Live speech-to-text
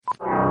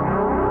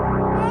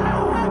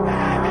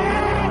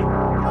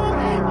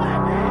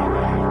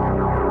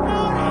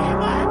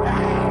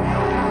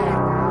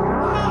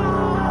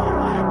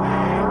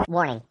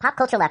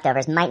Culture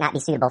Leftovers might not be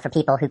suitable for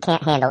people who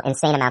can't handle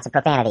insane amounts of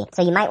profanity,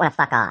 so you might want to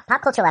fuck off.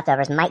 Pop Culture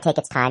Leftovers might take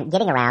its time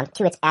getting around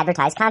to its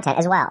advertised content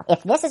as well.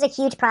 If this is a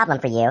huge problem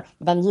for you,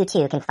 then you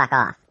too can fuck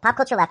off. Pop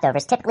Culture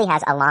Leftovers typically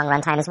has a long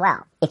runtime as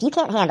well. If you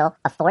can't handle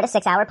a 4 to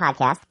 6 hour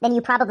podcast, then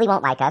you probably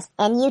won't like us,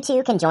 and you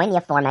too can join the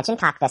aforementioned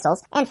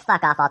cockthistles and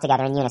fuck off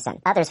altogether in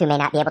unison. Others who may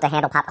not be able to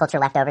handle Pop Culture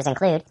Leftovers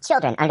include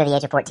children under the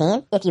age of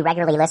 14, if you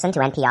regularly listen to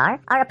NPR,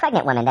 are a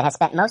pregnant woman that has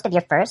spent most of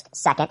your first,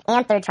 second,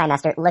 and third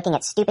trimester looking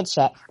at stupid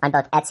shit on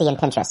both Etsy and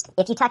Pinterest,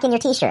 if you tuck in your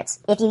t-shirts,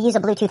 if you use a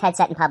Bluetooth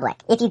headset in public,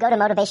 if you go to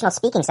motivational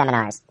speaking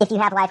seminars, if you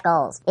have life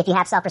goals, if you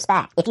have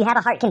self-respect, if you have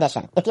a heart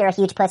condition, if you're a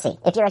huge pussy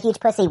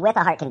with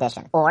a heart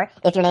condition, or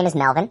if your name is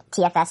Melvin,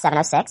 TFS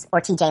 706,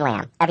 or TJ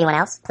Lamb. Everyone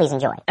else, please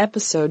enjoy.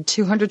 Episode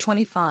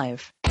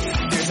 225.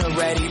 There's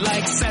already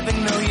like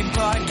 7 million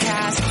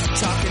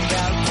podcasts talking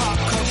about pop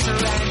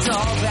culture and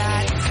all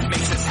that.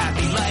 Makes us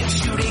happy like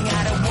shooting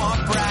at a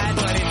womp rat,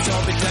 but it's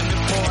all been done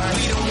before.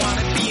 We don't want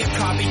to be a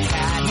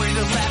copycat. We're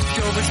the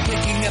leftovers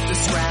picking up the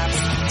scraps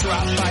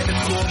dropped by the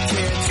cool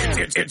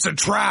kids. It's a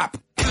trap.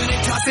 Good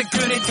at toss it,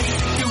 good at taste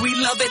it. Do we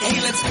love it?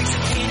 Hey, let's face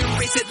it, can't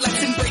erase it.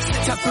 Let's embrace the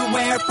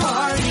Tupperware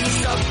party.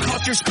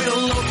 Subculture spill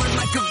over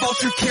like a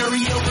vulture. Carry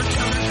over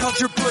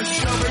counterculture,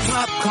 pushovers,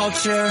 pop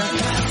culture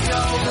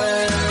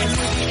leftovers. And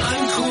with the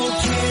uncool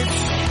kids,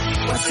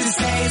 what's to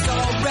say has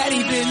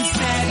already been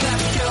said.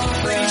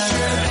 Leftovers. Pretty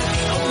sure that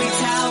the only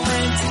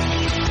talent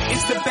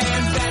is the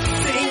band that's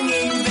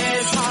singing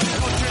this. Pop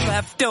culture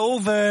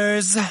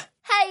leftovers.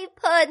 Hey,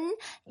 Puddin',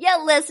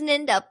 you're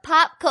listening to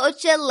Pop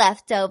Culture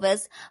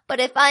Leftovers, but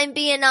if I'm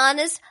being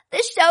honest,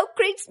 the show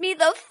creeps me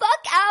the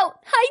fuck out.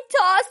 I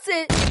toss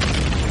it.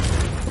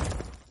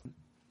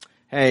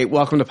 Hey,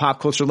 welcome to Pop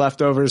Culture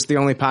Leftovers, the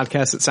only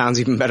podcast that sounds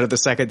even better the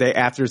second day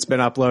after it's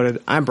been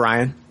uploaded. I'm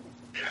Brian.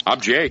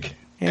 I'm Jake.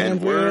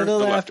 And we're the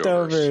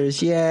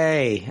leftovers.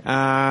 Yay.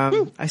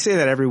 I say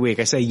that every week.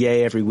 I say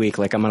yay every week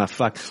like I'm a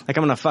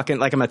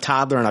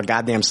toddler on a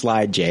goddamn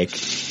slide, Jake.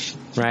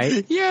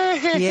 Right?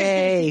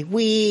 Yay.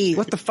 Wee.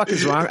 What the fuck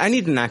is wrong? I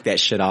need to knock that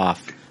shit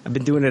off. I've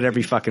been doing it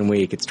every fucking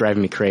week. It's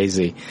driving me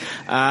crazy.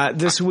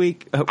 This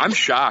week... I'm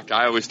shocked.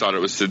 I always thought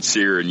it was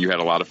sincere and you had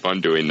a lot of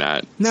fun doing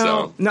that.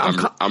 No,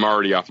 I'm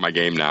already off my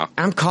game now.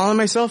 I'm calling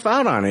myself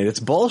out on it. It's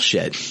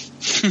bullshit.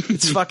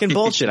 It's fucking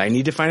bullshit. I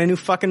need to find a new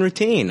fucking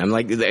routine. I'm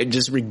like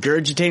just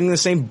regurgitating the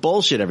same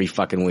bullshit every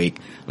fucking week.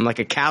 I'm like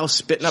a cow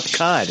spitting up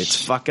cud.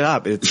 It's fucked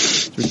up.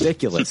 It's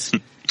ridiculous.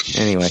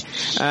 Anyway,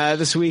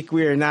 this week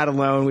we are not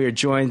alone. We are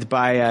joined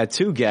by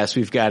two guests.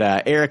 We've got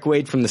Eric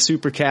Wade from the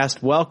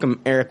Supercast.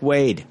 Welcome, Eric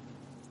Wade.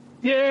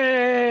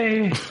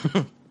 Yay!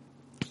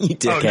 You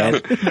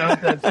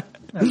dickhead.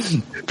 Oh,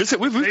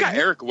 no, we've got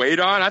Eric Wade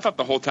on. I thought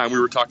the whole time we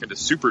were talking to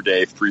Super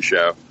Dave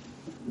pre-show.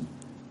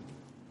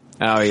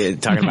 Oh, yeah,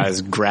 talking about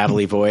his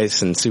gravelly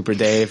voice and Super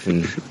Dave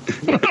and...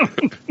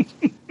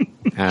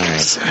 All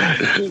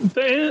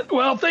right.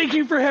 Well, thank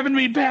you for having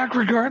me back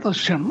regardless,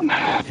 gentlemen.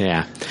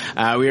 Yeah.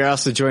 We are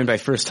also joined by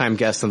first-time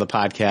guest on the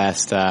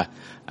podcast,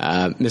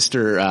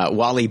 Mr.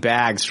 Wally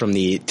Baggs from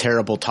the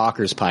Terrible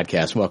Talkers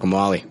podcast. Welcome,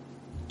 Wally.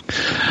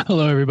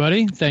 Hello,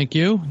 everybody. Thank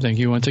you. Thank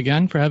you once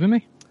again for having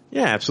me.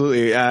 Yeah,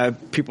 absolutely.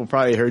 People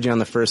probably heard you on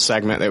the first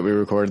segment that we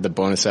recorded, the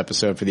bonus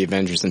episode for the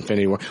Avengers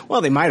Infinity War.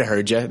 Well, they might have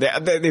heard you.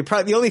 They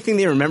probably, the only thing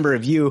they remember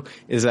of you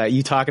is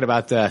you talking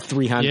about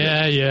 300.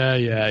 Yeah.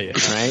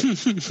 Right?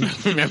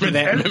 Remember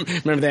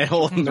that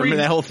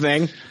whole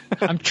thing?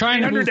 I'm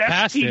trying to move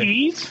past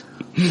it.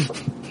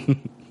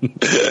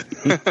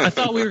 I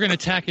thought we were going to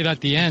tack it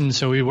at the end,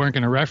 so we weren't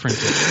going to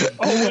reference it.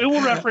 Oh, we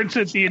will reference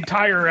it the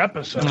entire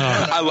episode.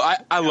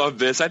 I love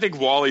this. I think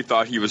Wally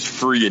thought he was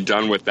free and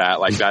done with that.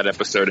 Like that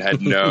episode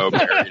had no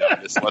bearing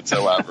on this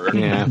whatsoever.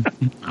 Yeah.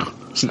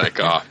 It's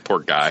like, oh, poor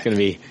guy. It's going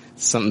to be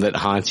something that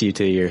haunts you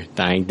to your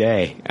dying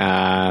day.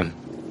 A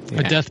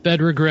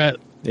deathbed regret.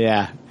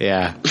 Yeah.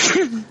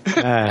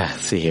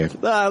 Let's see here.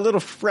 A little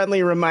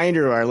friendly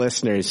reminder to our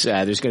listeners.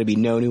 There's going to be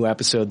no new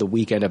episode the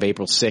weekend of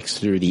April 6th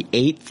through the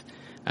 8th.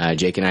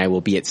 Jake and I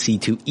will be at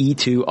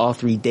C2E2 all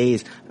 3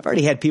 days. I've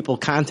already had people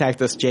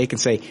contact us, Jake,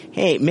 and say,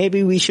 hey,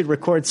 maybe we should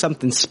record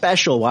something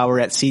special while we're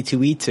at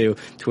C2E2,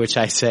 to which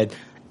I said,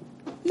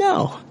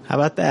 no. How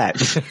about that?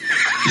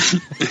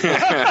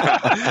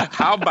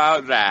 How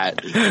about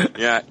that?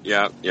 Yeah.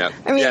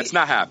 I mean, it's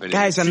not happening.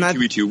 Guys, I'm not...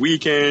 C2E2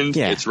 weekend.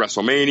 Yeah. It's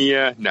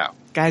WrestleMania. No.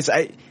 Guys,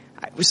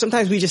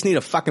 sometimes we just need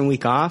a fucking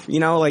week off, you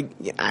know, like,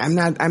 I'm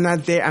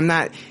not there, I'm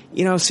not,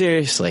 you know,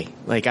 seriously,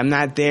 like, I'm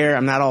not there,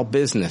 I'm not all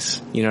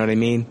business, you know what I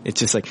mean? It's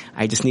just like,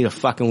 I just need a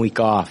fucking week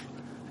off.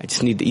 I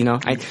just need to, you know,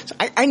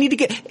 I need to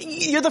get,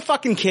 you're the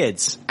fucking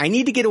kids. I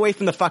need to get away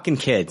from the fucking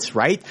kids,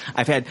 right?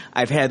 I've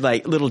had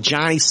like little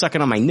Johnny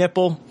sucking on my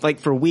nipple,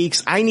 like, for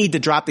weeks. I need to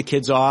drop the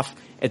kids off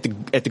at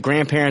the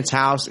grandparents'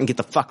 house and get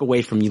the fuck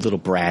away from you little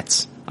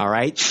brats. All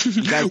right?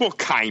 Well,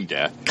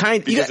 kinda.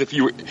 Because if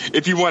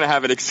you want to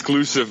have an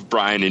exclusive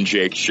Brian and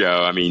Jake show,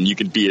 I mean, you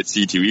could be at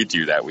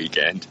C2E2 that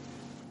weekend.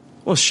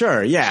 Well,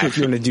 sure, yeah, if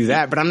you want to do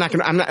that, but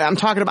I'm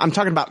talking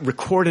about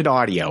recorded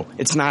audio.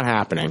 It's not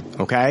happening,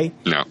 okay?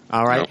 No.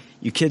 All right? No.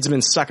 You kids have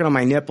been sucking on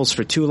my nipples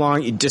for too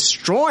long. You're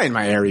destroying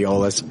my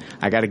areolas.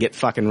 I got to get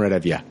fucking rid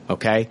of you,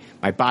 okay?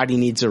 My body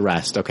needs a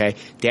rest, okay?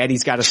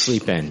 Daddy's got to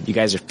sleep in. You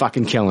guys are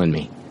fucking killing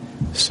me.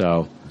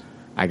 So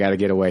I got to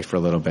get away for a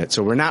little bit.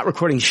 So we're not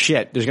recording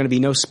shit. There's going to be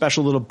no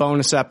special little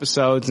bonus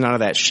episodes, none of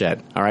that shit.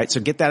 All right?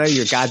 So get that out of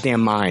your goddamn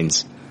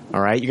minds.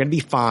 All right? You're going to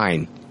be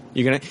fine.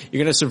 You're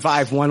going to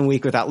survive 1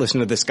 week without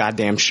listening to this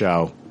goddamn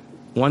show.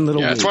 One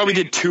little week. That's why we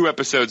did 2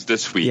 episodes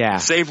this week. Yeah.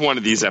 Save one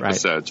of these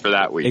episodes for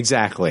that week.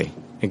 Exactly.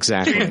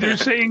 They're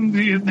saying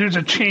there's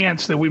a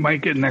chance that we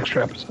might get an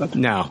extra episode.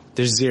 No,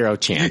 there's zero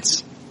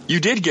chance. You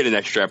did get an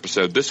extra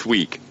episode this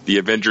week. The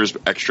Avengers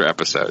extra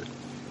episode.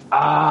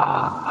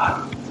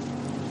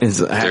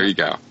 There you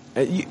go.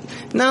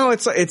 No,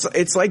 it's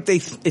like they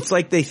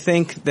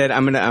think that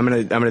I'm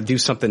gonna do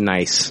something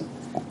nice,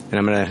 and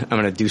I'm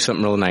gonna do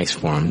something real nice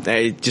for them.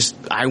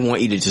 I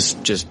want you to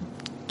just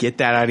get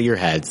that out of your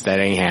heads. That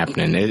ain't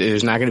happening.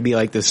 There's not gonna be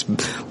like this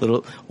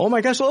little, oh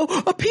my gosh, a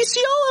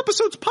PCL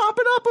episode's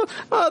popping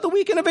up the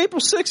weekend of April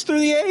 6th through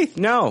the 8th.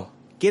 No,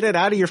 get it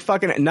out of your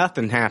fucking,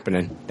 nothing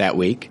happening that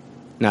week.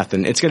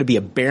 Nothing. It's gonna be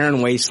a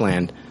barren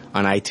wasteland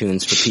on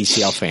iTunes for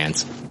PCL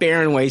fans.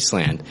 Barren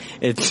wasteland.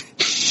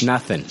 It's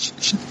nothing.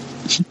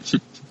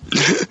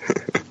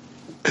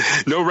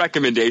 No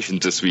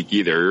recommendations this week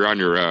either. You're on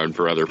your own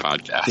for other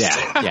podcasts.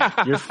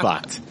 Yeah, you're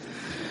fucked.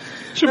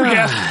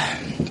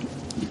 Supercast.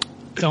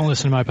 Don't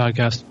listen to my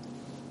podcast.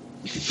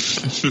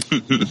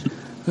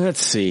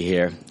 Let's see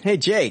here. Hey,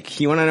 Jake,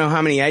 you want to know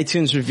how many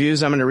iTunes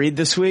reviews I'm going to read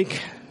this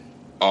week?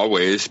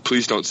 Always.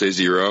 Please don't say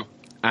 0.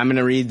 I'm going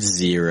to read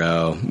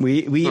 0.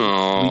 We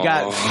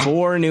got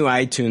 4 new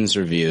iTunes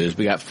reviews.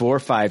 We got 4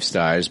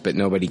 5-stars, but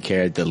nobody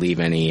cared to leave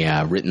any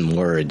written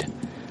word.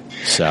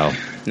 So,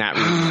 not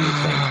reading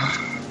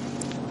anything.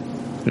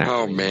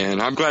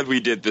 Man, I'm glad we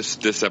did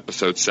this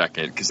episode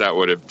second, because that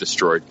would have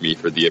destroyed me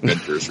for the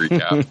Avengers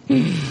recap.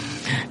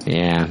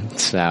 Yeah,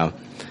 so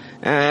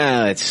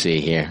let's see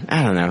here.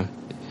 I don't know.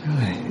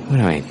 What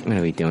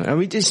are we doing? Are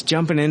we just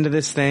jumping into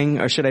this thing,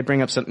 or should I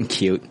bring up something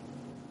cute?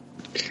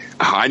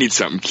 Oh, I need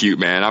something cute,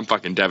 man. I'm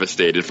fucking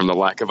devastated from the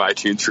lack of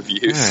iTunes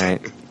reviews. All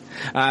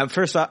right.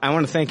 First off, I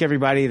want to thank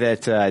everybody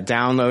that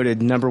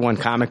downloaded Number One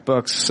Comic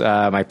Books,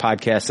 my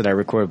podcast that I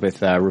record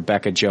with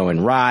Rebecca, Joe,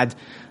 and Rod.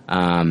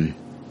 I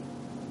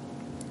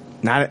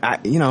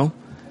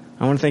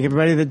want to thank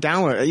everybody that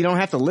downloaded. You don't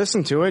have to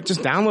listen to it. Just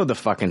download the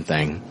fucking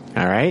thing.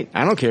 All right?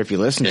 I don't care if you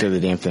listen to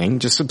the damn thing.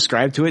 Just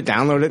subscribe to it,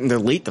 download it, and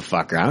delete the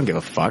fucker. I don't give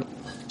a fuck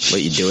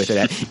what you do with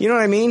it. You know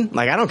what I mean?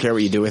 Like, I don't care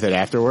what you do with it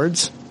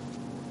afterwards.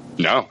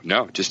 No.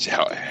 Just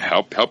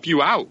help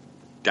you out.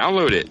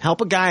 Download it.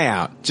 Help a guy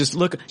out. Just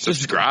look.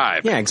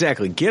 Subscribe. Yeah,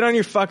 exactly. Get on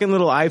your fucking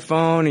little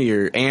iPhone or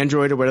your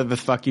Android or whatever the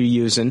fuck you're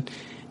using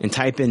and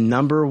type in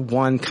Number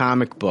One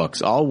Comic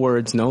Books. All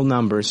words, no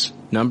numbers.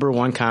 Number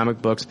One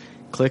Comic Books.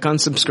 Click on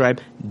subscribe.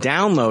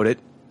 Download it.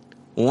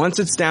 Once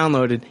it's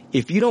downloaded,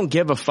 if you don't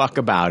give a fuck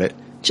about it,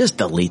 just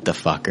delete the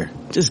fucker.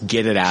 Just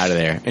get it out of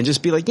there and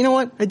just be like, you know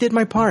what? I did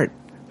my part.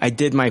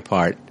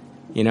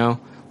 You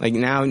know? Like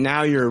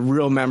now you're a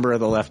real member of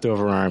the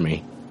leftover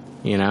army.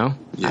 You know?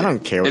 Yeah. I don't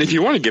care. And if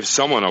you want to give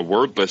someone a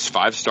wordless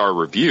 5-star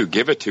review,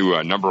 give it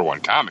to Number One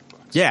Comic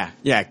Books. Yeah.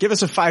 Give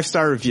us a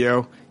 5-star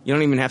review. You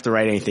don't even have to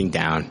write anything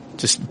down.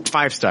 Just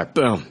 5-star.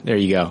 Boom. There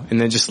you go. And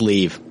then just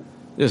leave.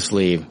 Just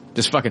leave.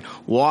 Just fucking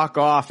walk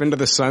off into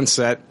the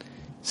sunset.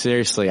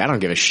 Seriously, I don't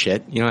give a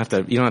shit. You don't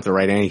have to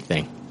write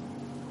anything.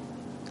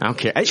 I don't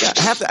care. I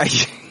have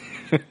to.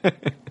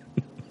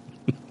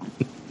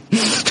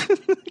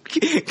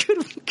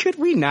 Could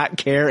we not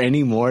care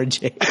anymore,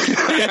 Jake?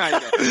 I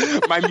know.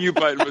 My mute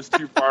button was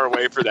too far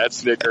away for that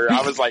snicker.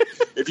 I was like,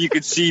 if you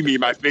could see me,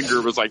 my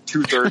finger was like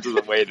 2/3 of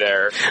the way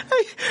there.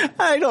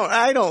 I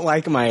don't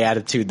like my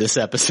attitude this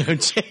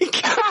episode,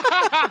 Jake.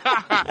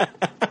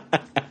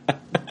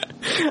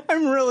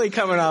 I'm really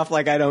coming off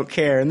like I don't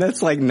care, and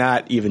that's like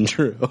not even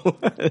true.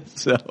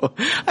 So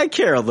I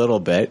care a little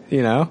bit,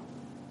 you know?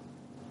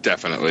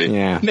 Definitely.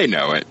 Yeah. They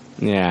know it.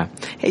 Yeah.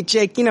 Hey,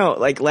 Jake,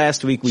 like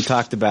last week we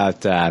talked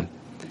about,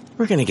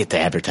 we're going to get to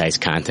advertise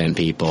content,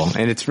 people,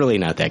 and it's really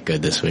not that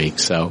good this week.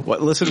 So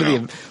listen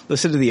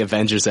to the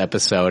Avengers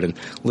episode and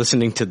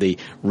listening to the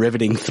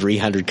riveting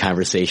 300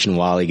 conversation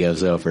Wally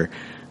goes over.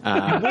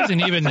 It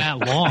wasn't even that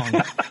long.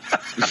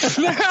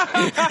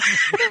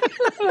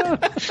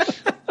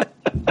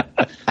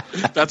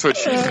 That's what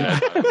she said.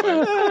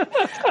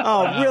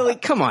 Oh, really?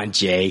 Come on,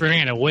 Jake.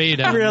 Bringing it way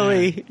down.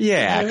 Really? There.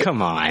 Yeah,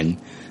 come on.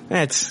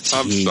 I'm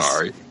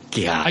sorry.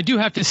 Yeah. I do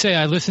have to say,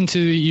 I listened to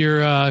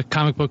your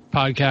comic book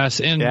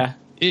podcast, and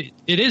it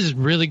is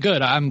really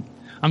good. I'm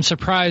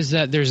surprised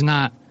that there's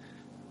not,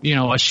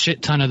 a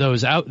shit ton of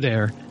those out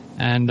there.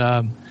 And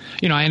I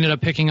ended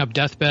up picking up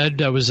Deathbed.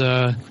 That was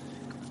a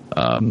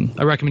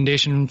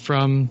recommendation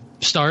from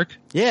Stark.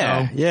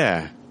 Yeah,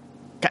 yeah.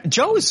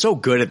 Joe is so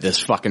good at this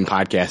fucking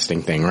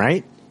podcasting thing,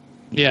 right?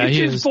 Yeah, it's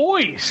his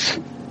voice.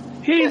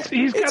 He's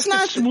got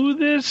the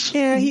smoothest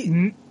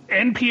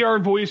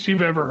NPR voice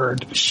you've ever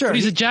heard. Sure, but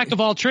he's a jack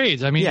of all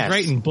trades. I mean, he's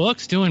writing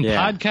books, doing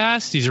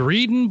podcasts, he's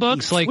reading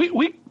books.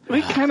 We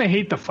We kind of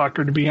hate the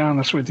fucker, to be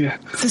honest with you.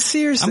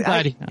 Seriously,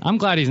 I'm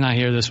glad he's not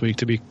here this week,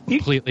 to be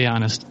completely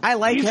honest. I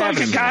like He's like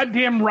a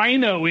goddamn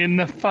rhino in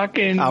the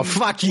fucking... Oh,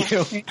 fuck you.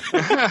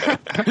 Yeah,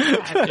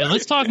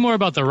 let's talk more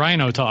about the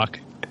rhino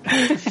talk.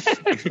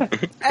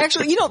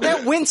 Actually,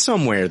 that went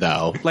somewhere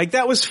though. Like,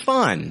 that was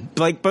fun.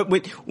 Like, but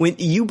when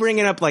you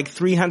bringing up like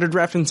 300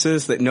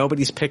 references that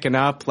nobody's picking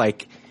up,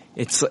 like,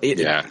 Wally.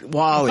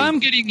 If I'm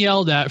getting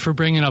yelled at for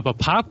bringing up a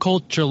pop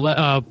culture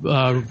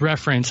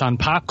reference on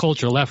Pop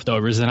Culture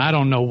Leftovers, then I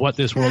don't know what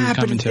this world is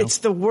coming to. It's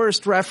the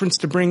worst reference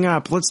to bring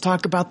up. Let's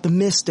talk about the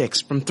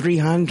Mystics from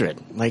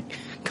 300. Like,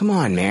 come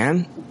on,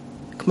 man.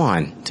 Come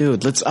on,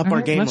 dude. Let's up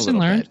our game a little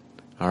bit.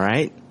 All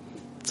right?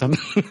 It's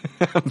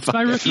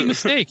my rookie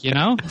mistake,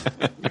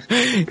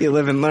 You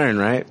live and learn,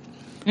 right?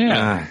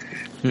 Yeah.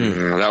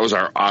 That was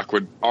our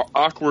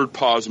awkward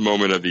pause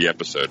moment of the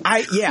episode.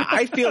 I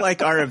feel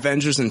like our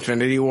Avengers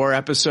Infinity War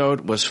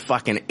episode was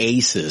fucking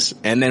aces,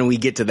 and then we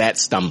get to that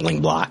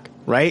stumbling block,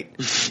 right?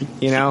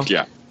 Yeah.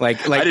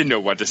 Like I didn't know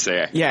what to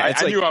say. Yeah,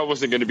 I knew I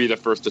wasn't going to be the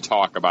first to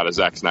talk about a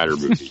Zack Snyder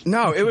movie.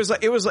 No, it was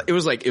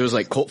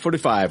like Colt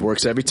 45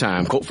 works every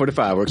time. Colt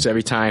 45 works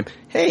every time.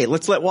 Hey,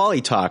 let's let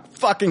Wally talk.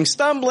 Fucking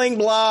stumbling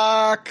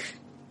block.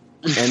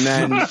 And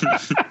then,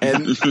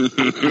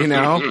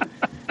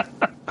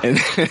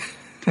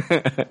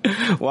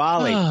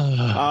 Wally.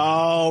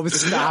 Oh,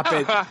 stop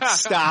it.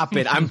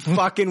 I'm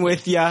fucking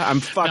with you. I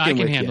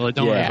can handle it.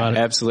 Don't worry about it.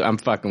 Absolutely. I'm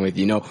fucking with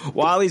you.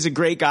 Wally's a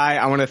great guy.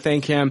 I want to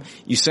thank him.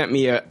 You sent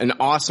me an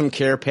awesome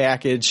care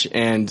package,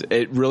 and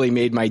it really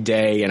made my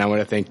day, and I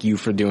want to thank you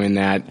for doing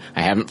that.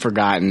 I haven't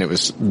forgotten. It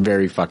was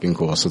very fucking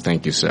cool, so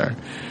thank you, sir.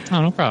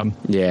 Oh, no problem.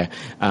 Yeah.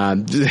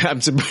 I'm going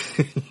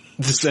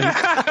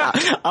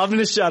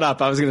to shut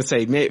up. I was going to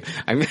say, maybe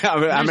there's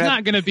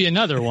not going to be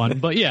another one,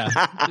 but yeah,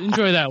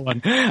 enjoy that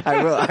one.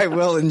 I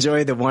will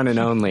enjoy the one and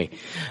only.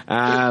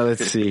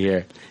 Let's see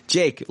here.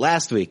 Jake,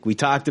 last week we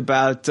talked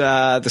about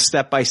the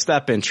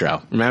step-by-step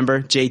intro.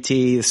 Remember?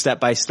 JT, the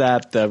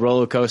step-by-step, the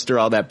roller coaster,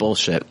 all that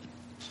bullshit.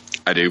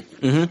 I do.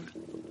 Mm-hmm.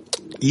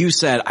 You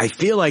said, I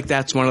feel like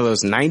that's one of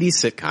those 90s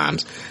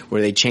sitcoms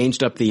where they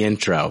changed up the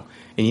intro.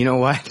 And you know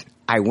what?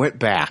 I went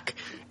back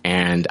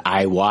and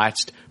I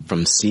watched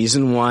from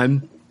season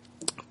 1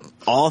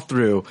 all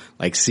through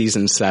like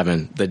season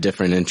 7, the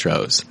different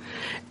intros.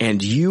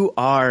 And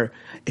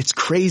it's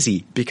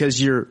crazy because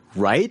you're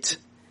right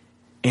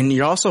and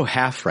you're also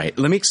half right.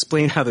 Let me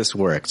explain how this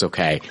works,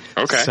 okay?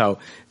 Okay. So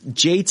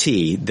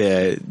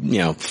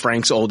JT,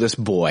 Frank's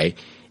oldest boy,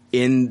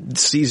 in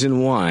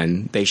season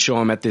 1, they show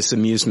him at this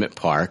amusement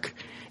park.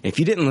 If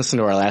you didn't listen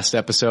to our last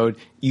episode,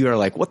 you are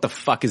like, what the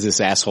fuck is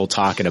this asshole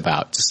talking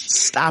about? Just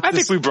stop. I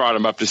think we brought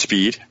him up to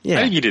speed. Yeah.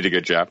 I think you did a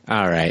good job.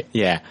 All right.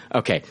 Yeah.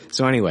 Okay.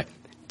 So anyway,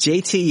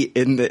 JT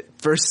in the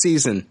first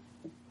season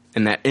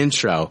in that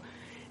intro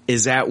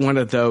is at one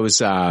of those,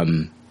 he's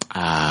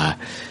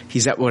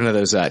at one of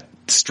those,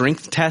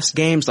 strength test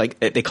games, like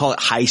they call it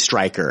High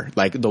Striker,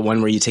 like the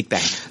one where you take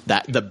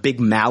the big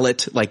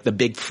mallet, like the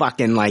big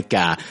fucking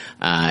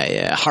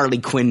Harley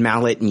Quinn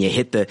mallet, and you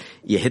hit the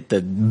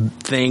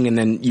thing, and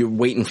then you're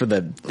waiting for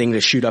the thing to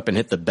shoot up and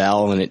hit the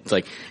bell, and it's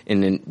like,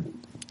 and then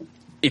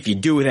if you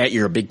do that,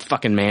 you're a big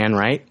fucking man,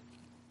 right?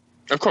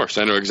 Of course,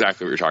 I know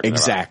exactly what you're talking about.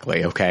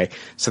 Exactly, okay.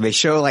 So they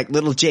show like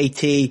little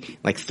JT,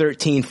 like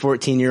 13,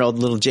 14-year-old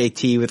little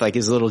JT with like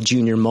his little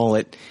junior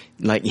mullet,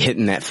 like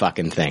hitting that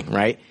fucking thing,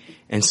 right?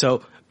 And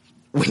so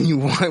when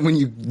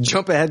you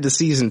jump ahead to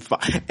season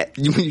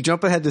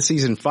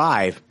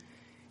 5,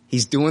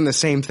 he's doing the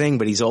same thing,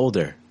 but he's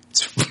older.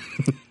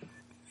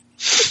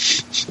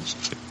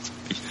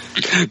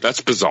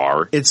 That's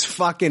bizarre. It's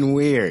fucking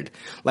weird.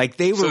 Like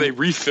so they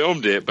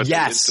refilmed it, but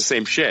it's the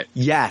same shit.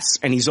 Yes,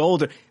 and he's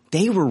older.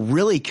 They were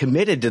really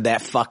committed to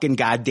that fucking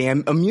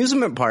goddamn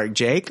amusement park,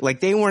 Jake. Like,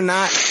 they were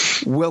not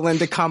willing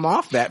to come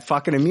off that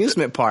fucking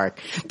amusement park.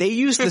 They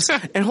used this,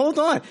 and hold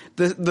on,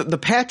 the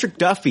Patrick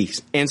Duffy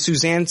and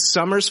Suzanne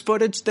Summers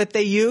footage that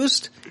they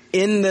used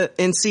in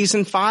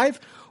season 5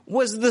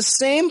 was the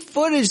same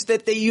footage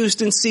that they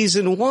used in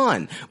season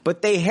 1,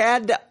 but they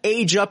had to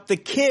age up the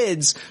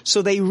kids,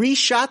 so they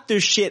reshot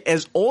their shit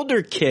as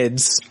older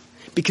kids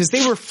because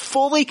they were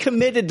fully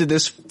committed to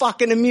this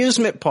fucking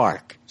amusement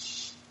park.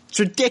 It's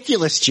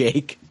ridiculous,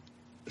 Jake.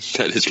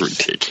 That is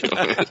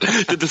ridiculous.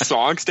 Did the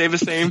song stay the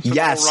same for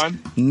the whole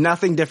run?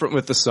 Nothing different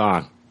with the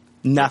song.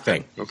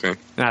 Nothing. Okay.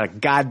 Not a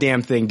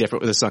goddamn thing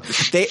different with the song.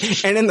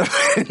 In the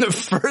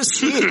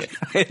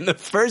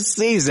first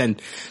season,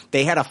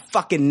 they had a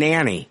fucking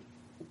nanny.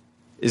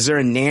 Is there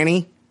a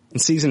nanny in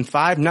season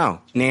 5?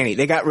 No, nanny.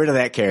 They got rid of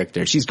that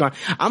character. She's gone.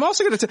 I'm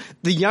also going to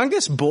the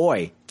youngest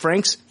boy,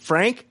 Frank,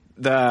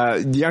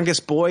 the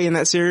youngest boy in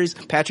that series,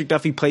 Patrick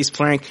Duffy plays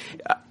Frank.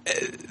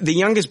 The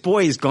youngest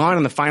boy is gone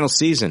in the final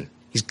season.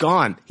 He's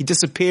gone. He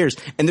disappears.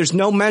 And there's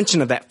no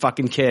mention of that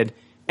fucking kid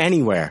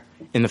anywhere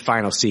in the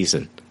final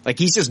season. Like,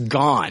 he's just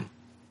gone.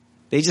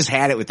 They just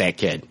had it with that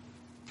kid.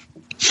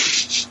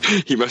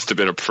 He must have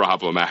been a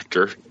problem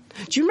actor.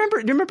 Do you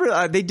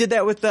remember they did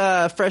that with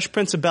Fresh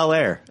Prince of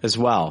Bel-Air as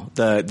well?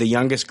 The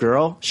youngest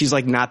girl, she's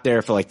like not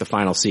there for like the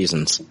final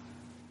seasons.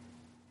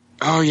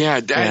 Oh yeah,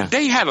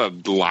 they had a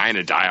line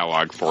of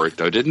dialogue for it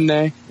though, didn't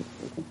they?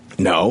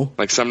 No,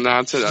 like some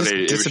nonsense.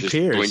 It was just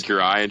blink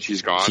your eye and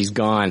she's gone.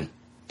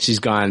 She's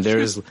gone.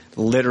 There's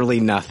literally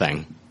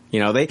nothing.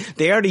 You know,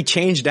 they already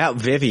changed out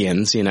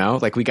Vivian's. You know,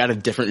 like we got a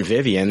different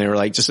Vivian. They were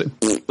like,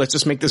 let's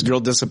just make this girl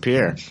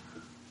disappear.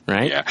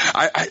 Right? Yeah,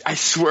 I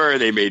swear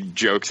they made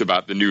jokes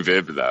about the new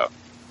Viv though.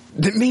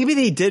 Maybe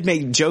they did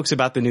make jokes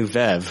about the new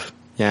Viv.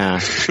 Yeah.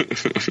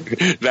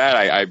 That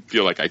I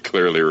feel like I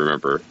clearly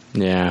remember.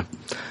 Yeah.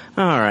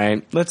 All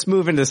right. Let's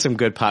move into some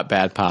good pop,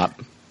 bad pop.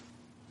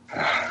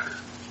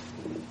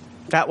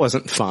 That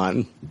wasn't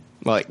fun.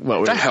 Like,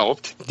 that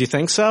helped. Do you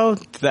think so?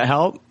 Did that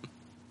help?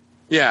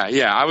 Yeah.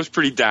 I was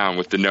pretty down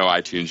with the no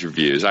iTunes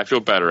reviews. I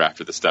feel better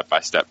after the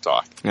step-by-step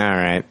talk. All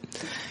right.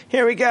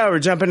 Here we go. We're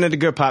jumping into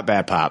good pop,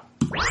 bad pop.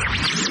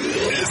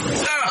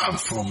 It's time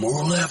for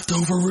more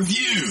leftover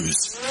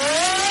reviews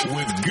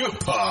with good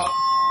pop,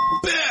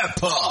 bad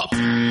pop.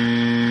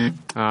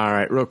 All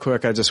right, real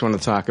quick, I just want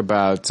to talk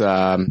about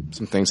some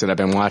things that I've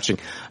been watching.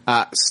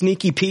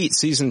 Sneaky Pete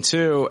Season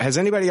 2. Has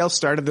anybody else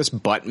started this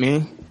but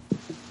me?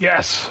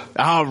 Yes.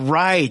 All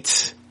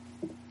right.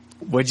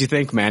 What'd you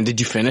think, man? Did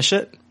you finish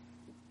it?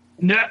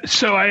 No,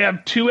 so I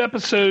have 2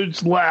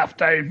 episodes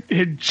left. I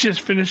had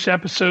just finished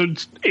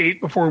episode 8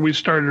 before we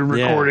started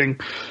recording.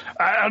 Yeah.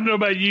 I don't know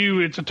about you.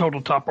 It's a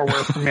total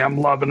Tupperware for me. I'm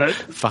loving it.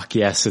 Fuck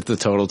yes, it's a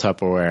total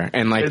Tupperware,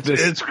 and like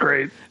it's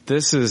great.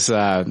 This is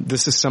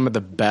some of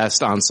the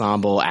best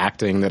ensemble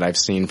acting that I've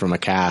seen from a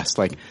cast.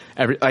 I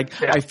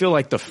feel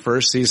like the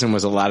first season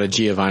was a lot of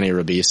Giovanni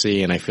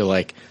Ribisi, and I feel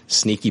like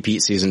Sneaky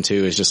Pete Season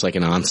 2 is just like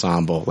an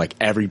ensemble. Like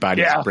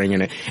everybody's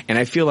bringing it, and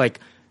I feel like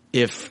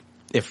if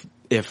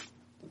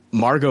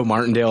Margot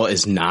Martindale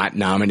is not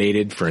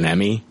nominated for an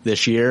Emmy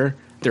this year,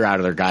 they're out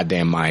of their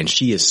goddamn mind.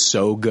 She is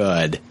so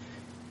good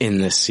in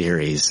this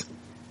series.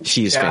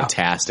 She is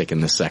fantastic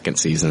in the second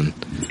season.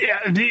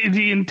 Yeah,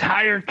 the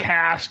entire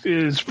cast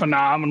is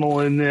phenomenal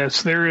in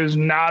this. There is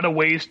not a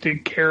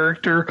wasted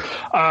character.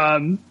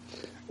 How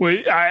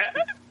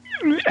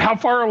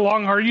far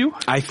along are you?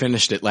 I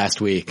finished it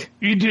last week.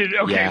 You did?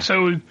 Okay, yeah.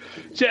 So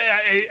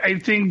I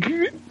think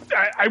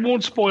I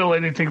won't spoil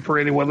anything for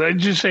anyone. I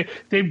just say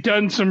they've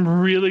done some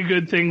really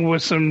good thing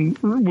with some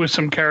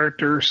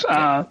characters,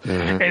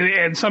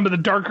 and some of the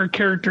darker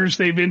characters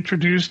they've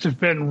introduced have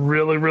been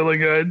really, really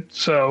good.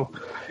 So,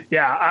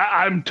 yeah,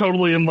 I'm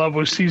totally in love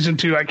with season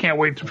 2. I can't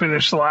wait to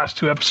finish the last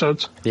 2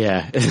 episodes.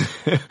 Yeah,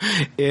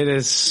 it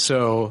is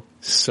so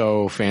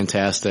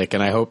fantastic,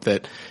 and I hope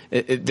that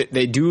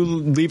they do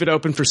leave it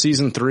open for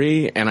season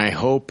 3, and I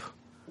hope.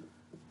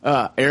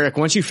 Eric,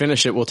 once you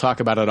finish it, we'll talk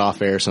about it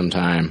off air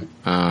sometime.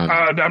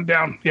 I'm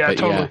down. Yeah,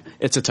 totally. Yeah,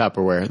 it's a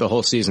Tupperware. The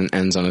whole season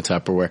ends on a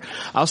Tupperware.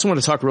 I also want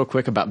to talk real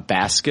quick about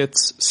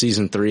Baskets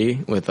season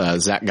 3 with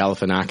Zach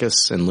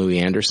Galifianakis and Louis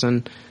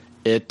Anderson.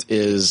 It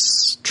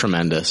is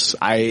tremendous.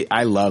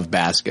 I love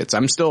Baskets.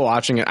 I'm still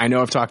watching it. I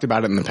know I've talked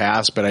about it in the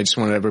past, but I just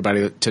wanted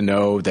everybody to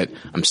know that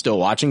I'm still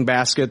watching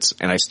Baskets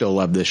and I still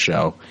love this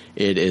show.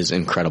 It is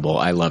incredible.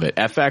 I love it.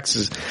 FX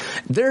is,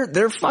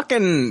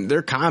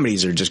 their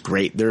comedies are just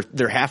great.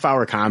 Their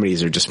half-hour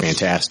comedies are just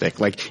fantastic.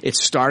 Like, it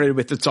started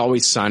with It's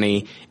Always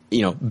Sunny.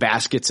 You know,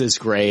 Baskets is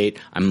great.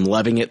 I'm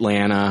loving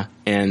Atlanta,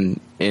 and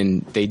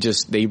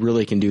they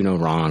really can do no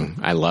wrong.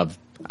 I love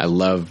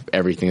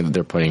everything that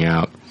they're putting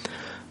out.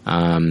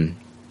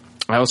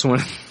 I also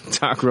want to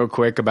talk real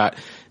quick about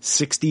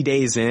 60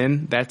 Days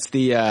In. That's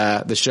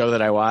the show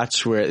that I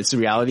watch, where it's a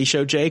reality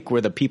show, Jake, where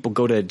the people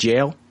go to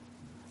jail.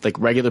 Like,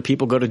 regular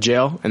people go to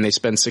jail and they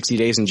spend 60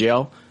 days in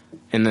jail.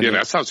 And then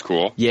that sounds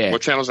cool. Yeah.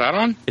 What channel is that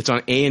on? It's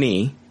on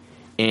A&E.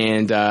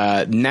 And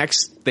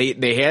next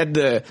they had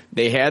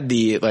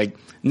the like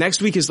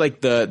next week is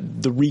like the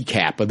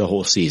recap of the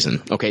whole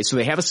season. Okay, so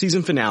they have a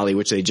season finale,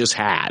 which they just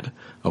had.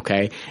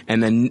 Okay,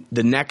 and then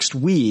the next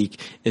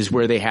week is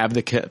where they have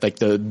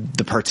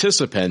the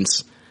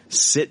participants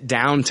sit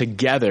down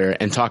together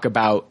and talk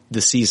about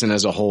the season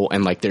as a whole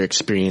and like their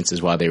experiences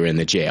while they were in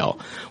the jail.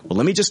 Well,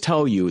 let me just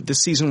tell you, this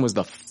season was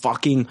the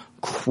fucking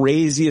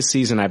craziest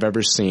season I've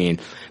ever seen,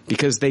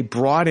 because they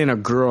brought in a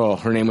girl.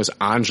 Her name was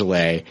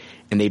Angela,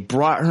 and they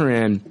brought her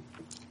in.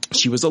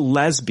 She was a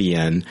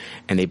lesbian,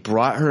 and they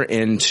brought her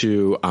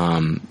into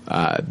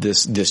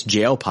this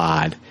jail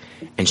pod,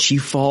 and she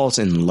falls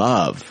in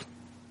love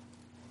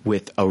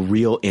with a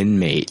real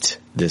inmate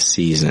this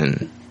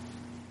season,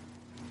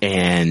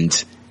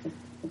 and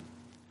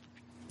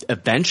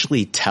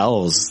eventually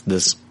tells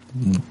this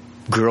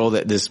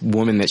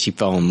woman that she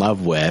fell in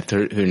love with,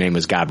 her name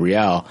was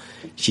Gabrielle.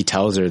 She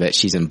tells her that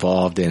she's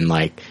involved in,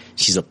 like,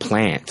 she's a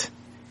plant,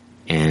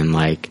 and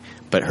like,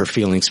 but her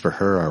feelings for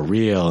her are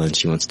real, and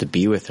she wants to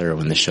be with her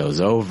when the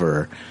show's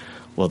over.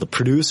 Well, the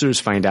producers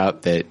find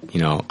out that, you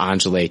know,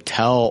 Angela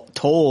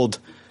told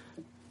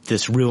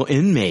this real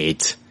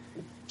inmate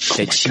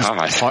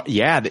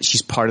that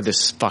she's part of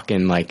this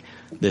fucking, like,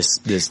 this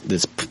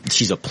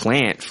she's a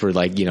plant for,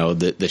 like, you know,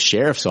 the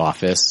sheriff's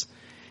office.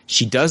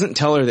 She doesn't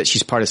tell her that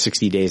she's part of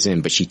 60 Days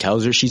In, but she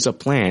tells her she's a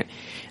plant,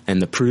 and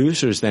the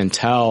producers then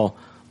tell,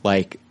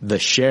 like, the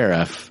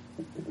sheriff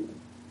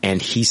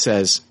and he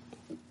says,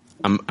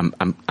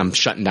 I'm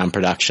shutting down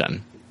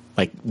production.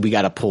 Like, we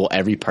got to pull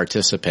every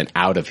participant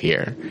out of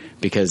here,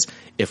 because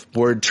if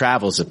word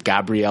travels, if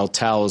Gabrielle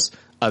tells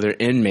other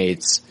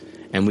inmates,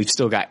 and we've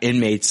still got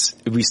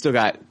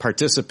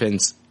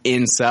participants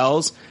in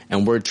cells,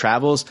 and word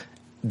travels,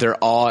 they're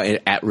all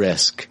at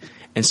risk.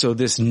 And so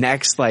this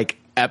next like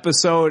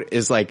episode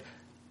is like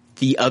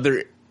the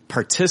other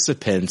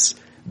participants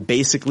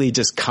basically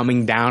just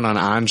coming down on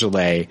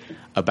Angela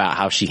about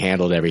how she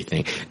handled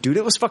everything. Dude,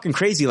 it was fucking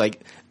crazy.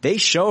 Like, they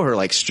show her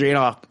like straight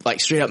up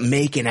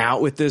making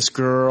out with this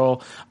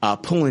girl,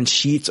 pulling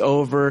sheets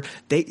over.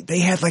 They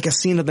had like a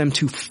scene of them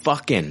two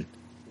fucking.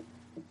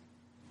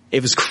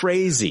 It was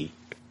crazy.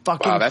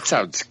 Fucking. Wow, that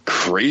sounds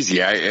crazy.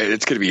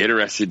 It's going to be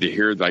interesting to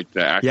hear like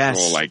the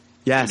actual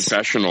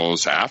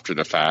confessionals after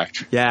the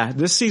fact. Yeah,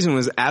 this season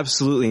was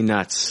absolutely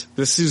nuts.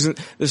 This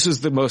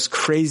was the most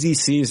crazy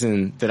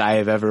season that I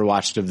have ever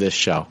watched of this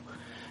show.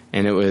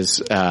 And it was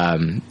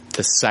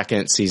the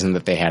second season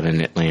that they had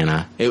in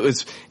Atlanta.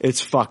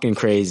 It's fucking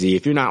crazy.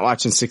 If you're not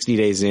watching 60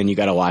 Days In, you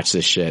got to watch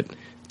this shit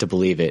to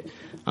believe it.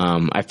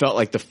 I felt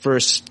like the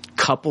first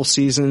couple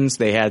seasons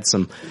they had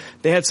some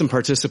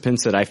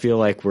participants that I feel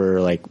like were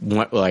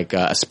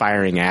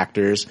aspiring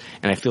actors,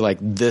 and I feel like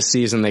this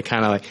season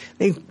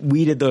they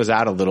weeded those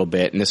out a little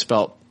bit, and this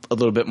felt a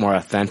little bit more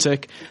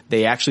authentic.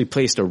 They actually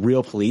placed a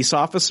real police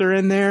officer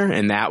in there,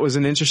 and that was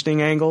an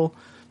interesting angle.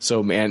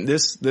 So man,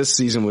 this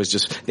season was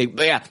just they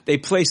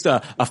placed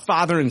a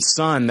father and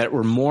son that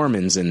were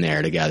Mormons in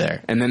there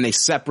together, and then they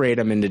separate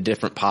them into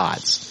different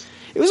pods.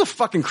 It was a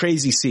fucking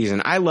crazy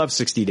season. I love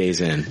 60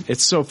 Days In.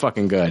 It's so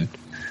fucking good.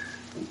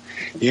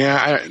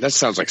 Yeah, that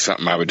sounds like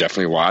something I would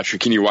definitely watch. Or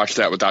can you watch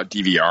that without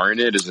DVR in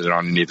it? Is it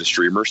on any of the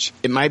streamers?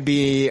 It might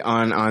be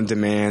on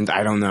demand.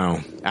 I don't know.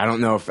 I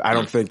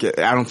don't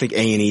think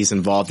A&E's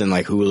involved in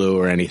like Hulu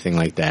or anything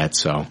like that.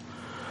 So,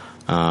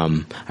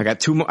 I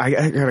got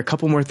a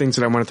couple more things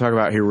that I want to talk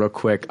about here real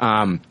quick.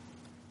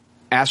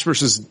 Ash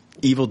vs.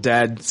 Evil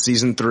Dead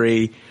season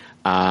 3.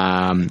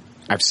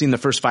 I've seen the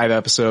first 5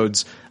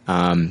 episodes.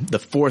 The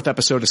 4th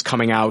episode is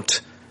coming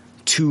out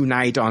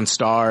tonight on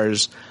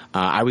Starz.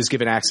 I was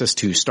given access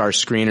to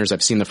Starz screeners.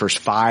 I've seen the first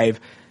 5.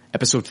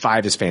 Episode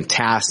 5 is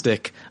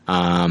fantastic.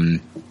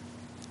 Some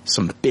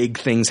big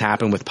things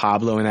happen with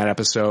Pablo in that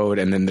episode,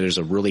 and then there's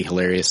a really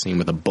hilarious scene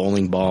with a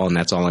bowling ball, and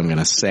that's all I'm going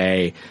to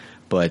say.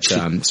 But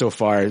so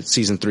far,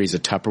 season 3 is a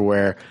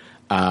Tupperware.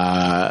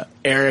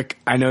 Eric,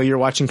 I know you're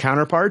watching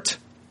Counterpart.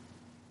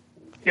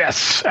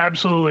 Yes,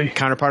 absolutely.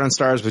 Counterpart on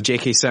Starz with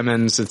J.K.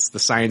 Simmons. It's the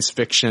science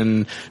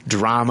fiction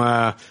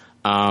drama.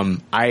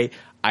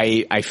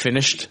 I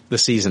finished the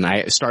season.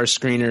 Starz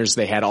screeners,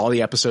 they had all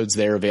the episodes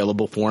there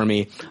available for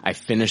me. I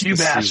finished the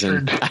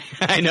season.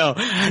 I know.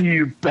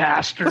 You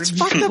bastard.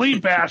 You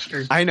complete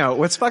bastard. I know.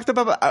 What's fucked up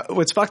about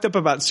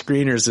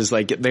screeners is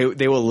like they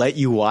will let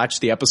you watch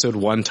the episode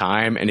one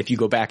time, and if you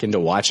go back in to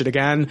watch it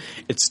again,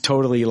 it's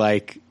totally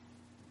like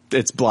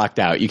it's blocked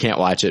out. You can't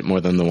watch it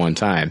more than the one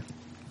time.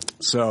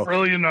 So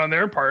brilliant on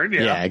their part.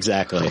 Yeah,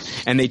 exactly.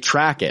 And they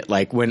track it.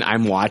 Like when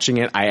I'm watching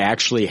it, I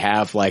actually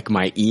have like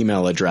my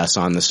email address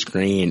on the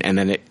screen, and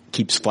then it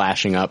keeps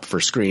flashing up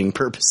for screening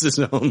purposes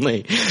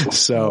only.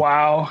 So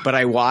wow. But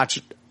I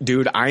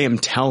am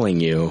telling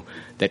you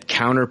that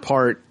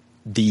Counterpart,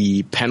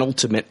 the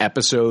penultimate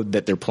episode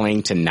that they're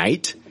playing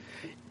tonight,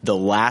 the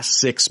last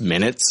 6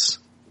 minutes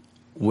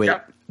the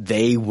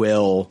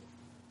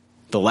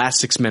last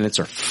 6 minutes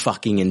are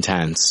fucking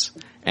intense.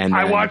 And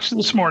I watched it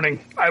this morning.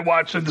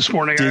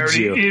 Did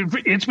you?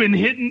 It's been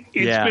hitting.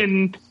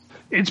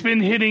 It's been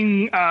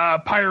hitting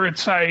pirate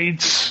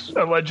sites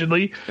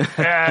allegedly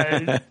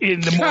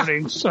in the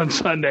mornings on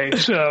Sunday.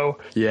 So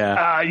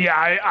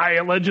I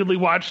allegedly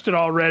watched it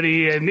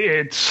already, and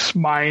it's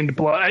mind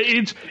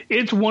blowing.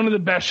 It's one of the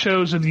best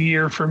shows of the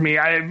year for me.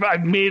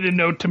 I've made a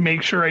note to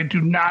make sure I do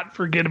not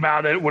forget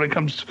about it when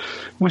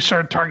we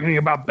start talking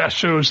about best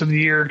shows of the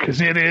year,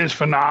 because it is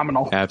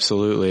phenomenal.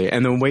 Absolutely.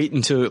 And then wait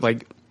until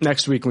like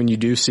next week when you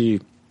do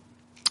see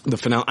the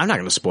finale. I'm not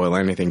going to spoil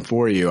anything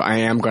for you.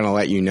 I am going to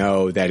let you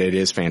know that it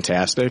is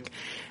fantastic,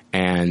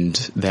 and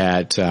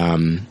that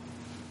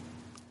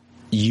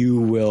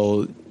you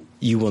will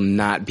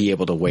not be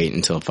able to wait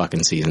until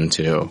fucking season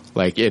 2.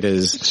 Like it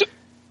is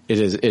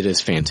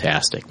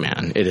fantastic,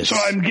 man. It is. So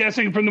I'm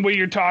guessing from the way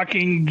you're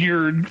talking,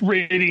 your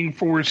rating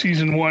for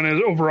season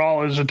 1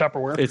 overall is a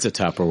Tupperware. It's a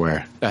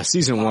Tupperware.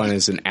 Season 1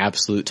 is an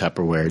absolute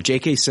Tupperware.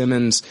 J.K.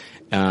 Simmons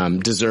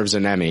deserves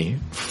an Emmy.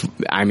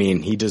 I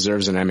mean, he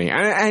deserves an Emmy.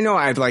 I know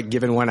I've like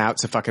given one out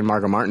to fucking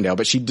Margot Martindale,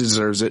 but she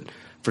deserves it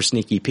for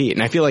Sneaky Pete.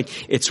 And I feel like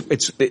it's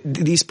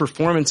these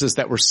performances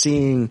that we're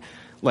seeing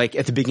like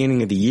at the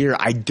beginning of the year,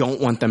 I don't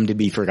want them to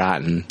be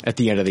forgotten at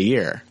the end of the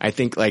year. I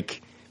think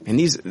like, and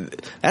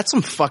that's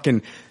some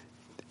fucking,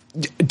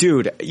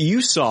 dude,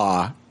 you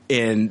saw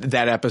in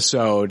that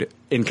episode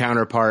in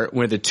Counterpart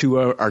where the two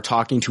are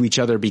talking to each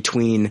other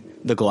between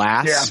the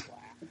glass.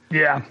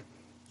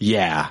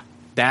 Yeah.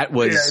 That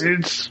was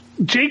it's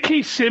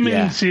J.K.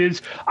 Simmons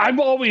is. I've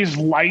always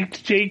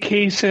liked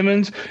J.K.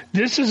 Simmons.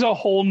 This is a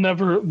whole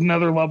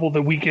another level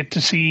that we get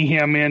to see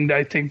him in.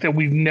 I think that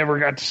we've never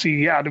got to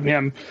see out of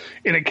him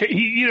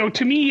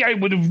to me, I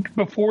would have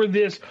before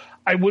this.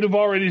 I would have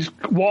already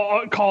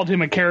called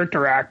him a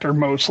character actor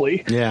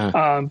mostly.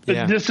 Yeah.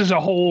 But this is a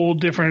whole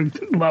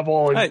different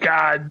level. And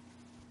God,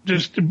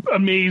 just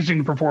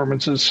amazing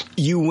performances.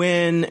 You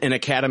win an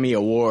Academy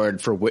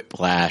Award for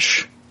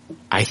Whiplash.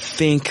 I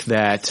think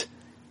that,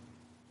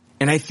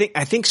 and I think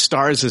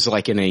Starz is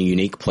like in a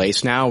unique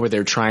place now where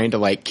they're trying to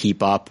like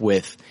keep up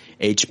with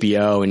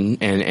HBO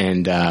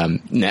and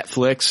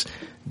Netflix,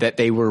 that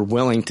they were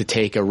willing to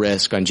take a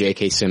risk on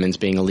J.K. Simmons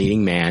being a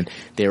leading man.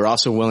 They were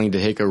also willing to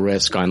take a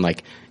risk on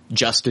like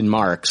Justin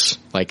Marks,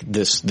 like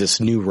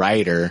this new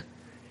writer.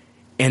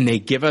 And they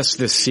give us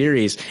this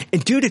series.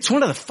 And dude, it's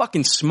one of the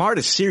fucking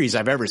smartest series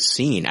I've ever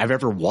seen. I've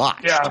ever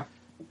watched.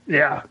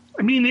 Yeah.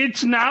 I mean,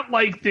 it's not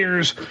like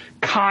there's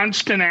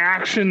constant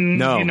action,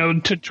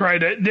 to try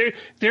to,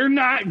 they're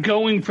not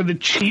going for the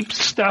cheap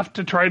stuff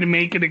to try to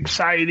make it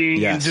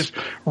exciting and just,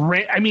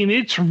 I mean,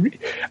 it's,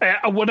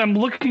 what I'm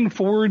looking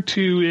forward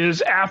to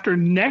is after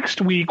next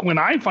week when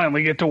I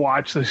finally get to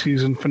watch the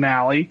season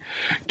finale,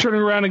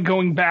 turning around and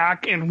going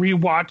back and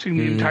rewatching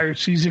the entire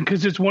season,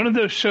 because it's one of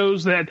those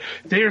shows that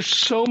there's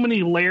so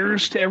many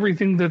layers to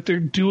everything that they're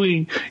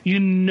doing.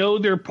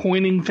 They're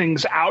pointing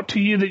things out to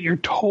you that you're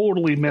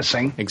totally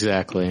missing.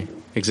 Exactly.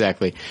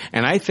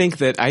 And I think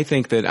that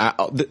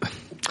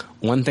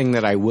one thing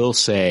that I will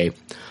say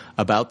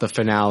about the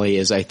finale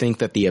is I think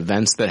that the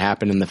events that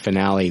happen in the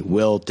finale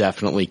will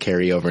definitely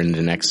carry over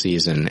into next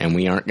season, and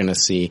we aren't going to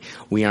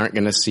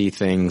see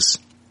things.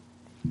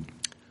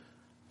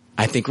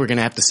 I think we're going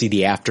to have to see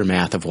the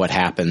aftermath of what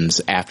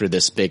happens after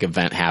this big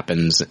event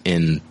happens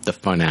in the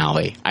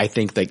finale. I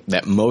think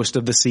that most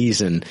of the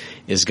season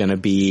is going to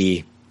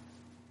be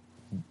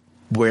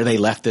where they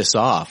left this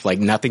off. Like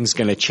nothing's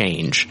going to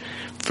change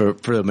for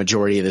the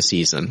majority of the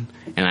season.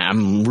 And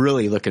I'm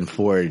really looking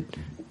forward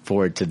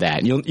to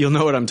that. You'll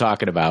know what I'm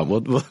talking about.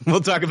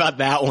 We'll talk about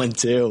that one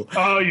too.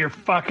 Oh, you're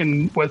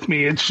fucking with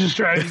me. It's just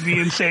driving me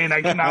insane.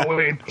 I cannot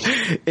wait.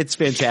 It's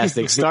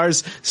fantastic.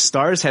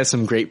 Starz has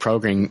some great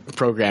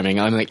programming.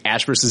 I mean, like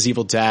Ash vs.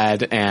 Evil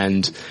Dead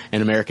and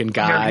American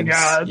Gods.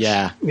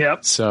 Yeah.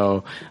 Yep.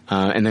 So,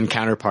 and then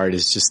Counterpart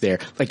is just there.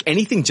 Like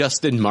anything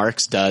Justin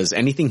Marks does,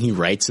 anything he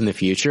writes in the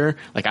future,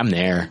 like I'm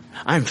there.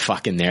 I'm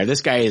fucking there.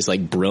 This guy is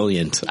like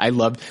brilliant. I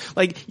love,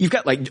 like, you've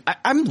got like,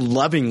 I'm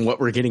loving what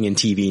we're getting in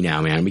TV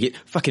now, man. We get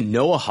fucking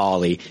Noah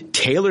Hawley.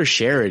 Taylor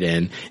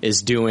Sheridan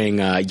is doing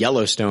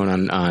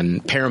Yellowstone on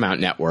Paramount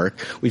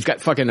Network. We've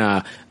got fucking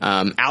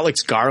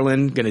Alex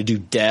Garland gonna do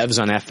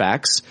Devs on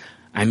FX.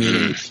 I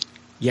mean,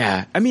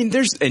 yeah. I mean,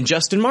 and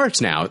Justin Marks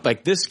now,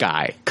 like this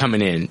guy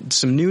coming in,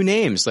 some new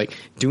names, like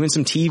doing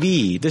some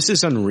TV. This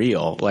is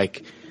unreal.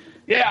 Like,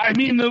 yeah. I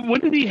mean,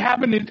 what did he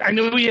have in it? I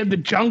know he had the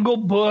Jungle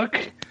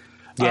Book.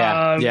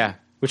 Yeah,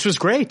 which was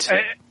great.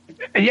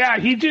 Yeah,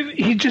 but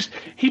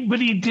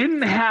he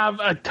didn't have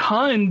a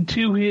ton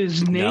to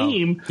his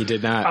name. No, he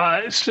did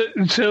not.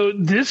 So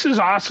this is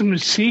awesome to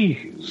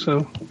see.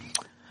 So,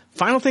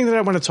 final thing that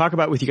I want to talk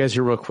about with you guys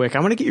here real quick. I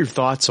want to get your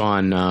thoughts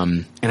on,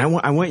 and I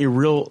want your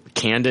real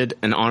candid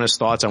and honest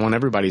thoughts. I want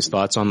everybody's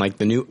thoughts on like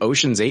the new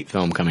Ocean's 8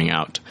 film coming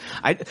out.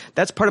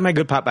 That's part of my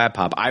Good Pop, Bad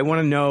Pop. I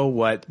want to know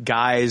what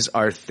guys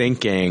are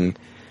thinking.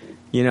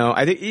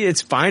 I think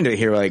it's fine to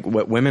hear like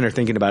what women are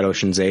thinking about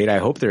Ocean's 8. I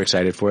hope they're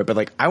excited for it, but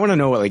like I want to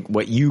know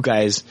what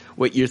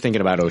you're thinking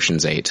about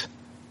Ocean's 8.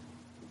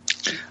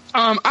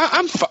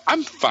 I'm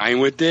fine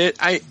with it.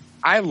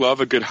 I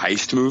love a good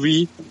heist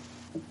movie.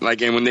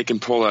 Like, and when they can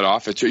pull that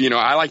off, it's,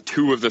 I like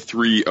 2 of the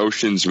 3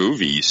 Ocean's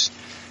movies.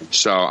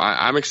 So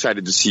I'm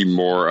excited to see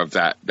more of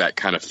that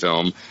kind of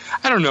film.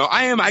 I don't know.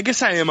 I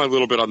guess I am a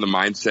little bit on the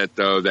mindset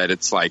though that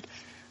it's like,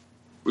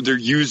 they're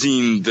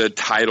using the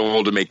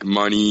title to make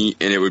money,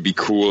 and it would be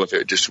cool if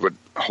it just would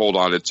hold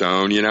on its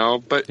own,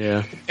 But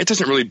it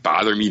doesn't really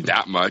bother me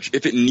that much.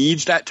 If it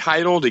needs that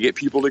title to get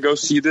people to go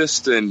see this,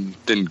 then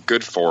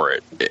good for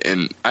it.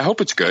 And I hope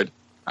it's good.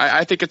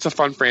 I think it's a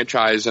fun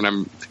franchise, and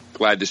I'm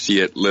glad to see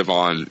it live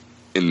on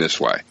in this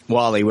way.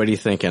 Wally, what are you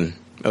thinking?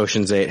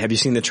 Ocean's 8. Have you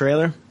seen the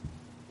trailer?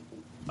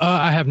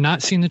 I have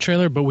not seen the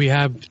trailer, but we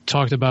have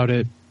talked about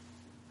it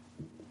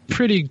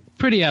pretty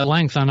at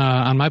length on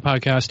my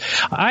podcast.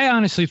 I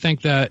honestly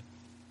think that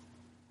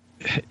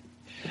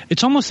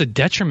it's almost a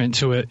detriment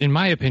to it, in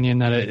my opinion,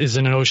 that it is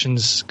an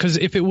Ocean's. Because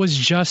if it was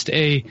just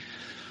a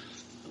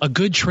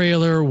good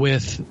trailer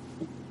with,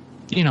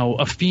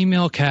 a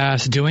female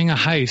cast doing a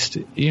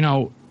heist,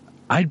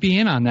 I'd be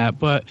in on that.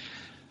 But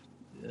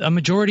a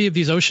majority of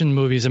these Ocean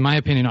movies, in my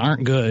opinion,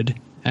 aren't good,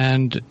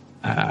 and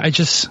it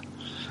just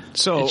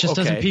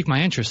doesn't pique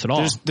my interest at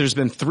all. There's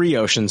been 3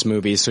 Oceans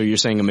movies, so you're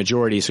saying a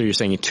majority, so you're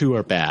saying 2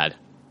 are bad.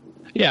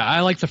 Yeah,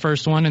 I like the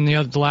first one and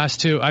the last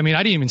 2. I mean,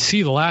 I didn't even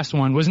see the last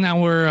one. Wasn't that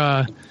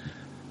where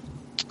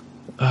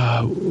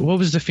what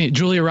was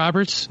Julia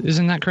Roberts?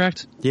 Isn't that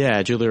correct?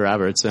 Yeah, Julia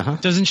Roberts.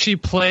 Doesn't she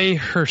play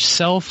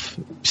herself,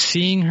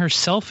 seeing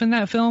herself in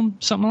that film?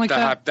 Something like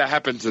that? That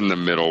happens in the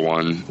middle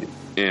one.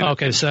 Yeah.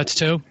 Okay, so that's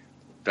 2?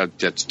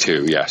 That's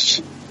 2,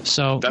 yes.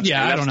 So, that's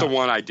the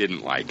one I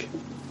didn't like.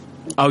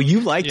 Oh, you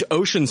liked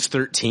Ocean's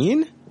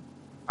 13?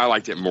 I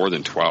liked it more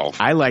than 12.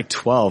 I liked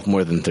 12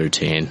 more than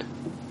 13.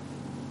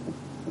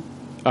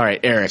 All right,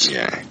 Eric.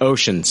 Yeah.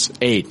 Ocean's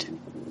 8.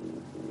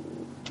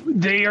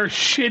 They are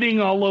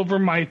shitting all over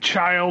my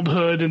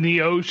childhood and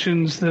the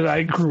oceans that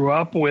I grew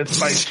up with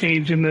by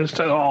changing this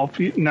to all.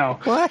 No.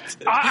 What?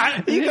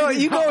 You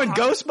going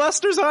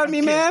Ghostbusters on me,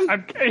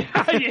 man?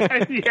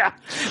 Yeah.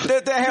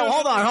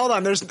 Hold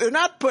on. They're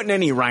not putting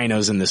any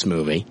rhinos in this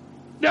movie.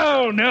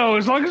 No.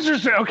 As long as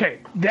there's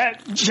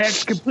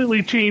that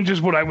completely changes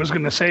what I was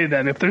going to say.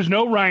 Then, if there's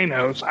no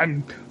rhinos,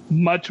 I'm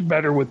much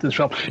better with this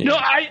film. Yeah. No,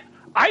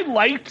 I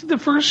liked the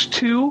first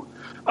 2.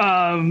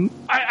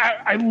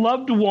 I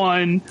loved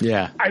 1.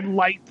 Yeah. I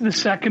liked the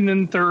second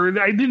and third.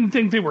 I didn't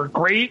think they were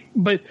great,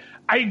 but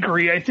I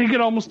agree. I think it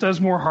almost does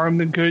more harm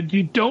than good.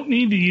 You don't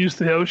need to use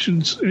the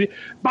oceans.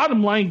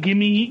 Bottom line, give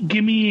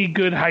me a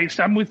good heist.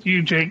 I'm with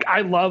you, Jake.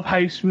 I love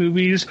heist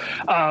movies.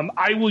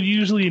 I will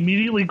usually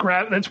immediately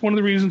grab. That's one of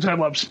the reasons I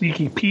love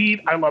Sneaky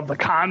Pete. I love the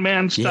Con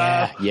Man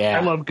stuff. Yeah.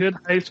 I love good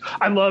heists.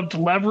 I loved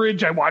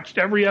Leverage. I watched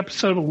every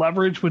episode of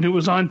Leverage when it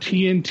was on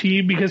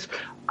TNT because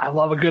I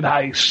love a good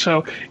heist.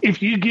 So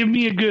if you give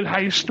me a good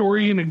heist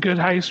story and a good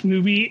heist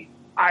movie,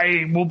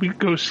 I will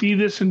go see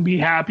this and be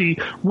happy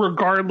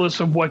regardless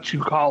of what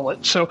you call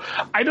it. So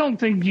I don't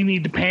think you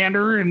need to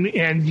pander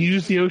and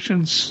use the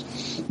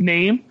Ocean's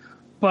name,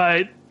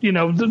 but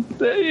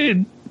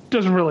it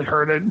doesn't really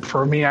hurt it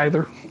for me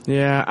either.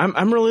 Yeah,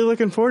 I'm really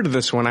looking forward to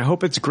this one. I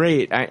hope it's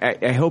great.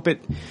 I hope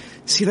it.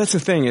 See, that's the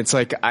thing. It's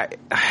like I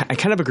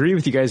kind of agree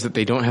with you guys that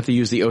they don't have to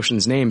use the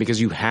Ocean's name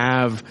because you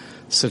have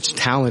such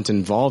talent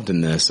involved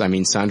in this. I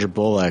mean, Sandra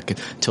Bullock,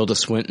 Tilda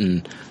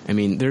Swinton. I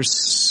mean, there's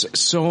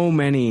so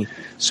many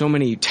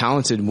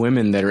talented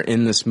women that are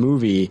in this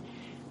movie,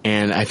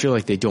 and I feel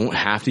like they don't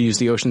have to use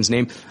the Ocean's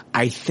name.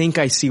 I think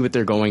I see what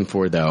they're going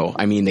for, though.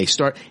 I mean,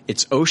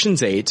 it's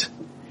Ocean's 8,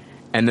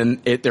 and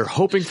then they're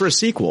hoping for a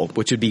sequel,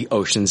 which would be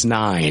Ocean's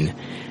 9.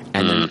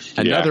 And then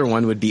another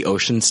one would be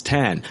Ocean's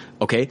 10.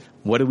 Okay,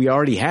 what do we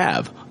already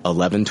have?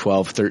 11,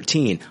 12,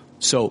 13.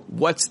 So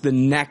what's the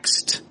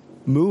next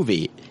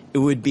movie? It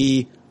would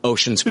be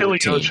Ocean's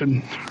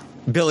 14.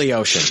 Billy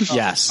Ocean,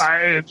 yes.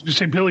 I just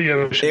say Billy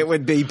Ocean. It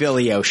would be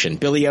Billy Ocean.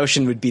 Billy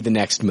Ocean would be the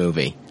next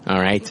movie. All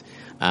right.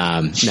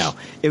 No,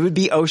 it would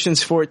be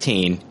Ocean's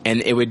 14,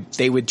 and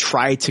they would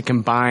try to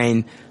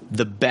combine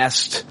the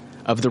best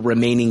of the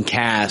remaining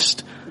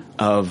cast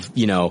of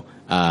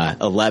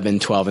 11,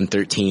 12, and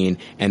 13,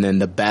 and then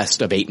the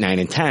best of 8, 9,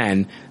 and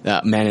 10,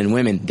 men and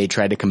women. They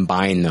tried to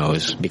combine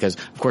those because,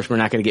 of course, we're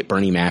not going to get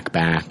Bernie Mac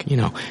back.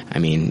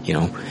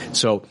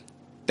 So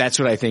that's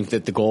what I think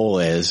that the goal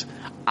is.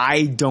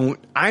 I don't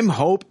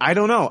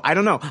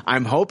know.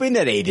 I'm hoping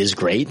that 8 is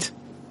great.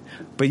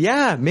 But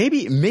yeah,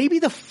 maybe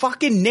the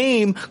fucking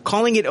name,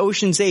 calling it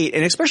Ocean's 8,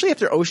 and especially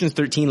after Ocean's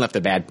 13 left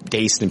a bad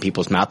taste in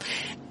people's mouth,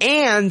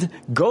 and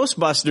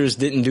Ghostbusters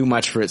didn't do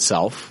much for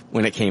itself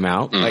when it came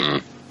out.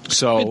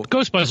 So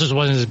Ghostbusters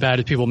wasn't as bad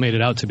as people made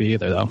it out to be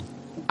either, though.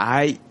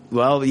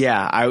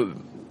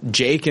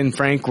 Jake and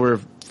Frank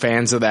were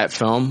fans of that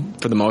film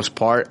for the most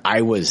part.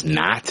 I was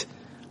not.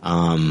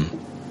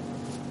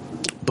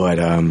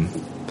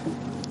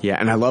 Yeah,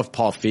 and I love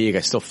Paul Feig. I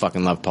still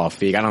fucking love Paul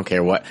Feig. I don't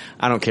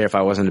care if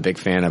I wasn't a big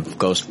fan of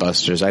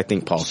Ghostbusters. I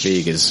think Paul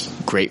Feig is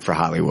great for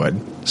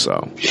Hollywood.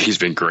 So he's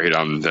been great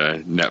on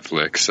the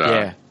Netflix.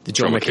 The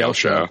Joel McHale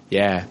show.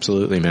 Yeah,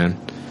 absolutely, man.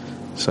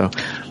 So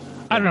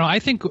I don't know. I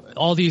think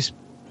all these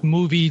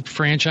movie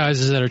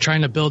franchises that are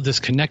trying to build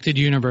this connected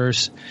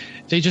universe,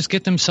 they just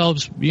get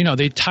themselves,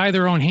 they tie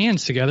their own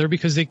hands together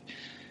because they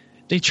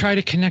try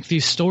to connect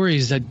these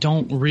stories that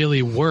don't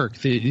really work.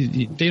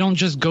 They don't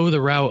just go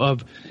the route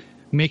of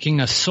making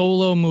a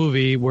solo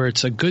movie where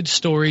it's a good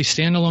story,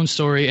 standalone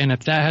story, and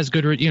if that has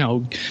good,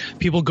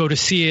 people go to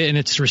see it and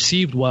it's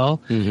received well,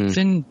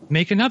 then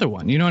make another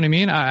one. You know what I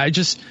mean? I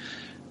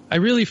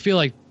really feel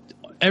like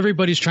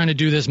everybody's trying to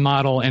do this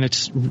model, and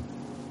it's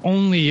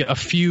only a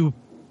few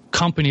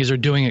companies are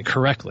doing it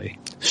correctly.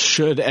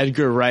 Should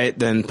Edgar Wright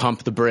then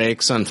pump the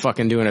brakes on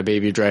fucking doing a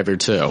Baby Driver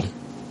 2?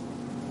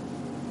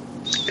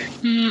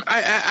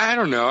 I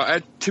don't know.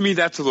 To me,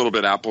 that's a little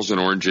bit apples and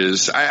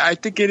oranges. I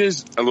think it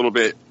is a little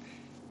bit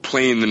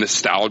playing the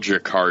nostalgia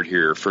card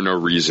here for no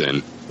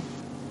reason.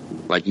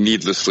 Like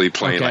needlessly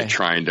playing, like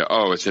trying to,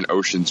 it's an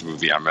Ocean's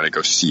movie, I'm going to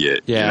go see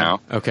it. Yeah.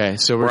 Okay.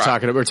 So we're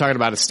talking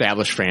about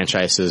established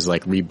franchises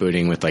like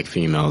rebooting with like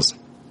females.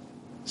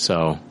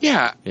 So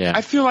yeah.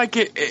 I feel like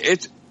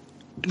it's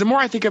the more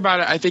I think about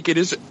it, I think it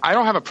is. I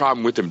don't have a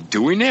problem with them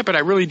doing it, but I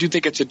really do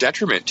think it's a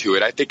detriment to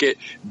it. I think it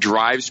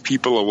drives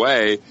people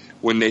away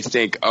when they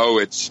think,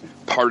 it's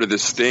part of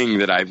this thing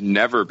that I've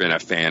never been a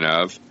fan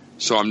of,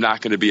 so I'm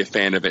not going to be a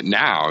fan of it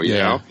now. You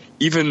know,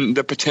 even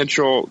the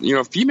potential,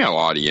 female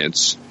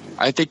audience.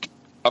 I think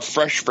a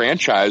fresh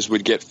franchise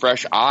would get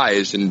fresh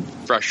eyes and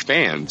fresh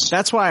fans.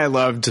 That's why I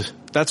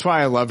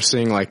loved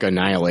seeing like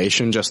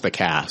Annihilation, just the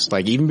cast.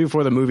 Like even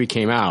before the movie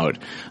came out,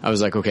 I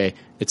was like, okay,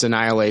 it's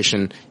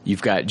Annihilation.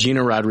 You've got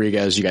Gina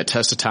Rodriguez, you got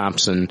Tessa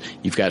Thompson,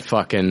 you've got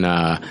fucking,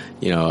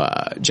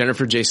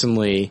 Jennifer Jason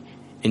Leigh,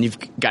 and you've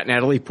got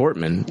Natalie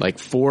Portman, like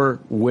four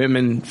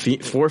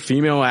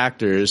female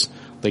actors,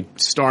 like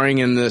starring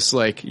in this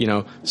like,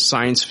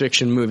 science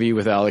fiction movie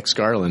with Alex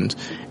Garland.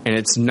 And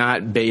it's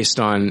not based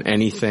on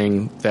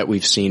anything that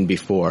we've seen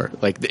before.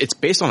 Like it's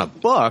based on a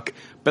book,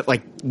 but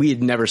like we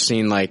had never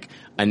seen like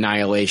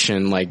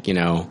Annihilation, like,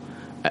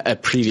 a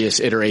previous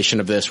iteration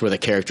of this where the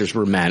characters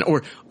were men,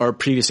 or a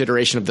previous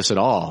iteration of this at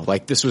all.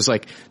 Like this was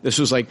like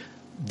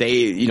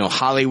they,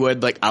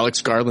 Hollywood, like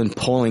Alex Garland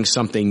pulling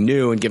something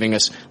new and giving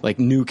us like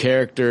new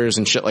characters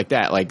and shit like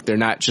that. Like they're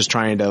not just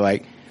trying to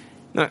like,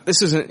 no,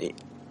 this isn't.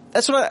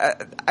 That's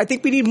what I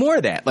think we need more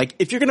of that. Like,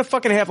 if you're gonna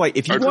fucking have like,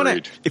 if you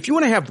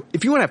want to have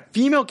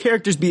female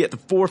characters be at the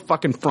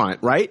forefront,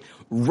 right?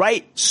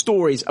 Write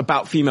stories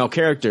about female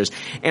characters.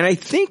 And I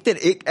think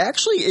that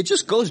it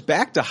just goes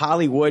back to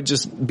Hollywood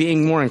just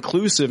being more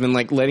inclusive and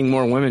like letting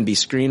more women be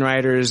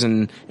screenwriters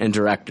and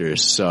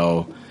directors.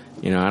 So,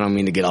 I don't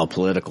mean to get all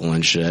political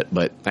and shit,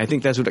 but I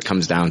think that's what it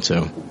comes down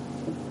to.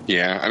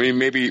 Yeah, I mean,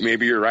 maybe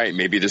you're right.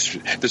 Maybe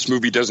this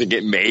movie doesn't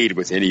get made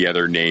with any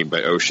other name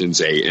but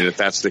Ocean's 8, and if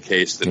that's the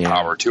case, then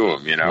power to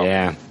them,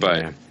 Yeah.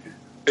 But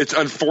it's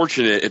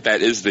unfortunate if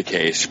that is the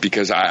case,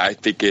 because I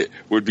think it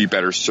would be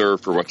better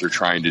served for what they're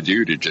trying to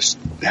do to just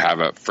have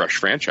a fresh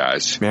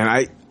franchise. Man,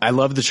 I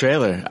love the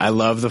trailer. I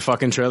love the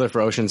fucking trailer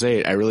for Ocean's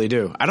 8. I really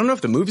do. I don't know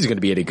if the movie's going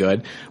to be any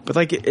good, but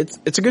like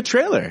it's a good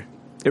trailer.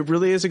 It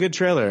really is a good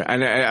trailer,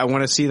 and I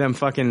want to see them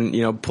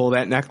fucking, pull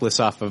that necklace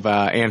off of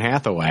Anne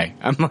Hathaway.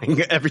 I'm like,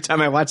 every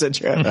time I watch that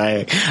trailer,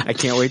 I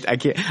can't wait.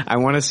 I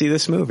want to see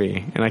this movie,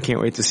 and I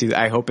can't wait to see.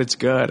 I hope it's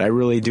good. I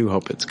really do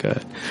hope it's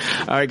good.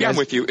 All right, guys. Yeah, I'm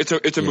with you.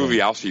 It's a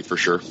movie I'll see for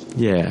sure.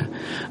 Yeah.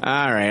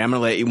 All right, I'm gonna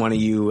let one of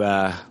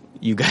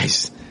you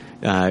guys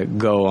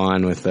go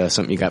on with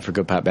something you got for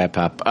Good Pop, Bad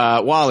Pop.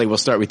 Wally, we'll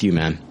start with you,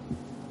 man.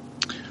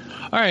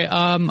 All right,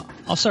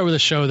 I'll start with a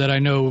show that I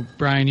know,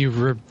 Brian,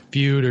 you've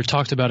reviewed or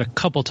talked about a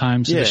couple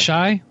times. Yeah. The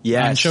Chi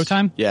on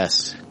Showtime.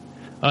 Yes.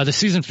 The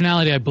season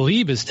finale, I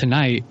believe, is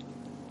tonight,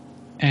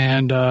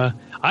 and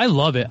I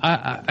love it.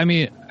 I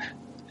mean,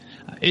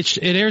 it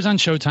airs on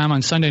Showtime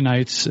on Sunday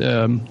nights.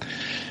 I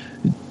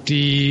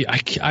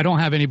don't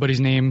have anybody's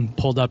name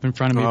pulled up in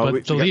front of me,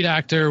 but the lead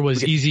actor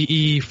was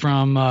Eazy-E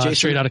from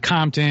Straight Outta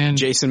Compton.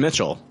 Jason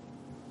Mitchell.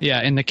 Yeah,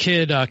 and the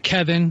kid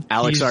Kevin,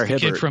 Alex R.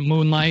 Hibbert, the kid from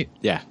Moonlight.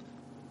 Yeah.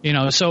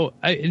 So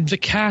the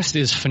cast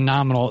is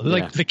phenomenal.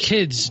 Like the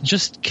kids,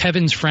 just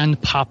Kevin's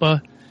friend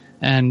Papa,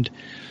 and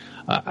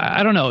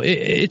I don't know.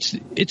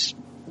 It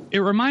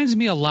reminds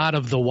me a lot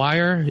of The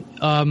Wire,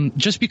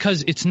 just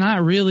because it's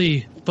not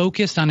really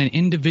focused on an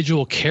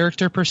individual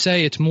character per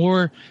se. It's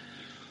more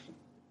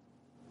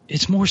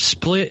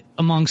split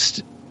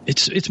amongst.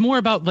 It's more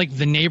about like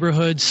the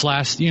neighborhood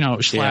slash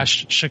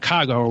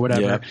Chicago or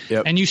whatever,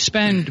 and you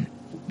spend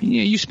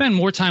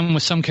more time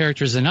with some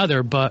characters than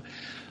other, but.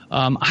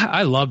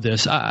 I love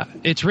this.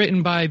 It's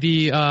written by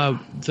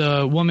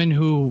the woman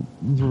who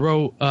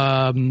wrote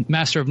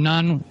Master of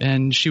None,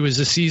 and she was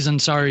Aziz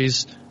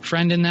Ansari's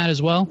friend in that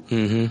as well.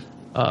 Mm-hmm.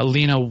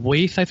 Lena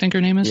Waithe, I think her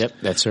name is. Yep,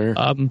 that's her.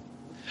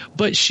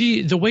 But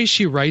the way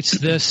she writes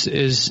this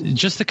is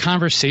just the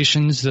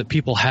conversations that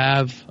people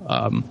have.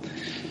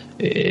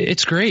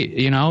 It's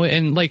great,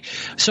 and like,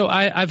 so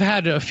I've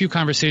had a few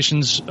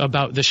conversations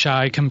about The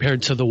Chi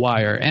compared to The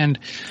Wire, and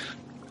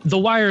The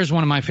Wire is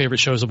one of my favorite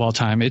shows of all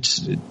time. It's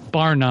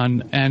bar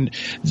none. And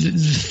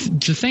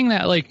the thing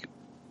that, like,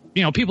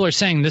 people are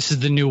saying this is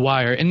the new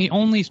Wire. And the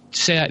only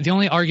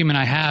argument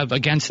I have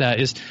against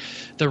that is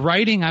the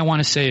writing, I want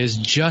to say, is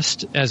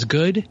just as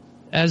good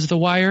as The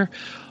Wire.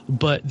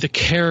 But the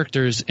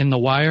characters in The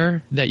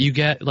Wire that you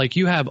get, like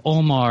you have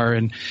Omar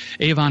and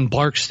Avon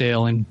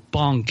Barksdale and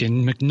Bunk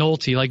and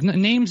McNulty, like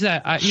names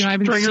that I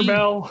haven't seen. Stringer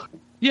Bell.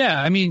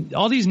 Yeah, I mean,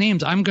 all these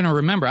names I'm going to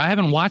remember. I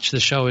haven't watched the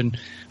show in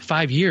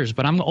 5 years,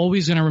 but I'm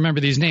always going to remember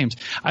these names.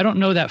 I don't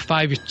know that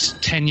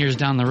 5-10 years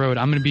down the road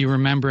I'm going to be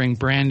remembering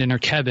Brandon or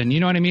Kevin.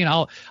 You know what I mean?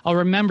 I'll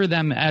remember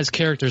them as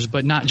characters,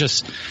 but not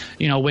just,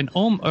 when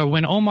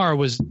Omar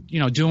was,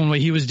 doing what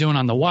he was doing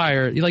on The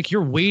Wire, like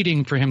you're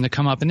waiting for him to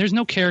come up, and there's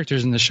no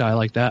characters in The Chi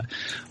like that.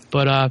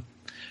 But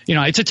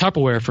it's a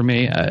Tupperware for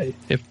me.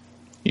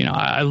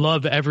 I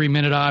love every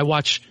minute. I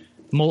watch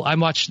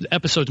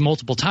episodes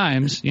multiple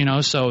times,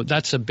 so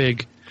that's a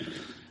big,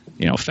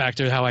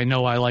 factor how I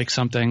know I like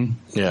something.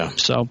 Yeah.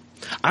 So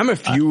I'm a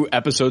few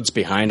episodes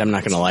behind. I'm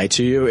not going to lie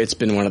to you. It's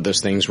been one of those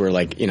things where,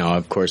 like,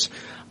 of course,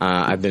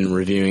 I've been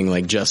reviewing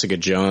like Jessica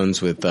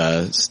Jones with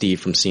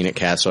Steve from Scenic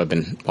Cast, so I've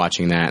been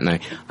watching that,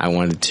 and I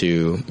wanted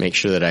to make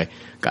sure that I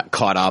got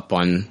caught up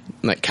on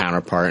like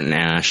Counterpart and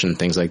Ash and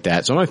things like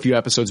that. So I'm a few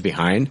episodes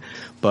behind,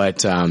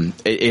 but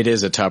it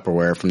is a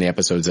Tupperware from the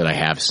episodes that I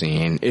have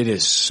seen. It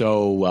is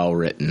so well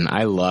written.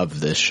 I love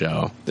this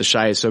show. The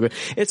Chi is so good.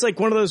 It's like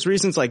one of those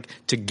reasons, like,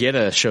 to get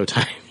a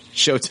Showtime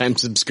Showtime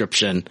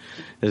subscription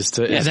is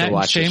to that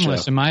watch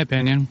Shameless, in my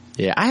opinion.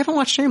 Yeah, I haven't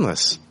watched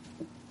Shameless.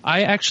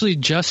 I actually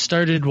just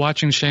started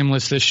watching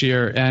Shameless this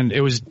year, and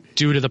it was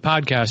due to the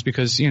podcast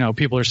because,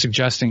 people are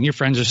suggesting, your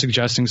friends are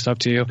suggesting stuff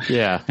to you.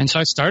 Yeah. And so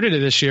I started it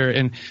this year,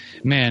 and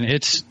man,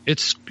 it's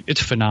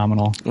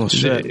phenomenal. Well,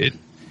 shit.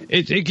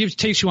 It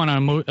takes you on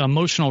an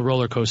emotional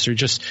roller coaster.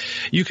 Just,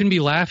 you can be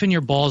laughing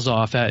your balls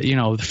off at,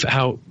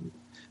 how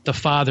the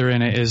father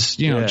in it is,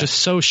 just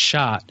so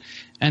shot.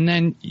 And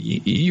then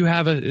you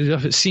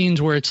have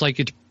scenes where it's like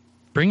it's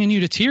bringing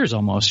you to tears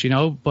almost,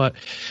 but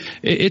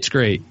it's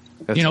great.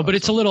 That's awesome. But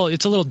it's a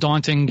little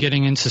daunting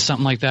getting into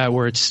something like that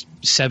where it's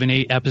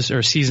 7-8 episodes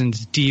or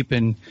seasons deep,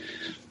 and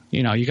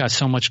you got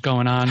so much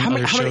going on. How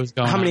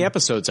many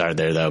episodes are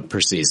there though per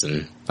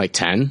season? Like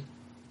 10?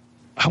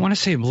 I want to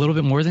say a little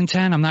bit more than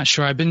 10. I'm not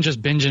sure. I've been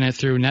just binging it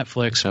through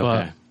Netflix,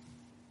 okay.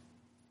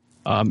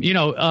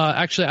 But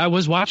actually, I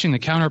was watching The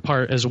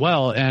Counterpart as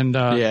well, and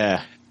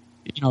The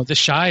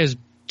Chi has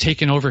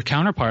taken over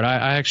Counterpart.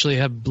 I actually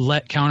have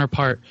let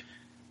Counterpart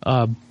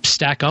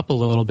stack up a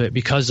little bit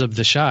because of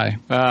The Chi.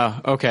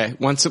 Okay.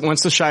 Once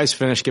The Chi's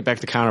finished, get back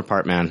to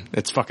Counterpart, man.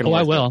 It's fucking worth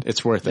I will. it.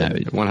 It's worth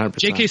it. 100%.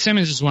 J.K.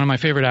 Simmons is one of my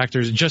favorite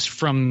actors just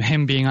from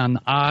him being on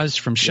Oz,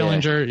 from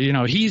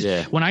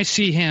Schillinger. When I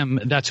see him,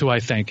 that's who I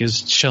think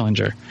is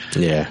Schillinger.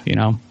 Yeah.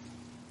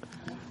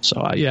 So,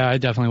 I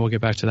definitely will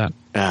get back to that.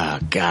 Oh,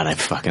 God,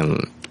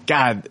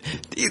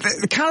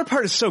 the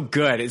Counterpart is so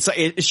good. It's like,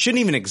 it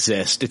shouldn't even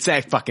exist. It's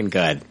that fucking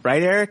good.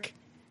 Right, Eric?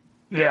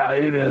 Yeah,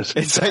 it is.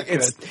 It's like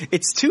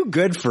it's too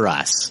good for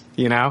us,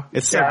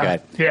 It's so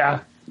good. Yeah.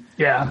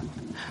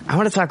 I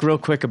want to talk real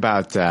quick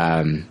about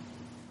definitely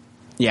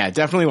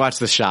watch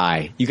The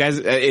Chi. You guys,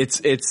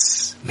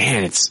 it's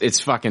tremendous.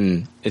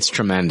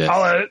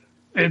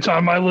 It's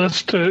on my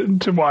list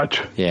to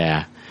watch.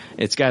 Yeah.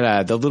 It's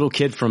got the little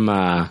kid from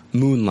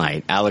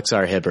Moonlight, Alex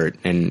R. Hibbert,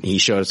 and he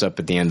shows up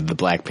at the end of the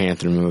Black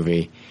Panther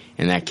movie,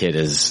 and that kid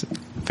is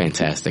a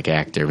fantastic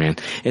actor, man.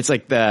 It's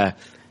like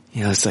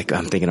it's like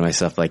I'm thinking to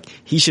myself, like,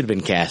 he should have been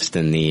cast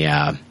in the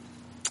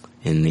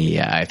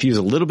if he was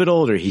a little bit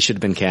older, he should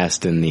have been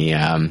cast in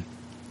the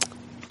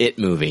It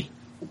movie.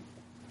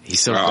 He's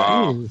so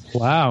good.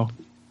 Wow.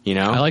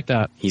 I like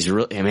that. He's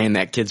really, man,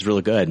 that kid's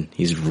really good.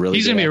 He's going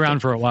to be around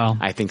for a while.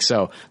 I think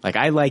so. Like,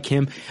 I like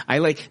him. I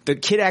like the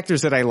kid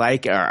actors that I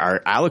like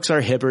are Alex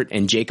R. Hibbert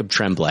and Jacob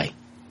Tremblay.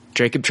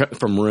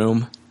 From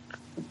Room.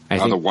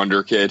 The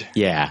Wonder Kid.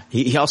 Yeah.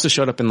 He also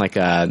showed up in like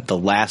The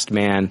Last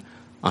Man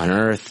on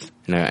Earth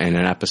in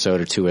an episode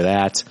or two of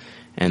that.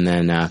 And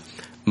then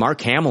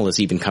Mark Hamill has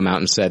even come out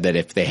and said that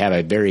if they have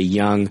a very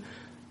young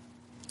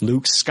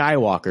Luke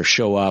Skywalker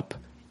show up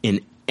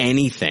in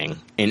anything,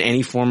 in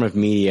any form of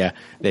media,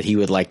 that he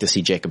would like to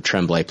see Jacob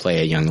Tremblay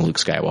play a young Luke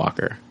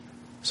Skywalker.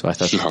 So I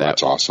thought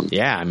that's awesome.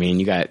 Yeah, I mean,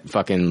 you got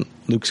fucking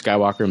Luke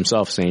Skywalker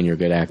himself saying you're a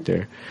good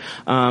actor.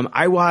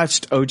 I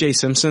watched O.J.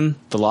 Simpson,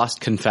 The Lost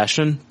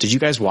Confession. Did you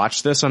guys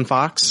watch this on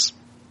Fox?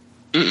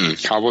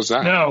 How was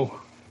that? No.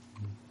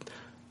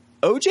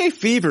 OJ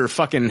Fever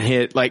fucking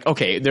hit, like,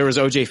 okay, there was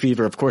OJ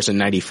Fever, of course, in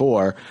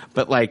 94,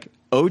 but like,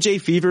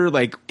 OJ Fever,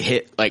 like,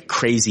 hit like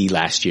crazy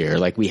last year.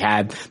 Like,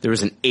 there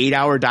was an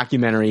 8-hour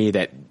documentary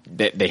that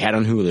they had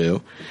on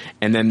Hulu,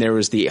 and then there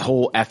was the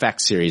whole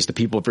FX series, The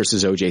People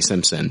versus OJ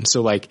Simpson.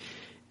 So like,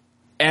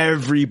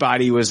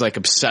 everybody was like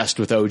obsessed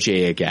with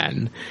OJ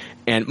again.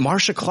 And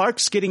Marsha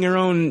Clark's getting her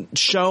own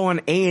show on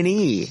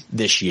A&E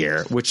this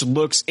year, which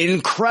looks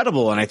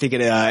incredible. And I think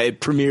it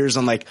premieres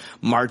on like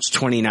March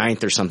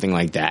 29th or something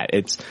like that.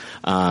 It's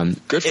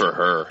good for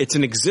her. It's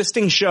an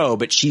existing show,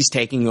 but she's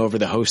taking over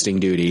the hosting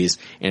duties,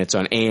 and it's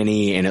on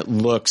A&E, and it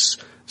looks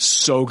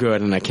so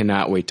good, and I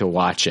cannot wait to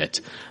watch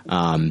it.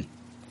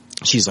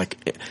 She's like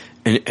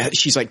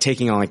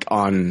taking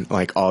on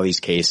all these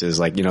cases,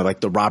 like, like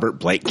the Robert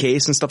Blake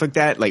case and stuff like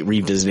that, like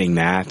revisiting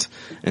that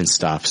and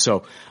stuff.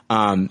 So,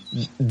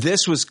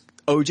 this was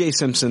O.J.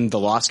 Simpson, The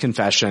Lost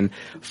Confession.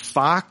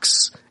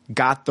 Fox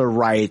got the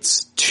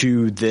rights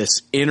to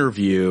this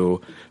interview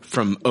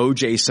from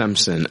O.J.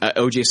 Simpson,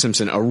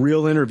 a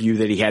real interview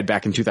that he had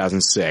back in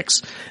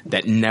 2006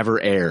 that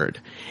never aired.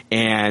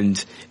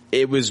 And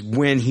it was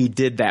when he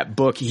did that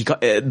book,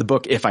 the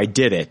book If I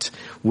Did It,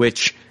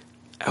 which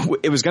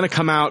it was going to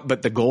come out,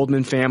 but the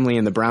Goldman family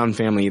and the Brown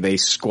family, they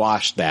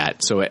squashed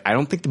that. So I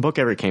don't think the book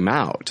ever came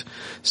out.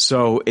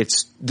 So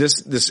it's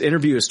this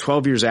interview is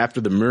 12 years after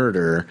the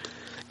murder.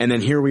 And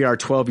then here we are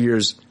 12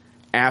 years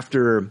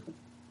after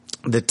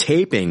the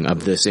taping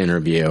of this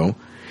interview.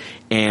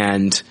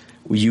 And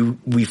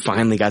we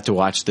finally got to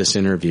watch this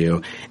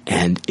interview,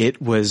 and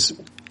it was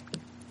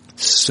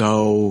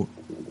so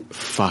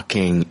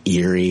fucking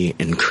eerie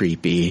and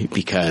creepy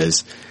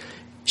because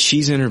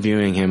she's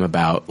interviewing him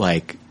about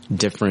like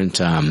different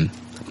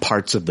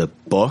parts of the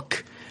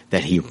book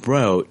that he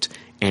wrote,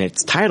 and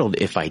it's titled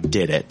If I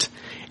Did It.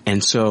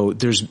 And so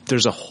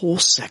there's a whole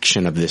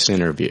section of this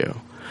interview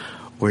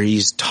where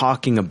he's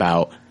talking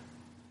about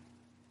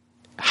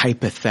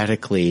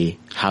hypothetically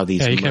how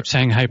these he kept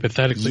saying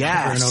hypothetically over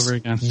and over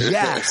again.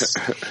 Yes.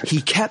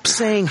 He kept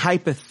saying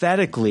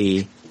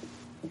hypothetically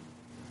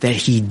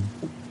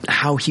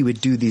how he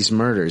would do these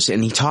murders.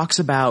 And he talks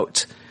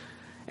about,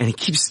 and he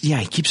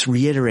keeps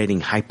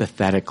reiterating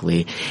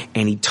hypothetically,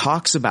 and he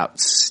talks about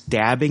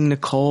stabbing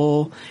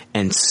Nicole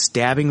and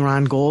stabbing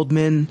Ron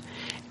Goldman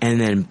and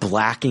then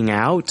blacking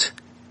out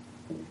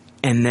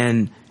and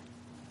then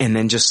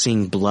just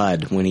seeing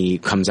blood when he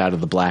comes out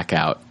of the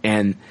blackout.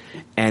 And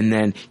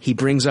then he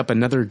brings up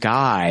another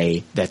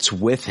guy that's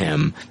with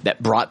him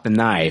that brought the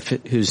knife,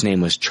 whose name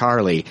was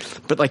Charlie.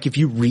 But like, if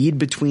you read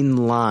between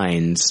the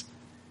lines,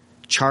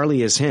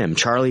 Charlie is him.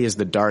 Charlie is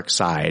the dark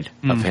side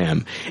of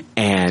him.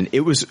 And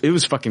it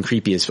was fucking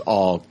creepy as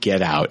all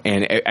get out.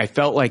 And I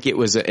felt like it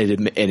was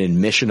an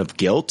admission of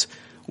guilt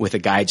with a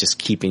guy just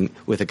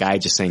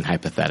saying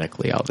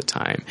hypothetically all the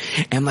time.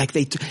 And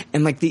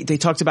they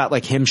talked about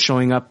like him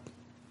showing up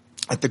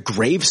at the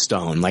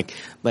gravestone,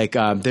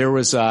 there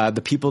was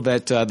the people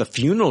that the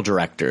funeral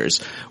directors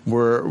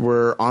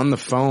were on the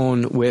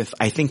phone with,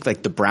 I think,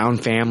 like the Brown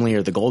family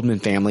or the Goldman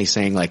family,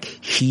 saying like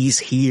he's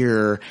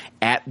here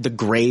at the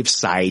grave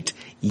site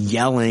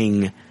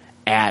yelling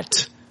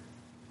at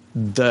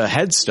the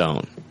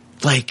headstone,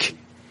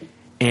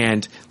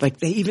 and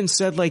they even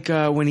said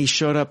when he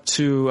showed up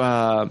to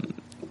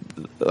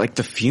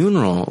the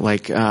funeral,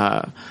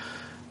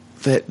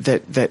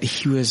 that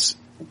he was.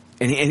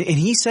 And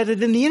he said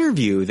it in the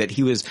interview that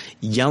he was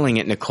yelling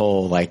at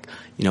Nicole,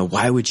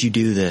 why would you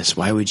do this?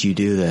 Why would you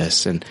do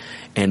this? And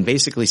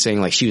basically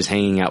saying she was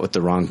hanging out with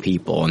the wrong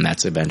people, and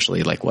that's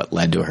eventually what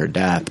led to her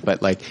death.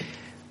 But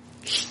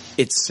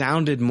it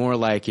sounded more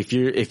like, if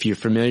you're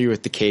familiar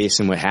with the case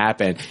and what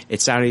happened,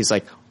 it sounded he's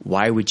like,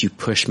 why would you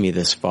push me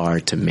this far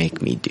to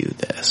make me do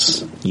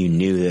this? You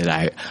knew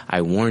that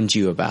I warned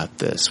you about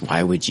this.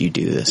 Why would you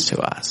do this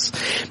to us?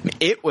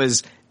 It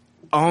was.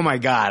 Oh my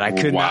God, I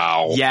could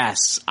not.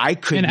 Yes, I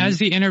could. And as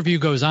the interview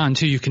goes on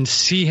too, you can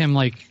see him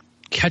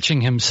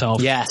catching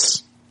himself.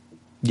 Yes.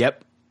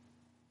 Yep.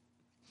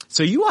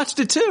 So you watched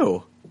it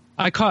too.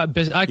 I caught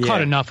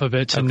enough of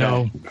it to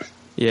know.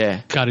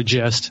 Yeah. Got a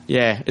gist.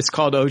 Yeah. It's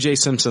called O.J.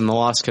 Simpson, The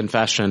Lost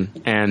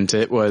Confession. And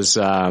it was,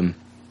 I'm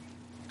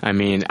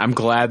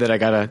glad that I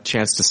got a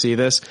chance to see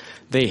this.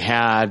 They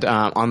had,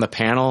 on the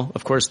panel,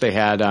 of course, they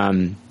had,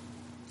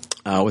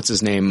 what's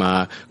his name?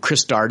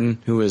 Chris Darden,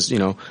 who was,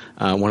 one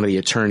of the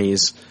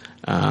attorneys,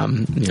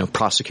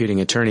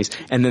 prosecuting attorneys.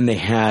 And then they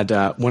had,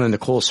 one of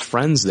Nicole's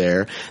friends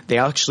there. They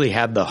actually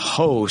had the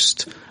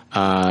host,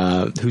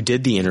 who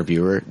did the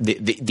interviewer,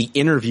 the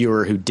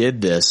interviewer who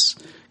did this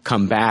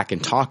come back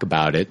and talk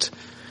about it.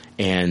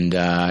 And,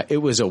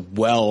 it was a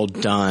well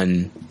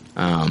done,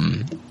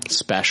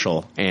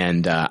 special.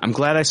 And, I'm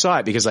glad I saw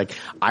it because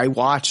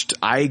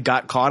I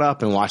got caught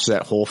up and watched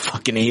that whole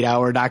fucking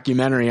 8-hour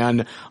documentary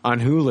on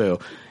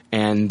Hulu.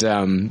 And,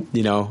 and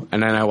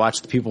then I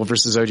watched The People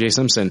versus O.J.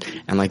 Simpson,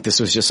 and this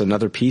was just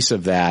another piece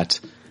of that.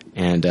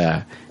 And,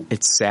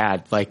 it's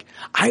sad.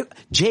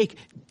 Jake,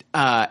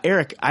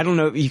 Eric, I don't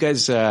know if you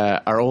guys,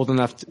 are old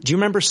enough. Do you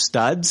remember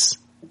Studs,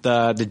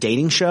 the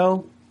dating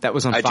show that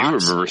was on Fox? I do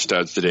remember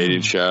Studs, the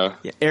dating show.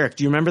 Yeah. Eric,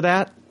 do you remember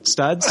that?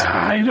 Studs?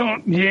 I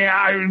don't. Yeah,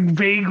 I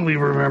vaguely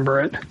remember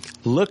it.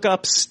 Look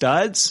up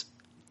Studs.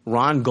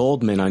 Ron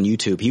Goldman on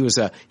YouTube. He was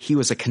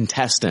a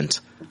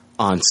contestant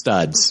on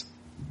Studs.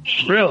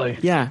 Really?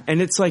 Yeah,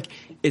 and it's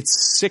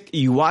sick.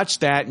 You watch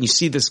that and you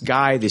see this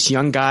guy, this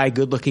young guy,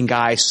 good-looking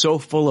guy, so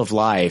full of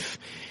life,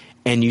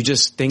 and you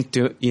just think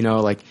he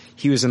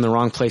was in the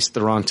wrong place at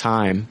the wrong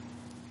time.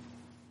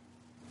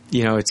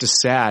 It's just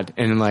sad,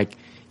 and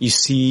you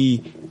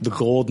see the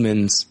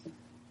Goldmans.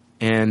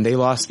 And they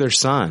lost their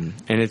son,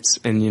 and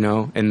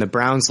the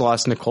Browns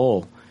lost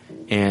Nicole,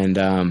 and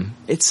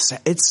it's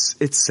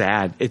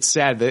sad. It's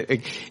sad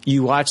that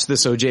you watch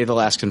this O.J. The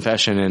Last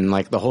Confession, and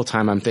the whole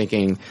time I'm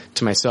thinking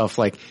to myself,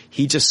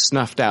 he just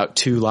snuffed out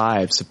 2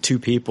 lives of 2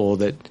 people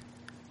that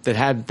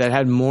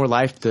had more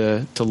life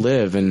to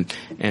live,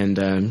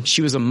 and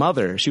she was a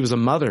mother. She was a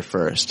mother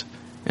first,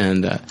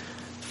 and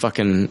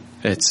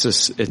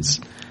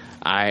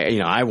I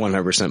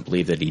 100%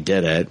 believe that he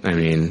did it.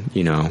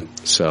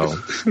 So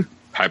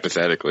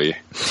hypothetically.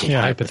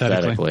 Yeah,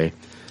 hypothetically.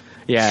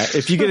 Yeah,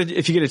 if you get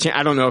a chance,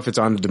 I don't know if it's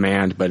on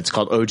demand, but it's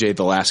called O.J.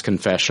 The Last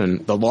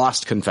Confession, The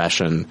Lost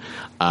Confession.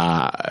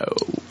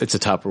 It's a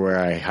Tupperware.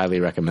 I highly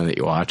recommend that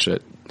you watch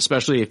it,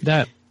 especially if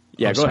that.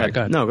 Yeah, go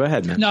ahead. No, go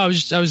ahead, man. No, I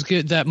was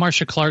good. That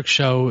Marcia Clark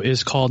show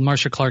is called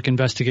Marcia Clark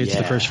Investigates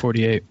the First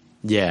 48.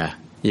 Yeah.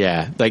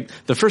 Yeah,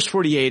 the First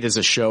 48 is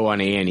a show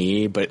on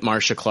A&E, but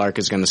Marcia Clark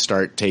is going to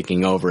start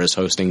taking over as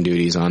hosting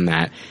duties on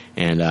that,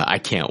 and I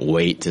can't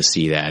wait to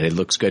see that. It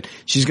looks good.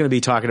 She's going to be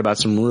talking about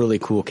some really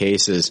cool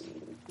cases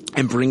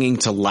and bringing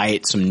to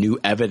light some new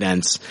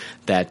evidence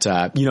that,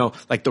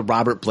 the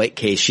Robert Blake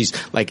case. She's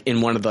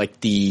in one of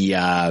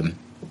the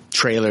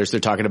trailers,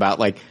 they're talking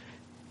about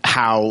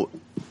how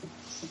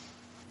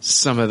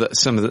some of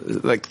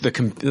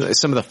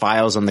the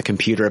files on the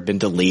computer have been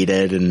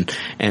deleted and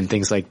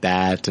things like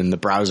that, and the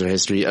browser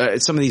history.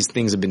 Some of these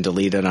things have been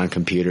deleted on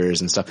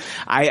computers and stuff.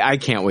 I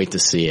can't wait to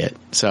see it.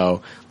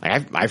 So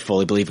I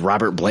fully believe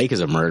Robert Blake is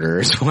a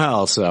murderer as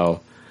well.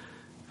 So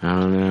I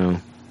don't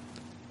know.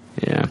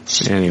 Yeah.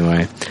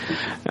 Anyway,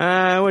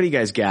 what do you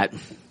guys got?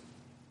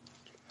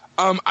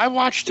 I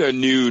watched a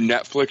new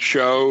Netflix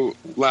show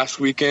last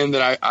weekend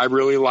that I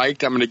really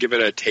liked. I'm going to give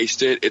it a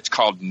taste it. It's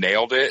called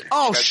Nailed It.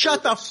 Oh,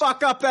 shut the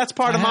fuck up. That's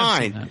part of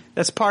mine.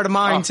 That's part of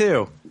mine,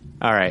 too.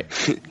 All right.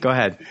 Go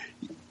ahead.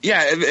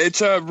 Yeah,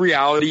 it's a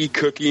reality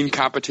cooking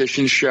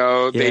competition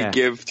show. Yeah. They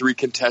give 3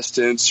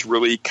 contestants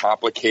really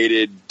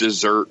complicated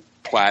dessert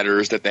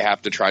platters that they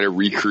have to try to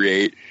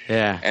recreate.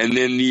 Yeah. And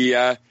then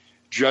the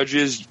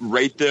judges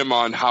rate them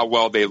on how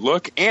well they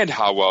look and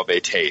how well they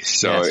taste.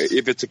 So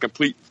if it's a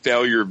complete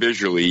failure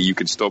visually, you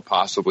can still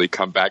possibly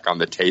come back on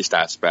the taste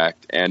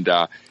aspect. And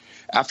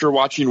after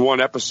watching one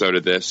episode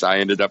of this, I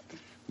ended up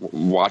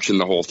watching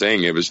the whole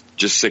thing. It was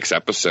just 6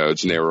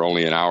 episodes, and they were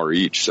only an hour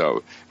each.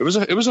 So it was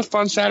a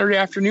fun Saturday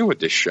afternoon with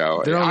this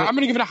show. I'm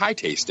going to give it a high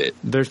taste it.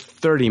 They're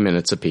 30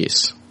 minutes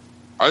apiece.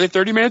 Are they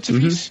 30 minutes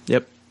apiece?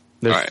 Yep.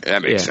 All right,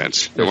 that makes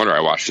sense. No wonder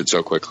I watched it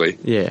so quickly.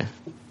 Yeah.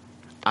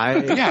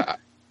 Yeah.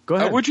 Go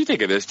ahead. What'd you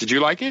think of this? Did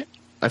you like it?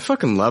 I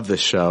fucking love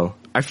this show.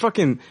 I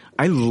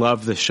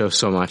love this show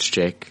so much,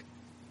 Jake.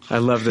 I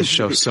love this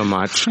show so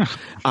much.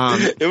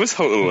 It was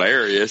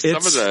hilarious.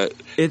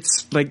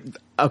 It's like,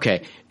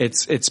 okay,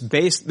 it's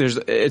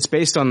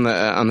based on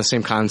the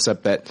same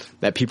concept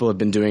that people have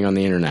been doing on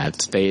the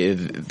internet. They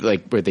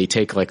where they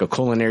take like a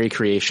culinary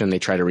creation, they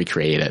try to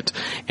recreate it,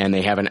 and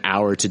they have an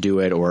hour to do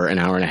it, or an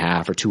hour and a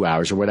half, or 2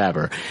 hours, or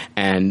whatever,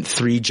 and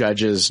 3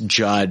 judges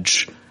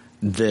judge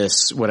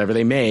this, whatever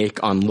they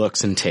make, on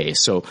looks and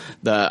taste. So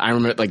I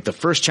remember like the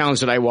first challenge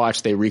that I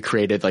watched, they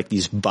recreated like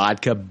these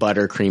vodka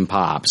buttercream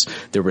pops.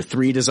 There were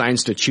 3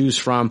 designs to choose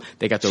from.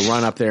 They got to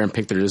run up there and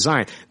pick their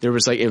design. It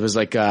was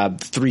like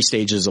 3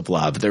 stages of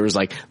love. There was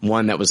like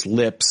one that was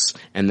lips,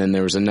 and then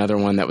there was another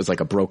one that was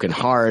like a broken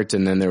heart,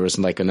 and then there was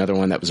like another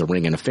one that was a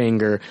ring and a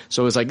finger.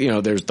 So it was like,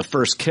 there's the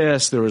first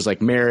kiss, there was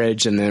like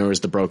marriage, and then there was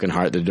the broken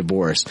heart, the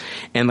divorce.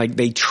 And like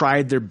they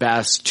tried their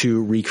best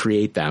to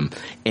recreate them.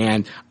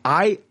 And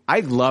I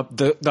love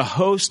the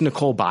host,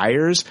 Nicole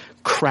Byers,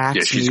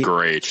 she's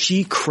great.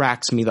 She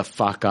cracks me the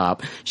fuck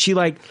up. She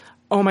like,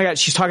 oh my God,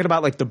 she's talking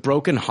about like the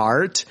broken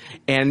heart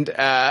and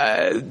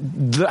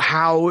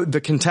how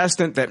the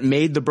contestant that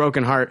made the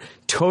broken heart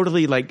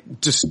totally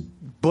like just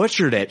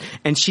butchered it.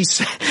 And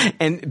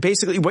and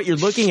basically what you're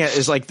looking at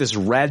is like this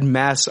red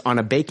mess on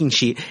a baking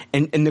sheet.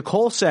 And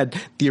Nicole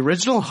said the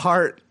original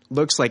heart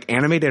looks like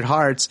animated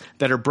hearts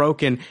that are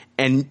broken,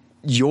 and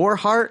your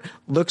heart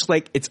looks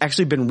like it's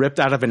actually been ripped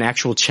out of an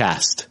actual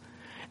chest.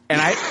 And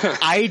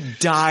I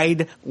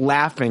died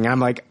laughing. I'm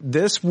like,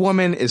 this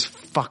woman is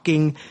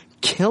fucking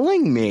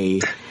killing me.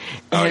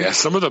 Oh yeah,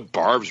 some of the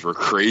barbs were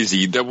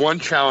crazy. The one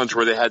challenge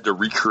where they had to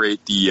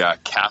recreate the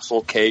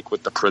castle cake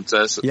with the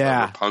princess,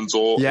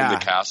 Rapunzel in the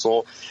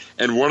castle,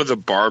 and one of the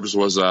barbs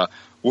was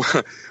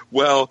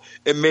well,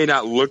 it may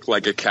not look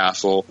like a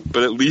castle,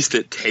 but at least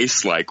it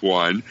tastes like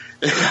one.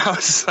 And I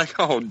was just like,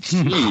 oh,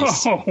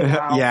 jeez. Oh,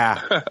 wow.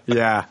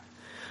 Yeah.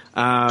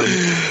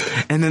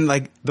 And then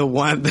like the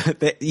one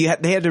that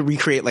they had to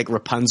recreate like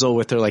Rapunzel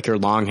with her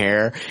long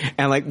hair,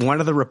 and like one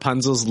of the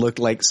Rapunzels looked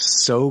like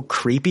so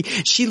creepy.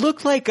 She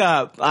looked like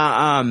a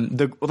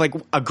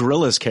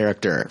Gorillaz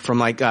character from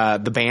like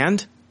the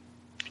band.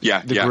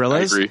 Yeah,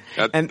 Gorillaz. I agree.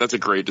 That's a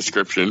great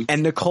description.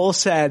 And Nicole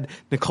said,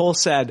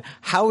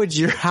 how would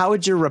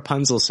your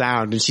Rapunzel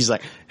sound? And she's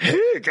like,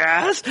 hey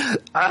guys,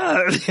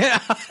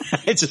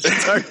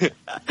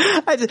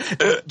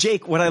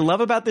 Jake, what I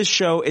love about this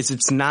show is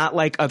it's not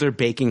like other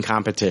baking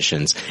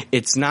competitions.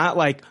 It's not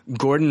like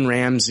Gordon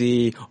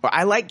Ramsay, or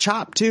I like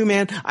Chopped too,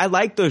 man. I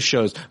like those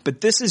shows, but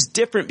this is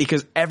different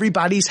because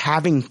everybody's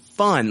having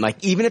fun.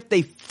 Like even if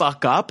they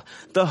fuck up,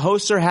 the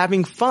hosts are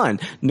having fun.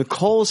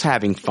 Nicole's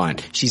having fun.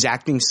 She's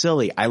acting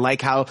silly. I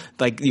like how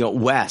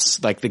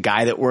Wes, like the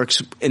guy that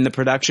works in the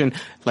production,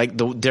 like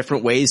the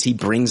different ways he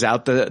brings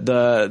out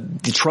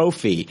the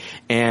trophy.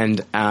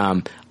 And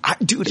yeah,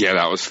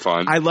 that was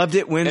fun. I loved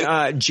it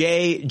when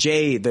Jay,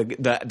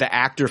 the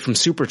actor from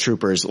Super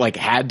Troopers, like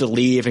had to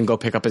leave and go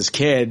pick up his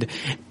kid.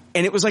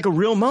 And it was like a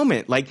real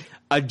moment. Like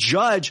a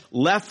judge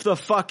left the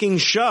fucking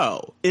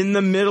show in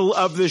the middle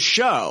of the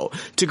show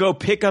to go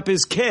pick up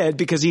his kid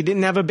because he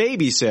didn't have a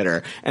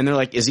babysitter. And they're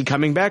like, is he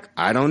coming back?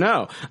 I don't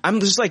know.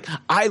 I'm just like,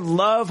 I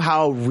love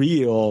how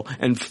real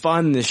and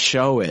fun this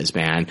show is,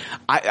 man.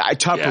 I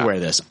Tupperware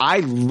this. I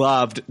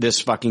loved this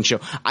fucking show.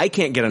 I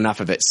can't get enough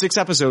of it. 6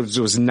 episodes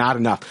was not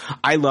enough.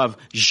 I love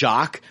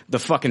Jacques, the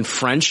fucking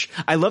French.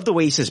 I love the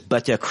way he says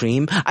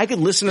buttercream. I could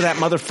listen to that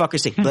motherfucker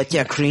say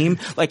buttercream.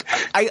 Like,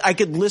 I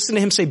could listen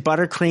to him say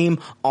buttercream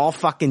all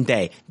fucking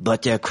day.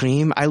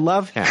 Buttercream. I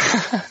love him.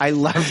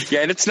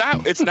 Yeah, and it's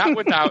not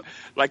without,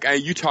 like,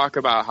 you talk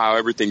about how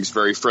everything's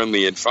very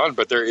friendly and fun,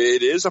 but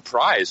it is a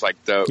prize. Like,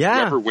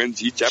 whoever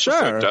wins each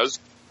episode does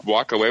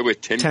walk away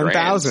with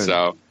 $10,000.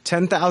 So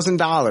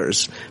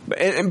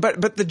 $10,000.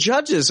 But the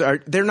judges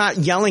they're not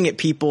yelling at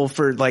people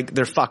for like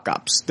their fuck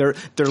ups. They're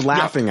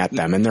laughing at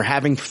them and they're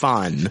having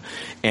fun.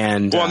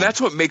 And and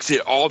that's what makes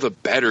it all the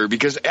better,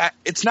 because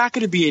it's not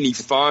going to be any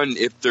fun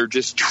if they're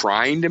just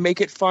trying to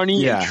make it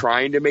funny and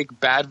trying to make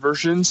bad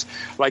versions.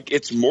 Like,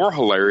 it's more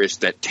hilarious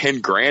that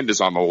 10 grand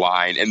is on the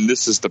line and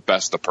this is the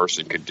best the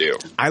person could do.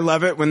 I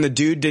love it when the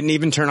dude didn't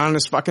even turn on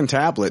his fucking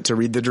tablet to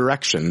read the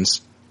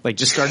directions. Like,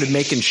 just started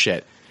making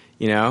shit,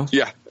 you know?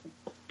 Yeah.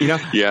 You know?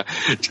 Yeah.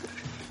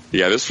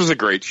 Yeah, this was a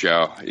great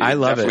show. I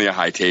love Definitely it. a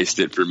high taste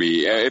it for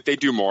me. If they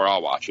do more,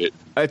 I'll watch it.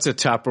 It's a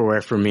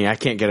Tupperware for me. I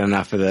can't get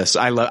enough of this.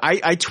 I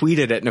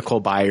tweeted at Nicole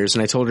Byers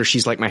and I told her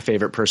she's like my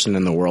favorite person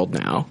in the world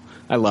now.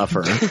 I love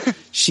her.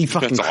 She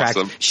fucking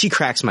She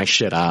cracks my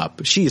shit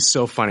up. She is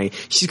so funny.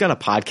 She's got a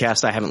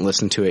podcast. I haven't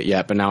listened to it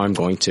yet, but now I'm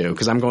going to,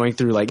 because I'm going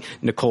through like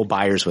Nicole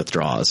Byers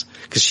withdrawals,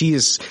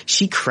 because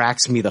she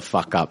cracks me the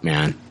fuck up,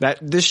 man.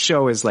 This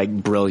show is like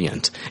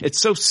brilliant. It's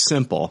so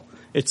simple.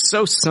 It's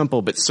so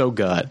simple, but so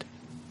good.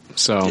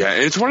 So yeah,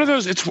 it's one of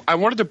those. I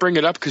wanted to bring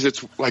it up because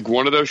it's like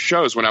one of those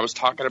shows when I was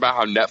talking about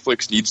how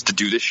Netflix needs to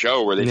do this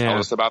show where they tell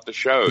us about the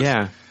shows.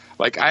 Yeah.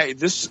 Like I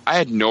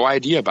had no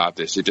idea about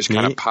this. It just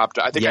kind of popped.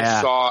 I think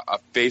I saw a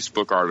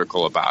Facebook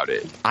article about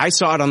it. I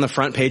saw it on the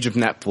front page of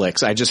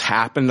Netflix. I just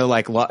happened to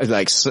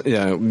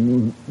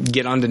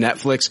get onto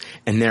Netflix,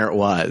 and there it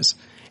was.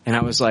 And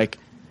I was like,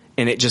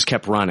 and it just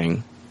kept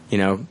running, you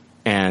know,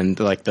 and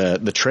like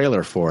the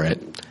trailer for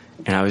it.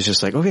 And I was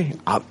just like, okay,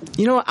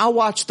 I'll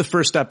watch the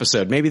first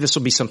episode. Maybe this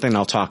will be something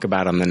I'll talk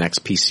about on the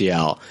next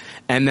PCL.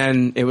 And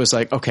then it was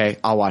like, okay,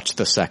 I'll watch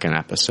the second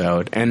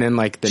episode. And then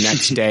like the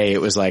next day it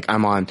was like,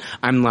 I'm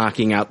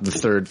knocking out the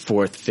third,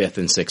 fourth, fifth,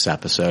 and sixth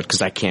episode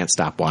because I can't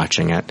stop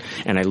watching it.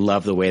 And I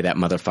love the way that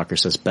motherfucker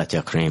says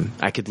buttercream.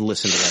 I could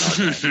listen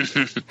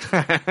to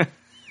that all day.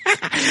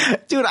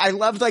 Dude, I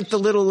loved like the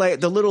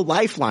little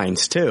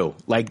lifelines too,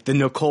 like the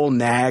Nicole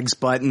Nags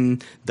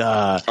button,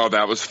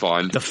 that was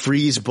fun. The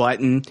freeze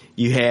button.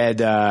 You had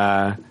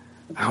the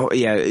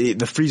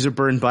freezer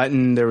burn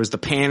button. There was the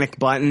panic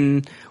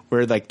button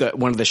where like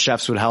one of the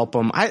chefs would help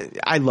them.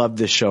 I love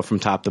this show from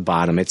top to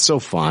bottom. It's so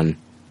fun.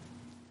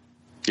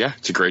 Yeah,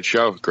 it's a great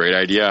show. Great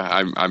idea.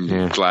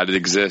 I'm glad it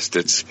exists.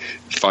 It's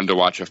fun to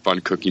watch a fun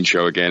cooking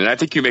show again. And I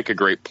think you make a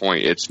great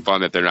point. It's fun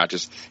that they're not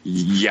just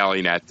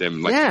yelling at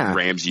them like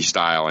Ramsay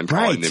style and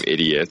calling them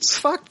idiots.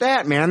 Fuck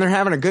that, man. They're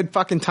having a good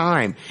fucking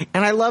time.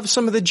 And I love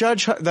some of the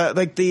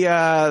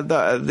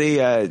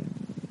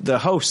the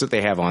hosts that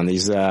they have on,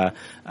 these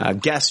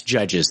guest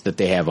judges that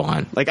they have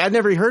on. Like, I'd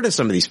never heard of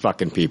some of these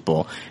fucking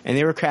people, and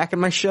they were cracking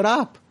my shit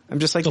up. I'm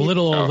just like, the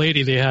little old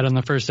lady they had on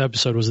the first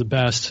episode was the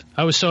best.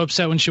 I was so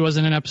upset when she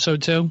wasn't in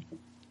episode 2.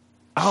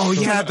 Oh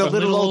yeah, the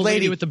little old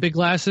lady with the big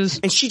glasses,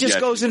 and she just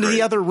goes into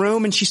the other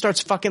room and she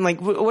starts fucking like,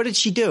 what did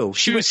she do?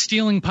 She was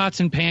stealing pots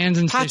and pans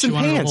and she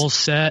wanted a whole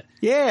set.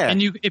 Yeah,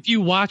 and if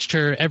you watched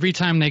her every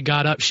time they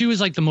got up, she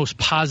was like the most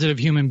positive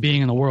human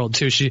being in the world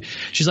too.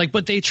 She's like,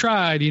 but they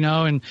tried, you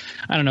know, and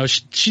I don't know.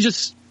 She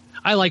just,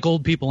 I like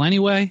old people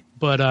anyway,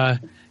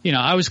 but you know,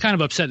 I was kind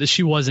of upset that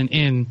she wasn't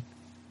in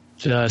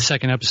the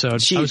second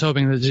episode. I was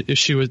hoping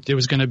that it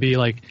was going to be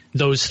like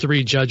those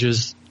 3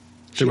 judges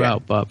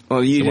throughout, but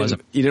you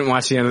didn't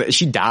watch the end of it.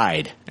 She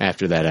died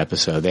after that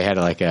episode. They had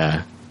like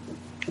a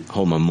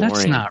whole memorial.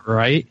 That's not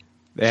right.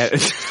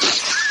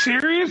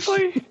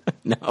 Seriously?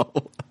 No.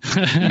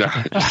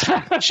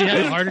 She had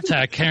a heart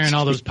attack carrying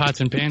all those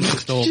pots and pans she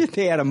stole.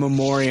 They had a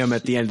memoriam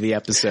at the end of the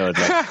episode.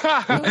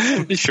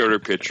 They showed her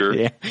picture.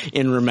 Yeah,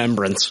 in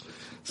remembrance.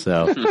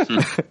 So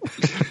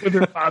with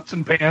her pots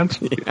and pans.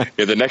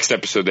 Yeah, the next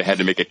episode they had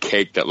to make a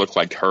cake that looked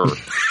like her.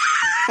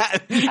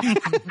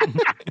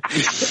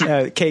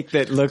 Cake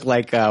that looked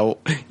like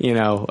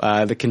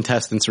the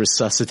contestants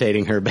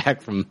resuscitating her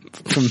back from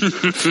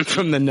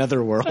the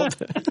netherworld.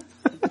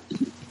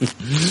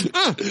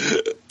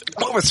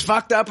 What was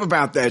fucked up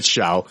about that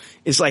show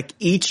is like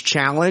each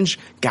challenge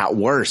got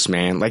worse,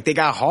 man. Like they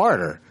got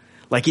harder.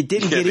 Like it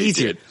didn't get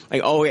easier.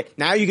 Like,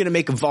 now you're gonna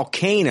make a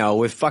volcano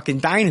with fucking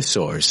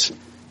dinosaurs.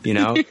 You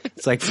know?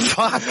 It's like,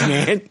 fuck,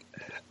 man.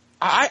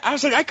 I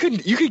was like,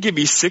 you could give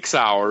me 6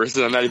 hours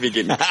and I'm not even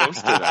getting close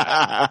to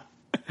that.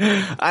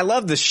 I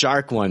love the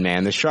shark one,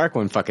 man. The shark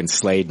one fucking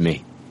slayed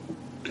me.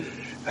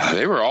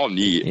 They were all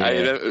neat.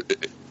 Yeah.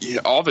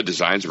 All the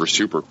designs were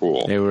super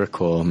cool. They were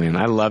cool, man.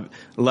 I love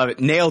it.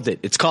 Nailed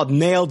it. It's called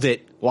Nailed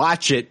It.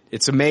 Watch it.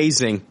 It's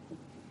amazing.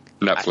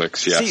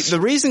 Netflix, yes. See, the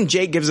reason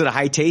Jake gives it a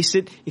high taste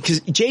it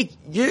because Jake,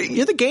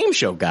 you're the game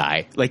show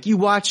guy. Like you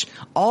watch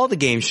all the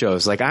game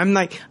shows. Like I'm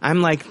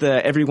like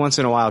the every once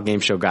in a while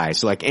game show guy.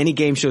 So like any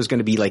game show is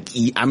going to be like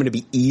I'm going to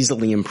be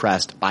easily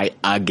impressed by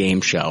a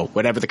game show,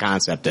 whatever the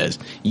concept is.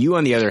 You,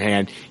 on the other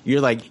hand,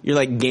 you're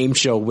like game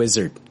show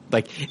wizard.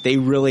 Like they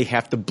really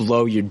have to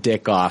blow your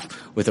dick off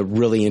with a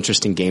really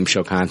interesting game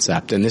show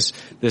concept. And this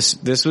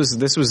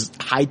was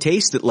high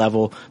taste at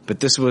level, but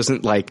this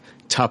wasn't like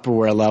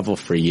Tupperware level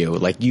for you.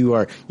 Like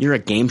you're a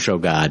game show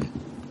god.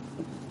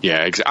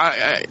 Yeah,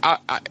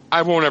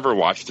 I won't ever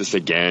watch this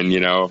again,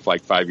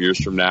 like 5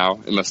 years from now,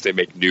 unless they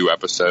make new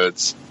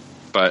episodes.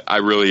 but I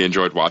really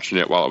enjoyed watching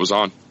it while it was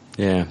on.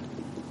 Yeah.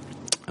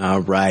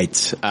 All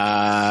right.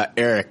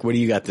 Eric, what do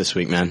you got this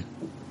week, man?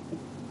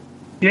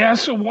 Yeah,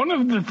 so one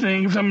of the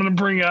things I'm going to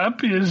bring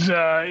up is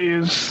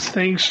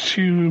thanks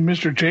to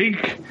Mr.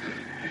 Jake.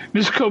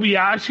 Miss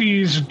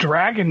Kobayashi's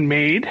Dragon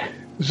Maid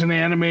is an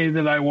anime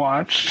that I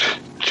watched,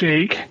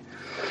 Jake.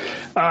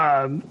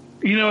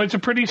 It's a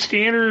pretty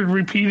standard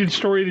repeated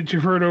story that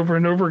you've heard over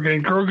and over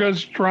again. Girl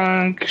goes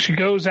drunk. She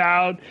goes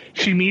out.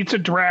 She meets a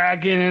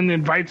dragon,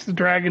 invites the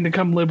dragon to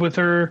come live with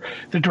her.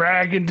 The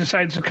dragon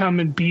decides to come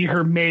and be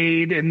her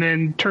maid, and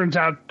then turns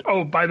out,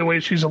 oh, by the way,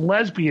 she's a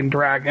lesbian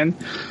dragon.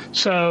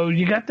 So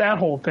you got that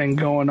whole thing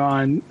going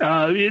on.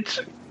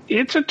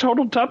 It's a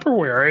total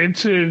Tupperware.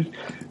 It's a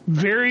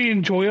very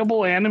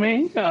enjoyable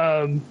anime.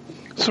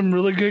 Some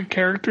really good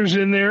characters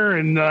in there,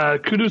 and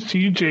kudos to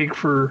you, Jake,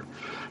 for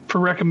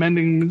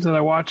recommending that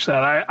I watch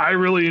that. I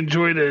really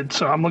enjoyed it,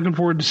 so I'm looking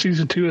forward to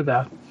season 2 of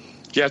that.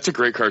 Yeah, it's a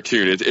great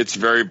cartoon. It's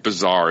very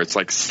bizarre. It's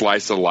like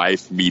slice of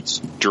life meets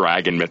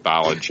dragon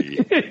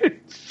mythology.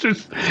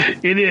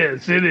 It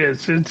is.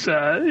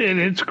 And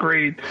it's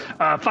great.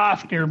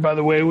 Fafnir, by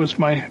the way, was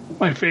my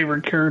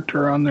favorite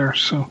character on there.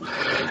 So,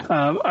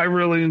 I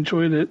really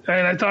enjoyed it.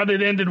 And I thought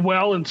it ended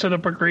well and set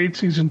up a great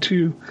season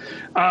 2.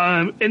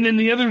 And then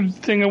the other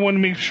thing I want to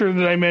make sure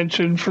that I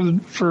mentioned for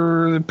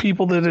the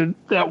people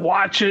that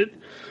watch it,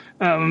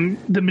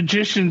 The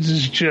Magicians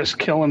is just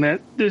killing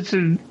it.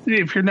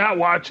 If you're not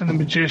watching The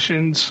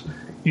Magicians,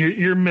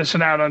 you're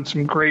missing out on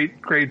some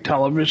great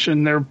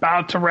television. They're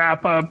about to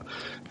wrap up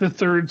the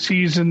 3rd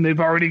season. They've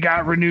already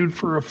got renewed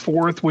for a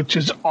 4th, which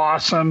is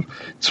awesome.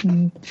 It's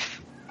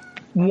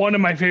one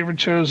of my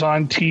favorite shows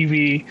on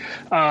TV.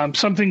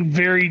 Something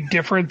very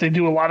different. They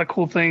do a lot of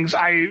cool things.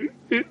 They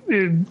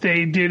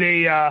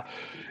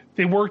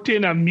worked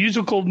in a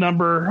musical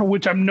number,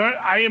 which I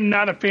am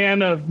not a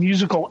fan of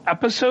musical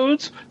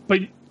episodes, but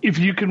if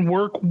you can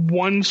work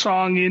one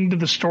song into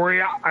the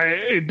story,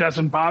 it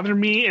doesn't bother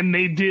me. And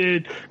they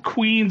did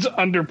Queen's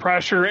Under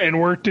Pressure and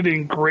worked it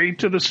in great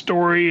to the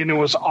story, and it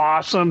was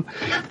awesome.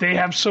 They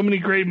have so many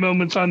great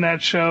moments on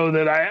that show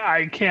that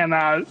I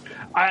cannot.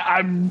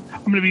 I'm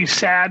going to be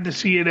sad to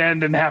see it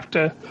end and have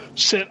to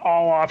sit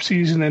all off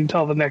season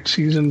until the next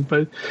season.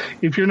 But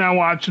if you're not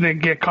watching it,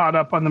 get caught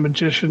up on The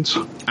Magicians.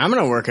 I'm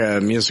going to work a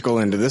musical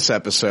into this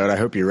episode. I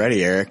hope you're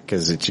ready, Eric,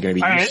 because it's going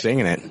to be you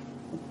singing it.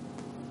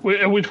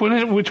 Which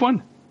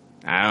one?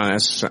 I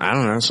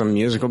don't know. Some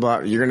musical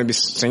about you're going to be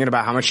singing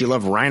about how much you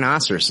love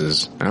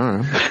rhinoceroses. I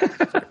don't know.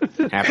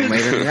 Happen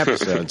later in the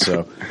episode,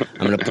 so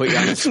I'm going to put you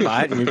on the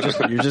spot, and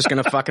you're just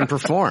going to fucking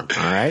perform.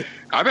 All right.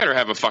 I better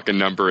have a fucking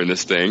number in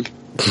this thing.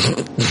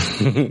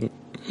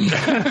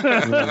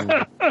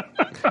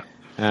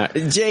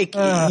 Jake,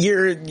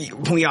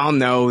 we all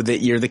know that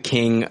you're the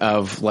king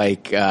of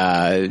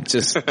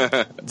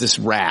just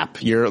rap.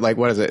 You're like,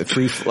 what is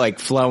it?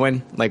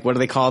 Flowing? Like, what do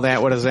they call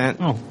that? What is that?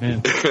 Oh,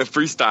 man.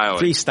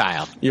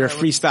 Freestyle. You're a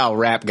freestyle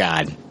rap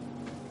god.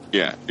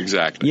 Yeah,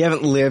 exactly. You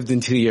haven't lived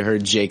until you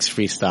heard Jake's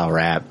freestyle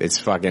rap. It's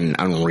fucking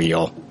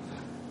unreal.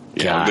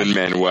 Yeah,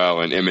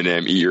 Lin-Manuel and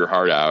Eminem, eat your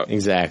heart out.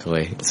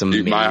 Exactly.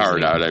 Eat my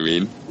heart out, I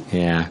mean.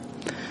 Yeah.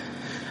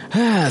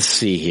 Let's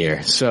see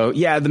here. So,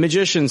 yeah, The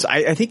Magicians,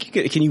 I think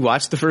can you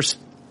watch the first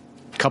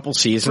couple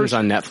seasons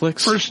on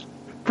Netflix?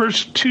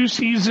 First 2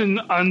 seasons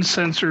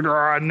uncensored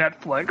are on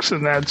Netflix,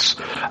 and that's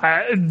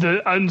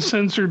the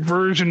uncensored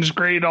version is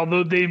great,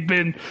 although they've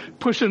been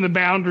pushing the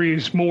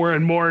boundaries more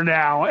and more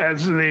now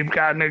as they've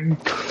gotten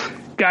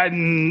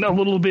a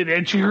little bit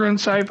edgier in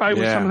sci-fi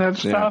with some of that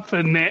stuff,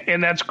 and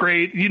that's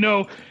great.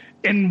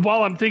 And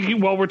while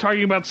we're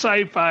talking about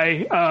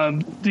sci-fi,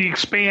 The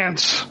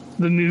Expanse,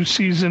 the new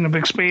season of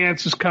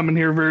Expanse is coming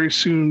here very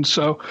soon.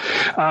 So,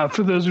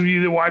 for those of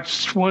you that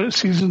watch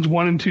seasons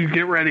 1 and 2,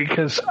 get ready,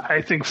 because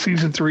I think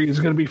season 3 is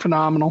going to be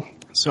phenomenal.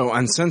 So,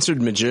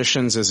 Uncensored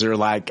Magicians, is there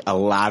like a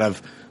lot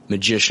of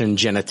magician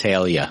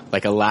genitalia,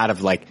 like a lot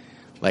of like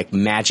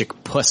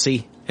magic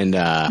pussy and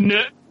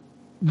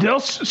No,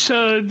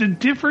 so the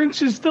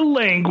difference is the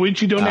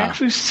language. You don't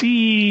actually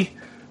see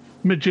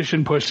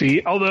magician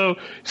pussy, although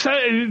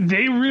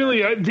they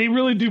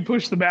really do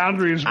push the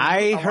boundaries.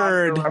 I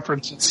heard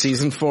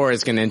season 4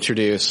 is going to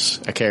introduce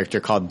a character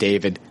called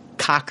David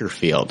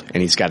Copperfield,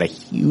 and he's got a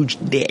huge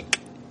dick.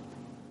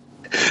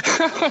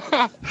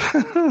 Oh,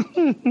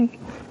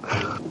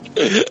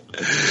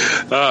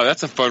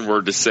 that's a fun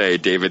word to say,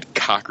 David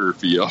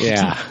Copperfield.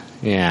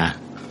 Yeah.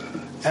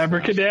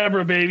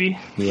 Abracadabra, baby.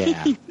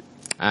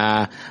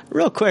 Yeah.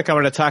 Real quick, I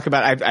want to talk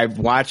about, I've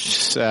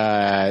watched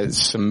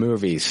some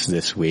movies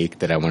this week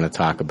that I want to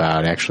talk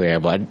about. Actually,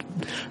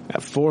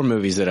 I've 4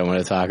 movies that I want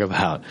to talk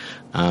about.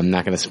 I'm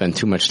not going to spend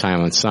too much time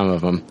on some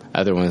of them.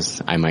 Other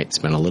ones, I might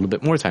spend a little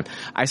bit more time.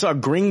 I saw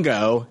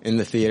Gringo in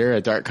the theater,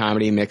 a dark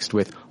comedy mixed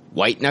with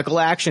white-knuckle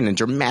action and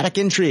dramatic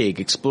intrigue.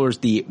 Explores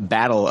the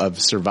battle of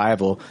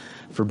survival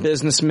for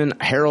businessman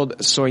Harold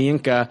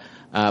Soyinka,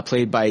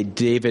 played by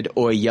David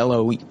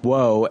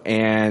Oyelowo,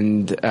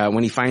 and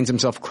when he finds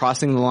himself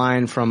crossing the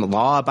line from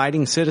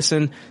law-abiding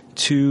citizen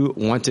to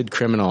wanted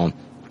criminal.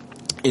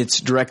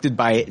 It's directed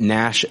by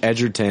Nash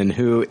Edgerton,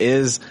 who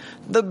is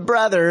the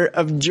brother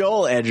of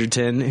Joel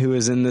Edgerton, who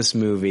is in this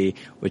movie,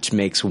 which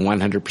makes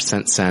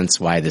 100% sense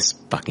why this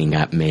fucking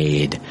got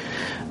made.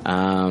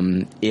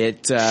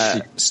 It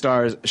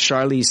stars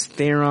Charlize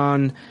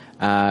Theron,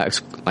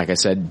 like I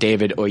said,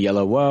 David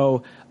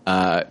Oyelowo,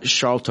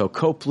 Sharlto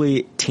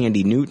Copley,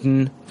 Tandy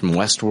Newton from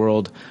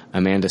Westworld,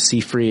 Amanda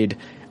Seyfried,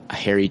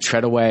 Harry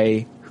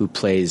Treadaway, who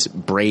plays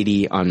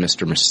Brady on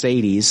Mr.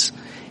 Mercedes,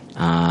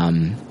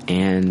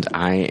 and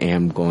I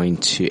am going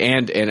to,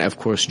 and of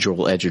course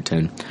Joel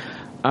Edgerton.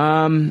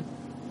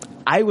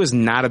 I was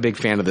not a big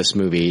fan of this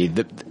movie.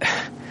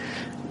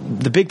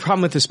 The big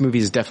problem with this movie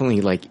is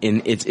definitely like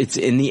it's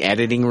in the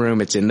editing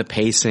room, it's in the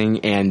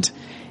pacing, and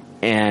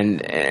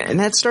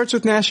that starts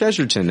with Nash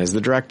Edgerton as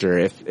the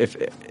director.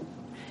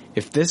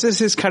 If this is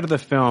his cut of the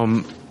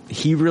film,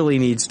 he really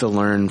needs to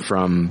learn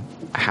from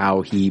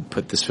how he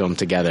put this film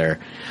together.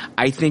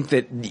 I think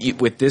that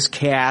with this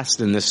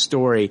cast and this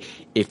story,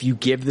 if you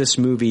give this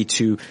movie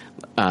to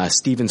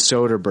Steven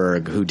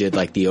Soderbergh, who did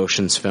like the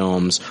Ocean's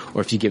films,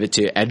 or if you give it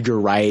to Edgar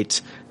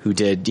Wright, who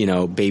did,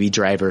 Baby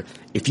Driver,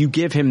 if you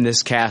give him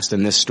this cast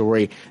and this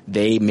story,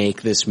 they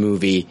make this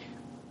movie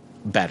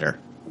better.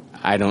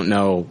 I don't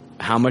know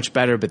how much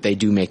better, but they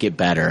do make it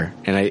better.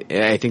 And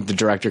I think the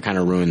director kind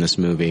of ruined this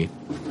movie.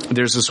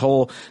 There's this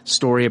whole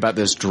story about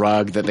this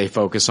drug that they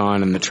focus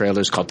on in the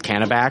trailers called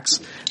Cannabis.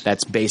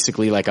 That's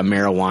basically like a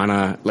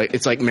marijuana,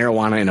 it's like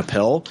marijuana in a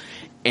pill.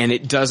 And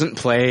it doesn't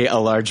play a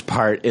large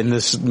part in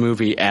this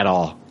movie at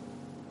all.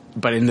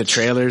 But in the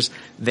trailers,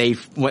 they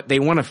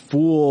want to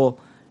fool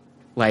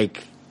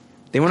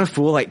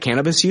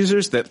cannabis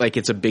users that like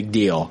it's a big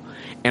deal.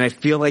 And I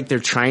feel like they're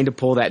trying to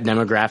pull that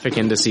demographic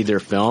in to see their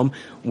film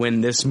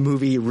when this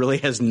movie really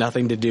has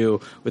nothing to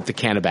do with the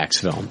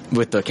Cannabis pill.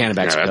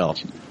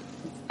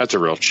 That's a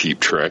real cheap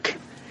trick.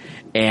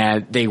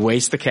 And they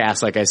waste the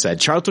cast, like I said.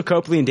 Sharlto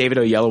Copley and David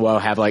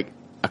Oyelowo have like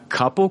a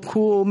couple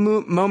cool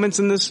moments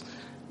in this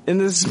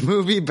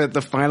movie, but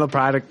the final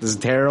product is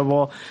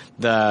terrible.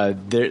 There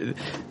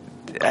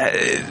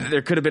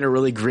could have been a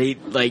really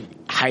great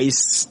like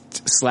heist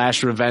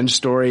 / revenge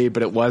story,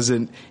 but it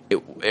wasn't.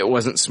 It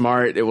wasn't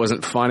smart. It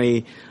wasn't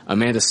funny.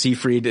 Amanda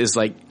Seyfried is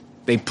like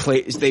they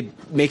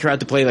make her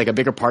out to play like a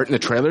bigger part in the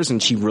trailers,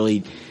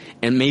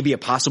 and maybe a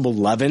possible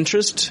love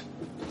interest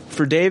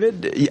for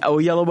David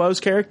Oyelowo's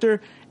character.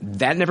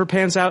 That never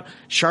pans out.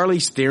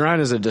 Charlize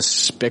Theron is a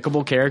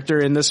despicable character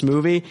in this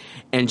movie,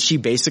 and she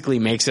basically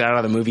makes it out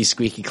of the movie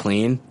squeaky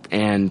clean.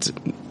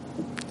 And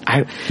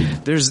I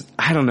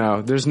don't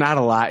know. There's not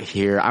a lot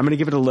here. I'm going to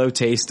give it a low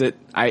taste.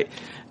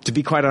 To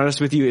be quite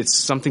honest with you, it's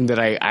something that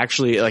I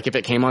actually, like if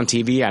it came on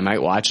TV, I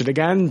might watch it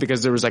again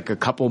because there was like a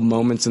couple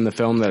moments in the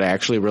film that I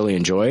actually really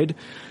enjoyed.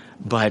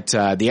 But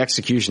the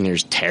execution here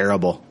is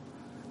terrible.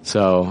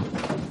 So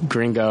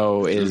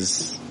Gringo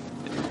is,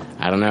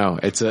 I don't know.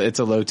 It's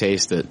a low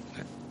taste it.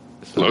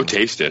 Low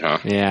taste it, huh?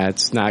 Yeah,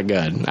 it's not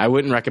good. I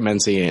wouldn't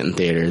recommend seeing it in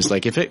theaters.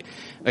 Like if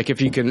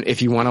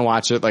you want to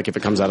watch it, like if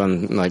it comes out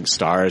on like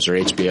Stars or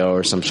HBO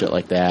or some shit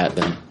like that,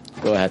 then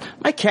go ahead.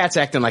 My cat's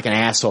acting like an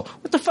asshole.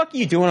 What the fuck are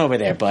you doing over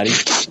there, buddy?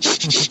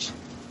 It's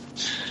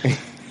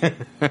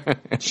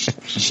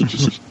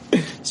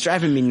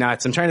driving me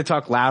nuts. I'm trying to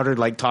talk louder,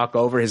 like talk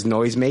over his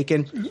noise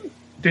making.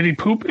 Did he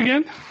poop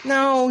again?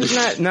 No, he's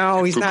not.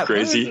 No, he's not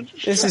crazy.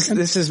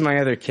 This is my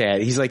other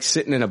cat. He's like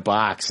sitting in a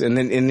box,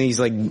 and he's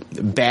like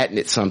batting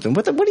at something.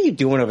 What are you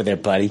doing over there,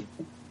 buddy?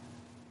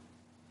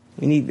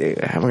 We're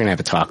gonna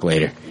have a talk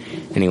later.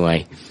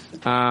 Anyway,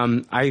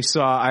 I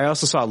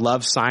also saw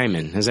Love,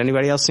 Simon. Has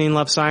anybody else seen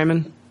Love,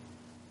 Simon?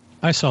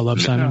 I saw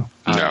Love, Simon.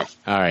 No.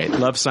 All right,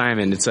 Love,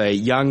 Simon. It's a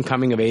young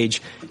coming of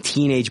age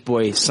teenage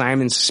boy,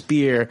 Simon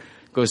Spear,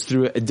 goes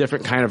through a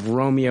different kind of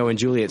Romeo and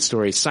Juliet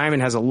story. Simon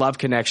has a love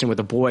connection with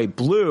a boy,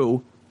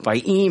 Blue, by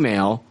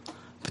email,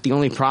 but the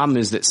only problem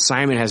is that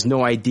Simon has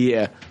no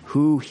idea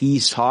who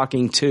he's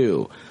talking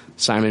to.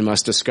 Simon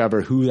must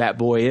discover who that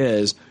boy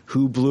is,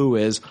 who Blue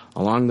is.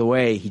 Along the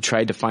way, he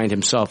tried to find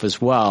himself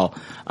as well.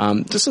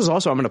 This is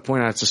also, I'm going to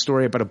point out, it's a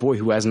story about a boy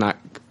who has not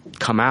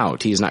come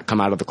out. He has not come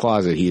out of the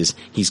closet. He's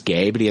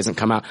gay, but he hasn't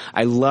come out.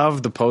 I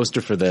love the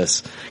poster for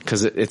this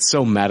because it's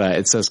so meta.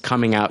 It says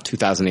coming out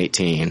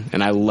 2018,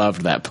 and I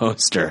loved that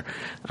poster.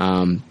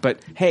 But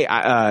hey,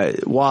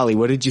 Wally,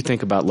 what did you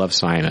think about Love,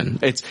 Simon?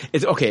 It's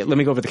okay. Let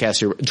me go over the cast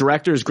here.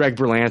 Director is Greg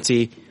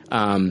Berlanti.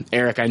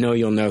 Eric, I know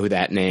you'll know who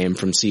that name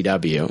from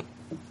CW.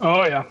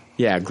 Oh yeah.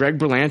 Yeah, Greg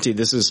Berlanti.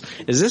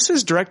 Is this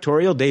his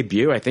directorial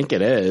debut? I think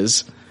it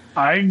is.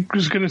 I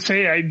was going to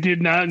say I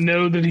did not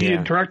know that he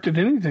had directed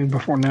anything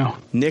before now.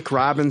 Nick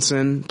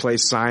Robinson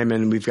plays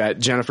Simon. We've got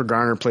Jennifer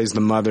Garner plays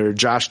the mother.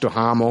 Josh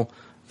Duhamel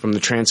from the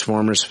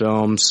Transformers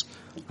films.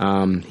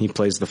 He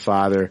plays the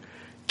father.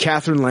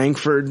 Catherine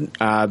Langford,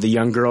 the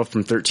young girl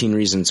from 13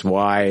 Reasons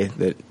Why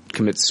that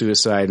commits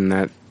suicide in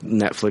that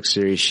Netflix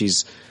series.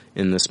 She's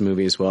in this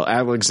movie as well.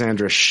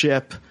 Alexandra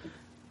Shipp.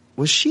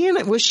 Was she in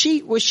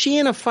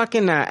a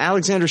fucking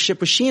Alexandra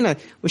Shipp?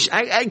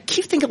 I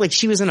keep thinking like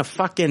she was in a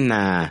fucking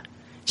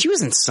she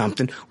was in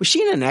something. Was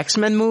she in an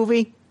X-Men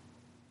movie?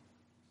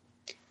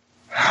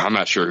 I'm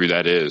not sure who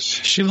that is.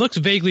 She looks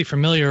vaguely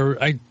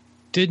familiar. I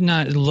did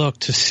not look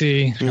to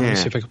see. Let me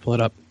see if I can pull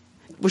it up.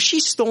 Was she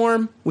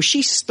Storm? Was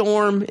she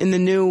Storm in the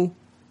new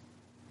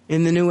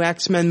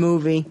X-Men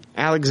movie?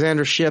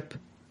 Alexander Shipp.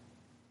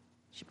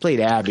 She played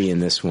Abby in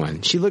this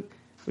one.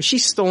 Was she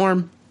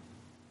Storm?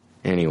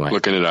 Anyway.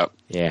 Looking it up.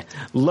 Yeah.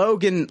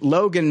 Logan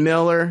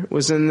Miller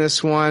was in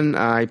this one.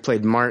 He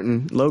played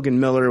Martin. Logan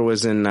Miller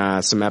was in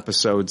some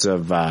episodes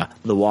of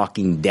The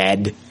Walking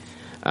Dead.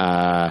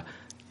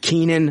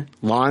 Keenan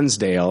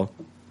Lonsdale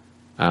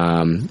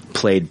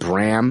played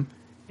Bram.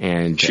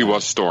 And she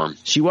was Storm.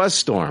 She was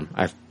Storm.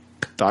 I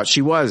thought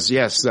she was,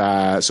 yes.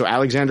 So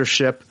Alexander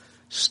Shipp,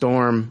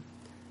 Storm,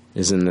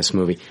 is in this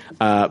movie.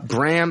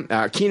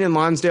 Keenan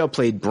Lonsdale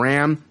played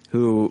Bram,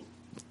 who,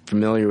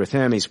 familiar with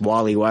him, he's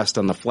Wally West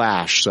on The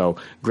Flash. So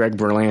Greg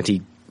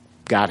Berlanti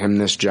got him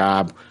this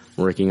job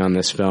working on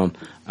this film.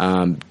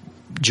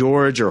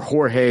 Jorge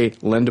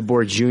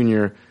Lindeborg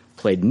Jr.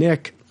 played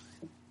Nick.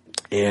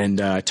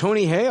 And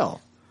Tony Hale,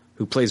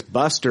 who plays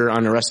Buster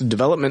on Arrested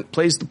Development,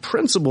 plays the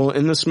principal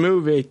in this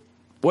movie.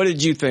 What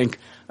did you think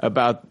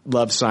about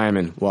Love,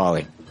 Simon,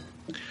 Wally?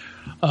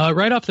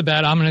 Right off the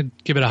bat, I'm going to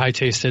give it a high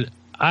taste.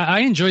 I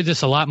enjoyed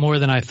this a lot more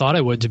than I thought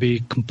I would, to be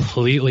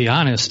completely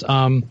honest.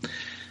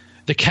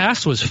 The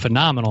cast was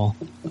phenomenal.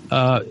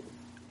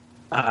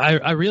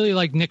 I really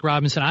like Nick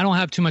Robinson. I don't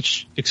have too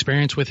much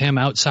experience with him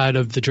outside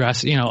of the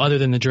Jurassic, other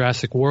than the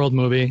Jurassic World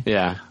movie.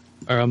 Yeah.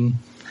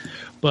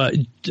 But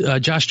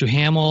Josh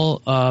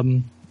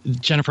Duhamel,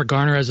 Jennifer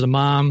Garner as the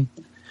mom.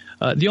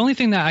 The only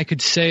thing that I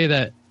could say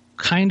that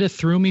kind of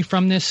threw me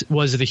from this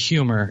was the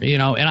humor,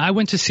 and I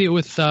went to see it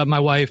with my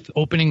wife,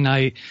 opening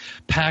night,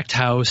 packed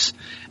house,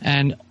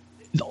 and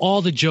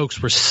all the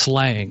jokes were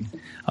slaying.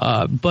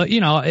 But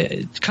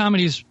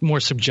comedy's more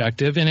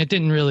subjective, and it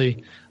didn't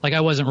really,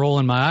 I wasn't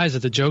rolling my eyes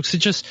at the jokes. It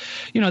just,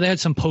 they had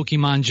some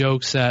Pokemon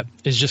jokes that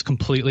is just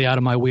completely out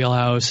of my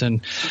wheelhouse.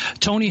 And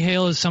Tony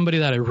Hale is somebody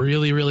that I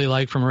really, really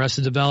like from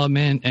Arrested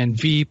Development and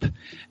Veep.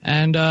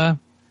 And,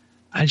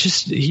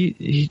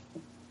 he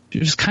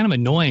was kind of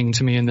annoying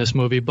to me in this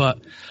movie. But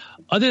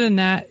other than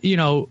that,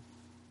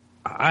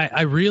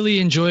 I really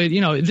enjoyed,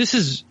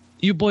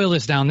 you boil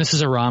this down, this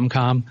is a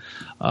rom-com.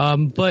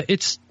 But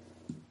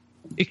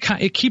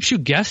it keeps you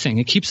guessing.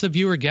 It keeps the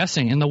viewer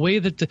guessing. And the way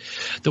that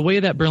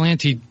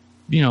Berlanti,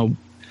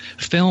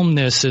 filmed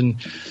this, and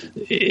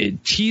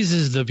it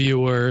teases the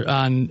viewer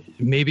on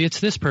maybe it's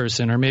this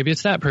person or maybe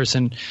it's that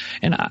person.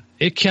 And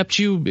it kept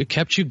you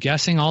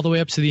guessing all the way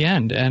up to the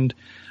end. And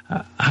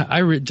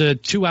the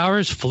 2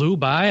 hours flew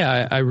by.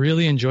 I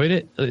really enjoyed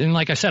it. And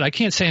like I said, I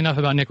can't say enough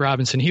about Nick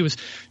Robinson. He was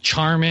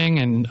charming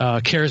and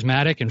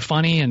charismatic and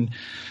funny. And,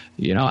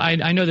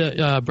 I know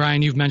that,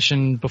 Brian, you've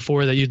mentioned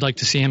before that you'd like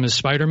to see him as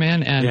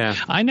Spider-Man. And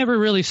I never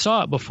really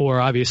saw it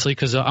before, obviously,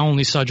 because I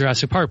only saw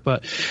Jurassic Park.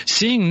 But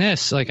seeing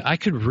this, I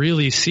could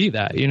really see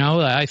that.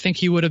 I think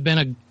he would have been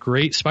a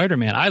great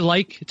Spider-Man. I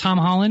like Tom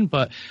Holland,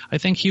 but I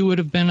think he would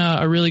have been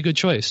a really good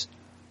choice.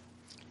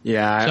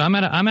 Yeah. So I'm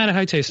at a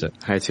high taste it.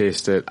 High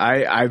taste it.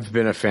 I've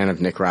been a fan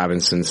of Nick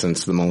Robinson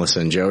since the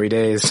Melissa and Joey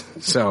days.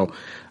 So,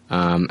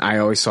 I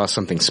always saw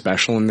something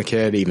special in the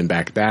kid, even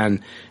back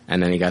then.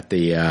 And then he got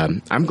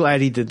I'm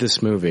glad he did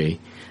this movie.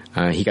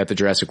 He got the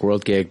Jurassic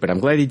World gig, but I'm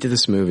glad he did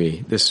this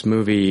movie. This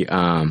movie,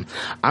 I'm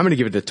going to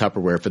give it the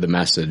Tupperware for the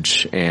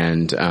message.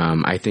 And,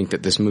 I think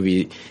that this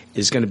movie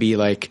is going to be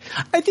I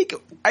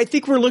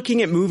think we're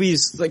looking at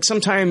movies,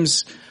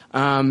 sometimes,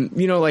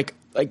 we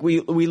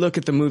look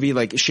at the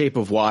movie Shape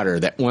of Water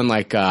that won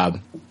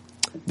that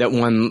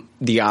won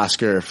the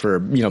Oscar for,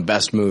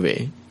 best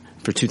movie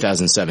for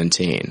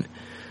 2017.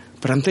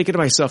 But I'm thinking to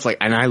myself,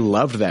 and I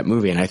loved that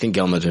movie, and I think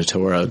Guillermo del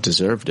Toro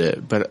deserved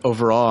it. But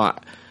overall,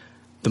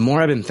 the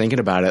more I've been thinking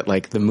about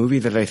it, the movie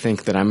that I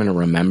think that I'm going to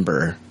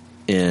remember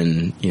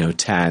in,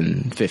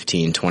 10,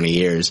 15, 20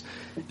 years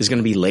is going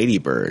to be Lady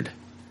Bird.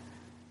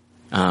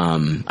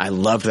 I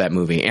loved that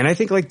movie. And I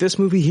think this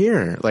movie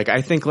here,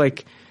 I think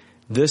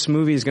this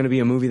movie is going to be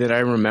a movie that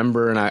I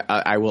remember, and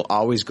I will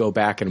always go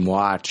back and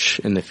watch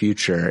in the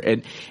future.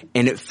 And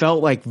it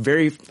felt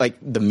very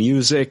the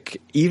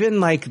music, even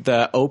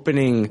the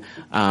opening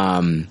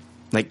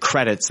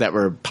credits that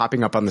were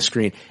popping up on the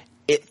screen.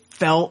 It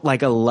felt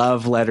like a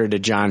love letter to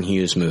John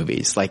Hughes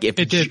movies. It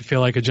did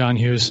feel like a John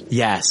Hughes.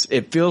 Yes,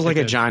 it feels like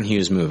a John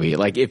Hughes movie.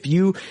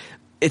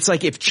 It's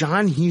like if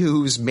John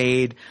Hughes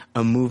made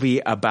a movie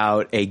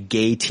about a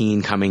gay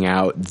teen coming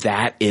out,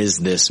 that is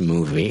this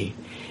movie.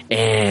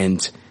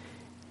 And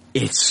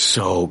it's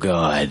so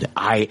good.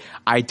 I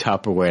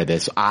Tupperware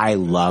this. I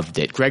loved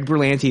it. Greg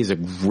Berlanti is a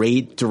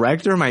great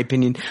director, in my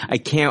opinion.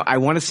 I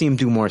want to see him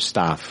do more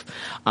stuff.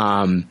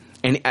 And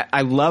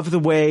I love the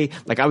way,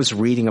 I was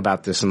reading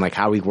about this and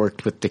how he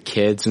worked with the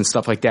kids and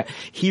stuff like that.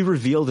 He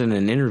revealed in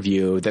an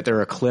interview that there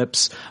are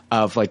clips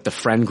of the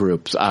friend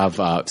groups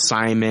of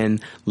Simon,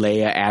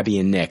 Leia, Abby,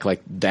 and Nick,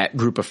 that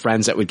group of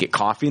friends that would get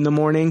coffee in the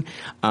morning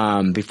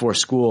before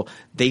school.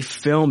 He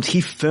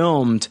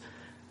filmed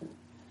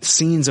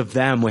scenes of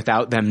them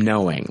without them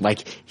knowing.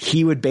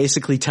 He would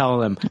basically tell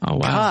them,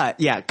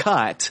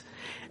 cut.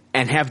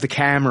 and have the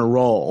camera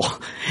roll.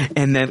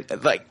 And then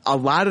like a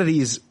lot of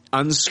these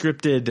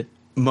unscripted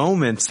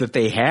moments that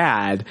they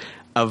had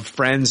of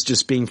friends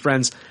just being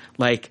friends,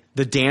 like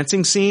the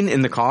dancing scene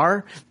in the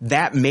car,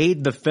 that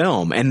made the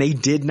film, and they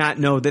did not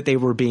know that they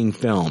were being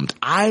filmed.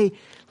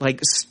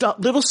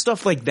 Little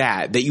stuff like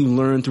that you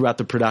learn throughout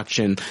the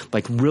production,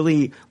 like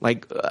really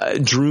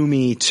drew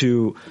me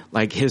to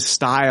like his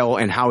style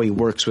and how he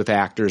works with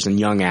actors and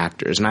young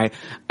actors. And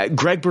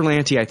Greg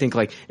Berlanti, I think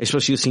like,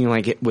 especially seeing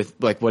like with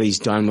like what he's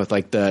done with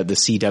like the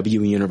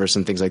CW universe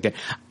and things like that.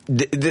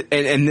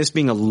 And this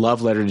being a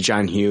love letter to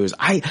John Hughes,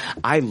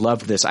 I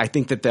love this. I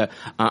think that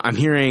I'm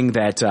hearing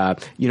that,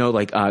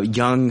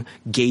 young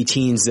gay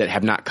teens that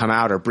have not come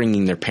out are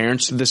bringing their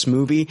parents to this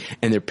movie,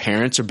 and their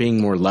parents are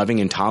being more loving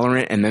and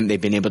tolerant, and then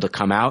they've been able to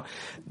come out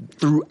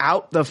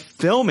throughout the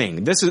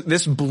filming.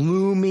 This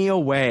blew me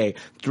away.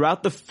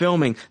 Throughout the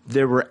filming,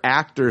 there were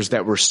actors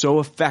that were so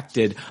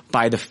affected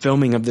by the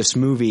filming of this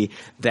movie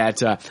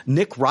that,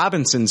 Nick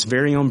Robinson's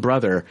very own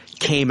brother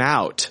came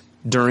out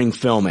during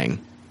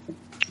filming.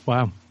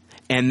 Wow.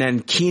 And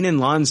then Keenan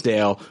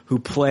Lonsdale, who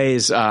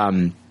plays,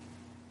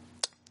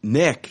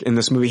 Nick in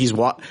this movie,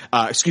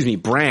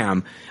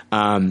 Bram,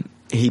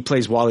 he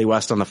plays Wally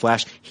West on The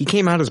Flash. He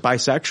came out as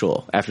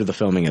bisexual after the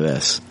filming of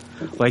this.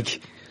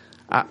 Like,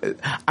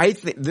 I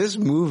think this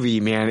movie,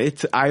 man,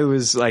 I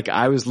was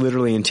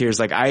literally in tears.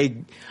 Like,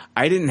 I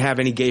didn't have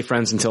any gay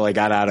friends until I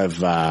got out of,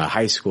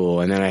 high school,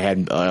 and then I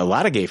had a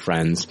lot of gay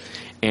friends,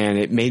 and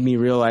it made me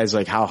realize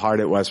like how hard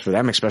it was for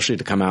them, especially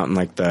to come out in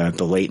like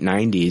the late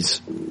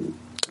 90s,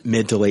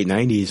 mid to late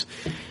 90s.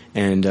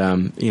 And,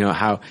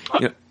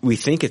 we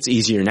think it's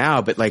easier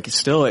now, but like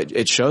still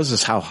it shows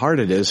us how hard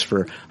it is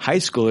for high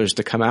schoolers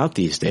to come out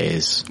these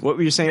days. What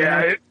were you saying?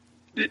 Yeah,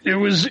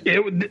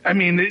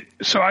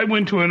 so I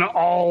went to an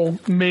all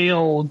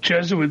male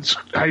Jesuits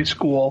high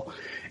school,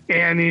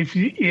 and if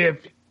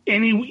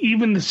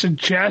even the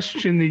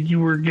suggestion that you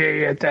were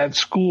gay at that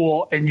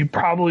school, and you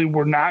probably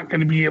were not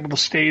going to be able to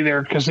stay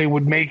there because they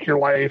would make your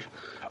life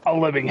a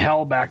living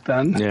hell back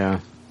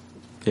then.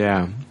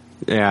 Yeah.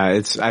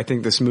 I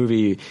think this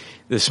movie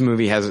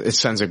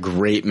sends a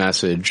great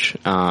message.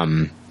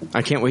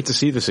 I can't wait to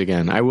see this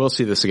again. I will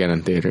see this again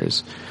in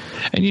theaters.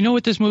 And you know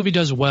what this movie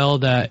does well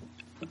that,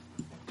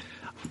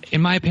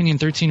 in my opinion,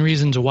 13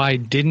 Reasons Why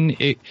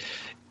didn't,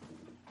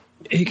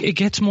 it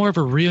gets more of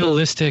a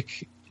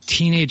realistic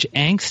teenage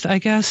angst, I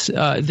guess.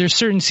 There's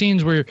certain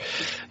scenes where,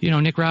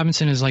 Nick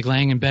Robinson is like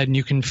laying in bed and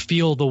you can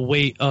feel the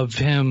weight of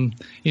him,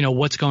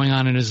 what's going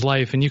on in his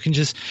life. And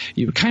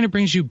it kind of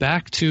brings you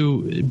back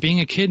to being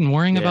a kid and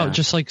worrying about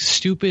just like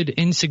stupid,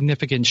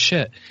 insignificant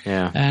shit.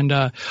 Yeah.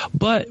 And,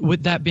 but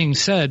with that being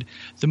said,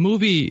 the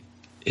movie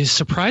is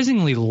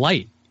surprisingly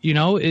light.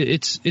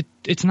 It's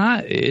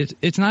not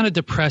a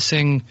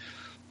depressing,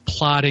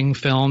 plotting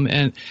film,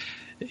 and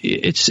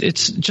it's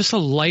just a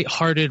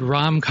lighthearted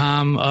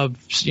rom-com of,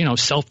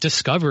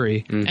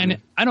 self-discovery. Mm-hmm. And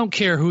I don't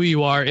care who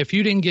you are. If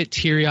you didn't get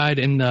teary-eyed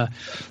in no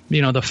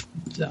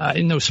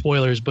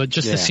spoilers, but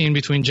just the scene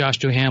between Josh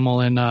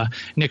Duhamel and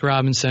Nick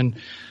Robinson,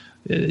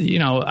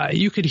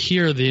 you could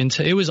hear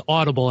it was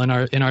audible in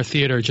our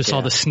theater, just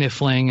all the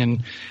sniffling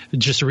and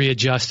just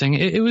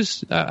readjusting.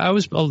 I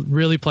was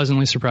really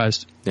pleasantly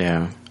surprised.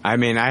 Yeah. I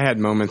had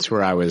moments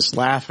where I was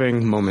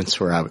laughing, moments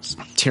where I was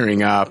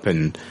tearing up,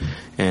 and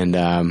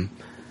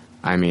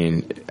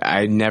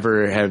I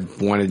never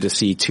have wanted to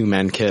see two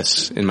men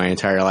kiss in my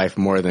entire life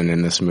more than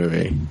in this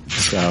movie.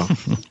 So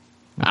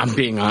I'm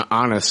being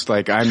honest.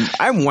 Like I'm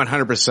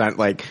 100%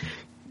 like,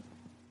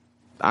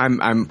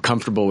 I'm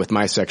comfortable with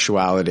my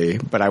sexuality,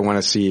 but I want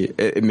to see,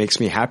 it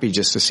makes me happy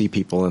just to see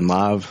people in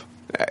love.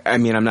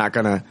 I'm not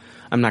gonna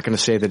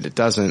say that it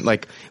doesn't.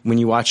 Like when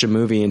you watch a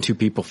movie and two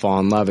people fall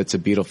in love, it's a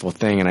beautiful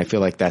thing. And I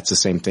feel like that's the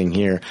same thing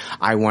here.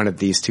 I wanted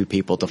these two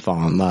people to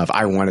fall in love.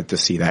 I wanted to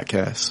see that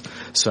kiss.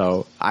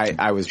 So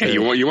I was very,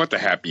 you want the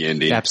happy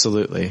ending.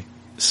 Absolutely.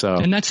 So,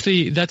 and that's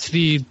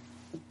the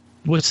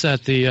what's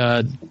that?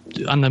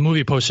 On the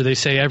movie poster, they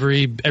say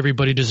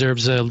everybody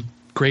deserves a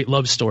great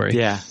love story.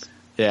 Yeah.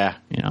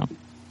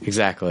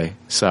 Exactly.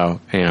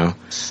 So,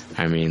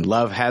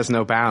 love has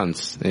no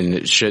bounds, and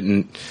it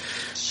shouldn't.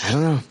 I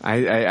don't know.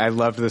 I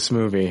loved this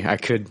movie. I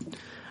could do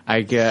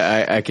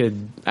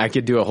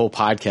a whole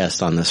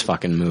podcast on this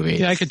fucking movie.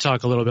 Yeah, I could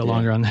talk a little bit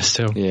longer on this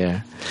too.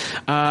 Yeah.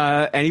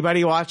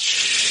 Anybody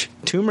watch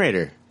Tomb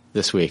Raider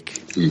this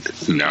week?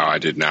 No, I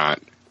did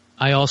not.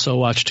 I also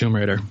watched Tomb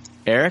Raider.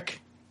 Eric?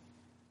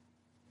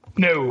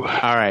 No.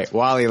 All right,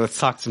 Wally, let's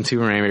talk some Tomb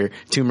Raider.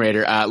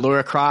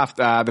 Lara Croft,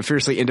 the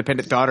fiercely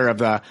independent daughter of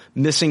the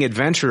missing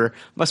adventurer,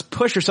 must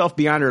push herself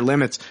beyond her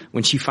limits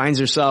when she finds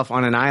herself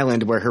on an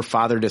island where her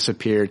father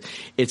disappeared.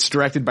 It's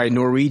directed by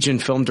Norwegian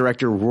film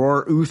director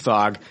Roar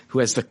Uthog, who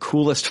has the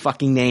coolest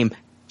fucking name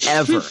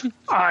ever.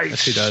 I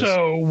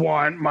so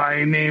want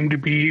my name to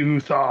be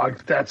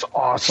Uthog. That's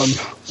awesome.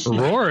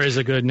 Roar is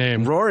a good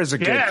name. Roar is a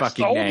good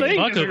fucking name.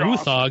 Fuck a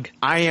Uthog.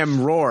 I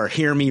am Roar.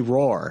 Hear me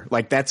roar.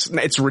 Like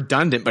it's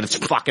redundant, but it's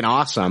fucking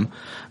awesome.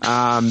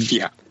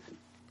 Yeah.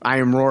 I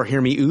am Roar. Hear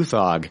me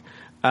Uthog.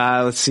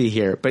 Let's see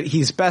here. But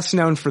he's best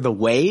known for The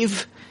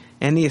Wave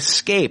and The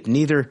Escape.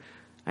 Neither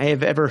I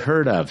have ever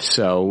heard of,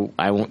 so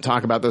I won't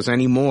talk about those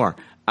anymore.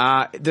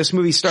 This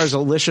movie stars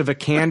Alicia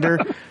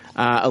Vikander.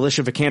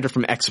 Alicia Vikander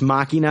from Ex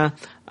Machina.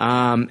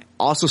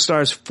 Also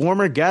stars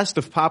former guest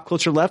of Pop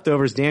Culture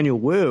Leftovers, Daniel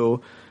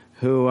Wu,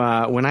 who,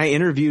 when I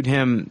interviewed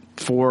him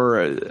for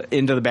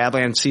Into the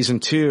Badlands Season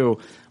 2,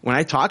 when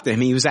I talked to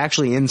him, he was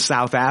actually in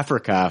South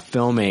Africa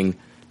filming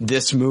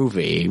this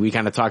movie. We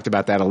kind of talked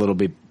about that a little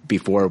bit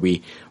before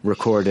we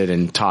recorded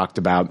and talked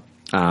about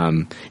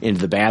Into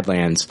the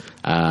Badlands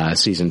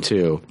Season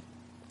 2.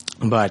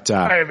 But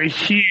I have a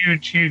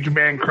huge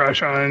man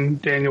crush on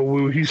Daniel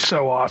Wu. He's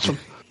so awesome.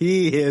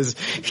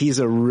 He's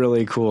a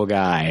really cool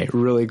guy.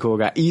 Really cool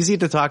guy. Easy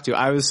to talk to.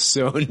 I was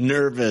so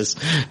nervous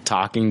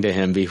talking to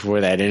him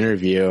before that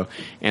interview,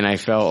 and I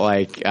felt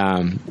like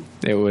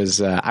it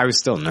was I was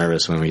still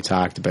nervous when we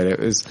talked, but it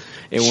was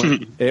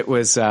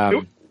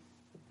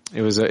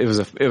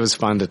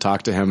fun to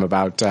talk to him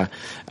about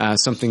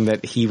something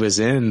that he was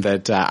in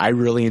that I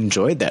really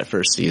enjoyed that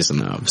first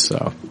season of.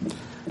 So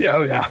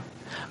yeah.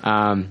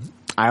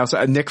 I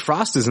also, Nick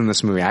Frost is in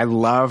this movie. I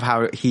love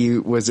how he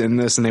was in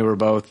this, and they were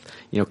both,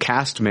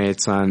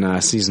 castmates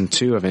on season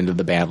 2 of Into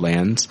the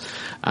Badlands.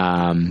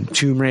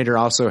 Tomb Raider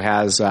also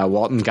has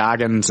Walton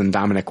Goggins and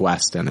Dominic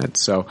West in it.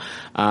 So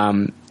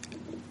I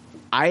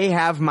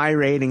have my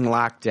rating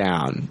locked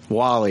down.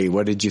 Wally,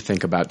 what did you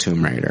think about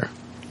Tomb Raider?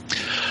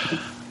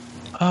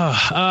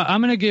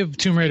 I'm going to give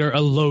Tomb Raider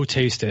a low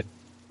taste it.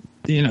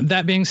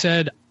 That being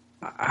said,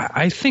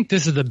 I think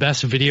this is the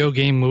best video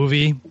game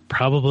movie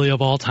probably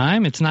of all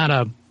time. It's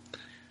not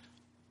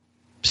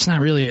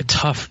really a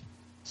tough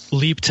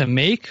leap to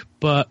make,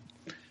 but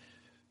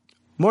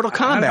Mortal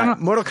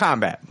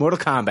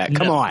Kombat.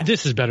 Come on.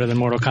 This is better than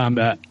Mortal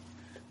Kombat.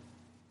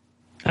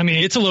 I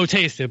mean, it's a low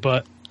taste it,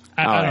 but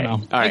I don't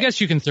know. I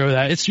guess you can throw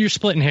that. You're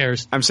splitting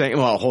hairs. I'm saying,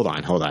 well, hold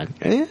on.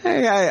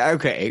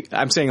 Okay.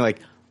 I'm saying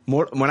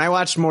when I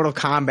watched Mortal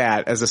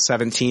Kombat as a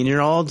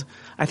 17-year-old,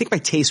 I think my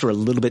tastes were a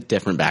little bit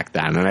different back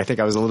then, and I think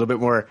I was a little bit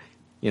more,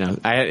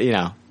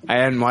 I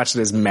hadn't watched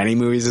as many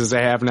movies as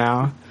I have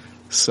now,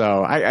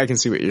 so I can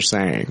see what you're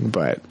saying,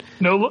 but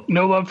no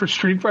love for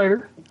Street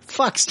Fighter.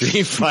 Fuck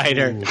Street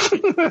Fighter.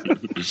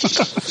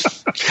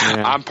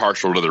 Yeah. I'm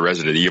partial to the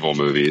Resident Evil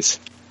movies.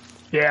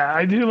 Yeah,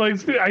 I do like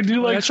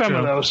some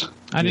of those.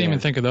 I didn't even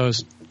think of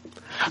those.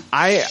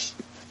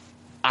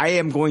 I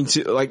am going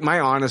to,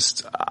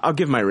 I'll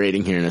give my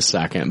rating here in a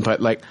second, but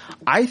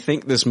I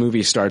think this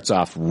movie starts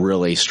off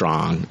really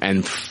strong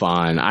and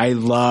fun. I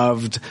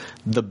loved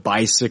the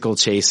bicycle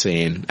chase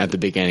scene at the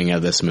beginning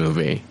of this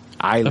movie.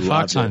 The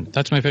fox hunt.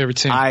 That's my favorite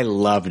scene. I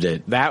loved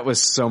it. That was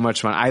so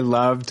much fun.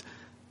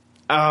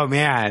 Oh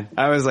man,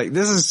 I was like,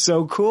 this is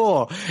so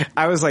cool.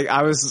 I was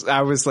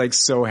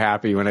so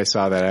happy when I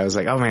saw that. I was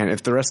like, oh man,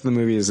 if the rest of the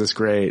movie is this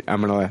great,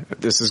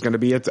 this is going to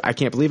be it. I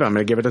can't believe it. I'm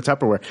going to give it a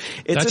Tupperware.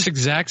 That's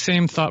exact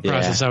same thought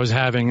process I was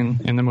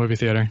having in the movie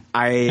theater.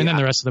 And then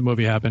the rest of the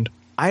movie happened.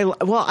 I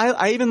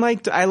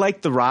liked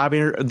the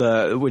robbing,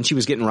 when she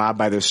was getting robbed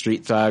by those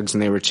street thugs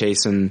and they were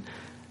chasing,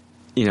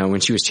 when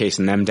she was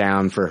chasing them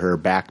down for her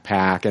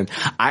backpack. And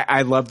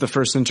I loved the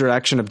first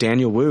introduction of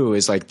Daniel Wu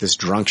as this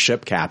drunk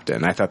ship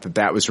captain. I thought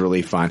that was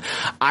really fun.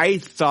 I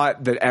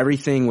thought that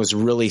everything was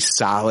really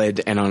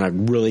solid and on a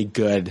really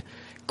good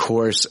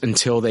course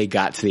until they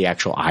got to the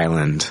actual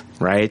island,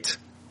 right?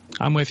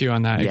 I'm with you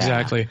on that. Yeah.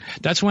 Exactly.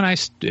 That's when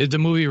the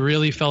movie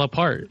really fell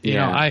apart.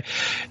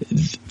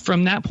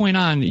 From that point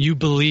on, you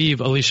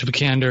believe Alicia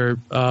Vikander,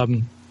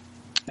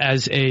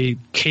 as a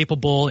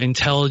capable,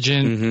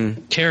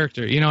 intelligent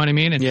character. You know what I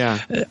mean? And,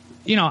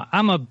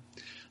 I'm a,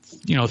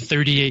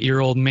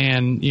 38-year-old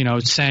man,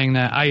 saying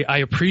that I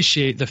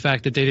appreciate the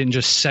fact that they didn't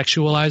just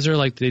sexualize her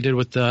like they did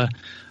with the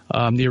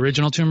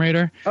original Tomb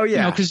Raider. Oh,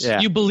 yeah. Because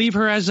you believe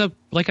her as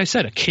like I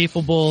said, a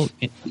capable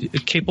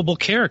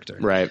character.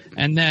 Right.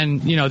 And then,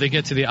 they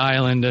get to the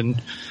island and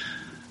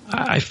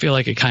I feel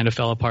like it kind of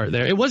fell apart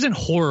there. It wasn't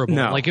horrible.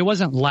 No. It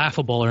wasn't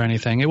laughable or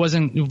anything. It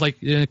wasn't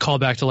like a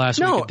callback to last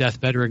week, a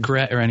deathbed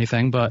regret or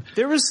anything, but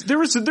there was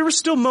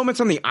still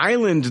moments on the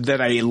island that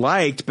I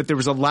liked, but there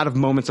was a lot of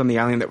moments on the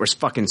island that were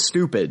fucking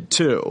stupid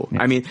too.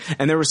 Yeah. I mean,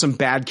 and there were some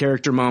bad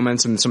character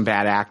moments and some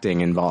bad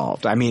acting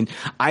involved. I mean,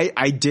 I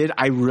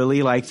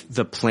really liked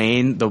the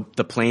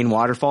plane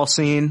waterfall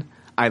scene.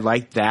 I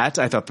liked that.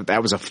 I thought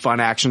that was a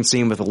fun action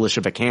scene with Alicia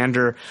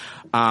Vikander.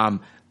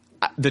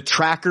 The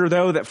tracker,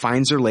 though, that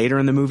finds her later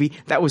in the movie,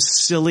 that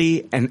was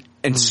silly and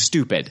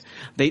stupid.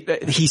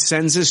 He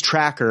sends his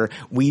tracker.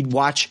 We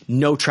watch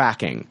no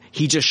tracking.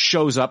 He just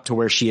shows up to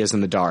where she is in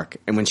the dark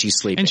and when she's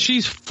sleeping. And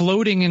she's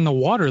floating in the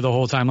water the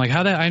whole time. Like,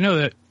 I know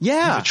that he's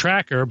a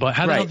tracker, but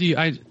how the hell do you...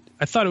 I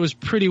thought it was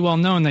pretty well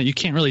known that you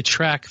can't really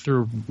track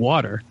through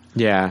water.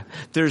 Yeah.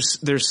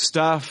 There's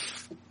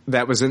stuff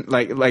that was in...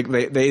 Like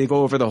they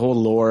go over the whole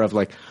lore of,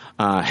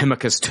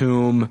 Himika's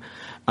tomb,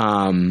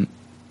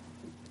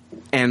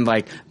 and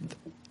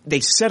they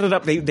set it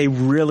up. They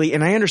really,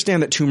 and I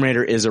understand that Tomb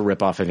Raider is a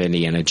ripoff of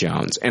Indiana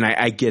Jones, and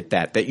I get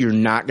that you're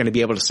not going to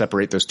be able to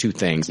separate those two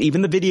things.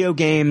 Even the video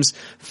games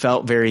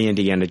felt very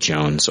Indiana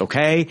Jones.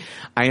 Okay,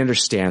 I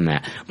understand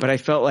that, but I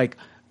felt like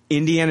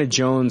Indiana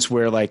Jones,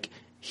 where like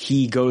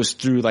he goes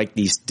through like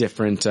these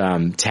different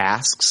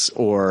tasks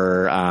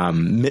or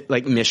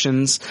like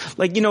missions,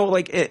 like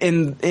like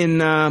in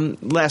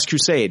Last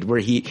Crusade, where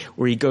he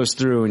goes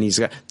through and he's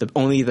got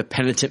only the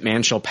penitent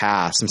man shall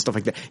pass and stuff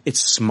like that. It's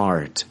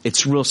smart.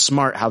 It's real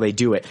smart how they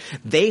do it.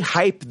 They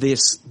hype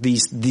these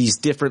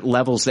different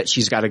levels that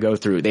she's got to go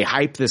through. They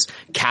hype this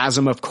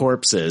chasm of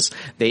corpses.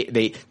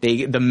 They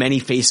the many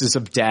faces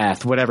of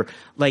death, whatever.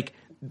 Like,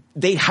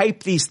 they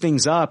hype these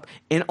things up,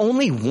 and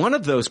only one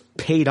of those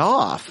paid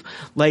off.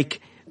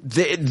 Like,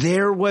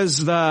 there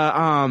was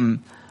the,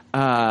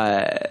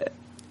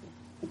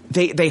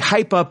 they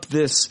hype up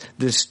this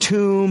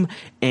tomb,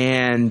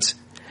 and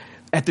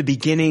at the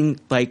beginning,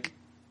 like,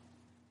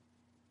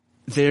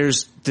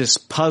 there's this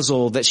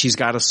puzzle that she's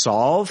got to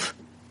solve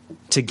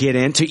to get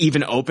in, to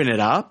even open it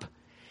up.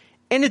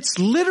 And it's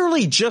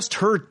literally just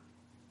her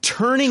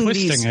turning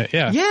twisting it,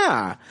 yeah.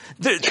 Yeah.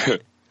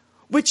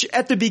 Which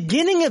at the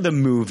beginning of the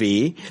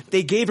movie,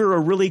 they gave her a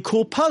really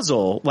cool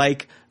puzzle.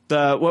 Like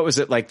what was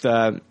it? Like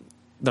the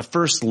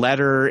first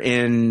letter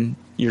in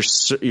your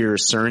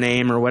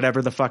surname or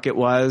whatever the fuck it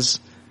was.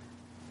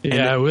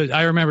 Yeah,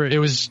 I remember it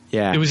was.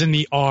 Yeah. It was in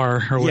the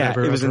R or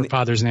whatever. It was in her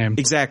father's name.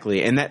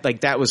 Exactly, and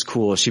that was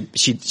cool. She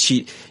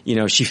she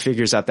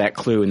figures out that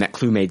clue, and that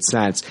clue made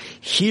sense.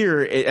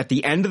 Here at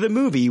the end of the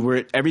movie,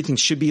 where everything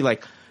should be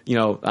like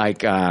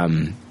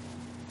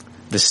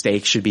the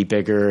stakes should be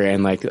bigger,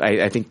 and like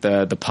I think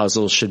the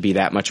puzzles should be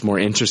that much more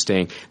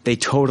interesting. They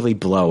totally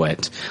blow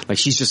it. Like,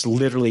 she's just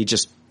literally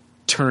just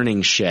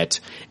turning shit,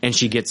 and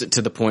she gets it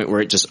to the point where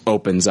it just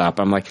opens up.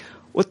 I'm like,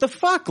 what the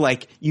fuck?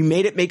 Like, you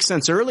made it make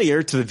sense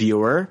earlier to the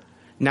viewer.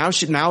 Now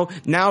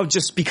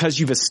just because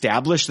you've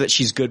established that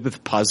she's good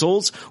with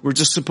puzzles, we're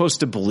just supposed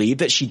to believe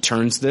that she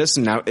turns this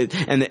and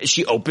that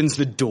she opens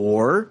the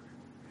door.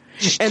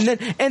 And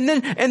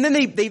then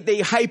they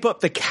hype up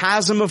the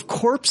chasm of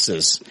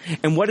corpses.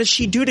 And what does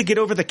she do to get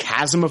over the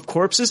chasm of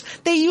corpses?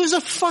 They use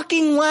a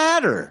fucking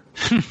ladder.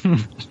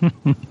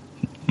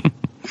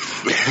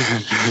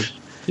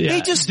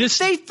 Yeah, they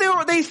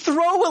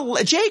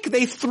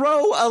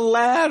throw a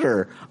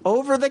ladder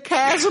over the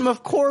chasm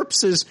of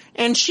corpses,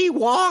 and she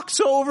walks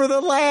over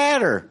the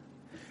ladder.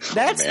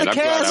 That's the chasm. I'm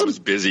glad I was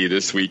busy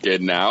this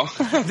weekend now.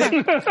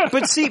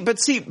 But see,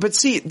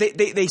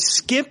 they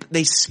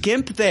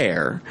skimp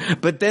there,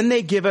 but then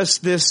they give us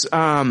this,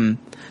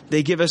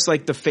 they give us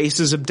like the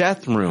Faces of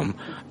Death room,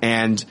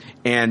 and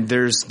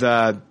there's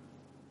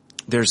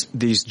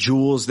these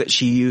jewels that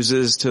she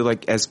uses to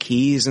like as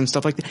keys and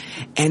stuff like that,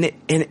 and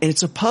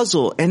it's a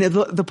puzzle, and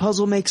the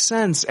puzzle makes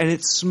sense, and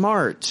it's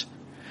smart,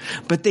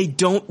 but they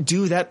don't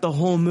do that the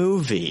whole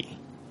movie.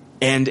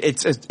 And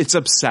it's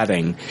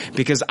upsetting,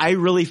 because I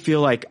really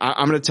feel like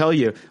I'm going to tell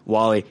you,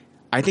 Wally,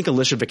 I think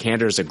Alicia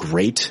Vikander is a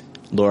great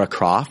Lara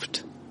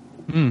Croft.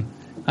 I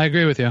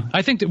agree with you.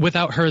 I think that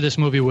without her, this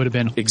movie would have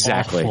been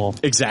awful.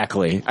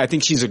 Exactly. I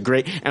think she's a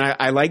great, and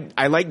I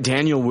like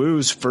Daniel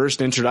Wu's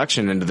first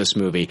introduction into this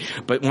movie,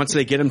 but once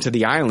they get him to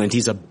the island,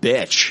 he's a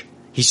bitch.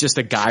 He's just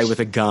a guy with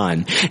a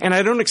gun. And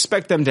I don't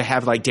expect them to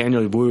have like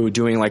Daniel Wu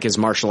doing like his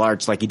martial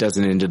arts like he does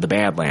in Into the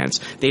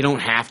Badlands. They don't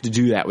have to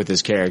do that with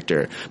his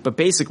character. But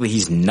basically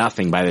he's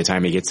nothing by the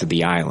time he gets to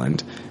the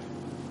island.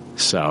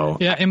 So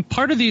yeah, and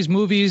part of these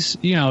movies,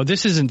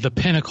 this isn't the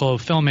pinnacle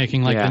of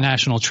filmmaking like The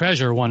National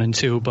Treasure 1 and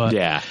 2, but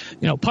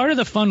part of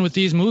the fun with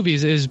these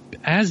movies is,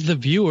 as the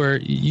viewer,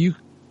 you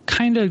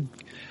kind of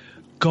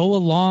go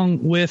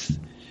along with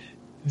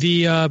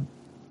the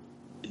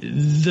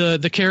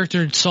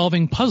character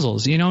solving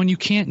puzzles, and you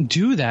can't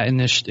do that in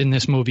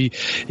this movie.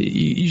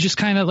 You just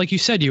kind of, like you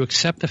said, you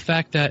accept the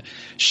fact that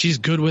she's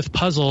good with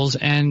puzzles,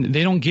 and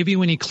they don't give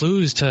you any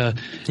clues to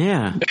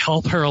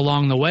help her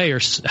along the way, or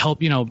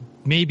help,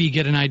 maybe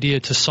get an idea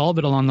to solve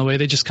it along the way.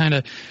 They just kind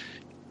of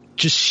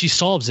she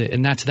solves it,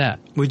 and that's that.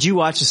 Would you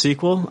watch a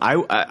sequel? I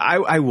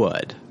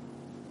would.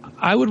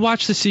 I would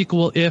watch the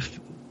sequel if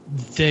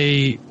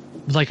they,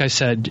 like I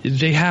said,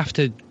 they have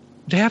to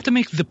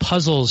make the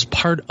puzzles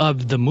part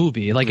of the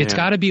movie. Like, it's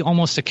got to be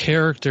almost a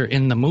character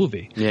in the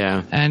movie.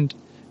 Yeah. And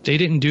they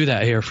didn't do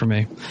that here for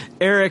me.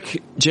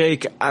 Eric,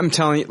 Jake, I'm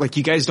telling you, like,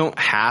 you guys don't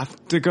have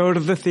to go to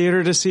the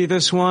theater to see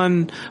this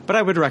one, but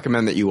I would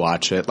recommend that you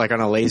watch it, like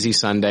on a lazy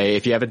Sunday.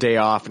 If you have a day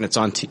off and it's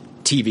on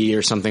TV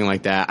or something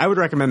like that, I would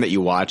recommend that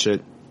you watch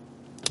it.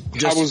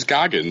 How was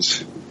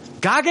Goggins?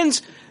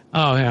 Goggins?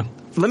 Oh, yeah.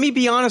 Let me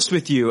be honest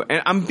with you,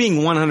 and I'm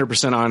being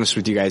 100% honest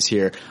with you guys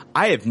here.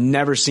 I have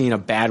never seen a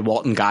bad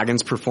Walton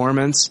Goggins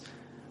performance.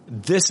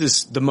 This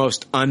is the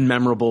most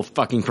unmemorable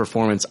fucking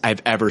performance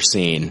I've ever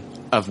seen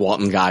of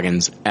Walton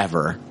Goggins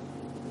ever.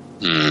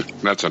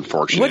 That's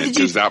unfortunate,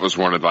 because that was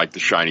one of like the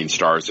shining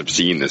stars of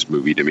seeing this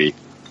movie to me.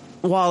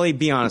 Wally,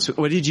 be honest.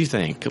 What did you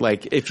think?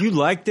 Like, if you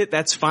liked it,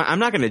 that's fine. I'm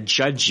not going to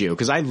judge you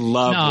because I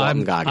love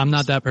Walton Goggins. I'm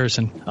not that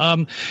person.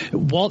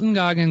 Walton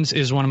Goggins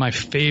is one of my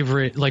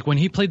favorite. Like when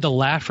he played the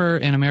Laugher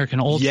in American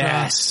Ultra.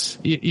 Yes.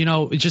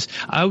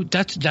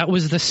 That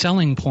was the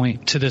selling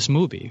point to this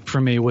movie for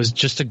me, was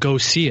just to go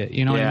see it.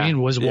 You know what I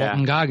mean? Was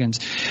Walton Goggins.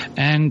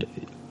 And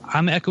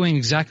I'm echoing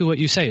exactly what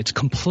you say. It's a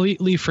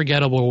completely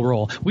forgettable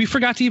role. We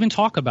forgot to even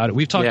talk about it.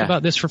 We've talked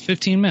about this for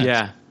 15 minutes.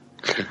 Yeah.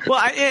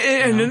 Well,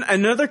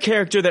 another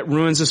character that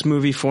ruins this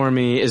movie for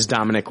me is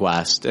Dominic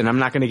West, and I'm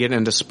not going to get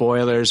into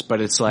spoilers, but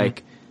it's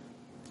like,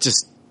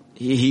 just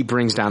he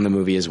brings down the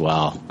movie as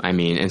well. I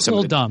mean, and some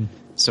of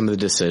the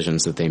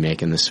decisions that they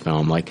make in this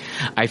film, like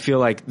I feel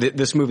like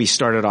this movie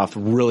started off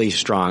really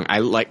strong.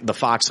 The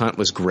fox hunt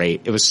was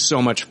great. It was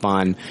so much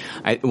fun.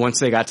 Once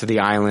they got to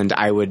the island,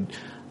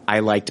 I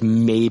liked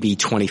maybe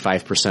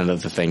 25%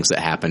 of the things that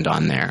happened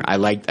on there. I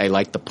liked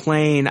the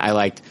plane. I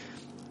liked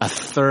a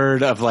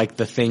third of like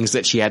the things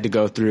that she had to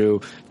go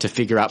through to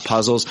figure out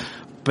puzzles.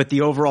 But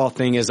the overall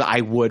thing is I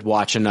would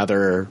watch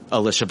another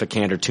Alicia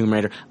Vikander Tomb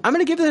Raider. I'm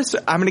going to give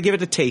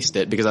it a taste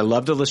it because I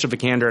loved Alicia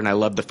Vikander and I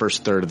loved the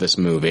first third of this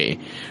movie.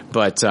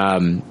 But,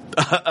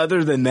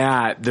 other than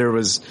that,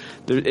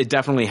 it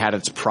definitely had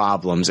its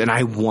problems and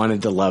I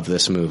wanted to love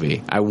this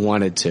movie. I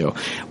wanted to.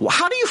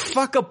 How do you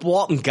fuck up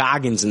Walton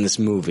Goggins in this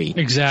movie?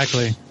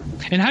 Exactly.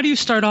 And how do you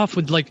start off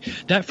with like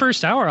that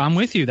first hour? I'm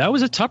with you. That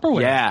was a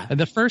Tupperware. Yeah.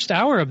 The first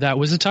hour of that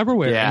was a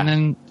Tupperware. Yeah. And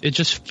then it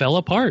just fell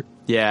apart.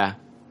 Yeah.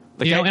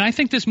 And I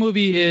think this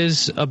movie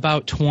is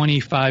about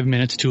 25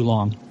 minutes too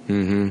long.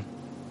 Mm-hmm.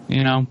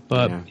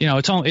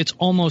 It's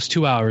almost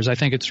 2 hours. I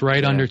think it's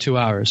right under 2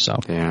 hours. So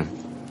yeah.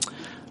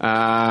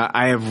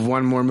 I have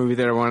one more movie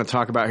that I want to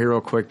talk about here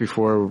real quick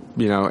before,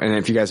 and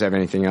if you guys have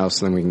anything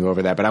else, then we can go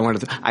over that. But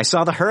I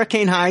saw The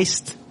Hurricane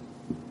Heist.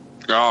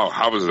 Oh,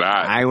 how was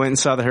that? I went and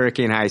saw The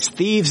Hurricane Heist.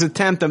 Thieves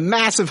attempt a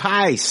massive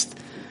heist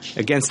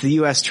against the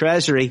U.S.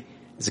 Treasury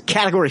as a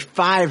Category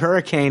 5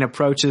 hurricane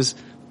approaches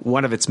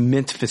one of its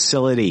mint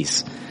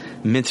facilities.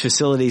 Mint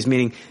facilities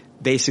meaning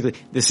basically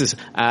this is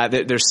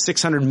there's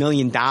 $600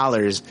 million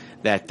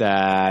that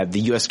the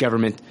U.S.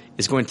 government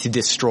is going to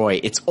destroy.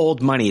 It's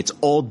old money. It's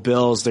old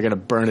bills. They're going to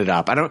burn it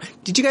up.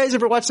 Did you guys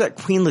ever watch that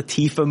Queen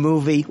Latifah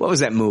movie? What was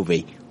that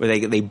movie where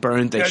they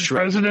burned the Dead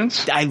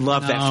Presidents? I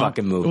love that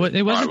fucking movie.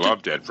 I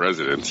love Dead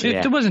Presidents.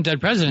 It wasn't Dead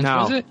Presidents,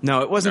 was it?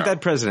 No, it wasn't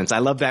Dead Presidents. I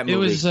love that movie. It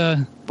was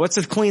what's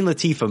the Queen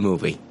Latifah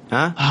movie?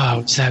 Huh?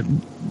 Oh,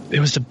 it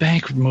was the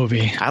bank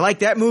movie. I like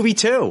that movie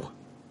too.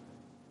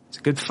 It's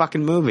a good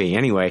fucking movie.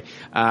 Anyway.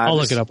 I'll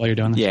look it up while you're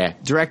doing this. Yeah.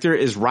 Director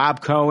is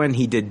Rob Cohen.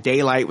 He did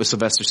Daylight with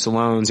Sylvester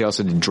Stallone. He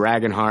also did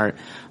Dragonheart.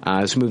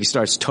 This movie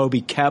stars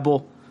Toby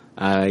Kebbell.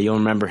 You'll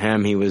remember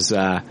him. He was,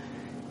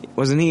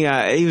 wasn't he,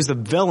 he was the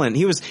villain.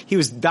 He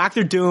was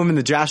Dr. Doom in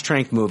the Josh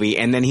Trank movie,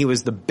 and then he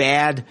was the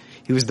bad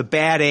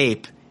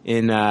ape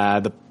in,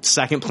 the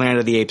second Planet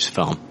of the Apes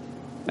film.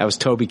 That was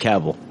Toby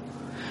Kebbell.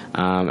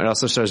 It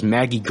also stars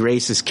Maggie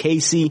Grace as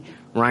Casey,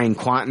 Ryan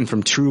Quanten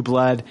from True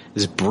Blood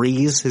is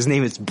Breeze. His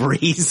name is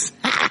Breeze.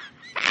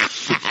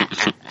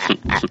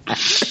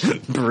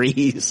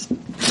 Breeze.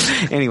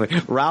 Anyway,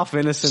 Ralph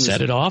Ineson.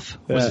 Set It Off?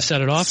 Was it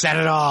Set It Off? Set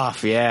It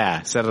Off,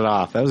 yeah. Set It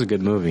Off. That was a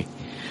good movie.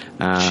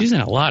 She's in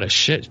a lot of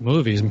shit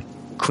movies.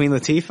 Queen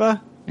Latifah?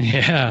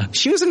 Yeah.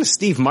 She was in a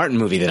Steve Martin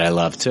movie that I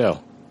love, too.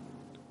 What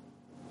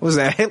was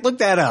that? Look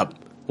that up,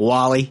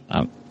 Wally.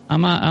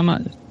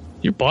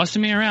 You're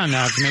bossing me around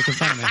now for making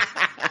fun of me.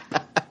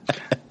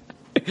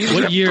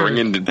 What year?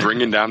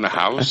 Bringing Down the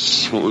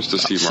House? What was the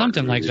Steve Martin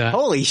Something movie? like that.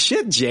 Holy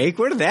shit, Jake.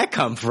 Where did that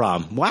come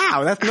from?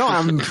 Wow.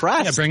 I'm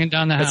impressed. Yeah, Bringing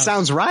Down the House. That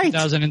sounds right.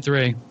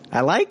 2003.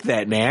 I like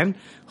that, man.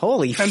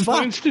 Holy 10 fuck.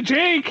 points to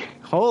Jake.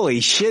 Holy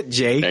shit,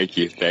 Jake. Thank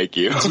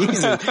you.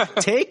 Jesus.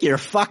 Take your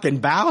fucking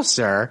bow,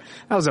 sir.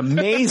 That was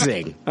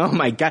amazing. Oh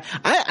my God.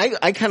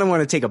 I kind of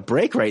want to take a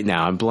break right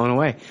now. I'm blown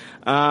away.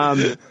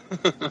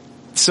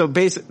 So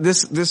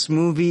this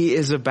movie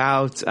is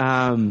about,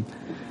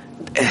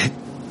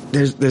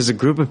 there's a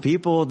group of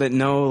people that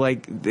know,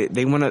 like,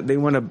 they want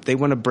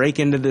to break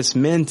into this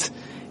mint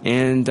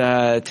and,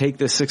 take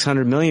the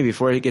 $600 million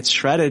before it gets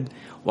shredded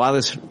while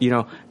this,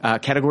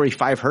 Category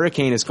 5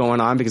 hurricane is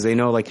going on, because they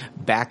know, like,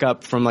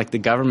 backup from, like, the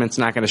government's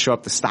not going to show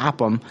up to stop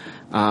them.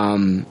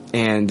 I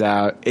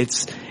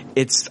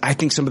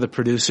think some of the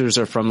producers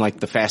are from, like,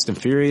 the Fast and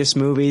Furious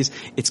movies.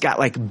 It's got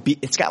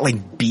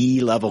B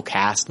level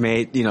cast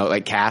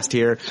cast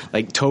here,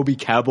 like Toby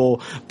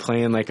Kebbell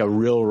playing like a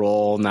real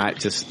role, not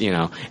just,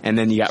 and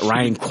then you got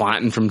Ryan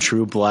Quanten from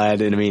True Blood.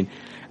 And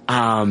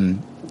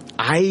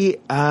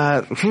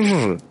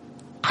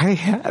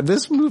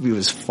this movie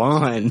was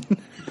fun.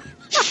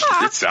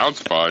 It sounds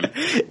fun.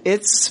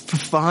 It's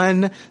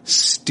fun,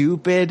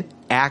 stupid,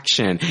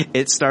 action.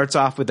 It starts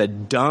off with a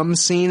dumb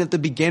scene at the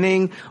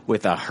beginning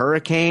with a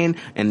hurricane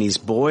and these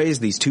boys,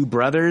 these two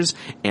brothers,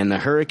 and the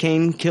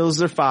hurricane kills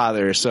their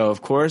father. So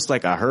of course,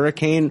 like a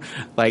hurricane,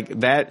 like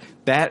that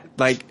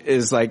like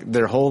is like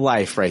their whole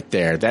life right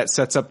there. That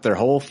sets up their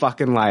whole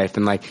fucking life,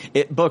 and like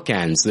it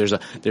bookends.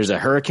 There's a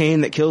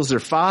hurricane that kills their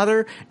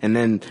father, and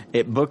then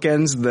it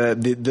bookends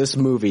this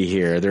movie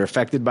here. They're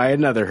affected by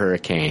another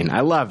hurricane.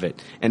 I love it.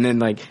 And then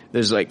like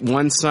there's like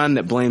one son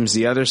that blames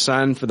the other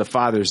son for the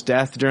father's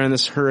death during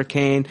this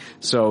hurricane.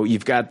 So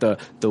you've got the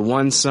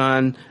one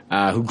son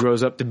who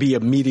grows up to be a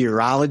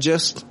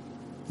meteorologist.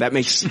 That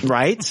makes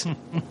right?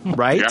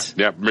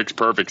 Yeah, makes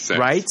perfect sense.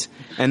 Right?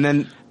 And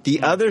then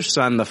the other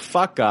son, the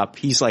fuck up,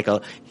 he's a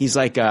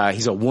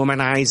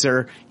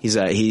womanizer.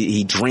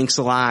 He drinks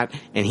a lot,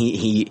 and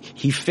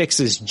he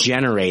fixes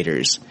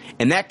generators.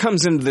 And that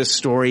comes into this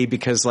story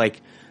because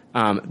like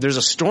there's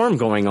a storm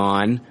going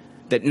on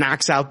that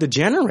knocks out the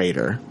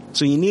generator.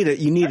 So you need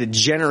a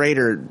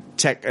generator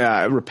tech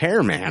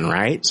repairman,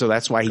 right? So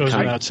that's why he goes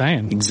comes without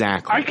saying.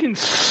 Exactly. I can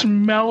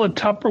smell a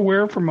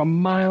Tupperware from a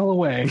mile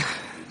away.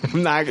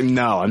 I'm not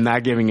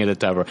giving it a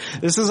Tupperware.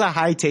 This is a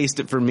high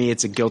taste. For me,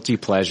 it's a guilty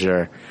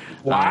pleasure.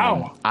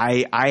 Wow.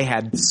 I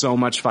had so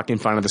much fucking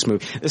fun with this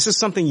movie. This is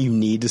something you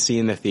need to see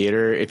in the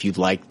theater if you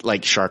like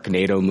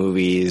Sharknado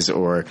movies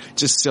or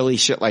just silly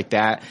shit like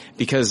that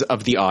because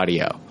of the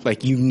audio.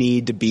 Like you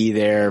need to be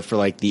there for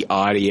like the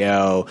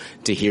audio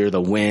to hear the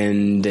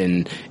wind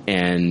and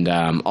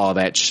all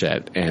that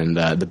shit and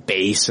the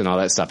bass and all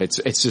that stuff.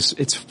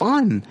 It's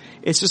fun.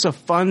 It's just a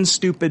fun,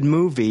 stupid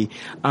movie.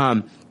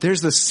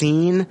 There's the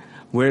scene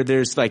where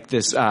there's like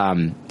this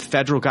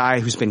federal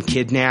guy who's been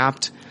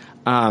kidnapped,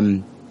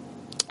 and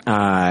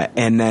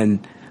then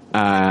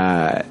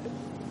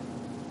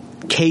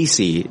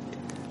Casey,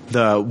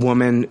 the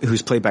woman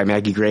who's played by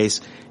Maggie Grace,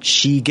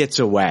 she gets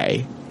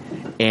away,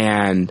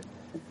 and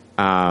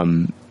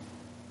then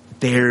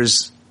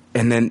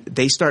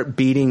they start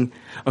beating.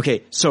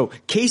 Okay, so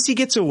Casey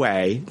gets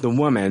away, the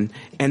woman,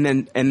 and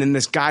then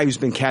this guy who's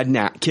been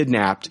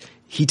kidnapped.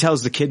 He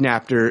tells the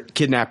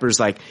kidnappers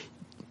like,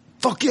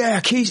 fuck yeah,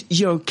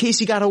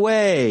 Casey got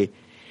away.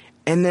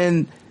 And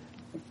then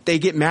they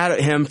get mad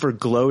at him for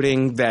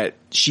gloating that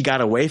she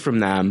got away from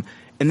them.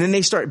 And then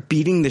they start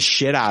beating the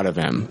shit out of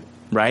him,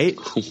 right?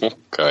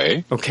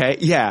 Okay,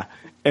 yeah.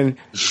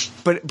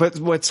 But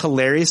what's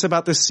hilarious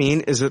about this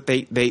scene is that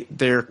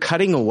they're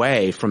cutting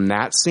away from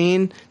that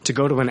scene to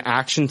go to an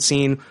action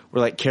scene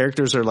where like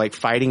characters are like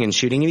fighting and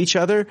shooting at each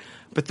other.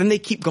 But then they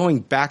keep going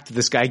back to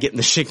this guy getting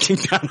the shit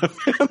kicked out of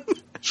him.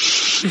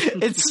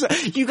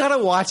 You gotta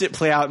watch it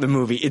play out in the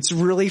movie. It's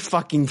really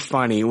fucking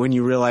funny when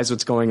you realize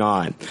what's going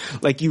on.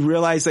 Like you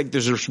realize like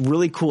there's a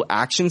really cool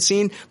action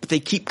scene, but they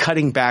keep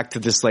cutting back to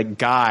this like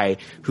guy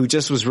who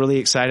just was really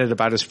excited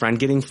about his friend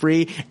getting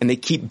free, and they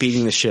keep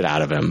beating the shit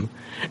out of him.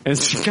 And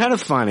it's kind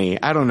of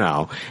funny. I don't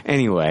know.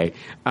 Anyway,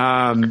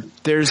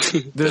 was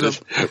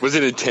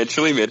it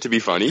intentionally meant to be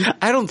funny?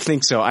 I don't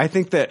think so. I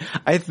think that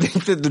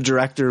the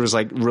director was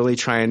like really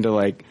trying to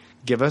like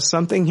give us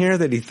something here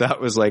that he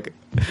thought was like.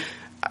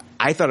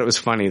 I thought it was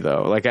funny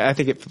though. Like I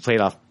think it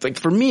played off like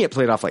for me it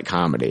played off like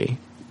comedy.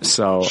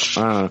 So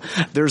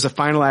there's a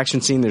final action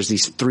scene. There's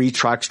these 3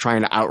 trucks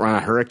trying to outrun a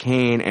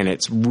hurricane, and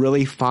it's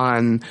really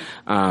fun.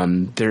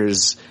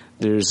 There's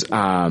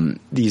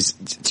these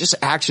just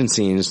action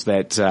scenes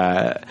that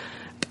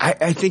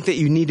I think that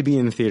you need to be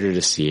in the theater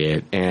to see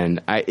it,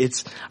 and I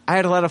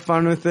had a lot of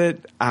fun with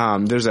it.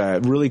 There's a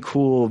really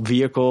cool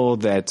vehicle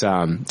that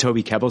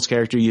Toby Kebbell's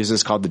character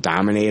uses called the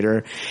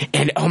Dominator,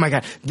 and oh my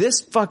god,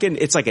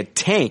 it's like a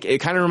tank. It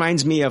kind of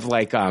reminds me of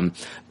like the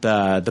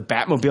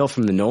Batmobile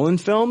from the Nolan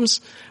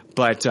films,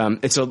 but I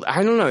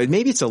don't know,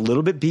 maybe it's a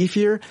little bit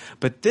beefier,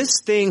 but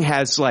this thing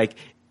has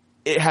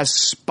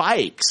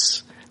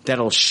spikes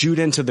that'll shoot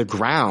into the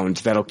ground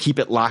that'll keep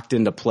it locked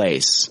into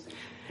place.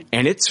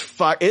 And it's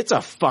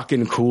a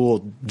fucking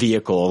cool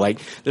vehicle.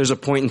 Like, there's a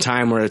point in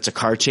time where it's a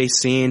car chase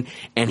scene,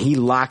 and he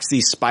locks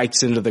these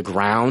spikes into the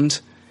ground,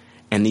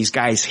 and these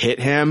guys hit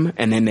him,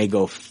 and then they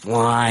go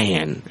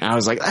flying. And I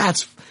was like,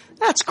 that's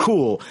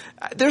cool.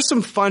 There's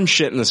some fun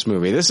shit in this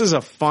movie. This is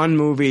a fun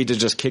movie to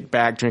just kick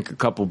back, drink a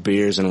couple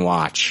beers, and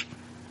watch.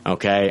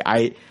 Okay?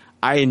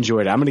 I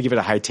enjoyed it. I'm gonna give it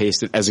a high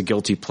taste as a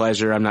guilty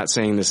pleasure. I'm not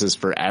saying this is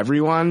for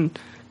everyone.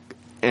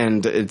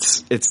 And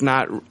this is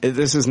not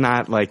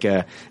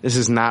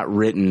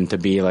written to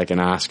be like an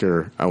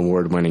Oscar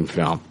award winning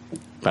film,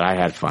 but I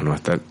had fun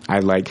with it. I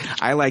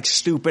like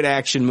stupid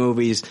action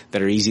movies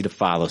that are easy to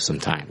follow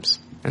sometimes.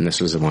 And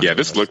this was the one. Yeah,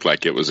 this looked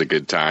like it was a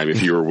good time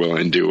if you were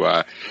willing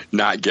to,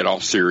 not get all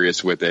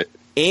serious with it.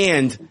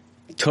 And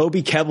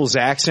Toby Kebbell's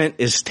accent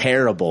is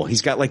terrible.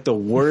 He's got like the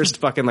worst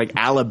fucking like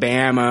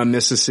Alabama,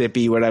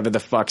 Mississippi, whatever the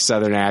fuck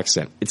Southern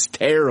accent. It's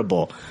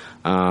terrible.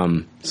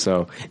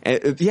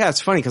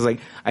 It's funny because like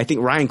I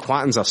think Ryan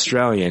Quanten's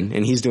Australian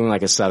and he's doing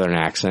like a Southern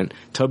accent.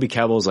 Toby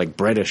Kebbell's like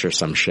British or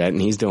some shit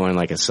and he's doing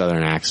like a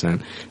Southern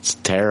accent. It's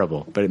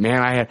terrible. But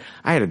man,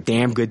 I had a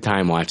damn good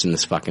time watching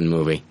this fucking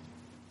movie.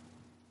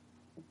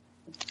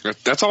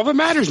 That's all that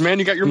matters, man.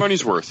 You got your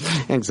money's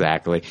worth.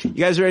 Exactly. You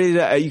guys ready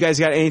to? You guys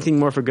got anything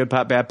more for Good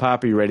Pop, Bad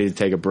Pop? Or are you ready to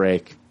take a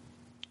break?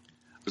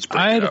 Let's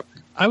break it up.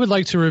 I would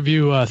like to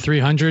review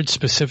 300,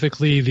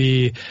 specifically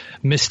the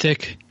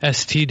Mystic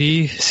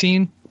STD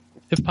scene,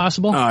 if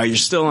possible. Oh, you're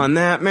still on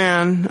that,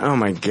 man? Oh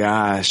my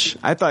gosh!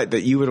 I thought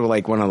that you would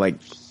want to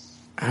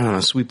I don't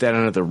know, sweep that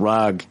under the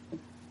rug.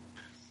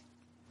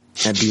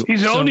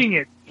 He's owning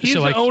it. He's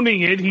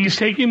owning it. He's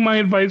taking my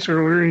advice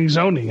earlier, and he's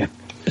owning it.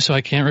 So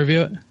I can't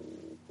review it?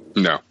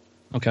 No.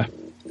 Okay.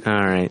 All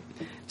right.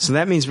 So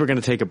that means we're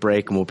going to take a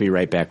break, and we'll be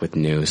right back with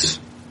news.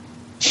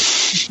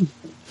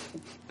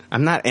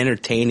 I'm not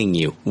entertaining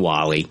you,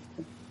 Wally.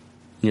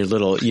 Your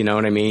little, you know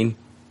what I mean?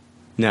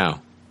 No,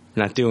 I'm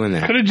not doing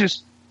that. Could have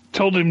just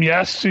told him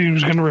yes, he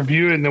was going to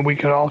review it, and then we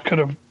could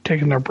have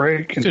taken their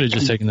break. Could have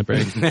just taken the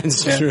break.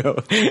 That's true.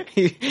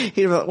 Should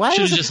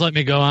have just let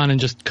me go on and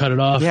just cut it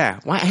off. Yeah.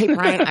 Hey,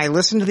 Brian, I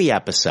listened to the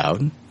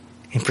episode,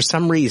 and for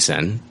some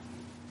reason,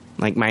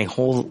 my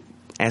whole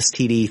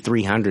STD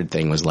 300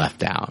 thing was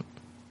left out.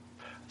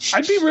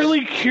 I'd be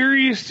really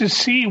curious to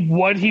see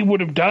what he would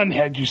have done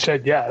had you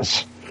said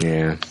yes.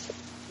 Yeah.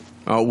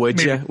 Oh,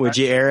 would you? Would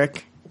you,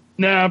 Eric?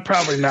 No,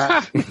 probably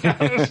not.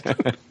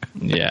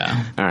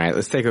 Yeah. All right,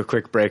 let's take a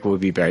quick break. We'll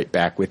be right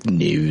back with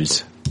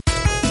news.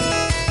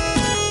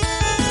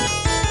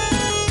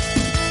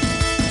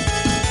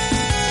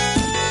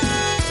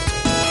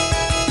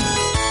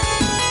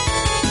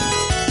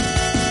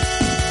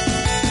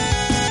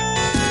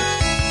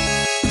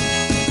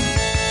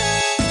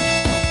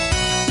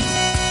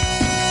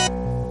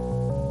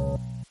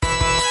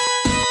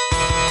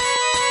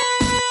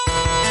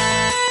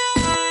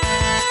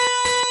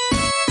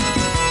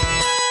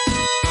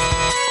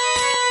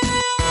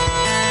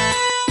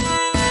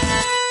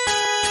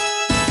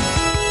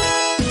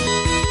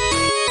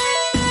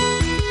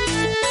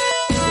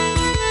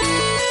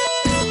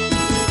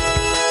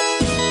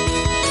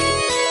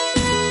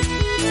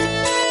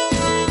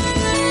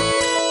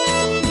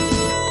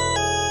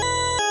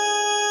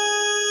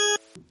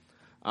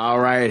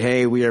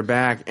 Hey, we are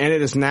back, and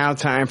it is now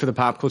time for the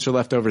Pop Culture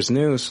Leftovers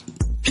news.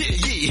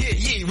 Hear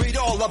ye, read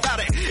all about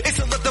it. It's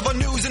a leftover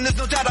news, and there's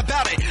no doubt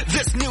about it.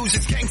 This news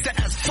is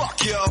gangsta as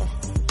fuck, yo.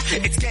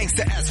 It's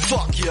gangsta as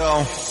fuck,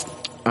 yo.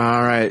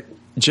 All right,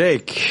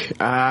 Jake,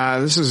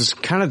 this is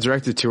kind of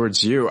directed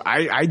towards you.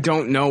 I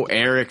don't know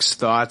Eric's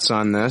thoughts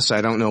on this.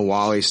 I don't know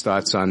Wally's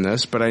thoughts on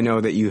this, but I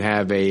know that you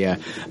have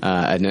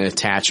an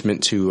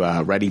attachment to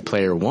Ready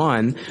Player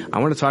One. I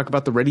want to talk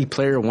about the Ready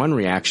Player One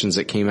reactions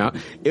that came out.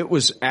 It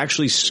was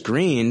actually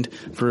screened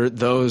for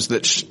those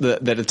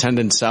that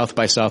attended South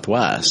by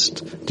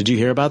Southwest. Did you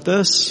hear about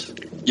this?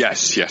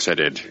 Yes, I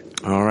did.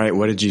 All right,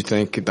 what did you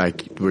think?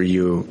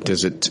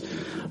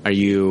 Are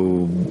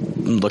you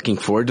looking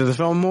forward to the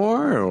film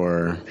more,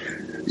 or?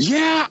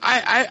 Yeah,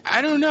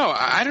 I don't know.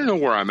 I don't know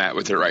where I'm at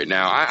with it right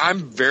now.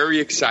 I'm very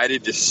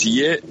excited to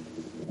see it,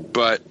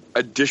 but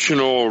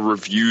additional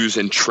reviews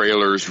and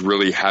trailers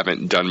really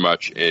haven't done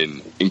much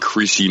in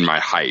increasing my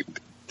hype.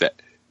 Man,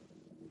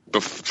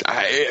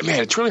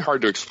 it's really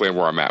hard to explain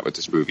where I'm at with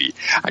this movie.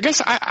 I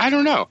guess I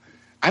don't know.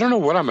 I don't know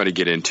what I'm going to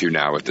get into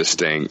now with this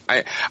thing.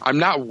 I'm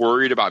not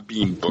worried about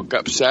being book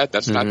upset.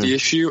 That's not the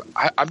issue.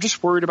 I'm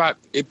just worried about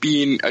it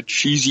being a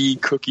cheesy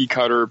cookie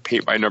cutter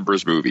paint by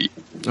numbers movie.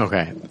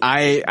 Okay.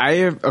 I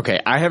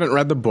haven't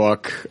read the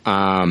book.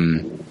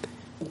 And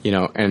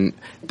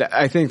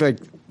I think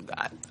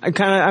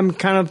I'm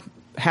kind of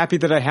happy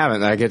that I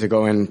haven't. That I get to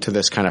go into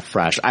this kind of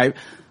fresh.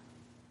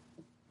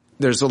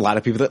 There's a lot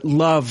of people that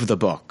love the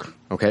book.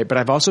 Okay, but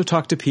I've also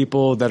talked to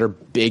people that are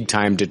big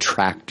time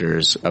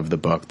detractors of the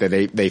book,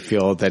 that they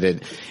feel that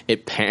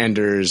it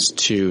panders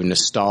to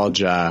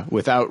nostalgia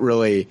without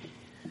really,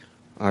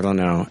 I don't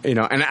know, and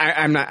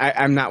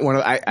I'm not one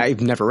of, I've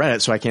never read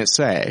it, so I can't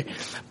say,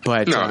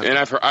 but no, and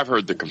I've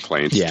heard the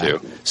complaints too.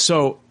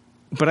 So,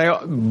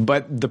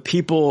 but the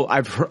people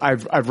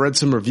I've read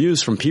some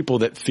reviews from people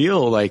that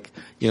feel like,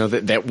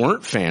 that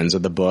weren't fans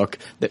of the book,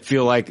 that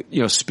feel like,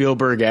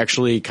 Spielberg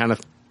actually kind of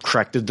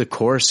corrected the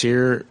course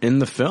here in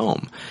the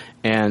film.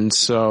 And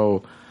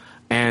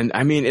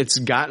I mean, it's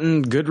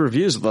gotten good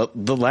reviews.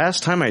 The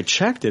last time I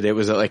checked it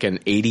was at like an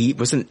 80%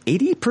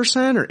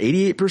 or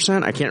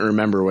 88%. I can't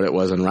remember what it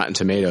was on Rotten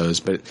Tomatoes,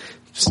 but it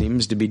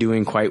seems to be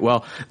doing quite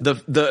well.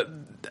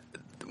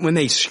 When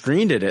they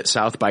screened it at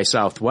South by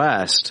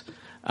Southwest,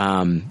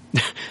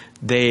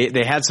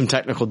 they had some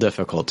technical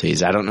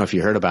difficulties. I don't know if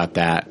you heard about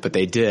that, but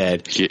they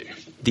did. Yeah.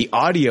 The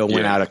audio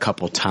went out a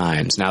couple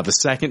times. Now, the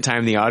second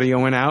time the audio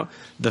went out,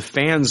 the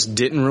fans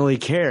didn't really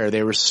care.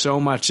 They were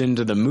so much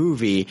into the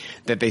movie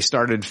that they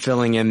started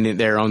filling in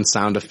their own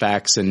sound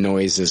effects and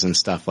noises and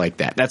stuff like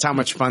that. That's how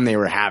much fun they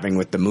were having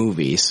with the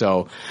movie.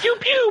 So, pew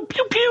pew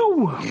pew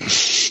pew.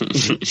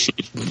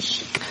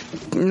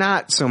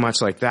 Not so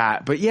much like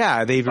that, but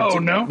yeah, they've. Oh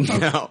no,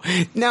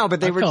 no,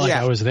 but they were. Like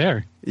I was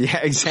there. Yeah,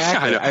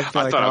 exactly. I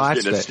thought I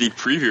was getting a sneak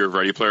preview of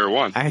Ready Player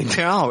One. I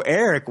know.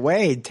 Eric,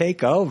 Wade,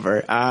 take over.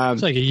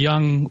 It's like a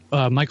young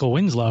Michael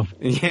Winslow.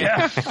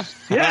 Yeah.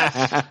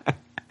 Yes.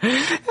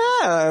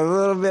 A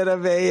little bit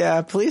of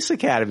a Police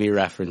Academy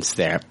reference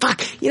there.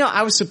 Fuck.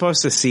 I was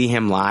supposed to see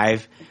him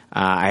live.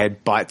 I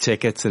had bought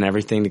tickets and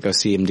everything to go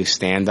see him do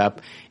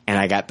stand-up, and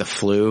I got the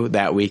flu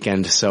that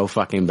weekend so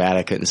fucking bad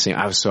I couldn't see him.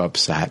 I was so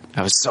upset.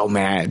 I was so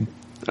mad.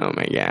 Oh,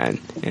 my God.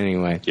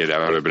 Anyway. Yeah, that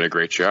would have been a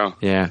great show.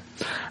 Yeah.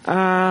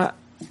 I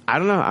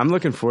don't know. I'm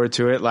looking forward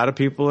to it. A lot of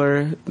people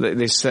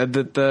they said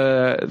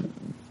that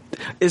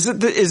is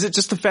it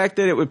just the fact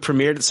that it would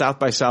premiere at South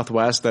by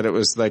Southwest, that it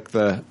was like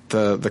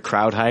the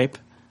crowd hype?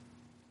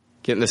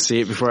 Getting to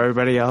see it before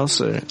everybody else?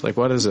 Or like,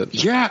 what is it?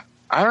 Yeah.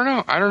 I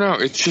don't know.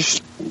 It's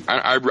just,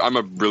 I'm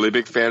a really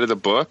big fan of the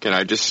book, and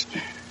I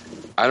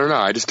don't know.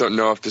 I just don't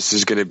know if this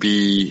is going to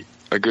be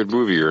a good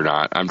movie or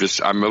not. I'm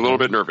a little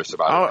bit nervous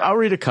about it. I'll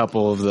read a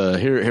couple of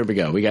here we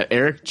go. We got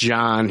Eric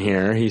John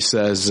here. He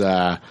says,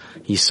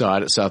 he saw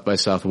it at South by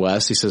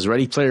Southwest. He says,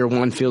 Ready Player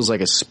One it feels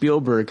like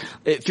Spielberg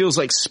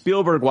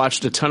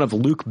watched a ton of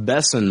Luc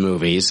Besson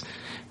movies.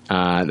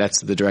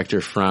 That's the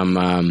director from,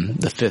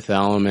 The Fifth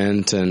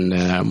Element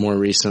and, more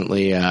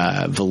recently,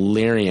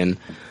 Valerian.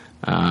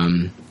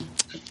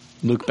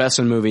 Luc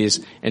Besson movies,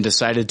 and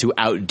decided to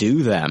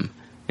outdo them.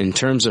 In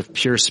terms of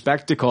pure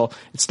spectacle,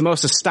 it's the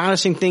most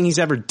astonishing thing he's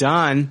ever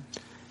done.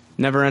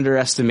 Never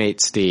underestimate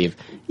Steve.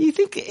 Do you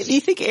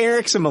think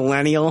Eric's a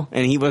millennial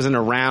and he wasn't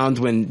around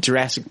when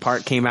Jurassic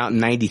Park came out in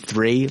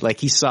 93? Like,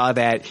 he saw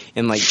that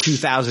in like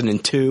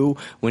 2002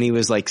 when he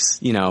was like,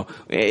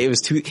 it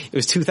was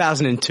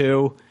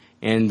 2002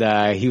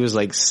 and he was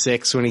like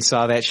 6 when he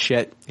saw that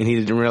shit, and he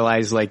didn't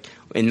realize like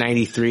in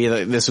 93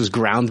 that this was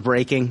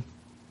groundbreaking.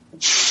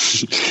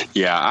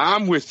 Yeah,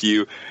 I'm with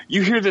you.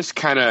 You hear this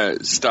kind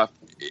of stuff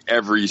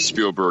every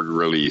Spielberg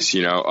release,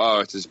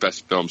 it's his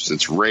best film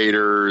since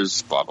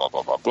Raiders, blah, blah,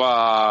 blah, blah,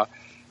 blah.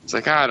 It's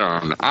like, I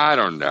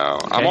don't know.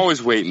 Okay. I'm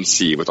always wait and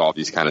see with all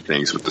these kind of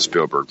things with the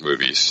Spielberg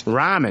movies.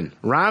 Ramen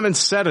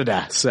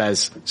Sedada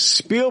says,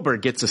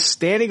 Spielberg gets a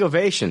standing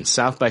ovation,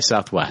 South by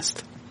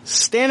Southwest.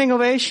 Standing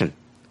ovation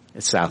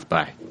at South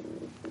by.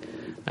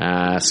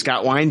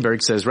 Scott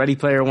Weinberg says, Ready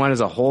Player One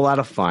is a whole lot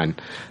of fun.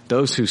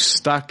 Those who are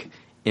stuck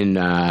in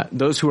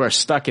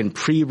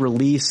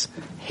pre-release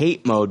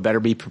hate mode better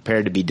be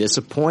prepared to be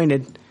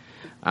disappointed.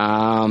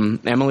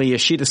 Emily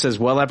Yoshida says,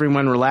 well,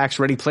 everyone relax.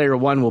 Ready Player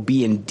One will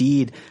be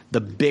indeed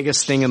the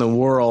biggest thing in the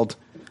world.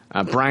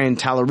 Brian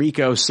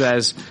Tallarico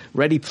says,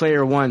 Ready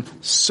Player One,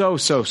 so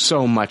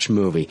much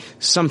movie.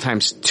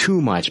 Sometimes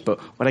too much, but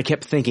what I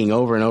kept thinking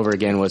over and over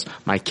again was,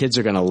 my kids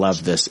are gonna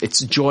love this.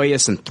 It's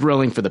joyous and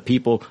thrilling for the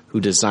people who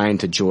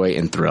designed to joy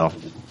and thrill.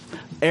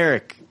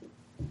 Eric,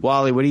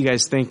 Wally, what are you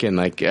guys thinking?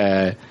 Like,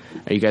 are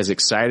you guys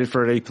excited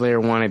for Ready Player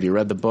One? Have you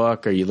read the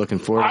book? Are you looking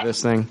forward to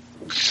this thing?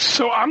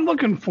 So I'm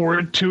looking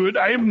forward to it.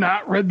 I have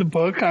not read the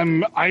book.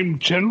 I'm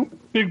generally a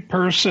big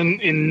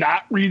person in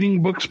not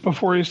reading books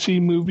before I see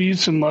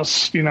movies,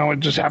 unless, it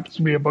just happens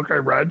to be a book I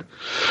read.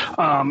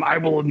 I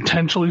will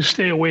intentionally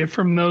stay away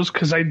from those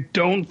because I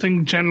don't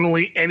think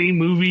generally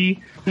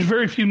there's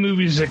very few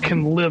movies that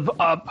can live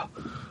up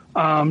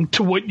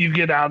to what you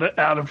get out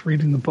of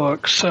reading the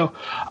book. So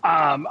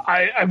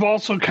I've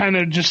also kind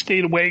of just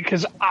stayed away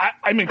because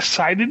I'm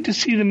excited to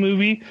see the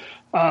movie,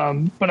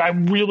 but I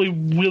really,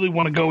 really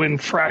want to go in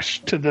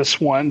fresh to this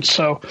one.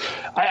 So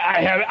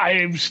I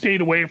have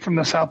stayed away from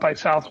the South by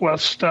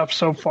Southwest stuff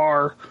so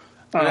far.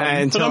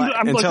 Until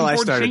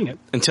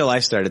I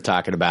started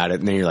talking about it,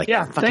 and then you're like,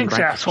 yeah, thanks,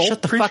 Brian, asshole.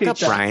 Shut the fuck up,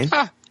 Brian.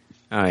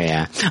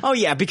 Oh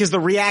yeah, because the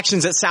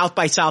reactions at South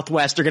by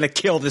Southwest are going to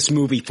kill this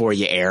movie for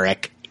you,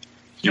 Eric.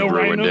 No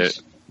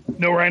rhinos?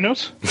 No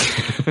rhinos?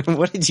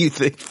 What did you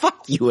think?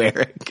 Fuck you,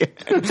 Eric.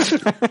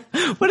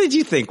 What did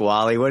you think,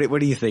 Wally? What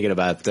are you thinking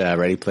about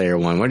Ready Player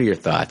One? What are your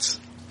thoughts?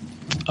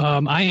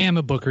 I am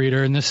a book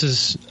reader, and this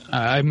is,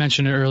 I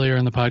mentioned it earlier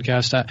in the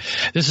podcast,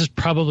 this is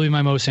probably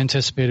my most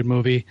anticipated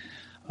movie.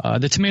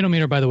 The tomato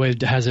meter, by the way,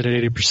 has it at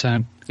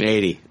 80%.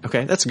 80.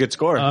 Okay, that's a good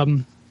score.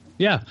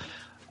 Yeah.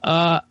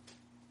 I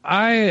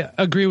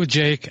agree with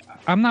Jake.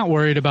 I'm not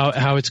worried about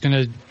how it's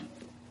going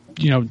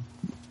to,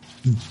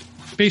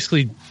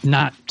 basically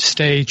not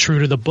stay true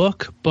to the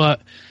book,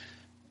 but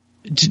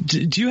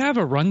do you have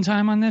a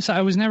runtime on this?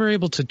 I was never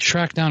able to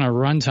track down a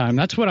runtime.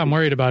 That's what I'm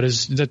worried about,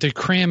 is that they're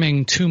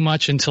cramming too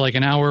much into like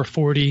an hour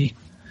 40,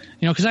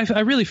 because I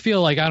really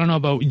feel like, I don't know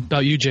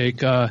about you,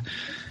 Jake, I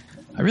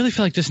really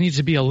feel like this needs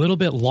to be a little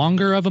bit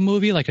longer of a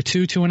movie, like a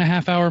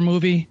 2.5 hour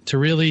movie, to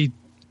really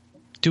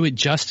do it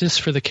justice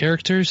for the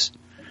characters.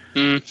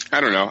 I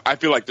don't know. I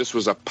feel like this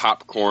was a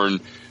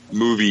popcorn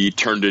movie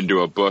turned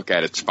into a book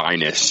at its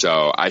finest,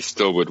 so I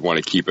still would want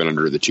to keep it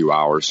under the 2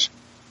 hours.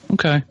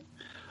 Okay.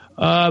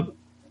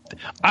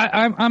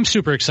 I'm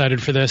super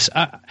excited for this.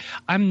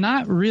 I'm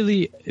not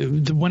really,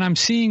 when I'm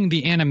seeing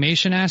the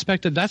animation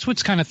aspect, that's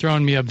what's kind of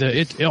throwing me up.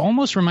 It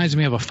almost reminds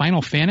me of a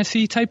Final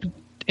Fantasy type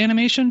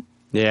animation.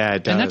 Yeah,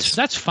 it does. And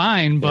that's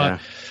fine,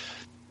 but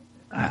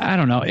I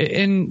don't know.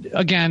 And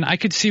again, I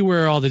could see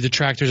where all the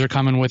detractors are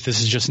coming with.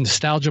 This is just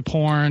nostalgia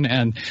porn,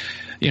 and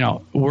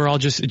we're all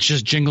just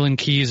jingling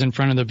keys in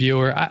front of the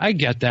viewer. I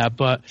get that,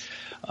 but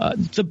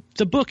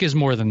the book is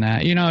more than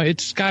that.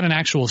 It's got an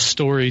actual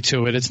story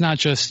to it. It's not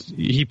just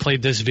he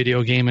played this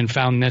video game and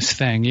found this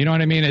thing. You know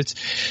what I mean?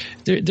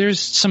 There's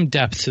some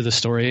depth to the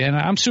story, and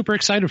I'm super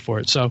excited for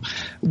it. So,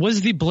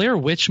 was the Blair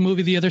Witch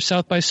movie the other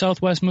South by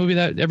Southwest movie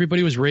that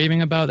everybody was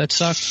raving about that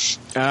sucked?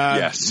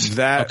 Yes.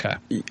 Okay.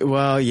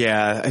 Well,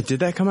 yeah.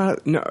 Did that come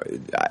out? No,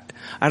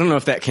 I don't know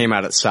if that came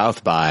out at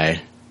South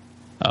by.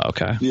 Oh,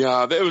 okay.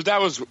 Yeah,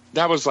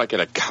 that was like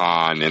at a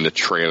con, and the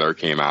trailer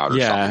came out.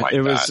 Or something like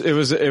that.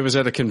 It was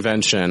at a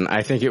convention.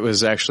 I think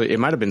it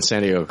might have been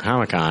San Diego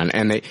Comic-Con,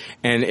 and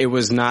it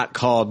was not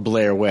called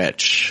Blair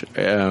Witch.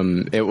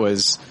 It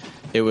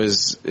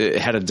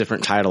had a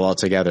different title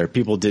altogether.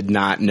 People did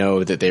not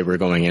know that they were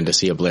going in to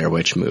see a Blair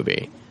Witch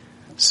movie.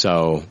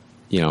 So,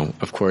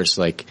 of course,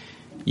 like,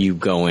 you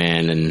go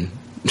in and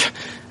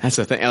that's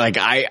the thing. Like,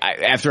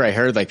 after I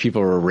heard, like,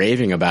 people were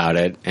raving about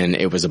it and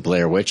it was a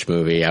Blair Witch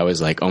movie, I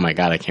was like, oh my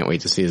God, I can't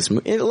wait to see this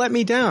movie. It let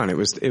me down. It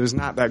was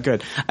not that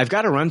good. I've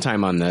got a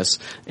runtime on this.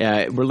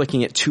 We're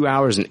looking at 2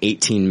 hours and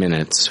 18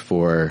 minutes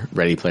for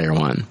Ready Player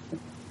One.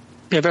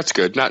 Yeah, that's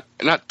good. Not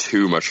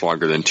too much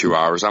longer than 2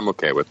 hours. I'm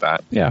okay with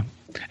that. Yeah.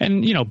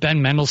 And,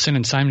 Ben Mendelsohn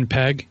and Simon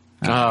Pegg.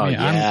 Yes.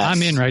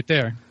 I'm in right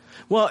there.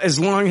 Well, as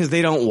long as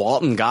they don't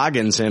Walton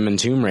Goggins him in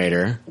Tomb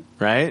Raider,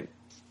 right?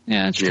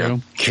 Yeah, that's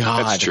true.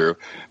 God. That's true.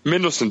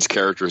 Mendelssohn's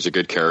character is a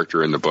good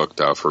character in the book,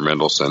 though, for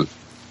Mendelsohn.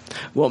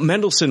 Well,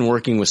 Mendelsohn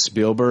working with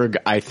Spielberg,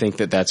 I think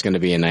that's going to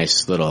be a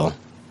nice little...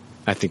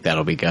 I think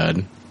that'll be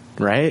good.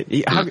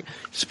 Right?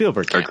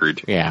 Spielberg.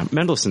 Agreed. Yeah,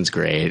 Mendelsohn's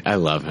great. I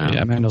love him.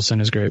 Yeah, Mendelsohn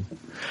is great.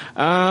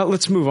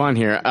 Let's move on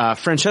here.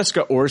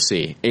 Francesca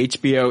Orsi,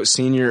 HBO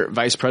Senior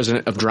Vice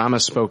President of Drama,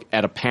 spoke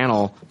at a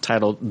panel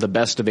titled The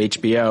Best of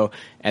HBO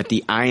at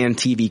the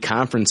INTV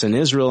conference in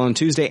Israel on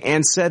Tuesday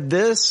and said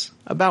this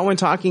about when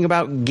talking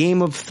about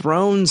Game of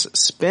Thrones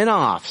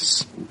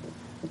spin-offs.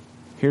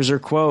 Here's her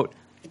quote.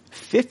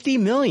 $50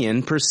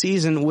 million per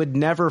season would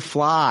never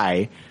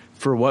fly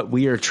for what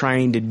we are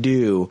trying to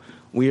do.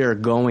 We are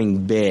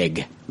going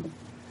big.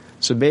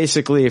 So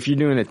basically, if you're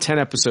doing a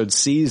 10-episode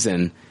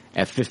season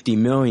at $50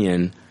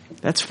 million,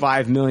 that's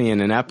 $5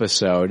 million an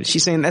episode.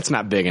 She's saying that's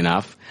not big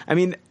enough. I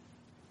mean,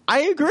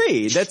 I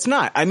agree. That's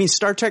not. I mean,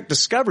 Star Trek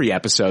Discovery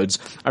episodes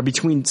are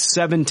between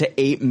 7 to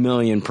 8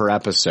 million per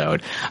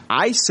episode.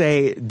 I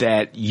say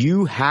that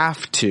you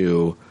have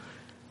to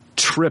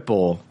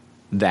triple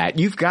that.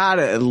 You've got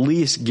to at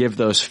least give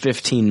those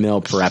 15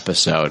 mil per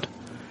episode.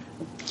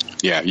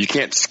 Yeah, you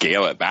can't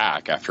scale it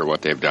back after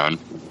what they've done.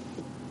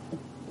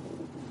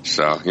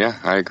 So, yeah,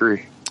 I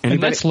agree.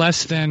 And that's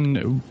less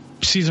than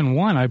season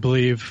 1, I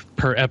believe,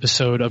 per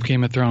episode of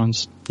Game of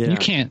Thrones. Yeah.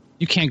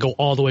 You can't go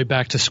all the way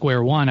back to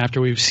square one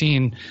after we've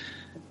seen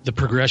the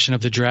progression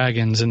of the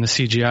dragons and the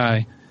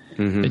CGI.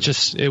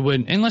 Mm-hmm. It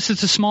would, unless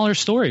it's a smaller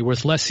story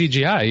with less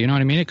CGI, you know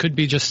what I mean? It could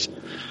be just,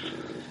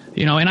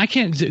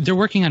 and they're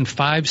working on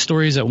 5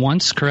 stories at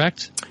once,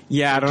 correct?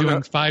 Yeah, I don't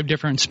know. 5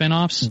 different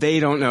spin-offs? They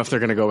don't know if they're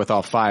going to go with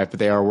all 5, but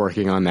they are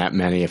working on that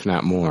many, if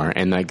not more.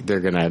 And they're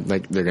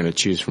going to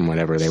choose from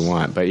whatever they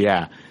want. But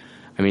yeah,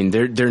 I mean,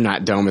 they're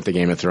not done with the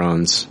Game of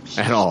Thrones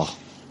at all.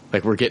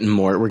 Like, we're getting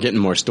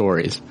more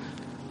stories.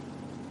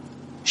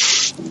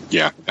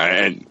 Yeah,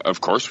 and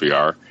of course we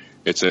are.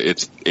 It's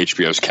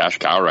HBO's cash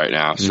cow right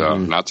now, so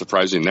not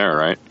surprising there,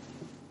 right?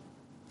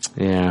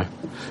 Yeah.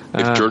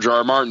 If George R.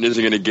 R. Martin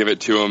isn't going to give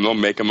it to them, they'll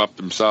make them up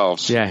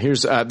themselves. Yeah,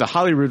 here's the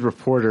Hollywood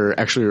Reporter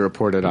actually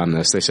reported on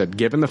this. They said,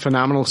 given the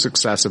phenomenal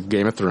success of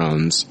Game of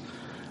Thrones,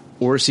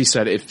 Orsi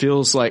said it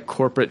feels like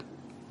corporate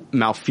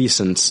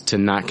malfeasance to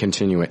not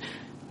continue it,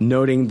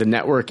 noting the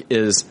network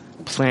is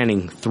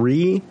planning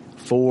 3,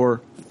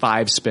 4,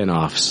 5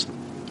 spin-offs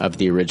of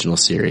the original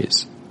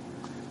series.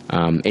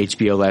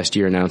 HBO last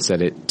year announced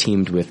that it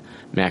teamed with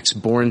Max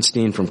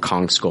Borenstein from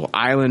Kong Skull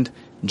Island,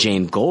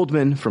 Jane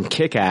Goldman from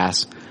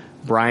Kick-Ass,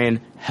 Brian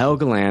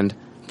Helgeland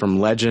from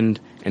Legend,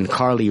 and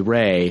Carly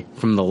Rae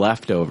from The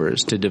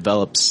Leftovers to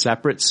develop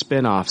separate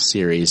spin-off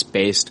series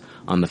based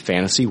on the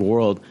fantasy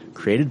world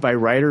created by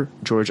writer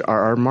George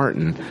R. R.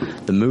 Martin.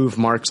 The move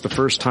marks the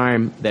first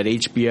time that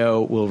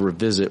HBO will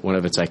revisit one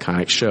of its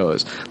iconic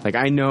shows. Like,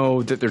 I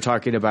know that they're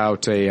talking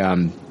about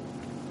a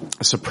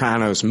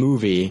Sopranos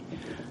movie,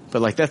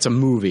 but like, that's a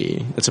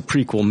movie. It's a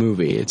prequel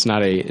movie. It's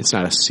not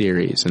a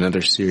series,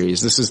 another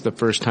series. This is the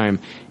first time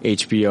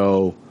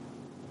HBO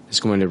is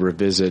going to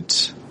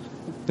revisit.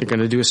 They're going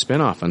to do a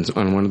spinoff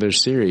on one of their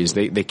series.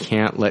 They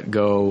can't let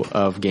go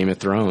of Game of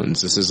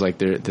Thrones. This is their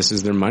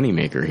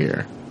moneymaker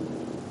here.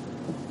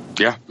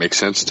 Yeah, makes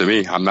sense to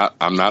me. I'm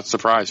not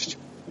surprised.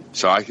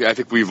 So I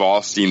think we've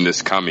all seen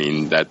this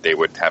coming, that they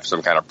would have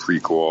some kind of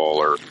prequel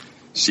or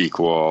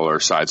sequel or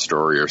side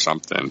story or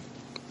something.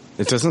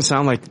 It doesn't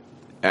sound like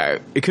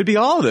it could be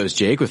all of those,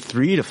 Jake, with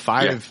 3 to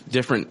 5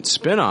 different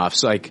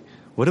spinoffs. Like,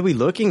 what are we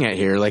looking at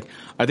here? Like,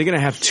 are they going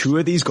to have 2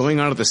 of these going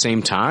on at the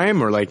same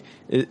time? Or like,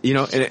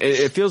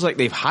 it feels like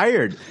they've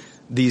hired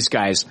these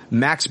guys,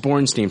 Max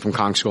Bornstein from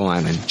Kong Skull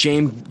Island,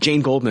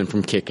 Jane Goldman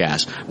from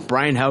Kick-Ass,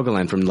 Brian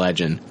Helgeland from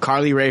Legend,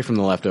 Carly Rae from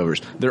The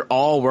Leftovers. They're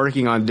all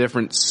working on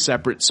different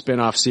separate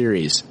spin-off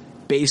series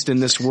based in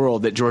this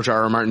world that George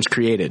R.R. Martin's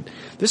created.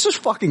 This is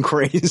fucking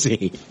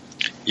crazy.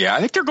 Yeah, I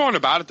think they're going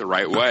about it the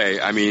right way.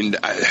 I mean,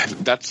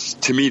 that's,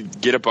 to me,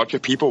 get a bunch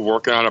of people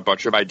working on a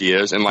bunch of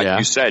ideas, and like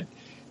you said,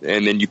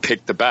 and then you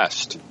pick the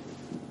best.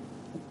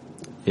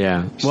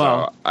 Yeah.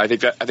 Well, so I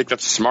think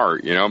that's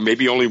smart. You know,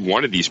 maybe only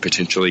one of these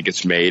potentially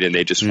gets made, and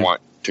they just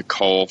want to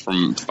cull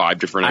from 5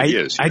 different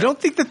ideas. I don't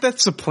think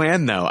that's the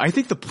plan, though. I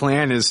think the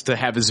plan is to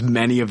have as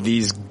many of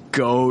these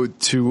go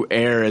to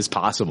air as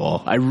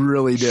possible. I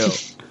really do.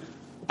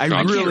 I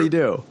really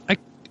do.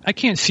 I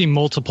can't see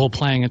multiple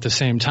playing at the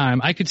same time.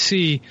 I could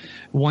see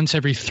once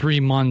every 3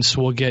 months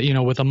we'll get,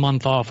 with a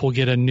month off, we'll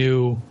get a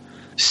new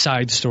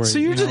side story. So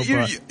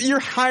you're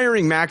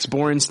hiring Max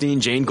Bornstein,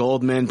 Jane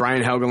Goldman,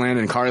 Brian Helgeland,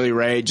 and Carly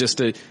Rae just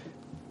to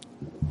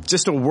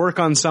work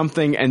on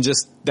something and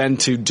then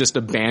to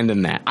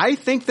abandon that. I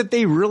think that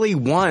they really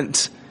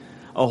want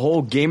a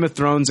whole Game of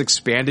Thrones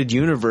expanded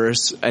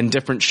universe and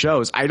different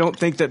shows. I don't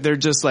think that they're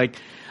just like,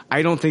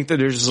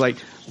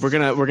 we're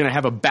gonna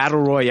have a battle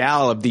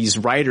royale of these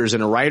writers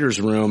in a writer's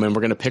room and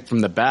we're gonna pick from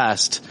the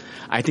best.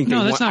 I think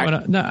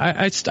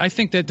I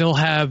think that they'll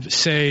have,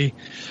 say,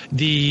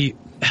 the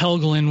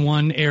Helgeland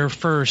one air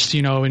first,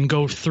 and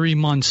go 3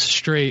 months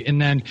straight, and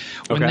then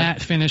when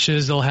that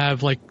finishes, they'll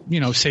have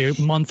say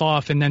a month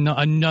off, and then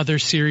another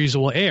series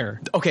will air.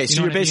 Okay,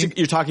 so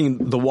you're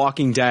talking The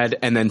Walking Dead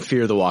and then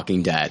Fear the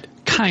Walking Dead.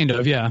 Kind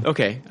of, yeah.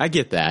 Okay, I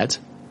get that.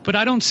 But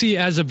I don't see,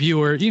 as a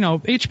viewer,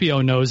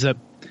 HBO knows that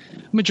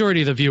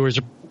majority of the viewers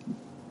are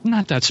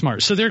not that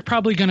smart, so they're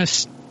probably going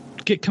to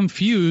get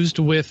confused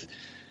with,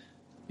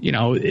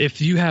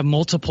 if you have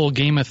multiple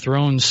Game of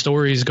Thrones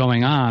stories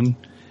going on,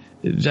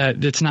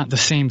 that it's not the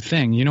same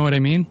thing. You know what I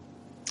mean?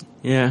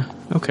 Yeah.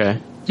 Okay.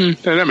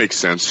 That makes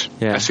sense.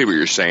 Yeah. I see what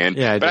you're saying.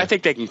 Yeah, but I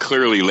think they can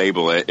clearly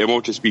label it. It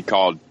won't just be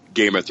called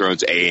Game of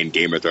Thrones A and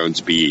Game of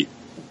Thrones B.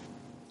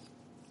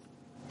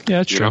 Yeah,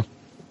 that's true.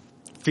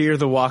 Fear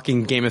the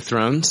Walking Game of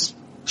Thrones.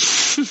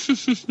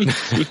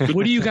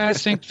 What do you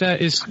guys think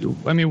that is?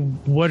 I mean,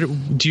 what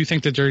do you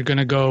think that they're going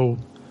to go?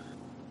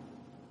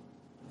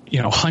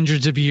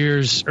 Hundreds of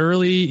years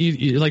early.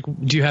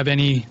 Do you have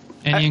any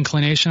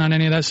inclination on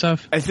any of that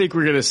stuff? I think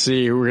we're gonna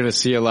see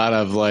a lot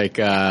of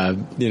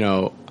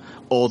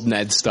old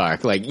Ned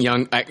Stark,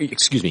 young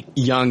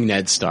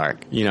Ned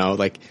Stark.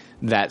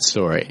 That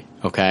story.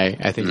 Okay,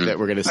 I think that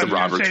we're gonna see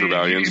Robert's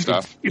Rebellion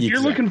stuff. If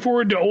you're looking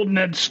forward to old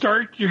Ned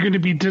Stark, you're going to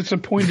be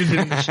disappointed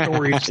in the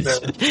stories.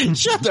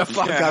 Shut the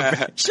fuck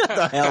up! Shut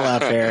the hell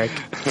up, Eric.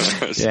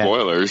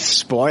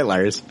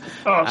 Spoilers.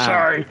 Oh,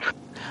 sorry.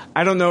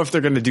 I don't know if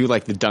they're going to do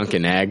the Dunk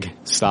and Egg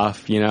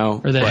stuff, or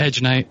the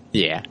Hedge Knight.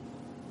 Yeah.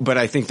 But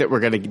I think that we're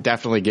going to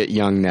definitely get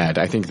young Ned.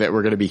 I think that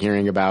we're going to be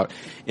hearing about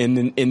in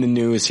the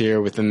news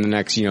here within the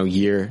next,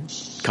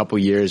 couple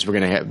years. They're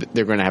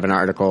going to have an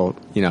article,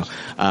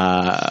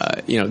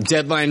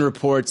 Deadline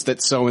reports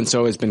that so and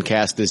so has been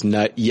cast as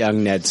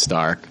young Ned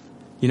Stark.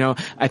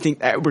 I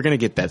think we're going to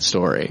get that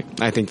story.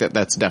 I think that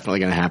that's definitely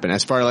going to happen.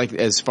 As far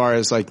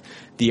as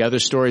the other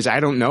stories,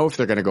 I don't know if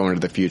they're going to go into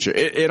the future.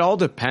 It all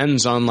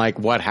depends on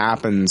what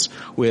happens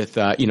with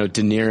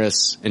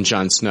Daenerys and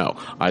Jon Snow.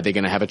 Are they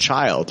going to have a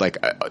child?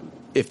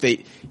 If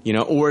they,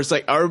 or it's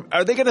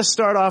are they going to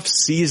start off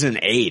season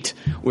 8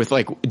 with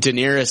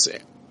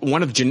Daenerys?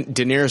 One of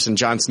Daenerys and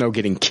Jon Snow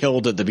getting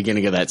killed at the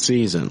beginning of that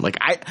season.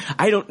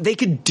 They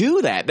could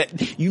do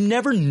that. You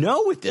never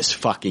know with this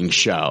fucking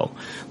show.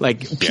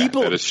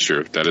 People. That is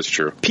true. That is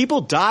true.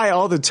 People die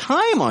all the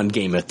time on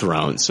Game of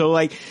Thrones. So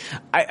I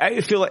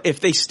feel like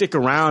if they stick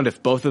around,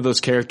 if both of those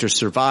characters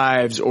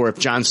survives, or if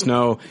Jon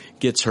Snow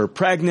gets her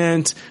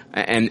pregnant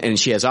and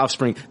she has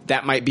offspring,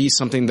 that might be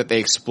something that they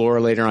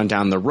explore later on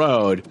down the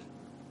road.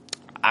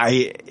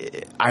 I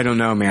don't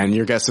know, man.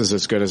 Your guess is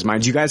as good as mine.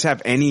 Do you guys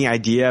have any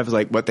idea of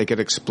what they could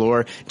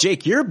explore?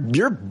 Jake,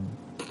 you're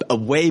a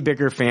way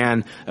bigger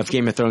fan of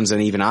Game of Thrones than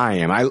even I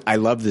am. I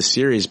love this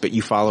series, but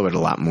you follow it a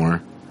lot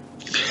more.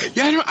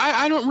 Yeah,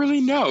 I don't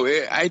really know.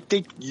 I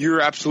think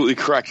you're absolutely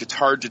correct. It's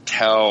hard to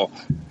tell.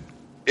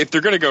 If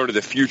they're going to go to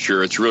the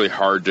future, it's really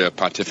hard to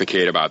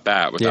pontificate about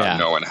that without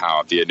knowing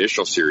how the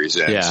initial series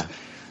ends. Yeah.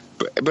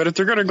 But if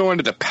they're going to go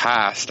into the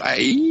past,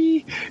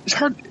 it's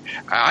hard.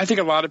 I think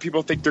a lot of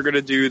people think they're going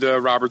to do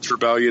the Robert's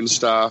Rebellion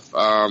stuff.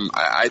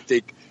 I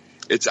think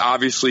it's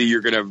obviously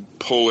you're going to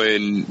pull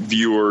in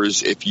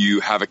viewers if you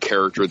have a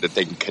character that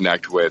they can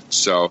connect with.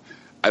 So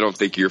I don't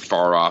think you're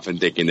far off in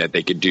thinking that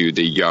they could do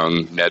the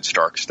young Ned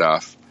Stark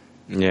stuff.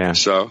 Yeah.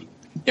 So,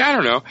 I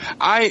don't know.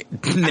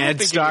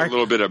 Ned Stark? A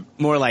little bit of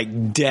more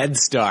like Dead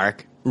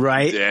Stark,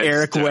 right? Dead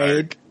Eric Stark.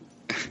 Wade.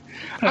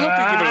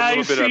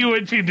 I see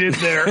what you did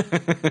there.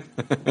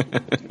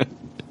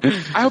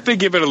 I hope they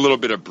give it a little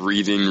bit of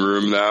breathing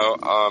room,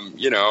 though.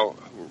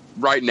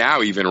 right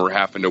now even we're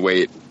having to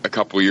wait a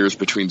couple years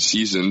between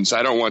seasons.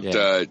 I don't want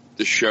the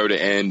show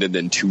to end and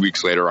then 2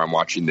 weeks later I'm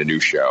watching the new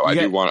show. I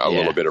do want a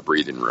little bit of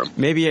breathing room.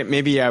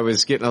 Maybe I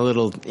was getting a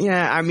little,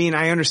 I mean,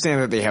 I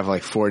understand that they have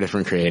like 4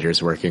 different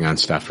creators working on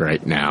stuff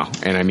right now.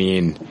 And I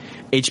mean,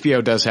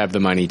 HBO does have the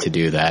money to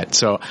do that.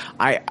 So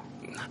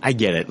I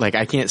get it. Like,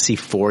 I can't see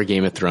 4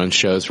 Game of Thrones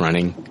shows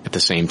running at the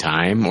same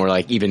time, or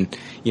like even,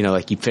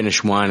 like you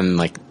finish one and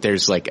like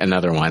there's like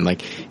another one.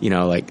 Like,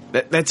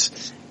 like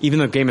that's, even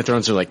though Game of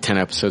Thrones are like 10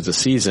 episodes a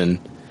season,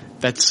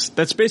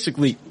 that's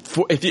basically,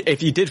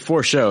 if you did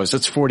 4 shows,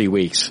 that's 40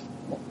 weeks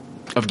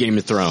of Game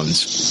of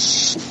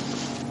Thrones.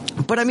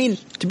 But I mean,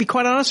 to be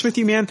quite honest with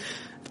you, man,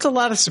 it's a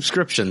lot of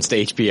subscriptions to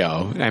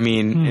HBO. I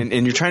mean,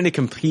 and you're trying to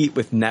compete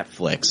with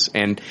Netflix,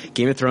 and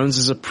Game of Thrones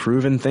is a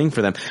proven thing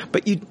for them.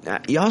 But you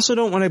also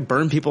don't want to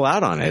burn people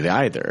out on it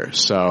either.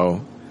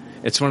 So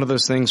it's one of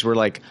those things where,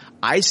 like,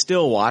 I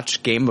still watch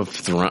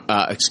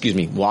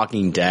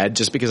Walking Dead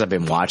just because I've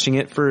been watching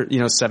it for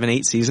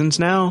 7-8 seasons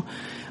now.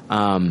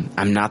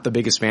 I'm not the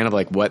biggest fan of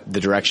like what the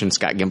direction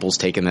Scott Gimple's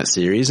taken that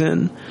series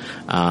in.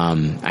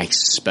 I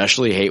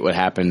especially hate what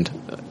happened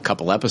a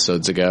couple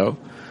episodes ago.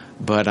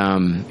 But,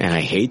 and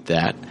I hate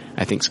that.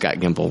 I think Scott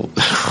Gimple,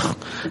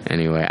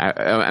 anyway,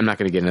 I'm not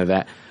going to get into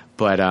that.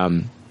 But,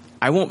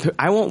 I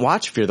won't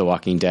watch Fear the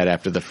Walking Dead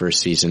after the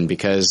first season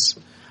because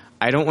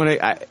I don't want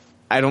to,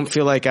 I don't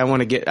feel like I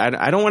want to get,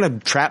 I don't want to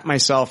trap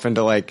myself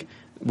into like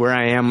where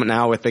I am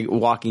now with The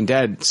Walking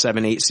Dead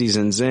 7-8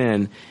 seasons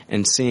in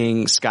and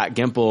seeing Scott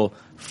Gimple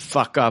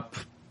fuck up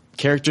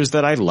characters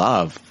that I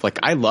love. Like,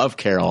 I love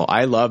Carol.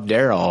 I love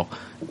Daryl.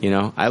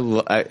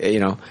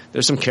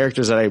 There's some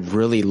characters that I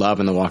really love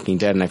in The Walking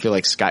Dead, and I feel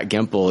like Scott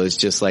Gimple is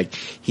just like,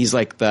 he's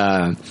like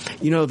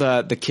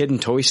the kid in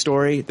Toy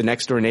Story, the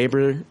next door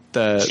neighbor,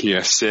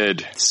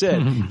 Sid.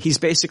 He's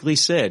basically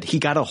Sid. He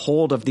got a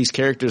hold of these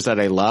characters that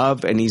I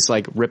love, and he's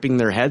like ripping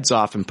their heads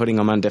off and putting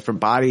them on different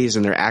bodies,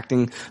 and they're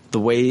acting the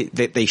way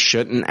that they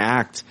shouldn't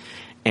act.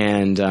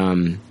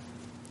 And,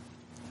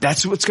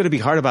 that's what's going to be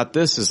hard about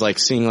this, is like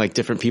seeing like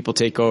different people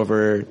take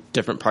over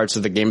different parts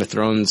of the Game of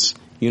Thrones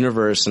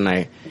universe, and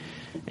I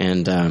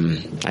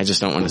just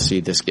don't want to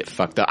see this get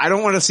fucked up. I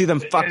don't want to see them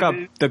fuck up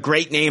the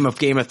great name of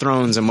Game of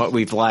Thrones and what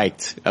we've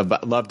loved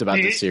about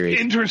this series.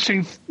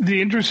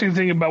 The interesting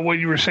thing about what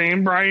you were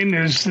saying, Brian,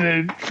 is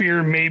that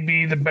Fear may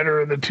be the better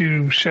of the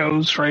 2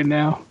 shows right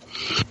now.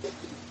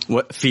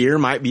 What, Fear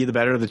might be the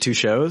better of the 2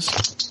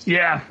 shows?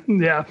 Yeah.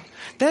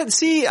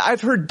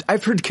 I've heard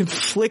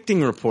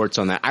conflicting reports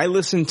on that. I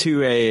listen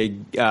to a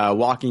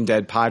Walking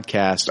Dead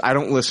podcast. I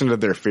don't listen to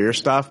their Fear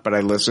stuff, but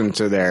I listen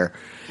to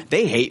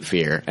they hate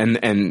Fear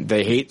and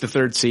they hate the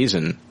 3rd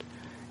season.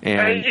 And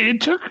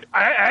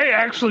I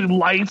actually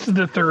liked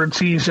the 3rd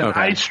season. Okay.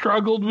 I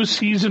struggled with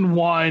season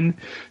 1.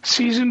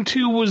 Season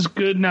 2 was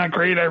good, not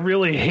great. I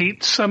really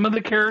hate some of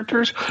the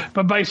characters,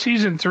 but by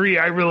season 3,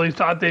 I really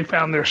thought they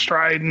found their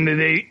stride and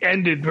they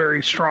ended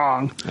very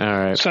strong. All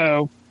right.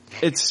 So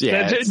that's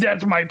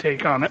my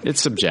take on it. It's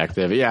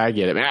subjective. Yeah, I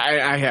get it.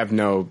 I have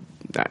no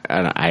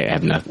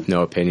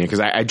opinion because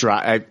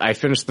I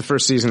finished the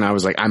first season. I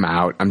was like, I'm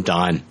out. I'm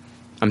done.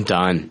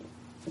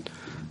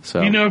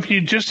 So if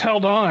you just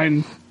held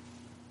on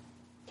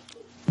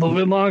a little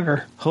bit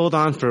longer, hold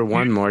on for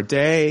one more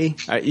day.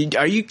 Are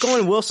you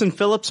going Wilson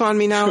Phillips on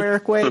me now,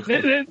 Eric Wade?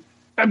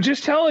 I'm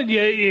just telling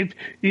you,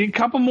 a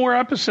couple more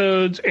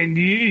episodes and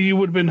you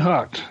would have been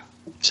hooked.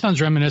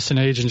 Sounds reminiscent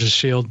of Agents of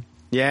S.H.I.E.L.D.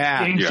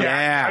 Yeah, exactly.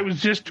 yeah. I was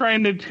just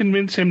trying to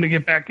convince him to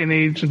get back in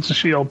Agents of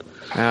S.H.I.E.L.D.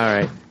 All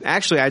right.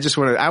 Actually, I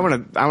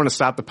want to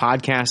stop the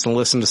podcast and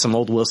listen to some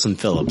old Wilson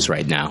Phillips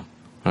right now.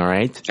 All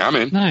right. I'm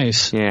in.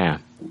 Nice. Yeah.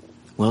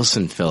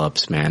 Wilson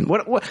Phillips, man.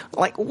 What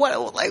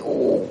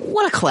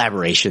a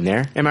collaboration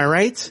there. Am I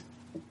right?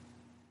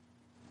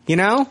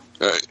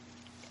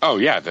 Oh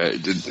yeah,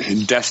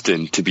 the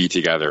destined to be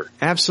together.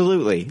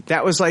 Absolutely.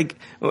 That was like,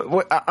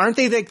 aren't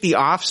they like the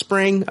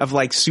offspring of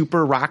like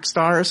super rock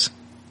stars?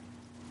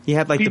 You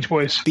had like Beach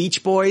Boys.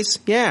 Beach Boys,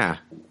 yeah.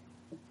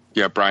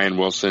 Yeah, Brian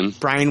Wilson.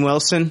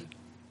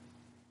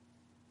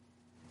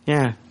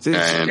 Yeah. And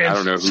I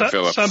don't know who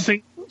Phillips.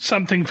 Something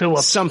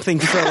Phillips. Something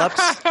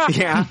Phillips.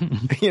 Yeah.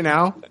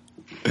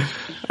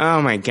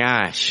 Oh my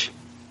gosh.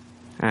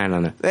 I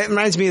don't know. That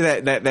reminds me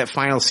of that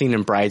final scene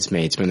in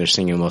Bridesmaids when they're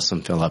singing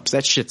Wilson Phillips.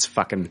 That shit's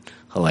fucking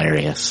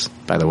hilarious,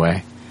 by the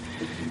way.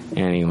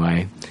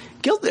 Anyway.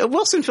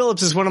 Wilson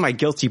Phillips is one of my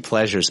guilty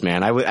pleasures,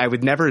 man. I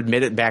would never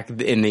admit it back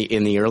in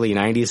the early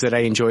 90s that I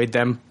enjoyed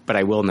them, but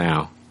I will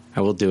now.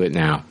 I will do it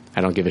now. I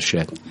don't give a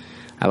shit.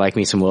 I like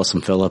me some Wilson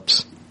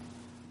Phillips.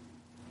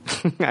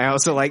 I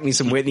also like me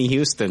some Whitney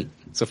Houston.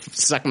 So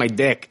suck my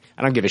dick.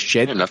 I don't give a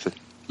shit. Yeah,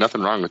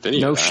 nothing wrong with any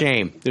of that. No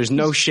shame. There's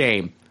no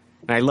shame.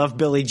 And I love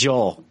Billy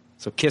Joel.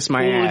 So kiss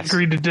my ass.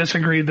 We'll agree to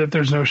disagree that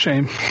there's no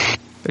shame.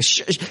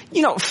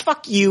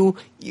 Fuck you,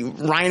 you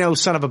rhino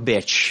son of a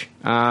bitch.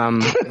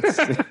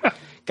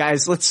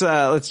 guys, let's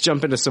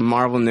jump into some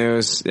Marvel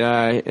news.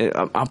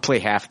 I'll play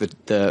half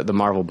the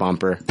Marvel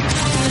bumper.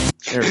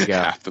 There we go.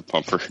 Half the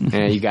bumper.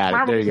 Yeah, you got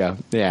it. There you go.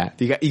 Yeah,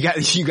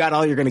 you got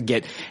all you're gonna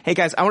get. Hey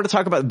guys, I want to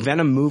talk about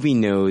Venom movie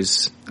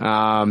news.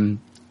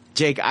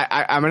 Jake,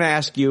 I'm gonna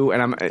ask you,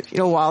 and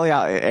Wally,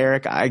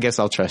 Eric, I guess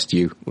I'll trust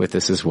you with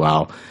this as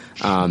well.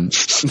 Thank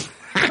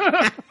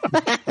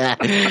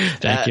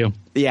you.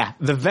 Yeah,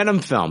 the Venom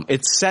film.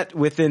 It's set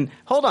within.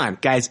 Hold on,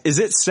 guys. Is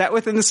it set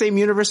within the same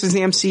universe as the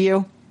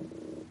MCU?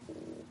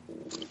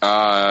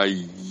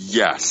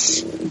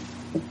 Yes.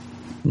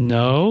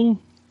 No.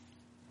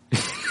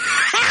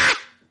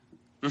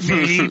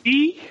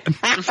 Maybe.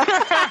 All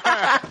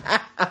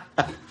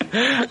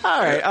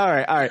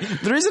right.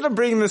 The reason I'm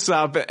bringing this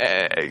up,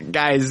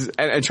 guys,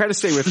 and try to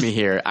stay with me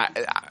here.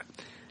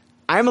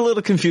 I'm a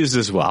little confused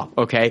as well,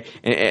 okay?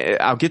 And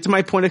I'll get to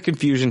my point of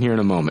confusion here in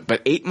a moment.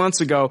 But 8 months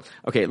ago,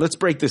 okay, let's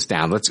break this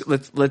down.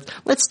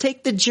 Let's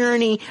take the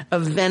journey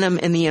of Venom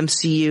and the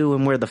MCU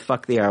and where the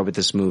fuck they are with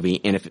this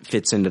movie and if it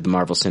fits into the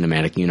Marvel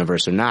Cinematic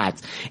Universe or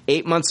not.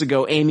 8 months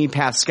ago, Amy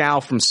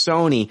Pascal from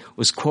Sony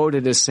was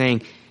quoted as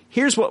saying,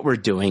 "Here's what we're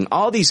doing.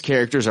 All these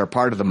characters are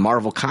part of the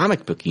Marvel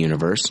comic book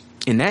universe.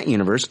 In that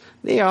universe,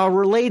 they are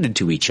related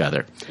to each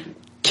other.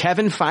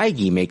 Kevin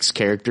Feige makes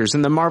characters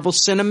in the Marvel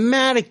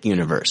Cinematic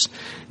Universe.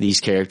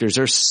 These characters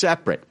are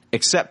separate,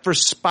 except for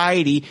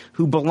Spidey,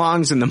 who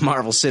belongs in the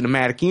Marvel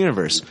Cinematic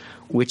Universe,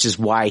 which is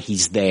why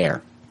he's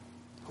there."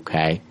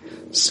 Okay?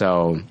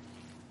 So,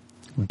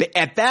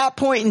 at that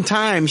point in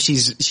time,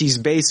 she's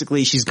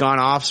gone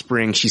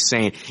Offspring. She's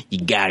saying, you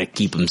gotta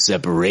keep them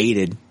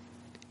separated.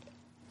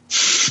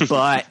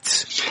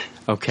 But,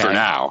 okay.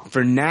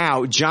 For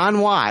now, John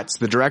Watts,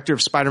 the director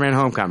of Spider-Man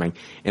Homecoming,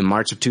 in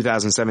March of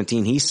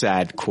 2017, he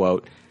said,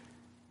 quote,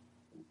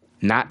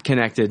 "Not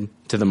connected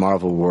to the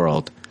Marvel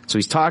world." So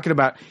he's talking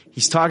about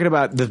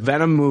the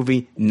Venom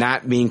movie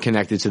not being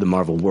connected to the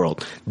Marvel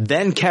world.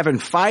 Then Kevin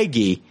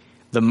Feige,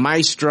 the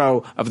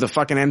maestro of the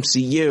fucking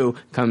MCU,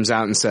 comes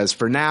out and says,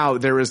 for now,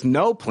 there is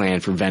no plan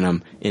for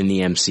Venom in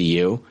the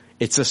MCU.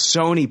 It's a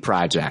Sony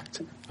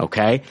project.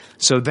 Okay?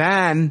 So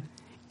then,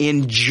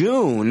 in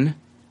June,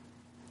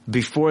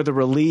 before the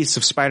release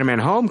of Spider-Man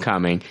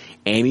Homecoming,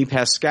 Amy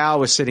Pascal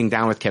was sitting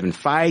down with Kevin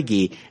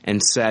Feige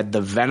and said the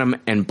Venom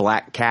and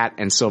Black Cat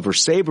and Silver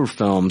Sable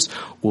films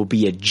will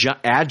be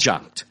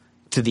adjunct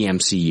to the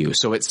MCU.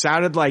 So it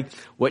sounded like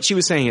what she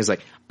was saying is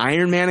like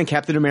Iron Man and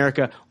Captain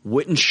America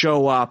wouldn't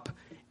show up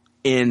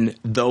in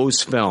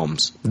those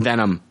films.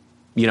 Venom,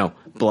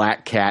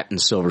 Black Cat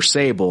and Silver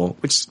Sable,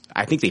 which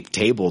I think they've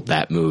tabled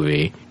that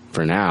movie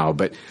for now,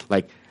 but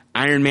like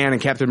Iron Man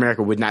and Captain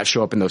America would not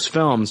show up in those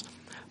films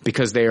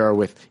because they are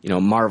with,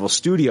 Marvel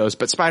Studios,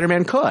 but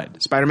Spider-Man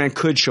could. Spider-Man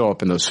could show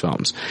up in those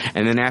films.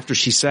 And then after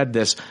she said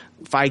this,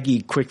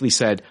 Feige quickly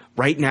said,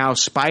 right now,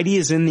 Spidey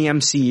is in the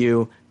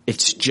MCU.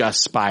 It's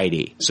just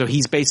Spidey. So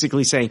he's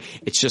basically saying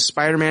it's just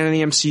Spider-Man in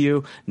the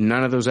MCU.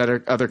 None of those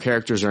other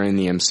characters are in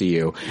the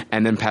MCU.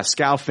 And then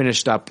Pascal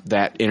finished up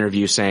that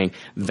interview saying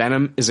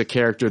Venom is a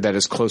character that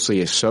is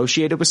closely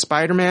associated with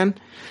Spider-Man.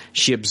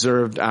 She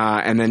observed,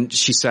 and then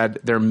she said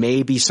there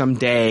may be some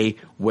day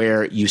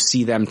where you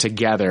see them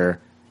together.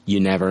 You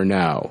never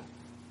know.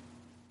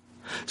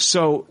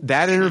 So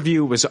that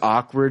interview was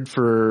awkward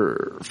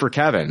for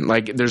Kevin.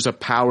 Like, there's a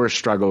power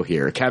struggle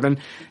here. Kevin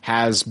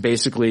has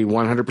basically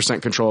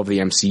 100% control of the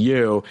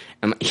MCU,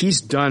 and he's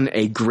done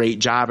a great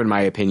job, in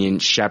my opinion,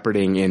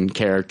 shepherding in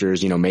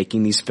characters,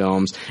 making these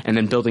films and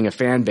then building a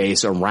fan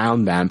base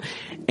around them.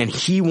 And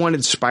he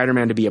wanted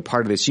Spider-Man to be a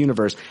part of this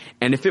universe.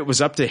 And if it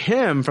was up to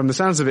him, from the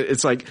sounds of it,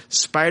 it's like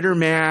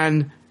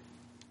Spider-Man,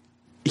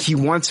 he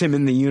wants him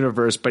in the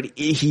universe, but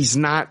he's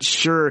not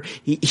sure.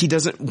 He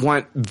doesn't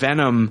want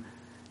Venom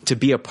to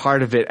be a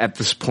part of it at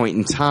this point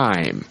in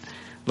time,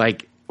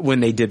 like when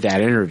they did that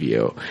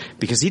interview,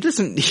 because he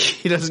doesn't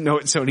know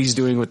what Sony's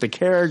doing with the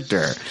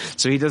character.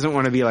 So he doesn't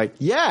want to be like,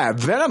 yeah,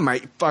 Venom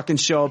might fucking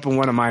show up in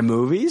one of my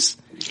movies.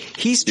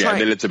 He's trying. Yeah,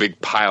 then it's a big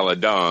pile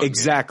of dung.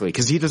 Exactly,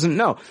 because he doesn't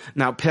know.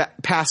 Now,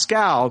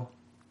 Pascal,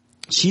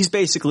 she's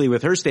basically,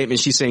 with her statement,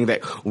 she's saying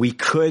that we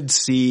could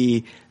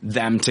see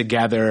them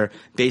together,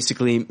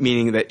 basically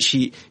meaning that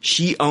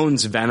she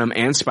owns Venom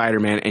and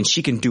Spider-Man and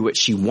she can do what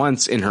she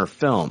wants in her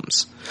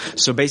films.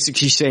 So basically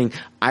she's saying,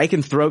 I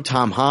can throw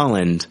Tom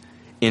Holland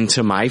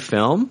into my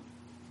film,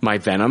 my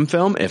Venom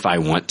film, if I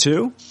want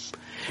to.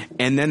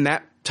 And then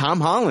that Tom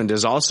Holland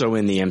is also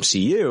in the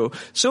MCU.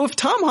 So if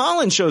Tom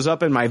Holland shows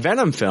up in my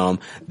Venom film,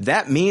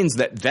 that means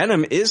that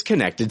Venom is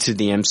connected to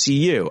the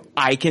MCU.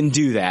 I can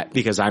do that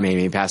because I'm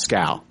Amy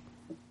Pascal.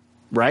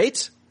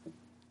 Right?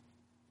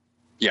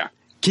 Yeah.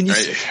 Can you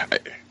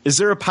is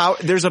there a power?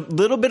 There's a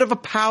little bit of a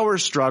power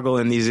struggle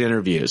in these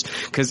interviews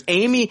because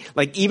Amy,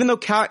 like, even though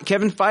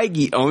Kevin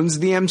Feige owns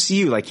the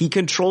MCU, like, he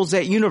controls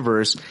that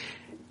universe,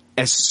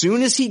 as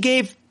soon as he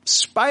gave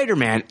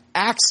Spider-Man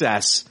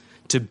access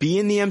to be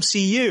in the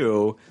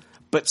MCU,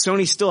 but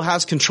Sony still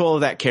has control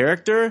of that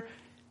character,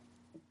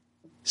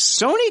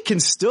 Sony can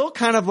still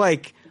kind of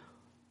like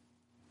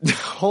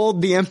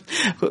hold Kevin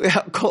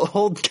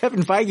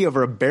Feige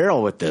over a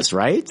barrel with this,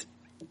 right?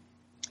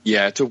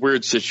 Yeah, it's a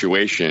weird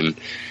situation.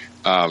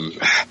 And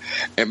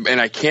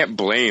I can't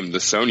blame the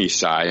Sony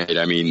side.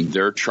 I mean,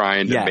 they're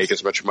trying to make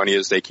as much money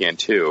as they can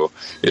too.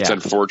 It's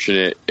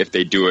unfortunate if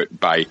they do it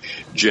by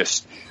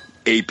just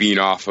aping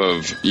off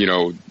of,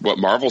 what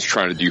Marvel's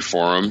trying to do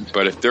for them.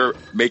 But if they're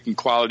making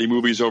quality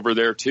movies over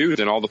there too,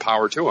 then all the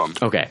power to them.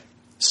 Okay.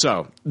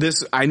 So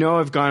I know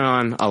I've gone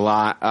on a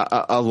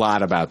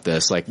lot about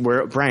this. Like,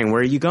 Brian,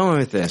 where are you going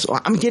with this?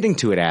 Well, I'm getting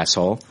to it,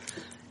 asshole.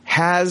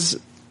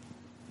 Has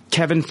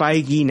Kevin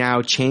Feige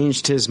now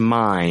changed his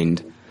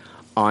mind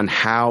on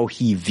how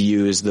he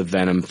views the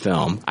Venom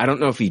film? I don't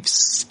know if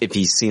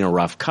he's seen a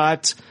rough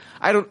cut.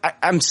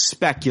 I'm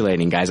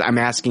speculating, guys. I'm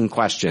asking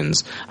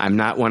questions. I'm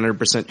not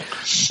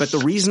 100%. But the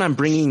reason I'm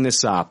bringing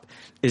this up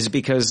is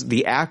because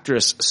the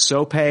actress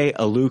Sope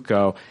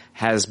Aluko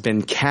has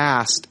been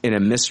cast in a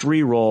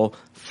mystery role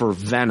for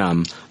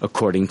Venom,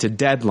 according to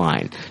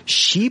Deadline.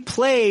 She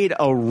played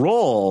a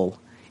role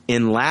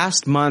in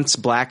last month's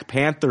Black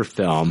Panther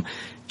film.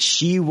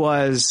 She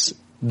was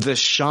the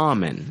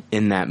shaman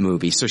in that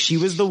movie. So she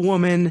was the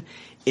woman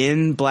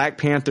in Black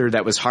Panther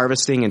that was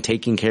harvesting and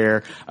taking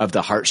care of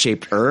the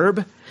heart-shaped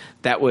herb.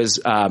 That was,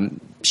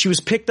 she was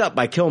picked up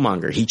by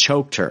Killmonger. He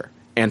choked her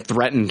and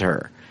threatened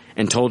her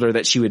and told her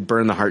that she would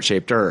burn the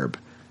heart-shaped herb.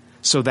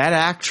 So that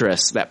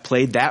actress that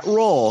played that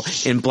role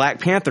in Black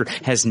Panther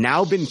has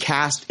now been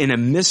cast in a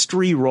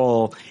mystery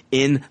role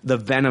in the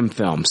Venom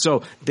film.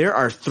 So there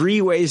are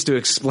three ways to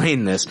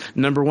explain this.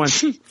 Number one,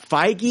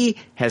 Feige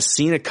has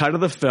seen a cut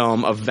of the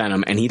film of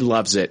Venom and he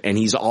loves it and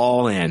he's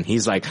all in.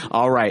 He's like,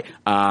 all right,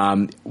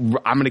 I'm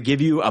going to give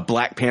you a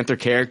Black Panther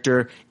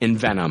character in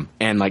Venom.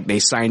 And like they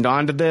signed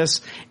on to this,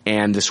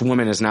 and this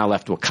woman has now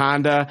left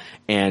Wakanda,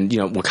 and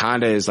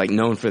Wakanda is like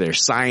known for their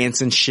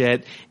science and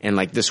shit. And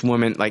like this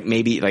woman, like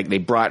maybe like they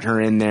brought her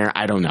in there.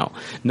 I don't know.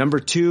 Number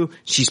two,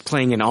 she's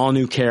playing an all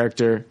new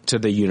character to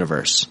the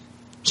universe.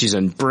 She's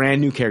a brand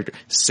new character.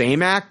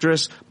 Same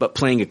actress, but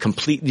playing a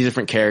completely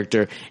different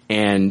character.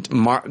 And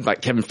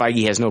Kevin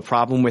Feige has no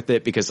problem with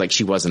it because like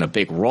she wasn't a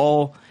big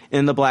role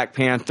in the Black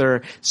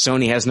Panther.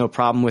 Sony has no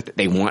problem with it.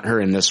 They want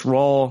her in this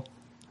role.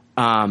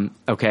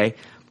 Okay.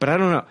 But I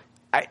don't know.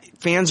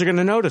 Fans are going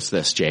to notice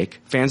this, Jake.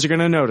 Fans are going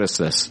to notice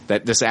this,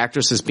 that this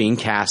actress is being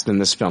cast in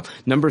this film.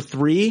 Number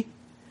three.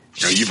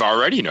 You've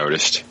already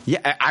noticed.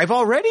 Yeah, I've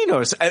already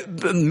noticed.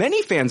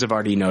 Many fans have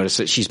already noticed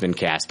that she's been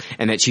cast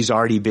and that she's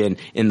already been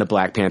in the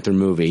Black Panther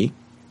movie.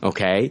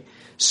 Okay.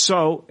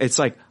 So it's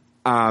like,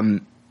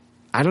 I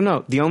don't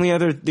know. The only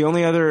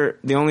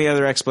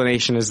other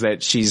explanation is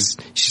that she's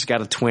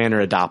got a twin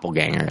or a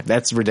doppelganger.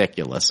 That's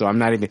ridiculous. So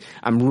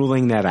I'm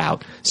ruling that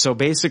out. So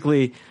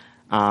basically,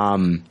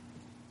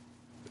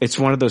 it's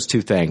one of those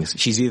two things.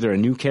 She's either a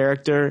new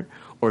character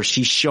or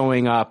she's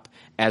showing up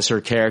as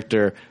her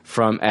character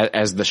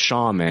as the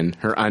shaman,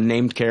 her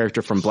unnamed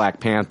character from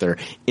Black Panther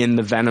in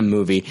the Venom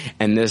movie,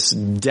 and this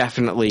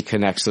definitely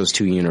connects those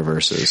two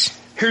universes.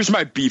 Here's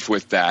my beef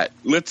with that.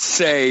 Let's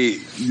say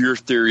your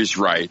theory's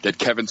right, that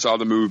Kevin saw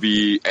the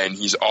movie and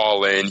he's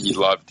all in, he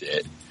loved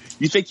it.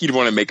 You think he'd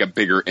want to make a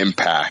bigger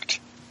impact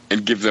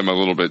and give them a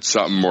little bit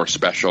something more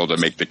special to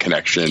make the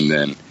connection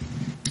than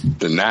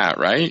that,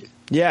 right?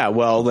 Yeah,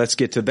 well, let's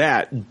get to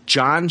that.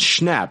 John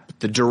Schnepp,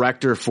 the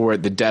director for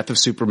The Death of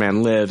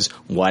Superman Lives,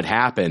 What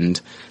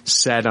Happened,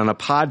 said on a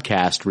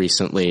podcast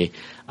recently,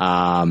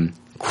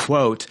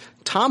 quote,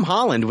 Tom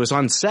Holland was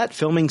on set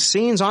filming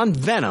scenes on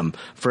Venom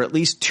for at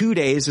least 2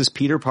 days as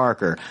Peter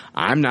Parker.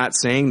 I'm not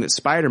saying that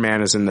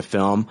Spider-Man is in the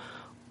film.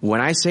 When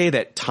I say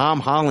that Tom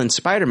Holland's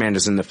Spider-Man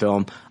is in the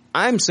film,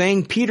 I'm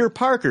saying Peter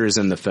Parker is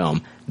in the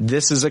film.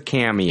 This is a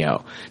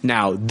cameo.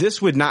 Now,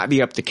 this would not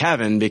be up to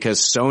Kevin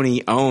because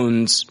Sony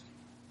owns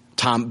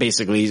Tom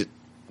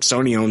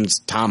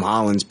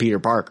Holland's Peter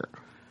Parker.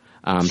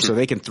 So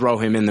they can throw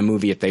him in the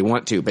movie if they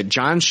want to. But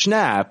John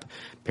Schnepp,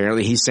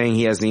 apparently he's saying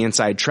he has the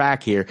inside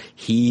track here.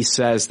 He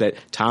says that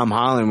Tom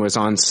Holland was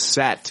on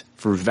set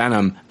for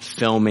Venom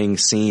filming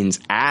scenes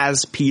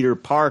as Peter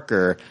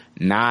Parker,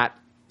 not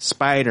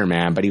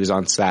Spider-Man, but he was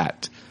on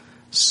set.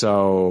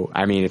 So,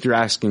 I mean, if you're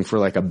asking for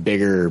like a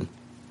bigger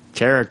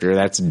character,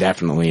 that's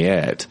definitely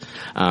it.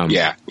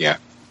 Yeah.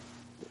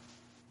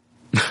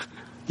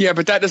 Yeah,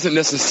 but that doesn't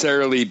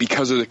necessarily,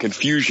 because of the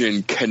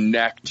confusion,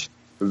 connect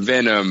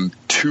Venom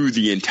to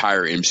the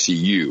entire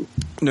MCU.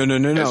 No.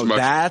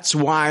 That's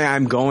why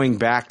I'm going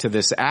back to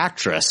this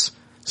actress,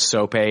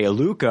 Sope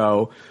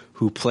Aluko,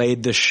 who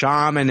played the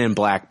shaman in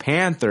Black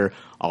Panther,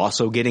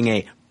 also getting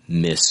a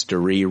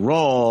mystery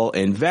role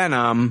in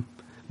Venom.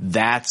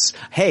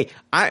 I'm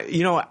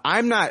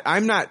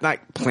not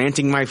like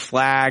planting my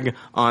flag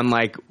on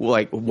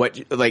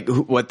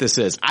what this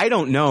is. I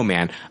don't know,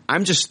 man.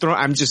 I'm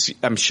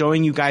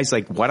showing you guys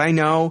like what I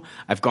know.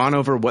 I've gone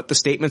over what the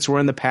statements were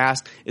in the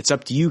past. It's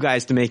up to you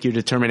guys to make your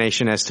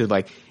determination as to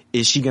like,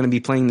 is she going to be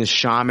playing the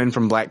shaman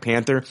from Black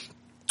Panther,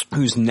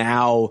 who's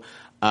now,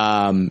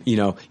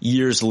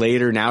 years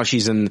later, now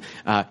she's in,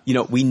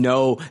 we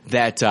know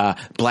that,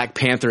 Black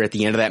Panther at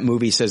the end of that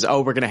movie says, oh,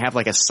 we're going to have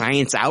like a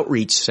science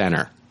outreach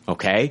center.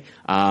 Okay.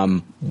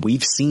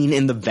 We've seen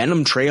in the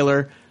Venom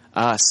trailer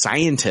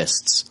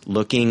scientists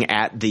looking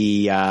at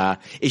the,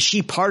 is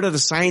she part of the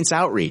science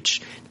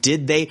outreach?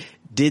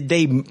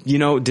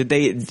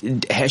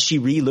 Has she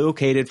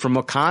relocated from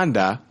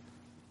Wakanda?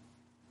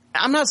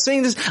 I'm not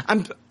saying this,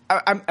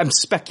 I'm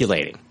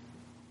speculating.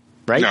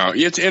 Right? No,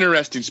 it's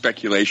interesting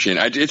speculation.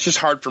 It's just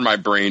hard for my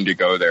brain to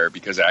go there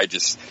because I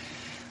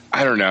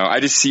don't know. I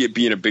just see it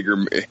being a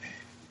bigger,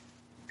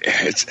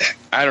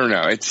 I don't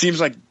know. It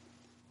seems like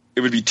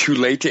it would be too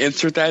late to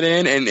insert that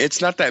in, and it's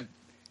not that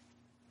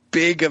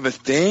big of a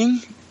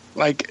thing,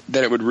 like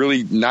that it would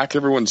really knock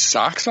everyone's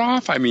socks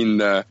off. I mean,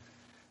 the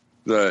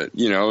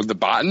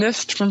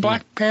botanist from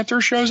Black Panther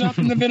shows up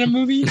in the Venom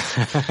movie.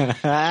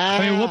 I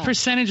mean, what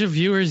percentage of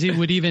viewers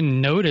would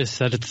even notice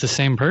that it's the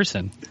same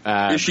person?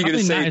 Is she going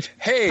to say,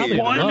 hey,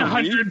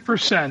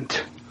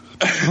 100%.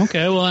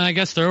 Okay, well, I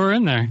guess throw her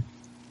in there.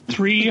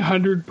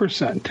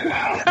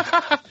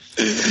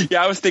 300%.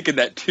 Yeah, I was thinking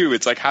that too.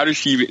 It's like, how does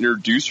she even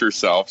introduce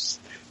herself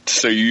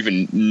so you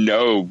even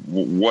know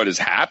what is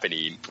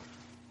happening?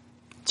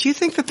 Do you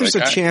think that there's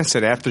a chance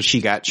that after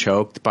she got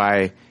choked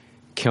by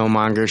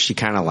Killmonger, she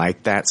kind of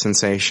liked that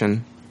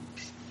sensation?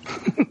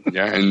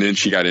 Yeah, and then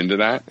she got into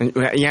that?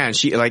 Yeah, and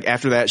she, like,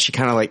 after that, she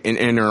kind of, like,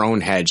 in her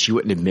own head, she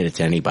wouldn't admit it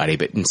to anybody,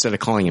 but instead of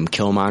calling him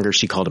Killmonger,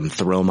 she called him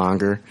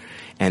Thrillmonger.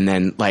 And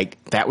then,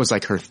 like, that was,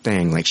 like, her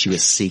thing. Like, she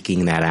was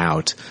seeking that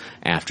out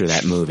after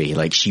that movie.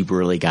 Like, she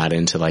really got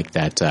into, like,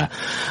 that,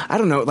 I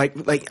don't know, like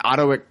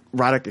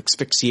autoerotic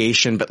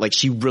asphyxiation, but, like,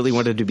 she really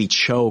wanted to be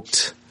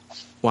choked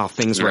while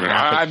things were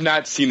happening. I've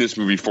not seen this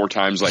movie 4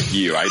 times like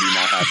you. I do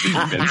not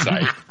have the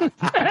insight.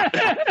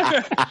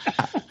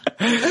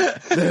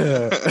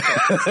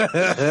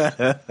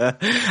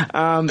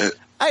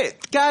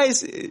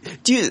 Guys,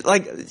 do you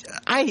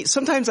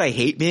sometimes I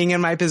hate being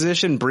in my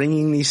position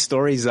bringing these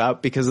stories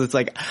up because it's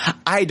like,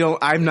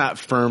 I'm not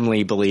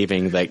firmly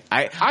believing that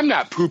I'm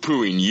not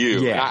poo-pooing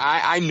you. Yeah.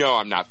 I know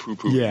I'm not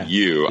poo-pooing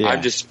you.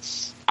 Yeah.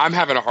 I'm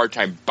having a hard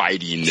time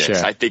biting this.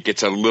 Sure. I think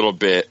it's a little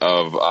bit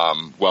of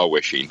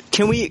well-wishing.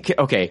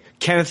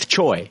 Kenneth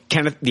Choi,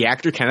 the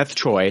actor Kenneth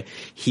Choi,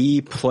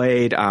 he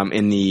played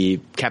in the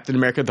Captain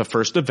America: The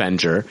First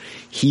Avenger.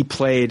 He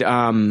played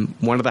one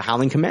of the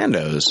Howling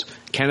Commandos,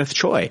 Kenneth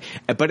Choi.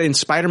 But in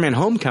Spider-Man: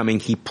 Homecoming,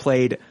 he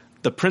played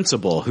the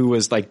principal, who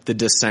was like the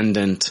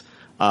descendant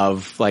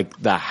of like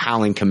the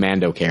Howling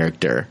Commando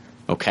character.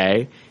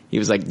 Okay, he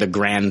was like the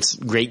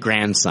great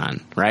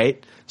grandson,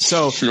 right?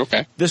 So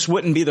This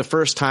wouldn't be the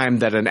first time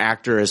that an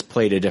actor has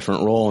played a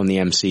different role in the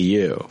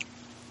MCU,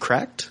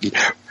 correct?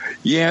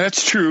 Yeah,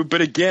 that's true. But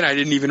again, I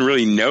didn't even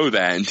really know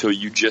that until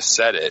you just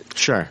said it.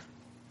 Sure.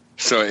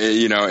 So,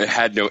 it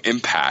had no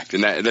impact.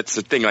 And that's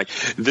the thing. Like,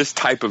 this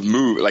type of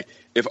move, like,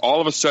 if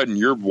all of a sudden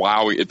you're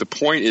wowing, if the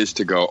point is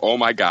to go, oh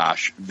my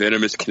gosh,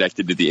 Venom is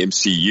connected to the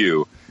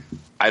MCU,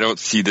 I don't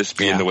see this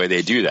being the way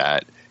they do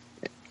that.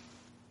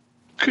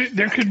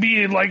 There could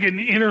be like an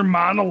inner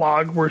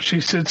monologue where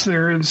she sits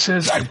there and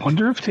says, I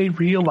wonder if they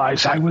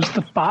realize I was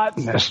the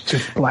botanist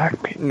at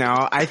Black Panther.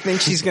 No, I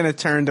think she's going to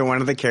turn to one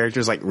of the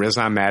characters like Riz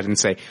Ahmed and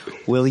say,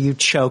 will you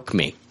choke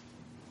me?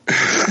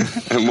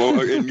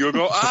 and you'll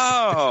go,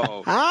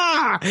 oh.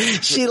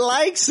 She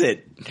likes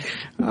it.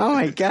 Oh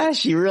my gosh,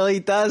 she really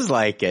does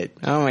like it.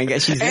 Oh my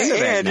gosh, she's into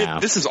that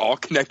now. This is all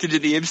connected to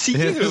the MCU.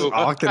 This is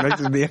all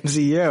connected to the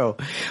MCU.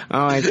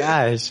 Oh my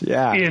gosh,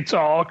 yeah. It's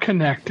all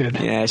connected.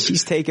 Yeah,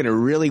 she's taking a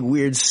really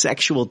weird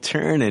sexual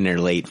turn in her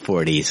late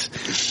 40s,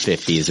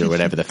 50s, or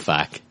whatever the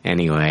fuck.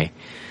 Anyway.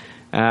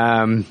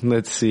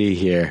 Let's see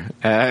here.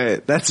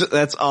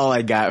 That's all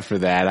I got for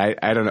that.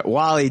 I don't know.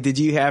 Wally, did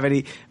you have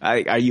any,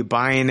 are you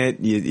buying it?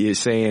 You're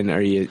saying,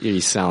 are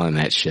you selling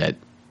that shit?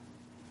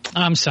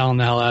 I'm selling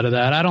the hell out of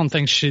that. I don't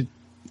think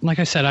like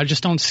I said, I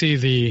just don't see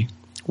the.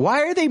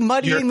 Why are they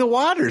muddying the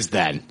waters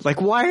then? Like,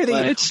 why are they?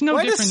 Well, it's no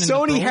why different does than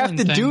Sony the have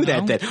to Brolin do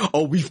thing, that then?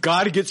 Oh, we've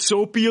got to get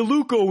Sophia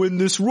Luco in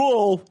this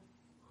role.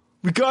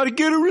 We got to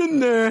get her in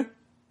there.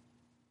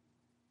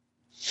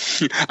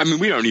 I mean,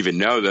 we don't even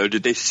know though.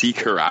 Did they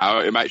seek her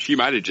out? She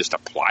might have just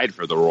applied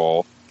for the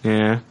role.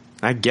 Yeah,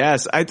 I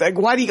guess.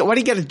 Why do you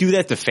got to do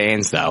that to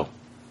fans though?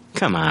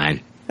 Come on,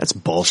 that's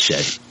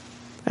bullshit.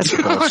 That's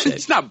bullshit.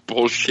 It's not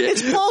bullshit.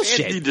 It's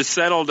bullshit. Fans need to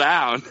settle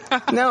down.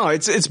 No,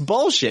 it's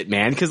bullshit,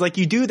 man. Because like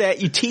you do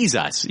that, you tease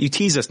us.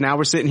 Now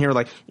we're sitting here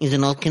like,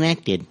 isn't all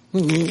connected?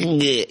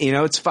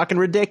 It's fucking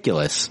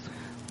ridiculous.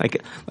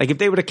 Like if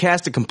they would have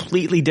cast a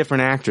completely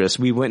different actress,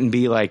 we wouldn't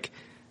be like,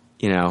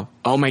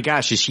 oh my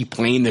gosh, is she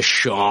playing the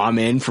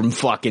shaman from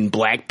fucking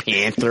Black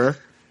Panther?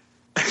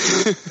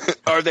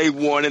 Are they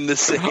one and the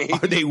same?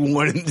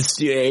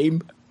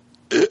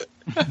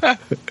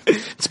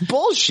 It's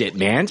bullshit,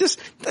 man. Just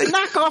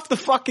knock off the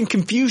fucking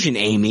confusion,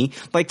 Amy.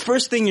 Like,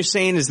 first thing you're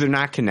saying is they're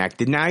not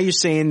connected. Now you're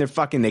saying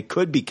they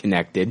could be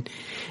connected.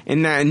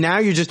 And now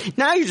you're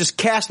just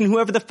casting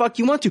whoever the fuck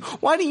you want to.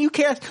 Why don't you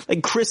cast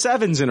like Chris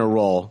Evans in a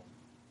role?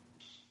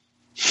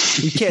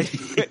 You can't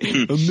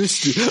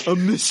a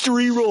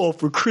mystery role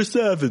for Chris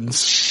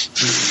Evans.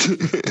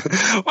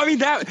 Well, I mean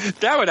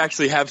that would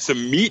actually have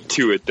some meat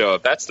to it though,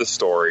 if that's the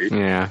story.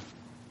 Yeah.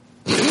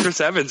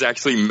 Chris Evans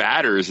actually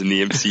matters in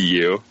the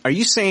MCU. Are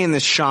you saying the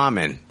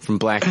shaman from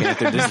Black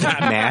Panther does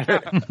not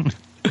matter?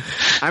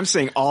 I'm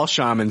saying all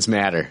shamans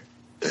matter.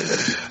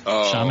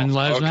 Oh, Shaman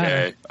lives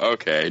matter.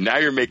 Okay. Now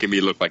you're making me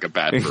look like a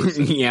bad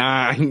person.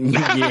 yeah.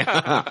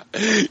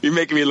 You're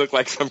making me look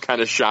like some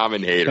kind of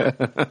shaman hater.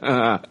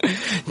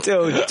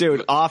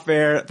 Dude, off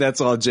air,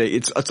 that's all Jay.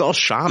 It's all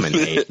shaman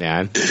hate,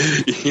 man.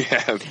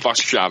 Yeah, fuck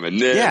shaman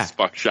this,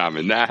 fuck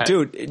shaman that.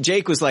 Dude,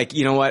 Jake was like,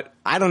 you know what?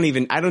 I don't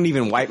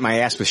even wipe my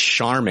ass with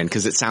Charmin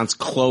because it sounds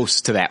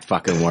close to that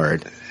fucking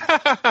word.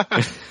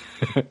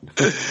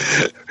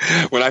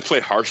 When I play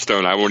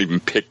Hearthstone, I won't even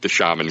pick the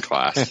shaman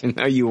class.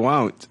 No, you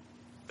won't.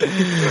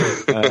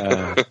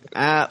 Let's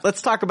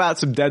talk about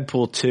some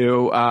Deadpool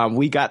 2.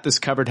 We got this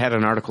covered, had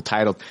an article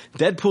titled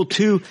Deadpool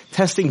 2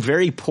 testing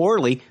very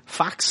poorly,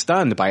 Fox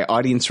stunned by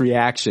audience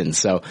reaction.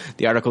 So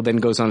the article then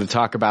goes on to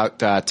talk about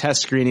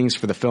test screenings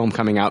for the film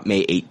coming out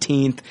May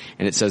 18th.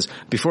 And it says,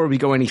 before we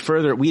go any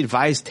further, we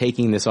advise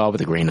taking this all with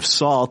a grain of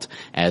salt,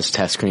 as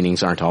test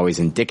screenings aren't always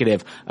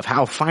indicative of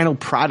how final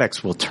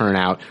products will turn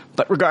out.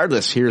 But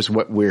regardless, here's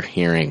what we're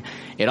hearing.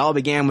 It all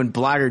began when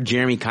blogger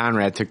Jeremy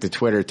Conrad took to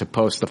Twitter to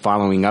post the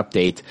following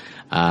update.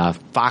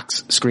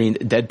 Fox screened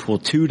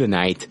Deadpool 2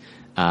 tonight,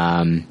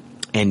 and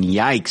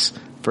yikes.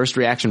 First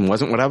reaction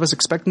wasn't what I was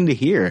expecting to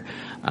hear.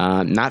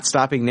 Not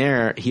stopping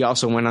there, he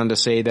also went on to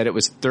say that it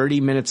was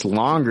 30 minutes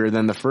longer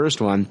than the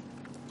first one.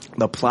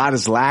 The plot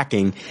is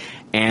lacking,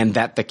 and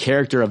that the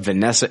character of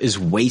Vanessa is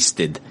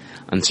wasted.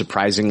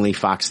 Unsurprisingly,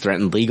 Fox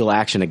threatened legal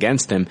action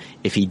against him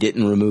if he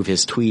didn't remove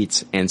his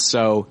tweets, and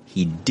so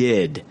he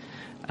did.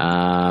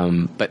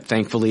 But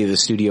thankfully the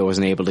studio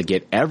wasn't able to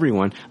get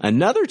everyone.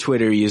 Another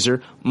Twitter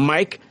user,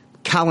 Mike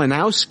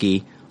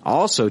Kalinowski,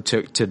 also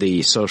took to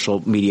the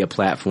social media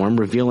platform,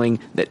 revealing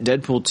that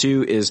Deadpool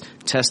 2 is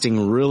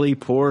testing really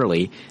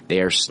poorly.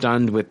 They are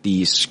stunned with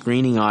the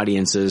screening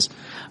audiences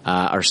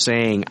are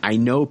saying, I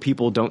know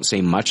people don't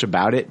say much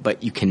about it,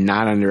 but you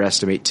cannot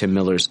underestimate Tim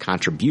Miller's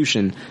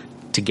contribution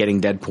to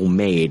getting Deadpool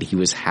made. He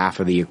was half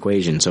of the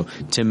equation. So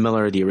Tim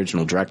Miller, the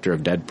original director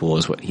of Deadpool,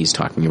 is what he's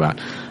talking about.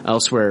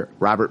 Elsewhere,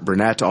 Robert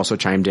Burnett also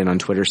chimed in on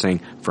Twitter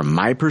saying, from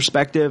my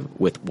perspective,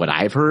 with what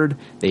I've heard,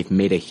 they've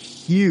made a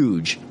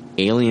huge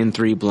Alien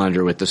 3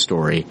 blunder with the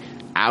story.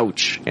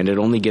 Ouch. And it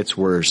only gets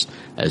worse,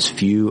 as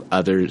few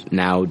other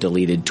now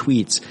deleted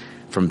tweets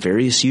from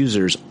various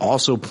users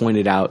also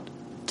pointed out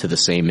to the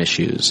same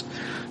issues.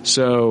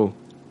 So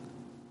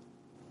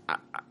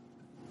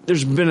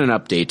there's been an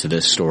update to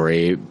this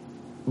story,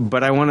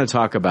 but I want to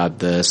talk about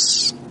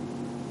this.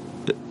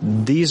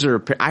 These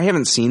are, I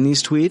haven't seen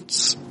these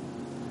tweets.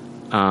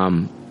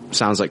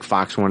 Sounds like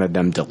Fox wanted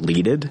them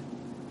deleted.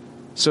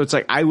 So it's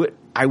like,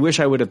 I wish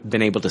I would have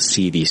been able to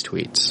see these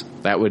tweets.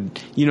 That would,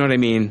 you know what I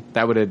mean?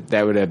 That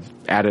would have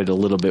added a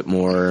little bit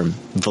more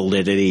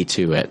validity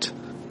to it.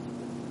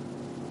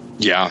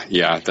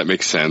 Yeah, that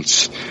makes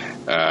sense.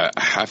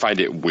 I find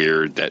it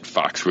weird that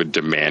Fox would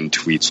demand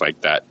tweets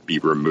like that be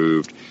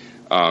removed.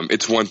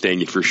 It's one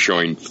thing if you're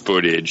showing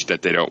footage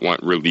that they don't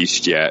want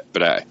released yet,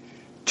 but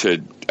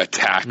to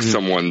attack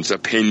someone's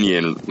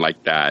opinion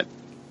like that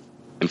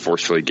and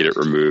forcefully get it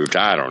removed,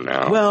 I don't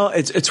know. Well,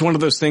 it's one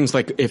of those things,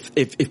 like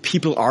if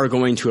people are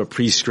going to a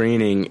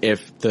pre-screening,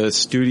 if the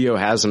studio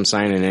has them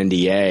sign an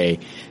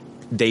NDA,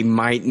 they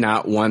might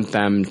not want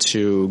them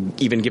to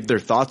even give their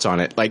thoughts on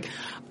it. Like,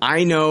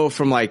 I know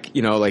from like,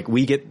 you know, like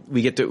we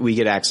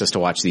get access to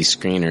watch these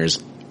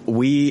screeners.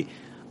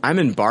 I'm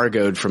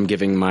embargoed from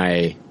giving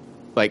my,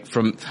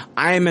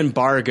 I'm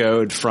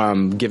embargoed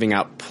from giving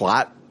out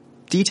plot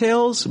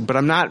details, but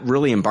I'm not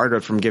really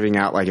embargoed from giving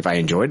out, like, if I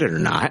enjoyed it or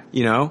not,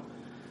 you know?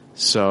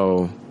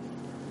 So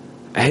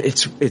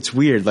it's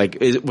weird. Like,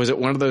 was it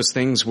one of those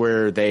things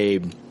where they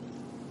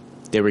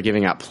were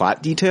giving out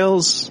plot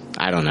details?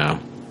 I don't know.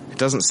 It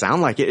doesn't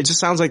sound like it. It just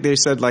sounds like they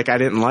said, like, I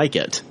didn't like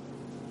it.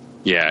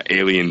 Yeah,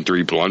 Alien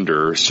 3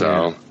 blunder,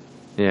 so.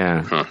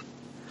 Yeah.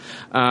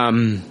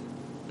 Huh.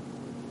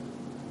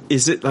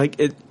 Is it like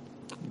it?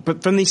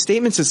 But from these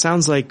statements, it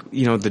sounds like,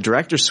 you know, the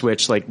director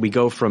switch, like we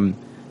go from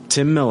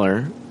Tim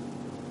Miller,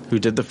 who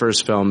did the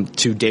first film,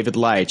 to David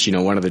Leitch, you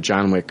know, one of the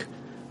John Wick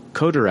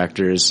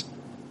co-directors.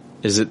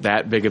 Is it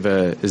that big of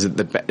a,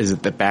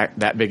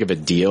 that big of a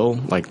deal?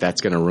 Like,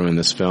 that's going to ruin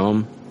this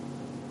film?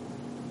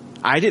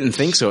 I didn't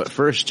think so at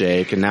first,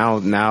 Jake, and now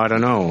I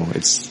don't know.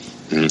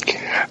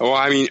 Well,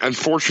 I mean,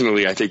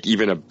 unfortunately, I think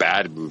even a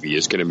bad movie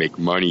is going to make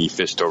money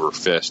fist over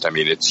fist. I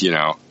mean, it's, you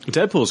know,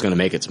 Deadpool's going to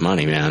make its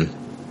money,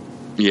 man.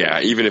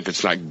 Yeah, even if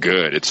it's not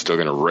good, it's still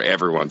going to,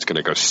 everyone's going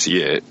to go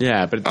see it.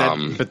 Yeah,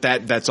 but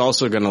that's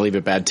also going to leave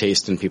a bad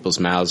taste in people's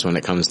mouths when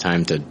it comes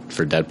time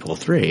for Deadpool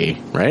 3,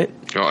 right?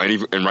 Oh,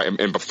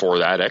 and before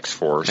that,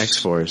 X-Force.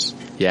 X-Force.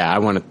 Yeah, I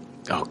want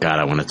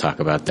to talk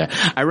about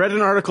that. I read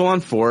an article on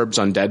Forbes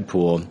on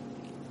Deadpool,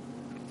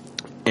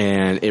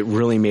 and it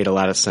really made a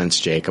lot of sense,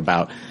 Jake,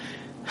 about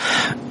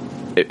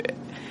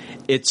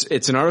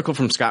it's an article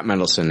from Scott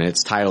Mendelson.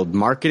 It's titled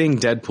 "Marketing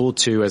Deadpool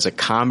 2 as a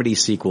Comedy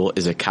Sequel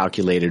is a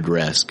Calculated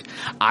Risk."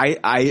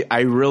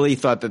 I really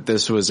thought that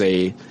this was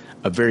a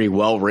very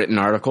well written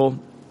article,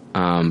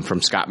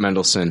 from Scott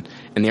Mendelson.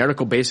 And the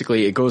article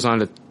basically, it goes on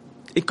to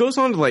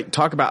like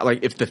talk about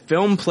like if the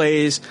film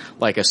plays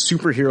like a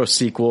superhero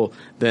sequel,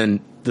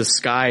 then the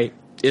sky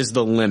is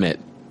the limit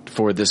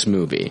for this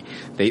movie.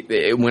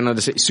 It went on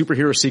to say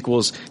superhero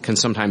sequels can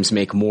sometimes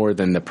make more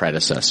than the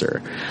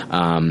predecessor.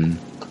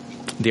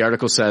 The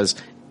article says,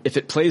 if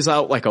it plays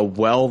out like a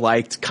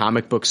well-liked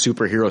comic book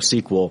superhero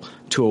sequel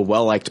to a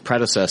well-liked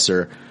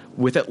predecessor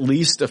with at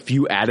least a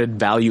few added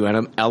value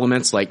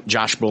elements like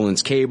Josh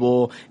Brolin's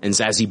Cable and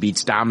Zazie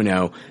Beetz'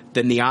 Domino,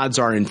 then the odds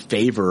are in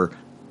favor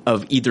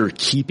of either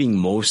keeping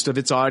most of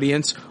its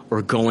audience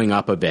or going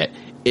up a bit.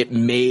 It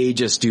may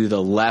just do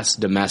the less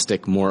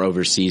domestic, more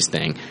overseas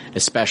thing,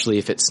 especially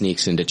if it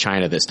sneaks into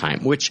China this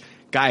time. Which,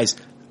 guys,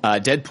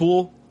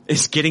 Deadpool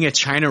is getting a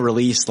China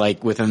release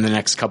like within the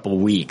next couple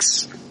of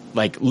weeks.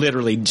 Like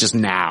literally just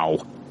now.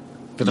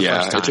 For the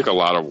first time. It took a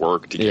lot of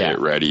work to get it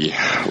ready.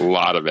 A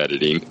lot of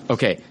editing.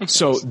 Okay,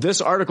 so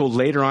this article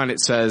later on, it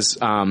says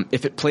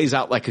if it plays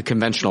out like a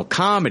conventional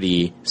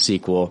comedy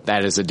sequel,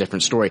 that is a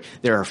different story.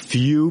 There are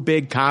few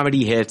big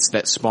comedy hits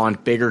that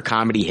spawned bigger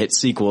comedy hit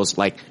sequels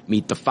like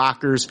Meet the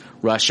Fockers,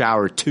 Rush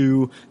Hour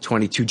 2,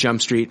 22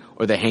 Jump Street,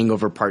 or The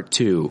Hangover Part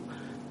 2.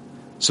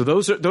 So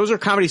those are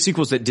comedy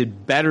sequels that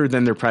did better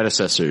than their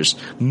predecessors.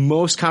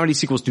 Most comedy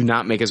sequels do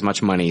not make as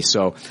much money,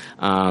 so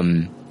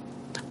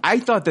I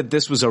thought that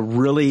this was a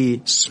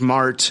really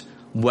smart,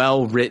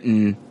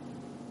 well-written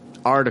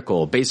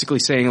article, basically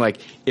saying like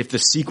if the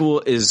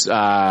sequel is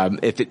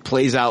if it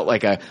plays out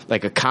like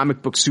a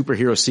comic book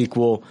superhero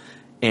sequel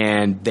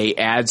and they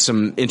add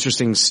some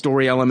interesting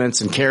story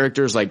elements and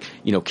characters like,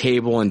 you know,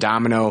 Cable and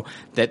Domino,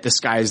 that the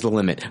sky's the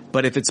limit.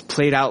 But if it's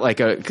played out like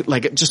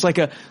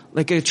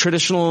a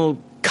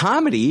traditional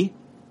comedy,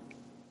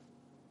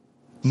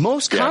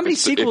 most comedy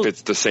sequels, if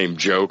it's the same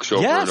jokes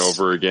over and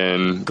over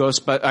again.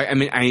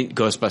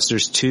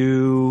 Ghostbusters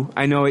 2,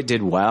 I know it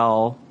did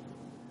well.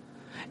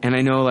 And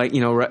I know like,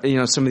 you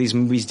know, some of these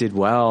movies did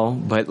well,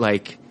 but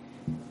like,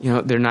 you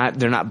know, they're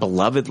not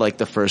beloved like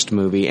the first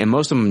movie, and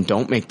most of them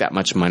don't make that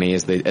much money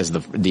as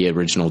the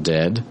original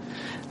did.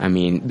 I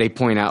mean, they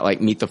point out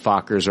like Meet the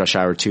Fockers, Rush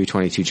Hour 2,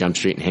 22 Jump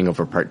Street, and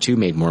Hangover Part 2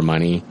 made more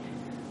money,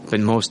 but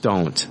most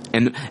don't.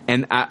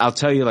 And I'll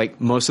tell you, like,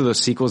 most of those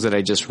sequels that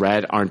I just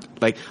read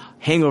aren't, like,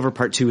 Hangover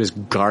Part 2 is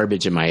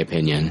garbage in my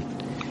opinion.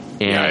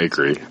 And I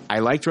agree. I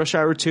liked Rush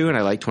Hour 2 and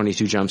I liked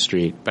 22 Jump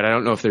Street, but I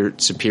don't know if they're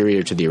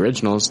superior to the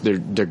originals. They're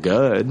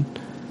good.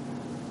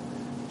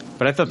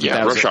 But I thought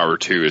that Rush Hour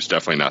 2 is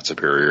definitely not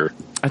superior.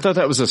 I thought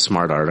that was a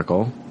smart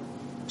article.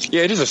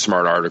 Yeah, it is a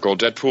smart article.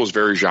 Deadpool is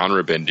very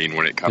genre bending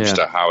when it comes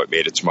to how it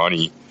made its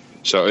money.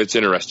 So it's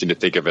interesting to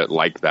think of it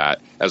like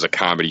that, as a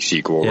comedy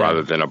sequel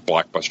rather than a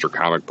blockbuster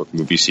comic book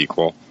movie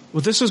sequel.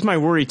 Well, this was my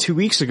worry 2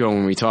 weeks ago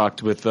when we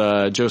talked with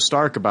Joe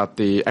Stark about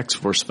the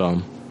X-Force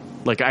film.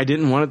 Like, I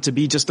didn't want it to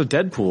be just a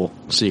Deadpool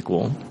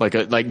sequel, like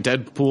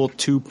Deadpool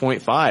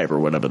 2.5 or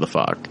whatever the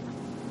fuck.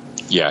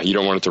 Yeah, you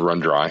don't want it to run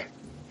dry.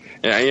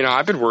 And, you know,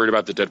 I've been worried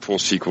about the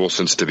Deadpool sequel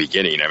since the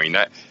beginning. I mean,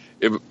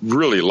 it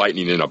really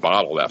lightning in a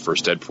bottle, that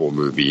first Deadpool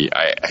movie.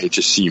 It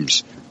just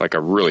seems like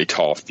a really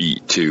tall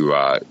feat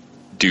to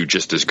do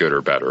just as good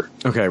or better.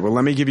 Okay, well,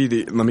 let me give you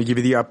the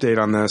update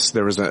on this.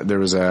 There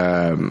was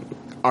a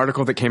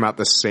article that came out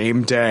the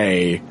same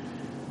day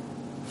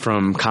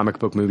from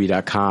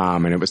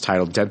comicbookmovie.com, and it was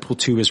titled "Deadpool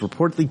 2 is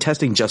reportedly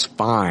testing just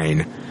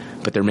fine,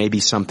 but there may be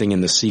something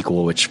in the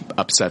sequel which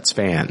upsets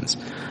fans."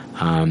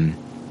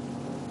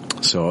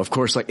 So, of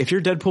course, like, if you're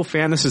a Deadpool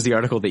fan, this is the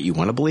article that you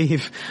want to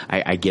believe.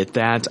 I get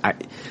that.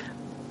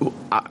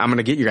 I'm going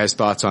to get you guys'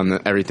 thoughts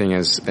on everything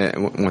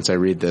once I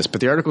read this. But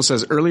the article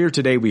says, earlier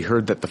today we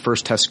heard that the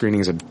first test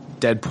screenings of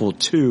Deadpool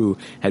 2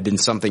 had been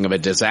something of a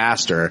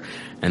disaster,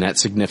 and that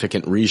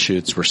significant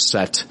reshoots were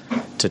set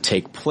to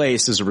take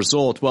place as a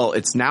result. Well,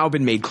 it's now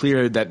been made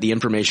clear that the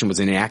information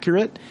was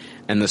inaccurate,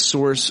 and the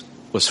source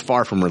was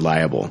far from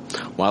reliable.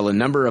 While a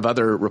number of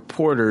other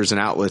reporters and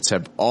outlets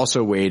have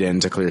also weighed in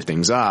to clear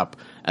things up,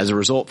 as a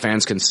result,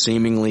 fans can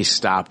seemingly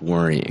stop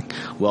worrying.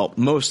 Well,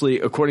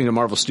 mostly, according to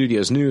Marvel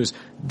Studios News,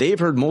 they've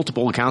heard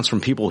multiple accounts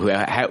from people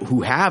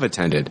who have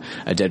attended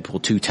a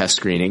Deadpool 2 test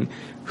screening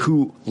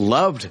who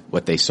loved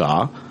what they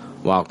saw,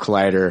 while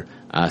Collider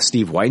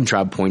Steve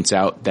Weintraub points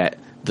out that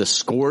the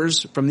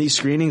scores from these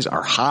screenings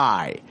are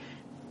high,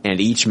 and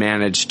each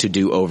managed to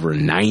do over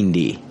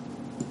 90.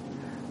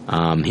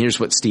 Here's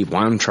what Steve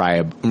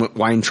Weintraub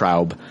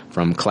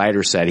from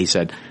Collider said. He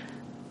said,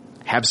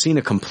 "Have seen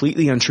a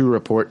completely untrue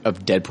report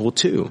of Deadpool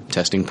 2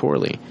 testing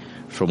poorly.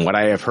 From what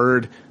I have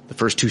heard, the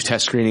first two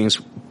test screenings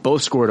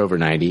both scored over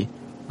 90,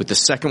 with the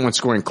second one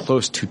scoring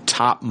close to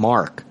top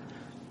mark.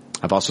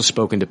 I've also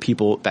spoken to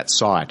people that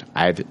saw it.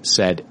 I've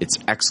said it's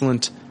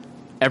excellent.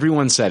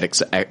 Everyone said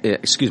it's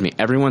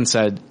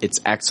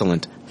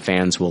excellent.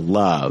 Fans will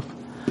love."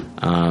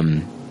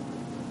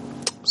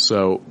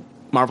 So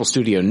Marvel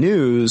Studio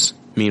News,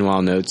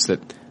 meanwhile, notes that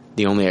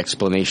the only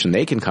explanation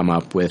they can come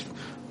up with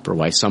for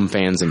why some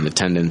fans in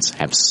attendance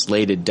have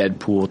slated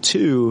Deadpool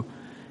 2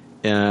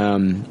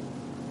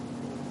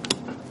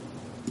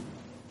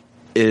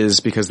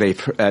 is because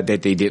that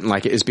they didn't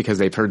like it is because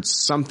they've heard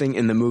something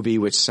in the movie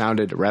which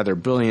sounded rather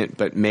brilliant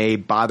but may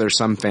bother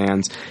some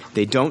fans.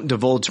 They don't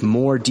divulge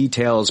more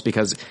details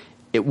because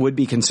it would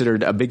be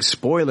considered a big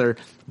spoiler,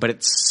 but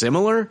it's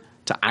similar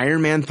to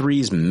Iron Man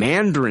 3's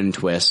Mandarin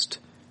twist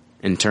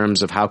in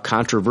terms of how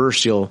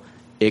controversial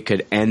it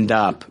could end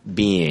up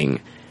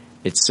being.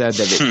 It said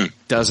that it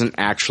doesn't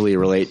actually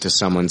relate to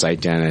someone's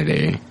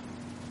identity.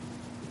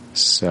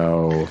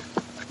 So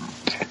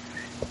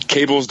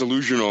Cable's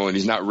delusional and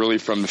he's not really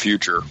from the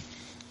future.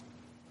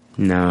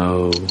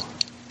 No.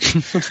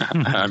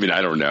 I mean,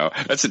 I don't know.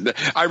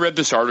 I read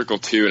this article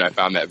too, and I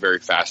found that very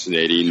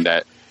fascinating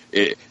that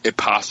it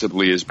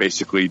possibly is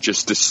basically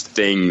just this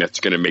thing that's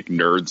going to make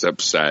nerds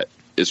upset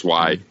is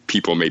why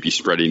people may be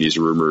spreading these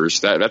rumors.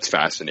 That's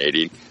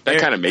fascinating. That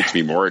kind of makes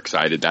me more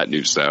excited, that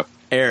news, though.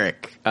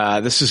 Eric,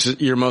 this is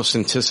your most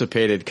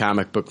anticipated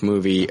comic book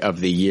movie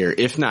of the year,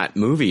 if not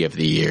movie of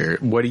the year.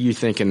 What are you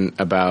thinking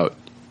about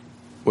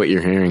what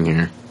you're hearing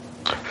here?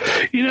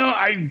 You know,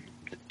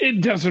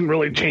 it doesn't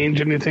really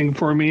change anything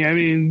for me. I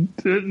mean,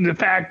 the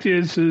fact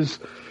is,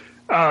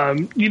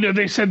 you know,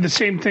 they said the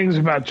same things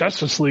about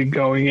Justice League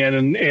going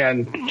in,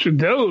 and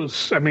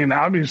those, I mean,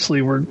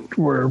 obviously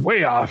were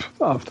way off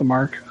the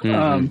mark.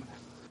 Mm-hmm.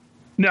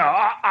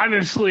 No,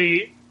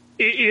 honestly,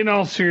 in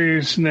all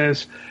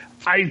seriousness,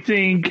 I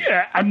think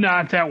I'm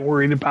not that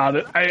worried about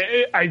it.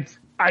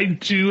 I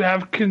do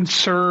have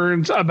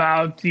concerns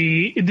about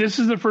this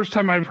is the first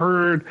time I've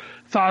heard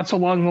thoughts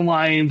along the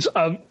lines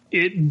of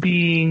it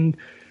being,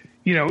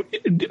 you know,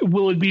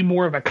 will it be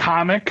more of a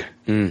comic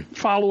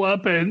follow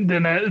up than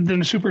a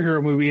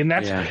superhero movie? And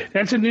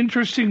that's an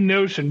interesting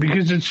notion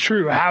because it's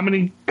true. How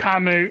many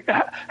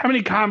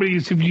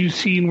comedies have you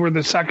seen where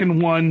the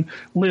second one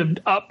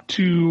lived up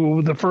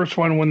to the first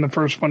one when the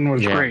first one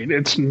was great?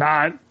 It's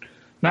not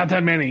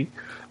that many.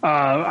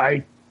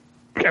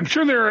 I'm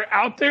sure they're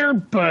out there,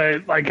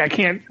 but like I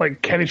can't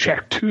like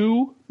Caddyshack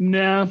 2.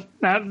 No,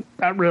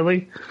 not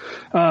really.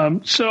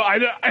 So I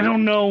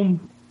don't know.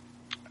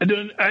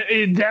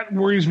 That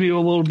worries me a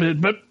little bit,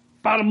 but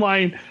bottom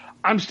line,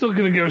 I'm still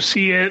going to go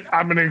see it.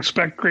 I'm going to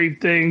expect great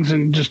things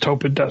and just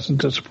hope it doesn't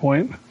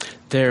disappoint.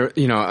 There,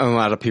 you know, a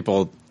lot of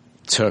people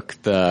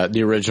took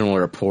the original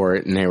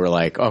report and they were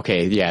like,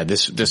 okay, yeah,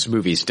 this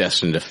movie's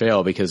destined to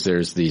fail because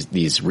there's these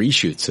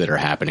reshoots that are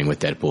happening with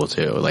Deadpool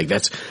 2. Like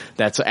that's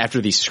after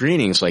these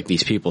screenings, like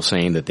these people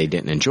saying that they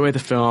didn't enjoy the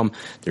film.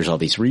 There's all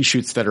these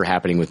reshoots that are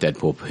happening with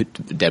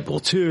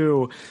Deadpool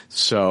 2.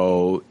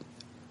 So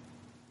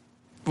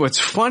what's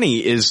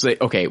funny is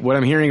that, okay, what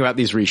I'm hearing about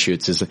these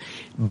reshoots is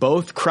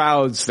both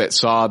crowds that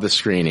saw the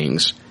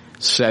screenings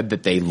said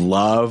that they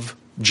love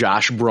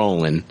Josh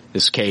Brolin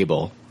as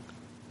Cable.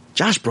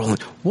 Josh Brolin,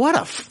 what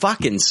a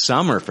fucking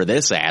summer for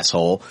this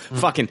asshole.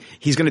 Fucking,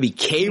 he's gonna be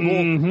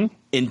Cable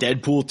in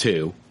Deadpool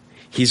 2.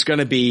 He's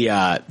gonna be,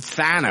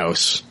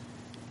 Thanos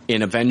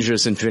in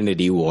Avengers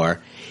Infinity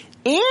War.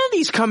 And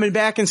he's coming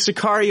back in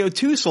Sicario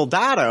 2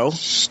 Soldado.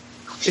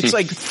 It's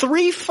like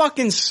 3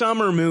 fucking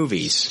summer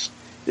movies.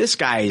 This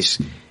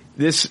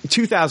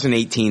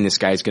 2018, this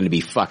guy's going to be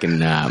fucking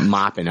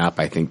mopping up,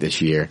 I think,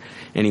 this year.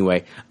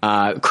 Anyway,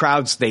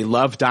 crowds, they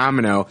love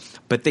Domino,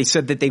 but they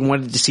said that they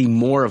wanted to see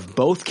more of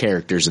both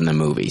characters in the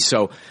movie.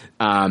 So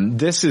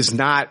this is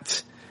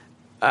not,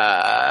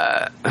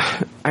 I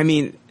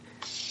mean,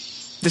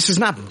 this is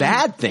not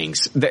bad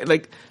things.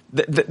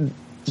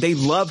 They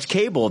loved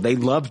Cable. They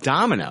loved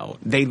Domino.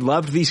 They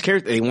loved these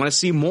characters. They want to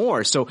see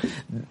more. So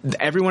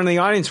everyone in the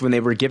audience, when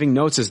they were giving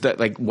notes, is that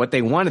like what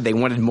they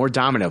wanted more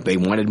Domino. They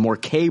wanted more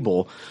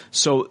Cable.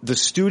 So the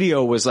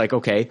studio was like,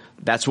 okay,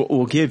 that's what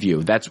we'll give you.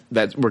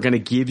 We're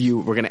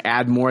going to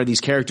add more of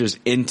these characters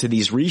into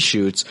these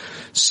reshoots.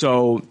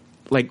 So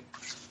like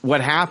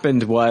what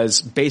happened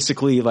was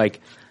basically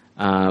like,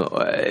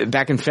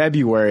 back in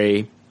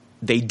February,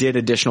 they did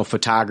additional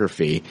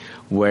photography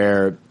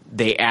where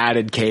they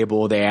added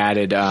Cable, they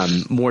added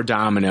more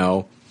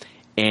Domino,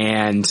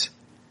 and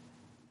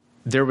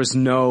there was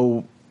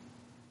no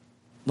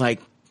like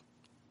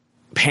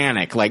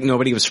panic. Like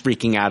nobody was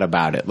freaking out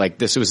about it. Like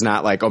this was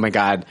not like, oh my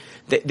god,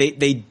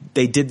 they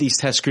did these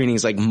test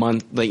screenings like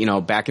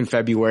back in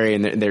February,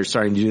 and they're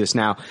starting to do this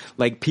now.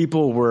 Like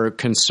people were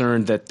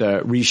concerned that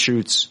the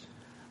reshoots.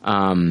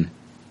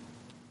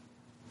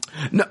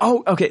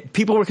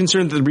 People were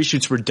concerned that the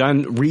reshoots were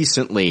done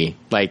recently,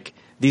 like.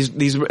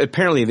 These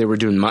apparently they were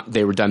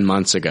done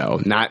months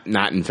ago, not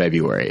in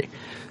February.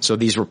 So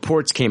these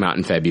reports came out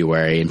in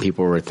February, and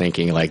people were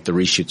thinking like the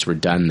reshoots were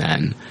done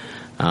then,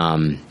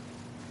 and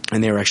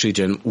they were actually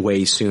done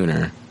way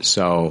sooner.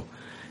 So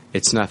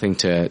it's nothing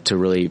to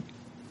really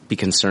be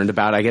concerned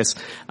about, I guess.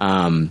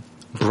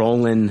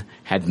 Brolin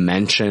had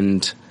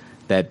mentioned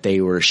that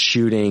they were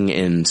shooting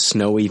in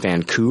snowy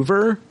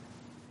Vancouver,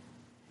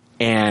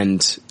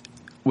 and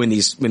when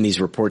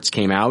these reports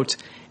came out.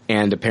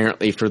 And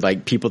apparently for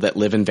like people that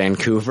live in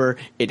Vancouver,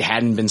 it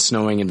hadn't been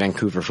snowing in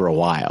Vancouver for a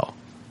while.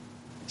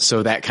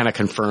 So that kind of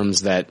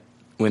confirms that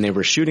when they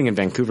were shooting in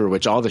Vancouver,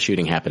 which all the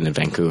shooting happened in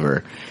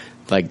Vancouver,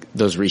 like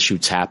those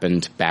reshoots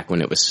happened back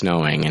when it was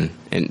snowing,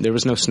 and there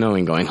was no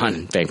snowing going on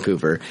in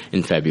Vancouver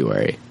in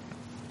February.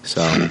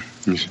 So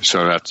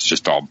that's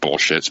just all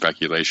bullshit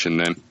speculation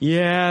then.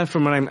 Yeah,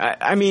 from what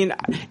I mean,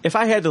 if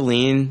I had to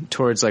lean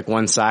towards like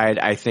one side,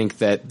 I think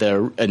that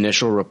the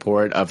initial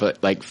report of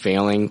it like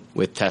failing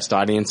with test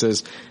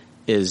audiences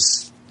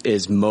is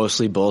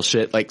mostly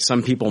bullshit. Like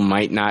some people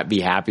might not be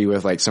happy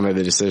with like some of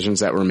the decisions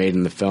that were made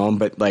in the film,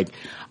 but like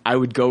I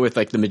would go with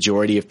like the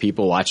majority of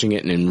people watching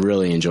it and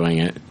really enjoying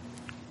it.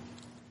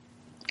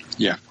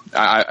 Yeah,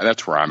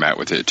 that's where I'm at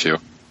with it too.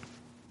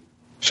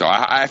 So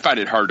I find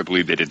it hard to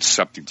believe that it's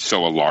something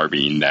so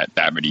alarming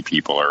that many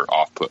people are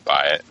off put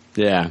by it.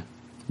 Yeah.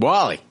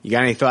 Wally, you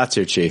got any thoughts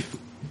here, Chief?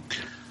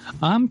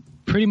 I'm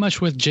pretty much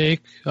with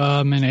Jake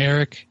and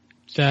Eric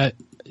that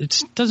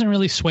it doesn't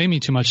really sway me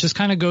too much. This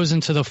kind of goes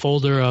into the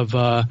folder of,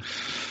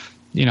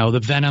 the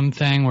Venom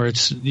thing where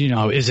it's,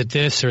 is it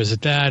this or is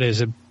it that?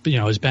 Is it,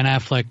 is Ben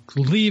Affleck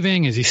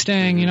leaving? Is he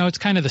staying? Mm-hmm. It's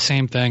kind of the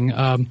same thing.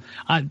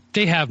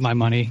 They have my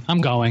money.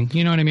 I'm going.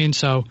 You know what I mean?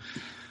 So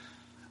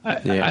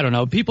I don't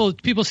know.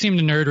 People seem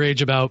to nerd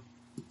rage about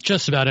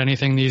just about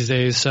anything these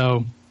days.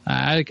 So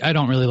I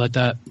don't really let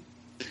that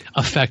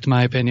affect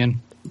my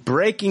opinion.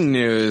 Breaking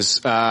news,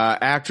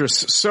 actress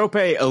Sope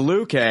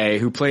Aluke,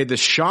 who played the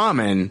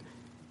shaman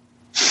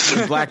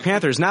in Black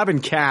Panther, has now been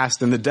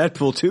cast in the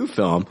Deadpool 2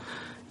 film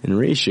in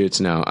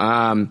reshoots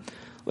now.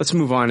 Let's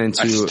move on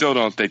into... I still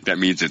don't think that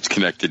means it's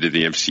connected to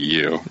the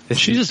MCU.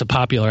 She's just a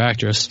popular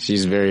actress.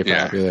 She's very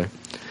popular. Yeah.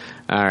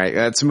 All right,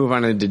 let's move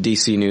on into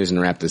DC news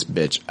and wrap this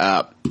bitch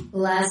up.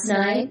 Last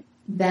night,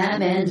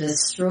 Batman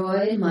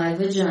destroyed my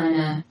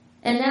vagina.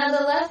 And now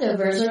the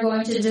leftovers are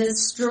going to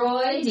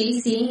destroy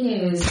DC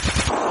News.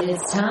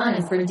 It's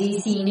time for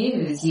DC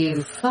News,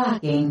 you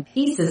fucking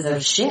pieces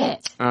of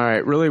shit. All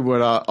right, really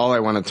what all I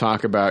want to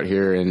talk about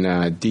here in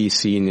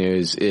DC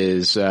News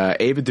is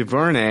Ava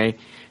DuVernay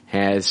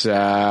has...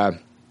 last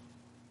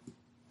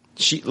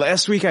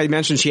week I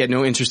mentioned she had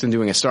no interest in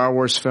doing a Star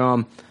Wars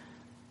film,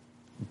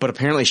 but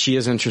apparently she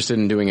is interested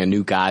in doing a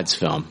New Gods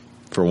film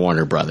for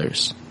Warner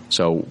Brothers.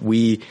 So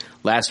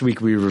last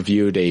week we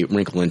reviewed A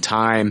Wrinkle in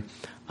Time.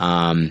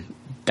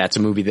 That's a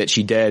movie that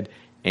she did,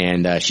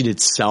 and she did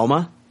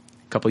Selma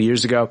a couple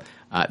years ago.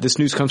 This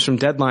news comes from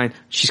Deadline.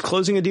 She's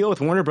closing a deal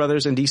with Warner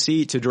Brothers and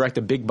DC to direct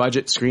a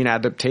big-budget screen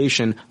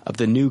adaptation of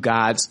The New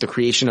Gods, the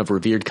creation of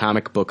revered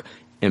comic book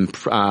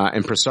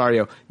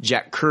impresario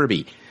Jack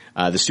Kirby.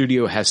 The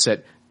studio has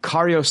set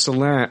Cario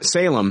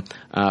Salem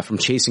from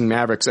Chasing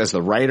Mavericks as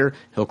the writer.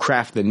 He'll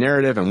craft the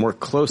narrative and work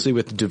closely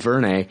with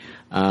DuVernay.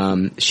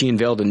 She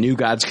unveiled a New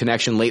Gods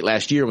connection late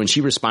last year when she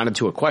responded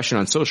to a question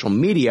on social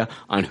media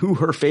on who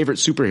her favorite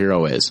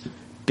superhero is.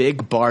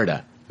 Big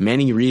Barda.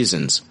 Many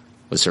reasons,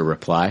 was her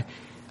reply.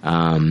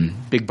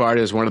 Big Barda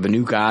is one of the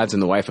New Gods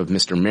and the wife of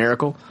Mr.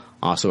 Miracle,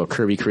 also a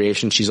Kirby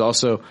creation. She's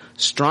also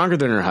stronger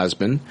than her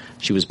husband.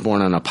 She was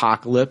born on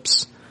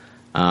Apocalypse.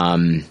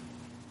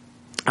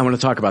 I want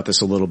to talk about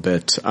this a little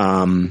bit.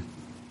 Eric,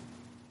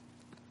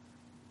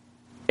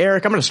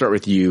 I'm going to start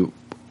with you.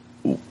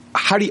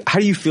 How do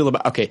you feel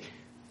about, okay,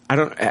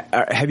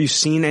 have you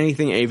seen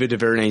anything Ava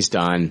DuVernay's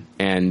done,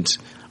 and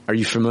are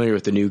you familiar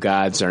with the New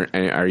Gods?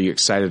 Are you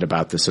excited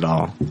about this at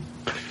all?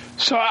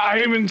 So I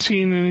haven't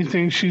seen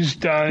anything she's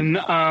done.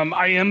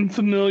 I am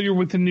familiar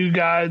with the New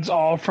Gods,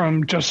 all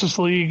from Justice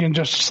League and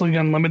Justice League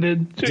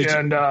Unlimited.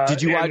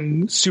 Did you watch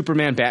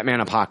Superman,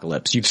 Batman,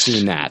 Apocalypse? You've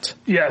seen that?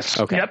 Yes.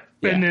 Okay. Yep.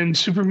 Yeah. And then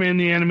Superman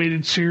the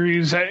Animated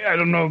Series. I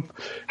don't know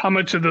how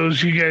much of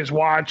those you guys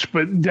watch,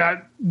 but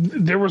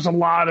there was a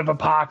lot of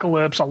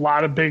Apocalypse, a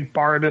lot of Big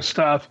Barda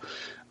stuff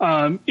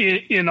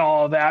in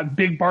all of that.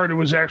 Big Barda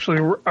was actually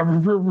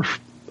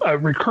a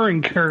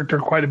recurring character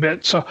quite a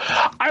bit. So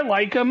I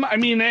like him. I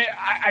mean,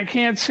 I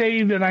can't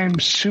say that I'm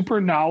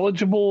super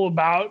knowledgeable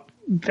about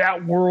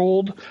that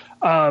world.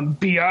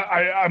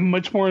 I'm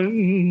much more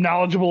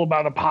knowledgeable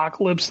about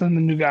Apocalypse than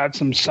the New Gods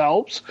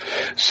themselves.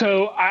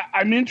 So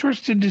I'm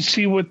interested to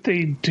see what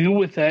they do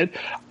with it.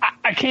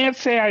 I can't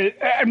say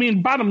I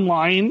mean, bottom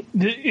line,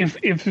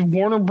 if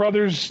Warner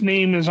Brothers'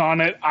 name is on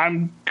it,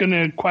 I'm going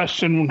to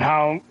question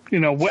how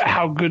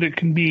good it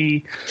can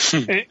be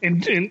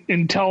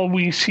until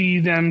we see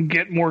them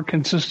get more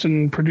consistent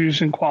in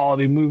producing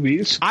quality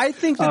movies. I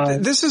think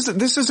that this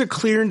is a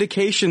clear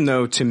indication,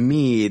 though, to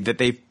me, that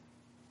they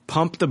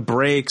pump the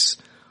brakes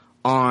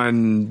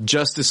on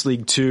Justice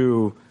League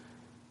 2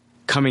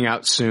 coming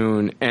out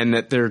soon, and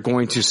that they're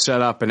going to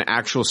set up an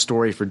actual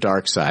story for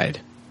Darkseid,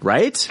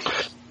 right?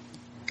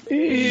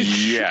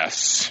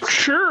 Yes.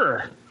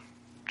 Sure.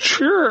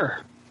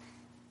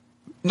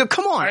 No,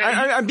 come on.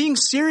 I'm being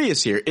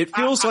serious here. It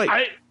feels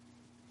I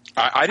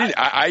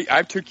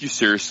took you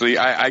seriously.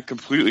 I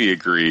completely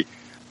agree.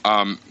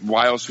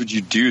 Why else would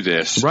you do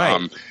this?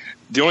 Right.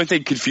 The only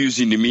thing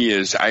confusing to me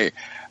is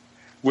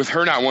with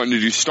her not wanting to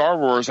do Star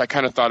Wars, I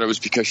kind of thought it was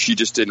because she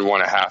just didn't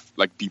want to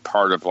be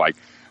part of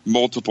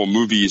multiple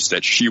movies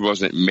that she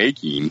wasn't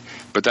making.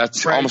 But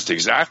that's almost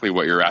exactly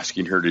what you're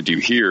asking her to do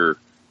here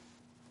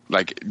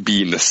like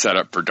being the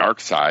setup for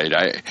Darkseid.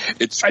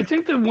 I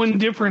think the one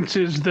difference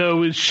is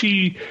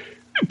she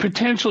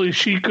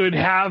could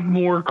have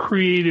more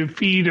creative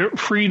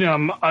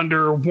freedom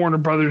under Warner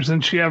Brothers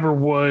than she ever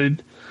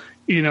would,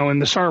 in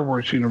the Star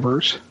Wars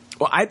universe.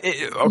 Well,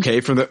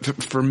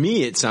 for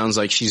me, it sounds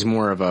like she's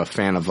more of a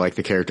fan of like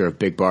the character of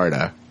Big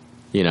Barda,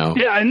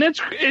 Yeah, and that's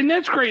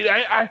great.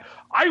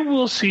 I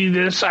will see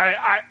this.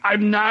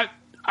 I'm not.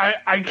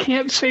 I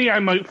can't say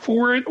I'm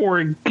for it or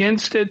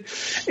against it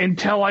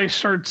until I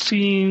start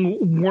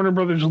seeing Warner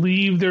Brothers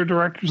leave their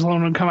directors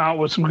alone and come out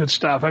with some good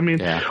stuff.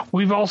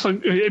 We've also,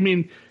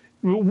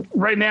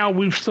 right now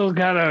we've still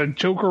got a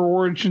Joker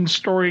origin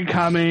story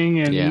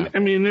coming, and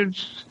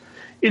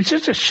it's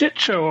just a shit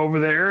show over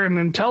there. And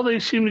until they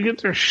seem to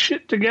get their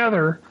shit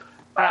together,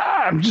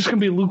 I'm just going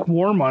to be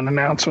lukewarm on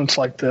announcements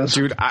like this.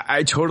 Dude,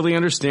 I totally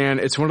understand.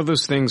 It's one of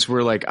those things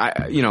where like,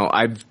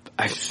 I've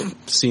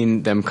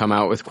seen them come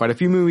out with quite a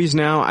few movies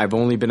now. I've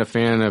only been a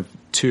fan of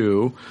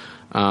 2.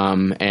 But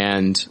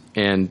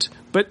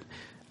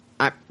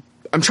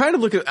I'm trying to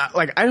look at,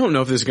 like, I don't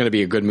know if this is going to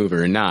be a good movie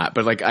or not,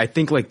 but like, I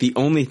think like the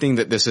only thing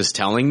that this is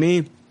telling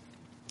me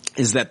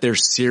is that they're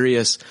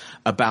serious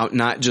about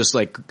not just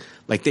like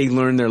they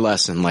learned their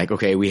lesson. Like,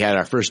 okay, we had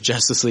our first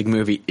Justice League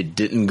movie. It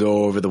didn't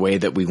go over the way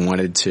that we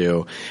wanted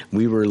to.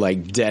 We were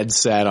like dead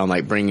set on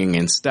like bringing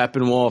in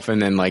Steppenwolf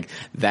and then like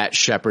that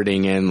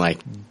shepherding in like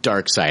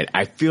Darkseid.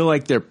 I feel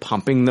like they're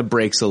pumping the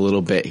brakes a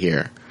little bit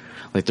here.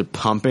 Like they're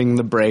pumping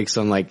the brakes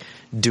on like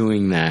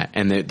doing that.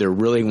 And they're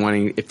really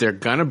wanting, if they're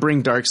gonna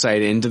bring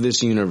Darkseid into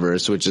this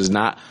universe, which is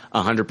not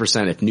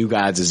 100% if New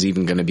Gods is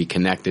even gonna be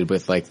connected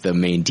with like the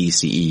main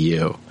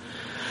DCEU.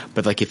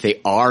 But like if they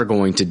are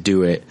going to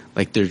do it,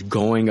 like they're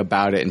going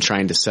about it and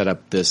trying to set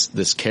up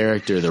this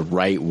character the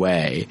right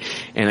way.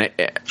 And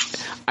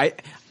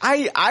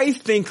I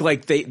think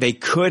like they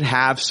could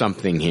have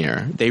something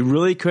here. They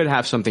really could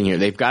have something here.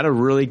 They've got a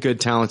really good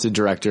talented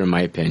director in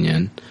my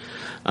opinion.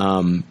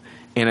 And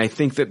I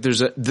think that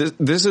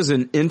this is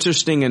an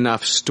interesting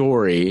enough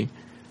story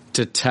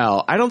to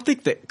tell. I don't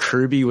think that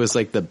Kirby was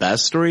like the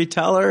best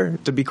storyteller,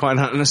 to be quite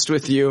honest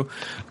with you.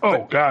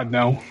 God,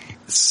 no.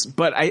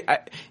 But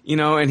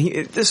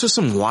this was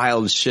some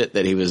wild shit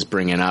that he was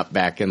bringing up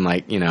back in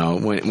like,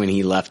 when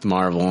he left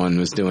Marvel and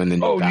was doing the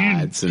New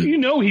Gods.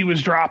 He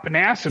was dropping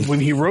acid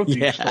when he wrote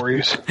these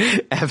stories.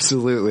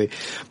 Absolutely.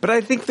 But I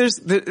think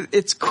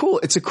it's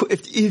cool.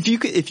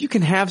 If you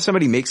can have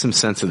somebody make some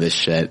sense of this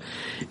shit,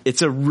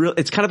 it's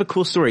kind of a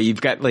cool story.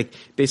 You've got like,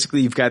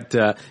 basically you've got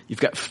the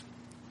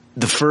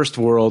first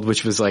world,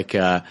 which was like,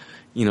 the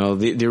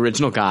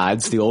original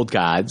gods, the old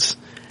gods.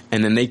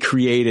 And then they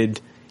created,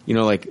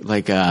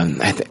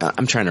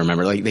 I'm trying to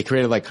remember, like they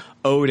created like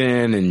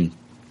Odin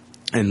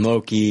and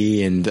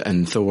Loki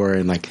and Thor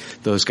and like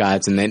those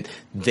gods. And then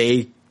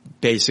they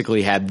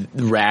basically had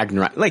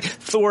Ragnarok. Like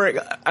Thor,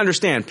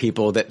 understand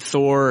people that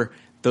Thor,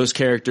 those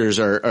characters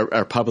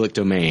are public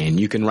domain.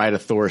 You can write a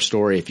Thor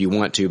story if you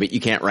want to, but you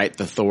can't write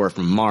the Thor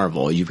from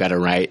Marvel. You've got to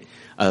write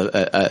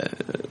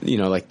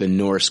like the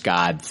Norse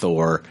god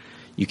Thor.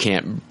 You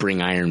can't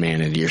bring Iron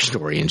Man into your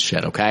story and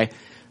shit, okay?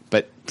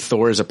 But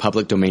Thor is a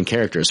public domain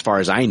character as far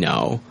as I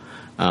know.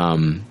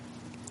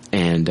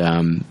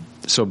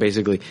 So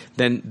basically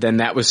then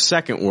that was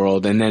second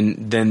world. And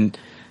then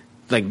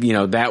like,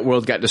 that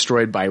world got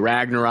destroyed by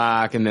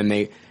Ragnarok. And then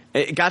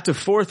it got to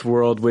fourth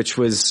world, which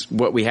was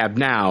what we have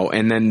now.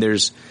 And then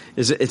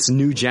it's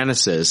New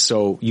Genesis.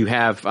 So you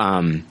have,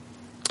 I'm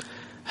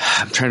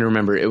trying to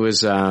remember. It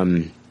was,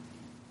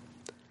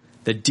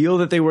 the deal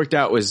that they worked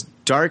out was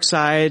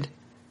Darkseid.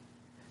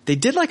 They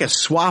did like a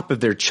swap of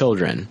their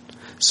children.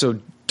 So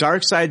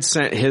Darkseid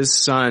sent his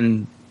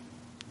son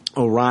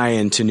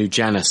Orion to New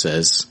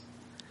Genesis,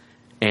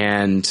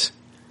 and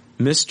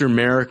Mr.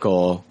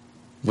 Miracle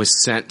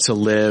was sent to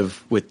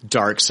live with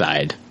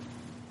Darkseid.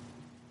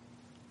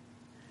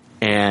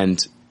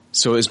 And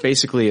so it was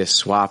basically a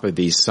swap of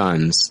these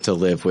sons to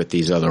live with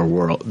these other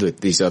world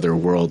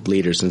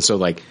leaders. And so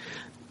like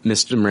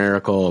Mr.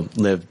 Miracle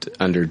lived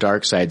under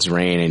Darkseid's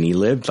reign, and he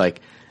lived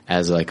like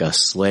as like a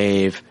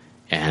slave.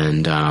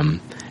 And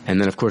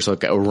then of course,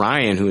 like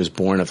Orion, who was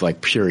born of like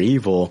pure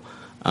evil,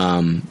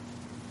 kind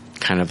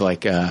of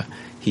like,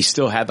 he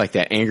still had like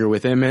that anger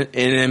within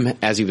him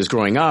as he was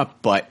growing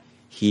up, but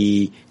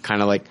he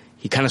kind of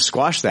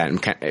squashed that and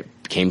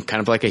became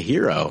kind of like a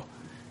hero.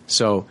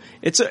 So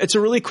it's a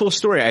really cool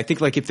story. I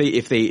think like if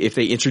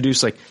they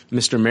introduce like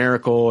Mr.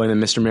 Miracle and then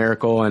Mr.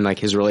 Miracle and like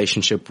his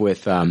relationship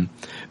with,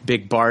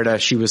 Big Barda,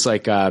 she was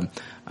like,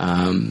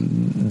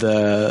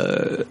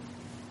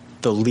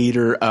 the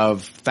leader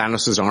of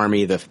Thanos'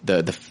 army,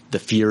 the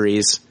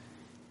Furies,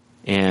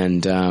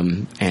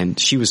 and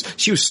she was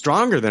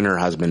stronger than her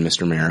husband,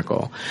 Mr.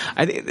 Miracle.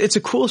 I think it's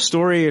a cool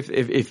story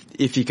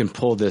if you can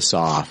pull this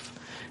off.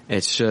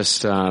 It's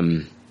just,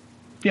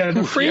 Yeah,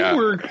 the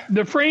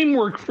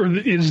framework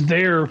is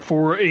there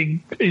for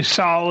a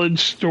solid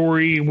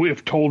story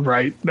if told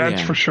right.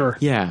 That's for sure.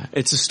 Yeah,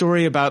 it's a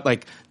story about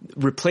like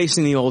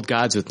replacing the old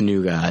gods with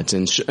new gods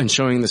and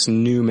showing this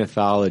new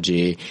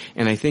mythology.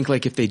 And I think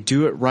like if they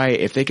do it right,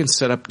 if they can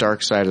set up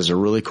Darkseid as a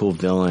really cool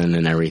villain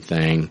and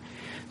everything,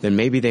 then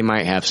maybe they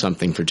might have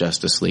something for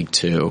Justice League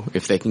too.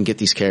 If they can get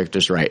these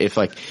characters right. If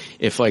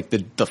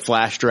the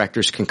Flash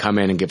directors can come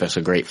in and give us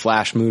a great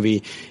Flash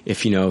movie.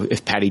 If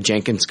Patty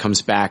Jenkins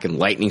comes back and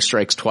lightning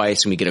strikes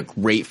twice and we get a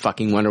great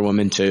fucking Wonder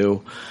Woman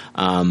too.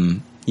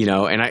 And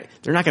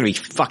they're not going to be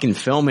fucking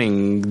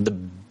filming the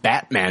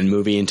Batman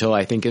movie until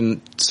I think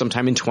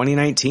sometime in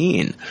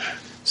 2019.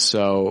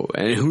 So,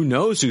 and who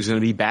knows who's going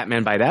to be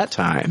Batman by that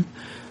time.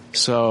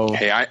 So.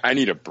 Hey, I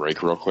need a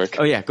break real quick.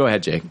 Oh yeah, go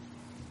ahead, Jake.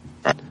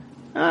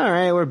 All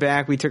right, we're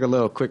back. We took a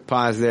little quick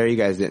pause there. You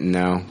guys didn't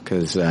know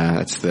because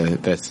that's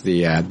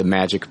the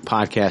magic of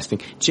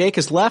podcasting. Jake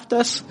has left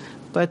us,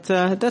 but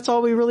that's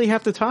all we really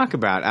have to talk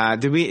about.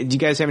 Do you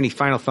guys have any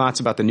final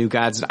thoughts about the New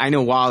Gods? I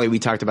know Wally, we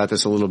talked about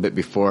this a little bit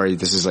before.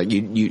 This is like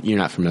you're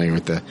not familiar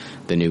with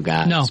the New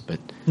Gods,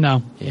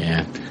 No.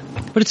 Yeah,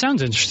 but it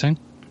sounds interesting.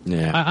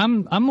 Yeah,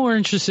 I'm more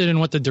interested in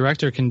what the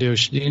director can do.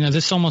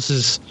 This almost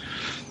is,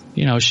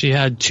 she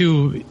had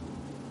two,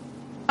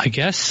 I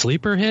guess,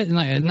 sleeper hit,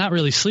 not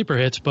really sleeper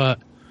hits, but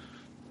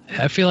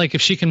I feel like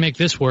if she can make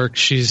this work,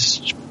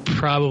 she's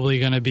probably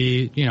going to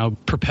be,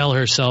 propel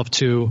herself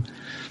to,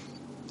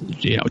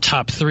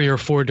 top 3 or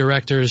 4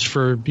 directors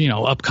for,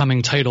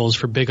 upcoming titles,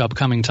 for big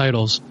upcoming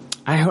titles.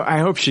 I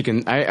hope she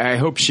can. I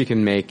hope she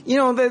can make.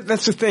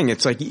 That's the thing.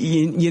 It's like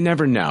you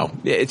never know.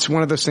 It's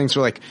one of those things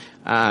where like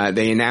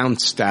they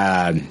announced,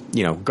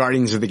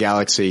 Guardians of the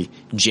Galaxy,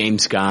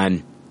 James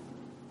Gunn,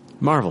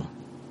 Marvel,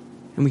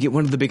 and we get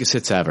one of the biggest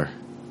hits ever.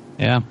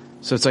 Yeah.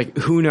 So it's like,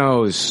 who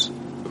knows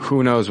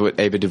what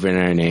Ava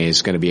DuVernay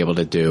is going to be able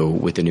to do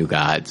with the New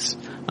Gods.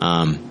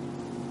 I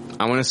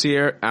want to see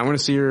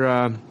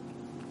her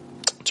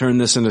turn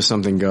this into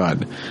something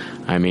good.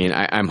 I mean,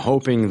 I'm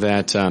hoping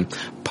that,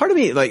 part of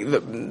me, like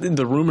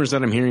the rumors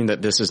that I'm hearing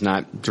that this is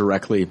not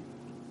directly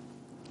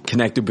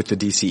connected with the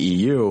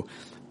DCEU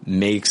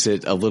makes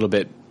it a little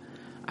bit,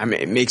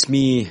 it makes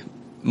me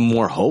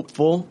more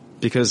hopeful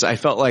because I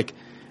felt like,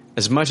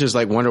 as much as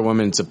like Wonder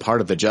Woman's a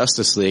part of the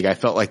Justice League, I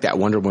felt like that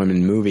Wonder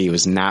Woman movie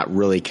was not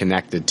really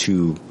connected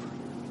to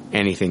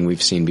anything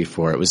we've seen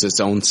before. It was its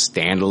own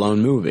standalone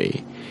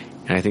movie.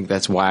 And I think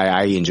that's why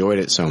I enjoyed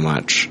it so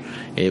much.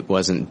 It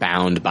wasn't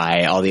bound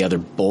by all the other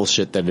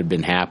bullshit that had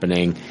been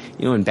happening,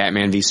 in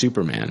Batman v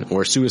Superman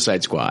or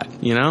Suicide Squad,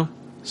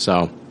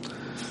 So,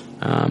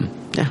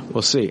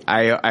 we'll see.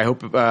 I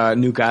hope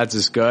New Gods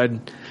is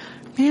good.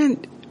 Man,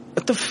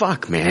 what the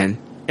fuck, man?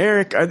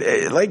 Eric,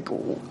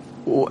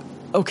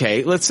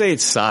 okay, let's say it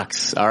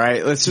sucks, all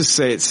right? Let's just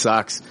say it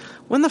sucks.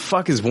 When the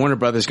fuck is Warner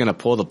Brothers going to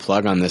pull the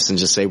plug on this and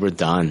just say we're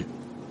done?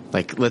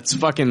 Like, let's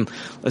fucking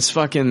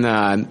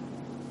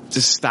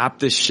just stop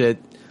this shit,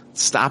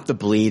 stop the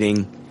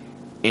bleeding,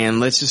 and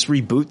let's just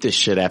reboot this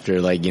shit after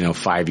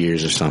 5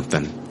 years or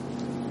something.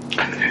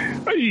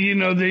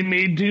 They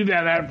may do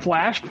that at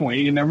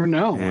Flashpoint. You never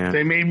know. Yeah.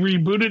 They may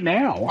reboot it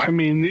now. I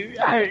mean,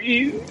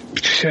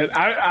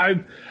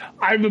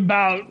 I'm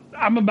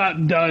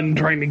about done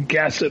trying to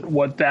guess at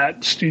what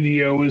that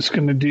studio is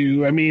going to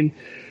do. I mean,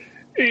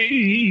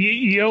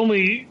 you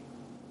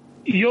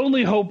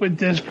only hope at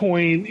this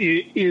point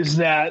is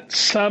that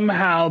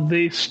somehow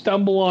they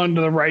stumble onto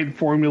the right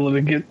formula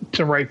to get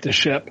to right the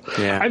ship.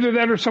 Yeah. Either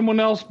that or someone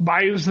else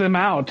buys them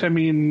out. I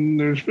mean,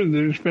 there's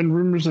been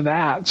rumors of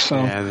that. So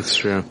yeah, that's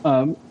true.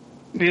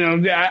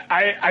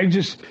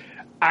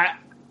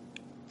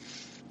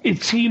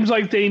 It seems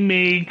like they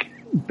make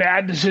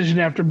bad decision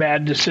after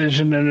bad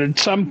decision, and at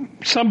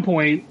some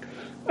point,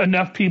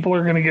 enough people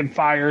are going to get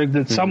fired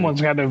that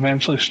someone's got to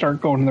eventually start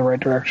going in the right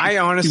direction. I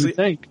honestly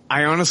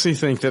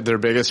think that their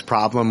biggest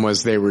problem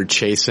was they were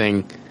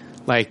chasing,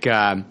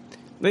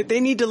 they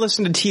need to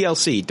listen to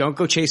TLC. Don't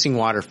go chasing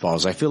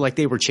waterfalls. I feel like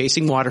they were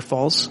chasing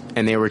waterfalls,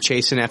 and they were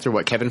chasing after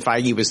what Kevin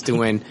Feige was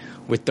doing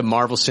with the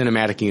Marvel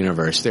Cinematic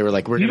Universe. They were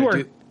like,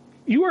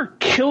 you are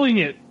killing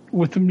it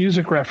with the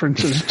music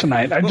references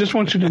tonight. I just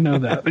want you to know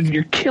that.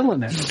 You're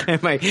killing it.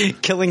 Am I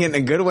killing it in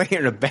a good way or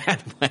in a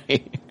bad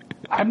way?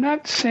 I'm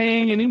not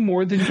saying any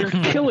more than you're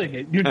killing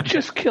it. You're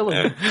just killing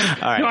it.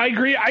 Right. No,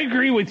 I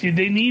agree with you.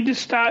 They need to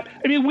stop.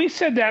 I mean, we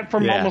said that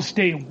from almost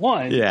day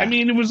one. Yeah. I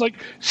mean, it was like,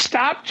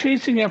 stop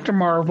chasing after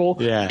Marvel.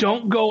 Yeah.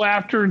 Don't go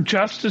after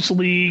Justice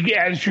League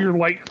as your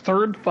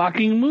third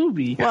fucking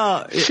movie.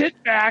 Well,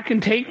 sit back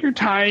and take your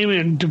time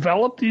and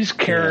develop these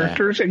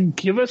characters and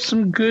give us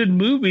some good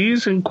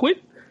movies and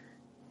quit.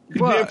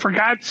 Well, for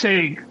God's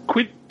sake,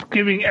 quit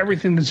giving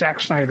everything to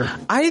Zack Snyder.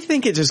 I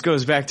think it just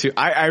goes back to,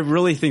 I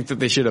really think that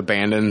they should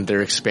abandon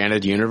their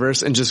expanded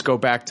universe and just go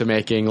back to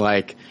making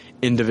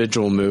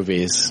individual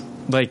movies.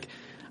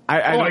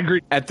 I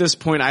agree. At this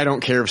point, I don't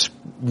care if,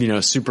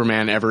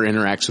 Superman ever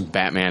interacts with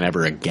Batman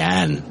ever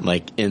again,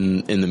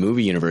 in the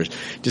movie universe.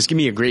 Just give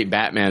me a great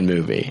Batman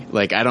movie.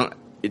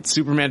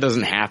 Superman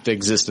doesn't have to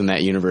exist in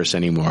that universe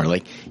anymore.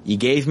 Like, you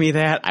gave me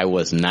that. I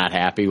was not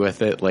happy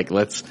with it. Like,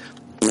 let's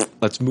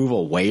move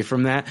away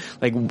from that.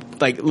 Like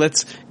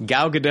let's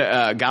Gal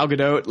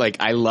Gadot, like,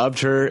 I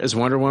loved her as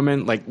Wonder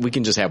Woman. Like, we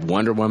can just have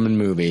Wonder Woman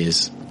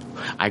movies.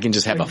 I can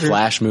just have a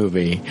Flash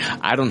movie.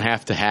 I don't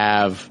have to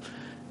have,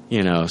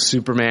 you know,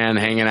 Superman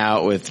hanging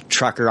out with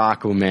Trucker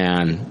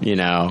Aquaman, you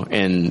know,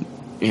 in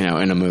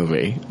a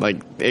movie.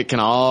 Like, it can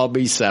all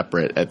be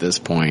separate at this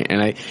point.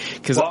 And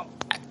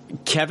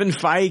Kevin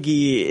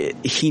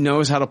Feige, he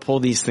knows how to pull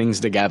these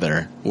things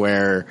together,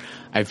 where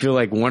I feel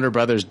like Warner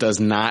Brothers does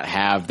not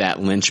have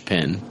that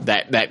linchpin,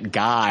 that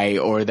guy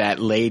or that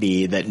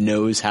lady that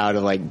knows how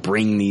to, like,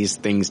 bring these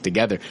things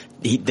together.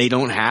 They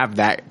don't have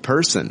that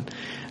person.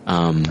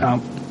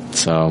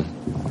 So,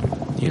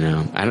 you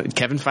know,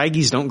 Kevin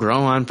Feige's don't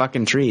grow on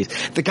fucking trees.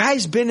 The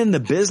guy's been in the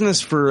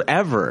business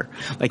forever.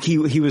 Like, he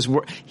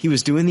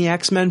was doing the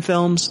X-Men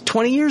films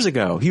 20 years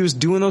ago. He was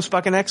doing those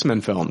fucking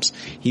X-Men films.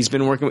 He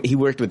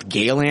worked with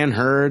Galen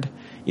Hurd,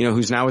 you know,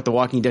 who's now with The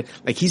Walking Dead.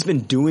 Like, he's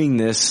been doing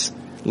this,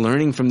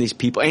 learning from these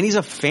people, and he's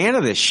a fan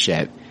of this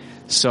shit.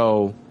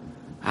 So,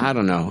 I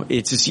don't know.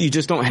 It's just, you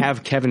just don't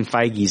have Kevin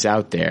Feige's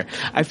out there.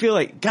 I feel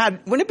like,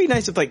 God, wouldn't it be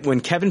nice if, like, when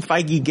Kevin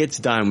Feige gets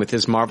done with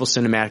his Marvel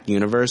Cinematic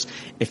Universe,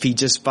 if he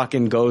just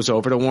fucking goes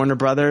over to Warner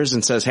Brothers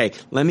and says, hey,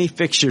 let me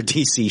fix your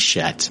DC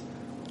shit.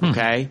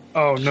 Okay?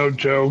 Oh, no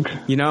joke.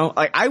 You know,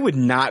 like, I would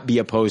not be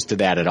opposed to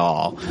that at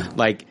all.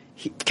 Like,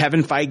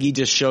 Kevin Feige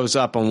just shows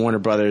up on Warner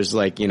Brothers,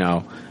 like, you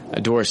know, a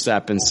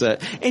doorstep and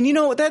said, and you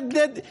know, and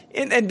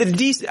the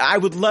DC, I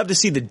would love to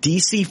see the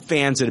DC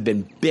fans that have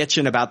been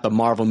bitching about the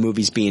Marvel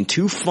movies being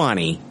too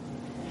funny.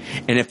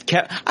 And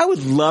I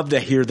would love to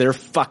hear their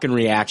fucking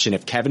reaction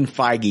if Kevin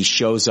Feige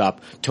shows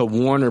up to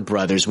Warner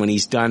Brothers when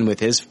he's done with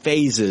his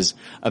phases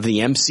of the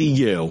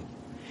MCU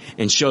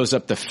and shows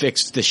up to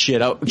fix the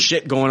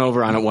shit going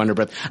over on at Warner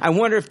Brothers. I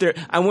wonder if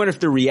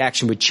their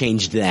reaction would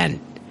change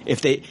then.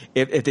 If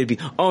they'd be,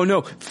 oh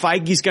no,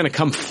 Feige's gonna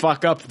come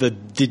fuck up the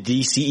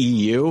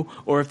DCEU,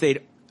 or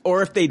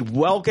if they'd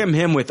welcome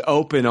him with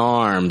open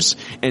arms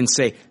and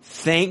say,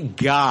 thank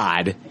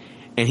God,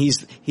 and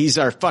he's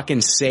our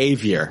fucking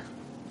savior.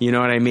 You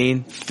know what I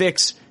mean?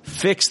 Fix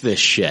this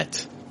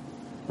shit.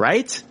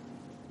 Right?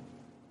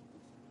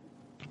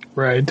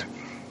 Right.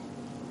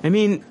 I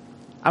mean,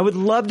 I would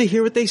love to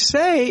hear what they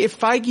say if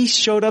Feige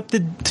showed up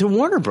to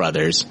Warner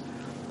Brothers.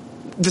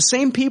 The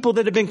same people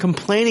that have been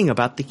complaining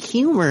about the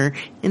humor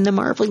in the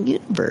Marvel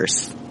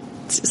Universe.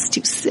 It's just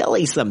too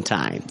silly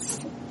sometimes.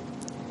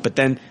 But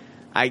then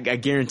I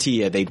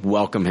guarantee you they'd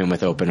welcome him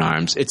with open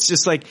arms. It's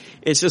just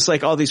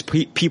like all these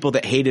people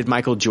that hated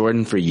Michael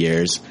Jordan for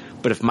years.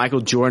 But if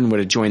Michael Jordan would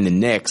have joined the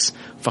Knicks,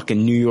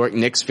 fucking New York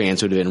Knicks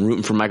fans would have been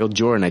rooting for Michael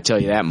Jordan, I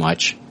tell you that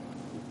much.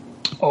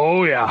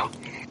 Oh, yeah.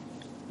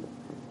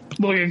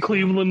 Look at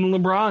Cleveland and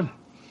LeBron.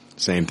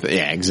 Same thing.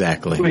 Yeah,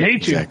 exactly. We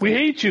hate you. We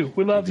hate you.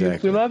 We love you.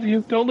 We love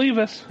you. Don't leave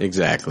us.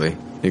 Exactly.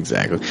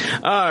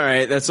 All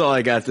right, that's all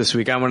I got this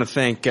week. I want to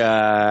thank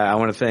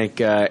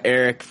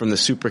Eric from the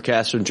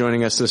Supercast for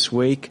joining us this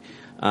week.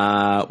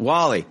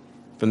 Wally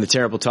from the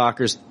Terrible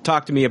Talkers,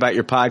 talk to me about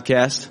your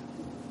podcast.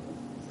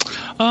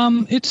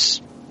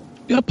 It's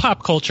a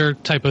pop culture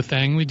type of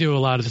thing. We do a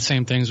lot of the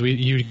same things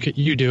you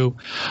do.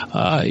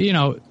 You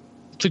know,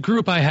 the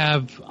group I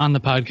have on the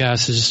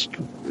podcast is,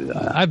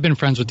 I've been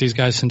friends with these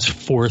guys since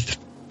fourth,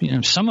 you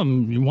know,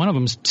 one of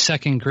them's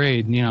second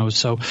grade, you know,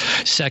 so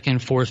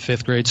second, fourth,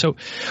 fifth grade. So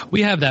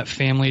we have that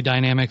family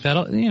dynamic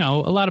that, you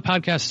know, a lot of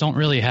podcasts don't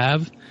really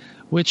have,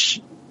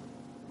 which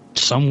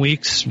some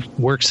weeks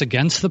works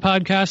against the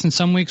podcast and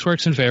some weeks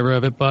works in favor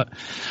of it. But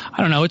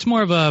I don't know. It's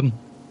more of a,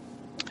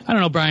 I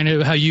don't know,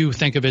 Brian, how you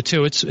think of it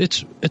too.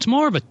 It's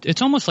more of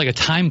it's almost like a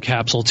time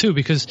capsule too,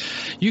 because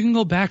you can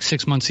go back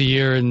 6 months a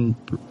year and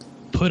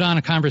put on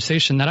a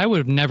conversation that I would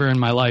have never in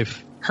my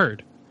life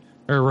heard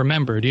or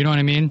remembered. You know what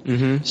I mean?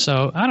 Mm-hmm.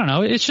 So I don't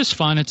know. It's just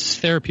fun. It's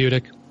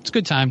therapeutic. It's a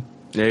good time.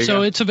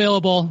 So it's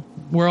available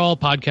where all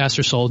podcasts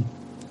are sold.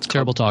 It's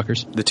Terrible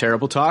Talkers. The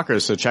Terrible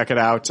Talkers. So check it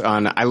out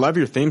on, I love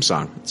your theme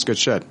song. It's good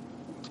shit.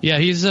 Yeah.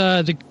 He's,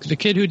 the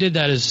kid who did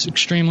that is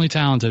extremely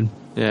talented.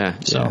 Yeah.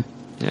 So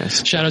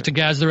shout out to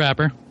Gaz the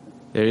Rapper.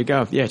 There you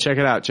go. Yeah, check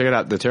it out. Check it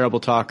out. The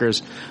Terrible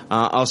Talkers.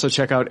 Also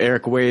check out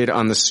Eric Wade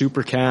on the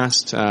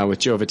Supercast with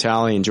Joe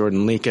Vitale and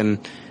Jordan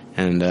Leakin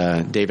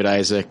and David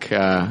Isaac.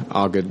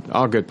 All good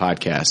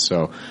podcasts.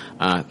 So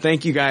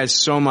thank you guys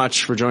so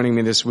much for joining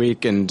me this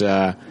week, and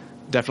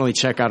definitely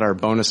check out our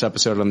bonus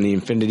episode on the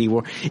Infinity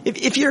War.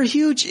 If you're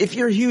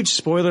a huge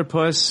spoiler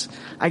puss,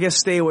 I guess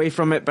stay away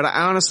from it. But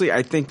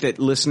I think that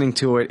listening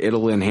to it,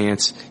 it'll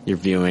enhance your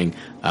viewing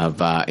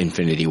of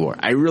Infinity War.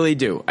 I really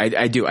do.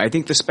 I do. I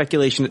think the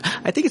speculation,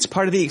 I think it's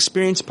part of the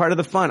experience, part of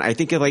the fun. I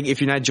think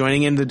if you're not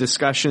joining in the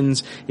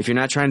discussions, if you're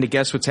not trying to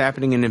guess what's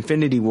happening in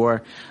Infinity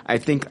War, I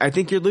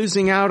think you're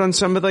losing out on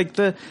some of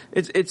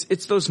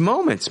it's those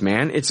moments,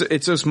 man.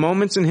 It's those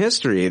moments in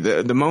history,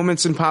 the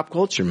moments in pop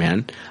culture,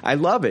 man. I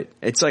love it.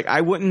 It's like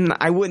I wouldn't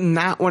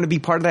not want to be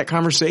part of that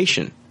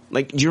conversation.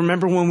 Like, do you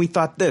remember when we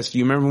thought this? Do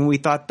you remember when we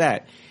thought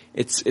that?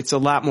 It's a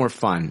lot more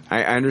fun.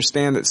 I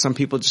understand that some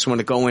people just want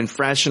to go in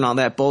fresh and all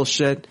that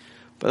bullshit,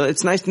 but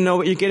it's nice to know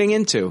what you're getting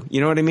into.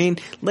 You know what I mean?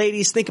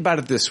 Ladies, think about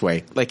it this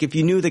way. Like, if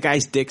you knew the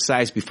guy's dick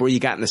size before you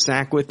got in the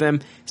sack with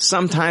him,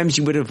 sometimes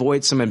you would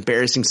avoid some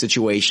embarrassing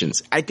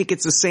situations. I think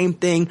it's the same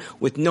thing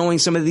with knowing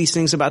some of these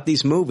things about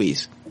these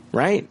movies,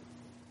 right?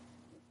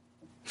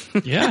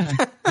 Yeah.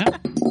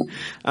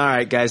 All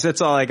right, guys,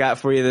 that's all I got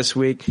for you this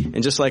week.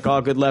 And just like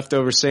all good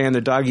leftovers say on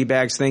their doggy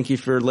bags, thank you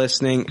for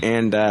listening,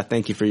 and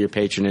thank you for your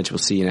patronage. We'll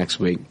see you next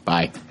week.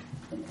 Bye.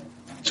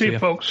 See you,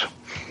 folks.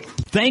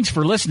 Thanks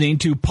for listening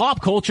to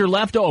Pop Culture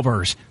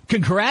Leftovers.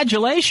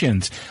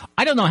 Congratulations.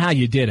 I don't know how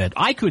you did it.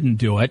 I couldn't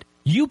do it.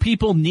 You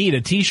people need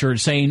a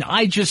t-shirt saying,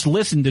 I just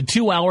listened to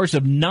 2 hours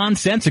of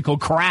nonsensical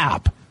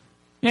crap.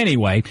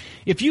 Anyway,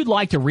 if you'd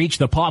like to reach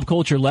the Pop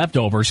Culture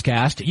Leftovers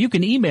cast, you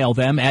can email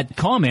them at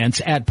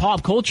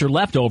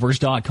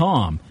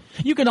comments@popcultureleftovers.com.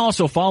 You can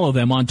also follow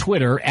them on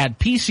Twitter at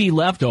PC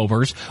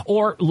Leftovers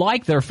or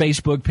like their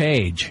Facebook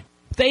page.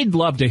 They'd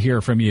love to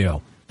hear from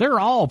you. They're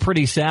all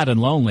pretty sad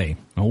and lonely.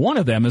 One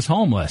of them is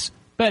homeless,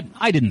 but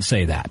I didn't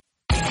say that.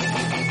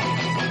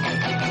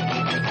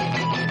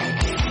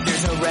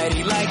 There's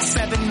already like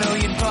 7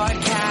 million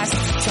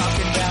podcasts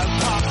talking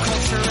about pop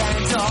culture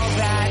and all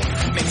that.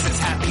 Makes us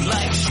happy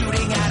like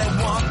shooting at a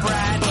womp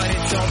rat, but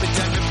it's all been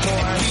done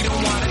before. We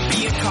don't want to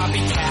be a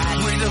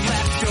copycat. We're the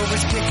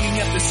leftovers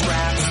picking up the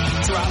scraps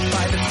dropped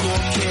by the cool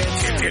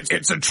kids.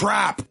 It's a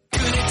trap.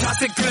 Good and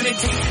toss it, good and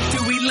taste it.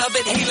 Do we love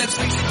it? Hey, let's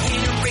face it,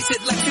 can't erase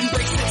it. Let's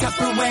embrace the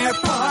Tupperware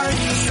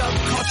party.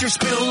 Subculture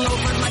spill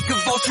over like a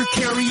vulture.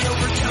 Carry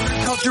over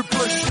counterculture,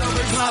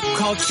 pushover, pop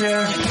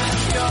culture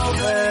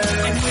leftover.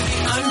 And with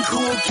the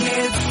uncool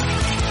kids,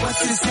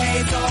 what's to say?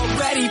 It's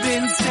already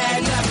been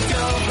said.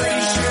 Leftover.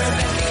 Pretty sure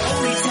that the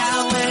only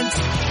talent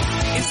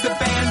is the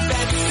band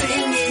that's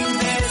singing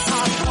this.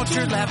 Pop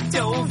culture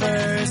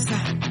leftovers.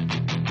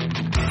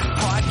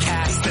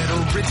 Podcasts that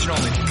are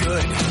original and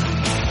good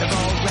have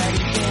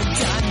already been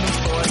done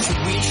before, so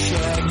we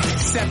should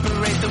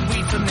separate the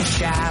wheat from the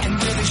chaff. And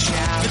we're the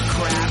chaff, the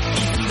crap,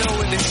 even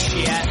though we're the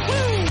shit.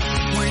 Woo!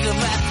 We're the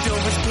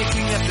leftovers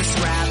picking up the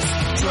scraps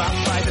dropped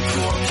by the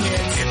cool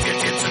kids.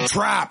 It's a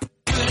trap.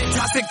 Good and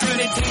toss it, good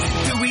and taste it.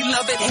 Do we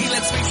love it? Hey,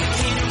 let's face it,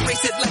 can't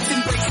erase it. Let's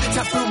embrace the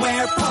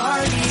Tupperware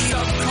party.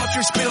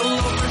 Subculture spill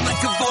over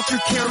like a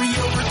vulture. Carry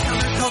over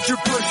counterculture,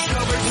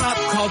 pushover, pop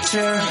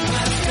culture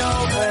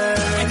leftover.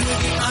 And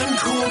with the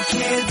uncool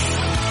kids,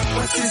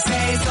 what's to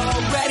say? It's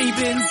already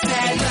been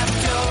said.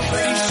 Leftover.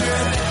 Pretty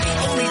sure that the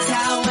only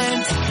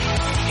talent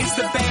is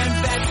the band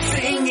that's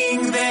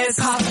singing this.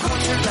 Pop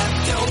culture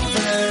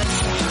leftovers.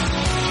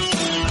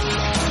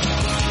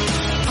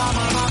 Pop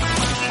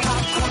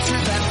culture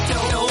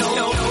leftovers.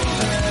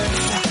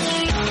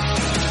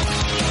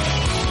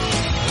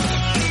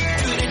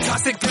 Good and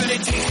toss it, good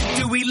and taste it.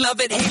 Do we love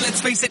it? Hey,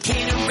 let's face it,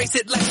 can't erase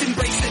it. Let's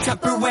embrace the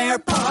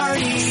Tupperware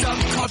party.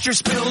 Subculture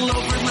spill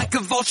over like a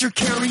vulture.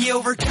 Carry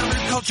over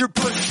counterculture,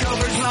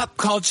 pushover, pop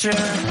culture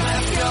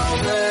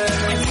leftover.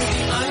 And with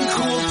the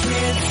uncool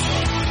kids,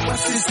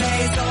 what's to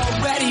say? It's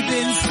already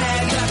been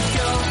said.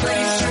 Leftover.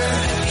 Pretty sure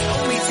that the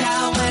only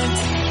talent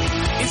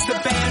is the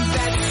band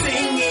that's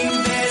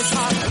singing this.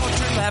 Pop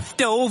culture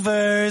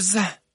leftovers.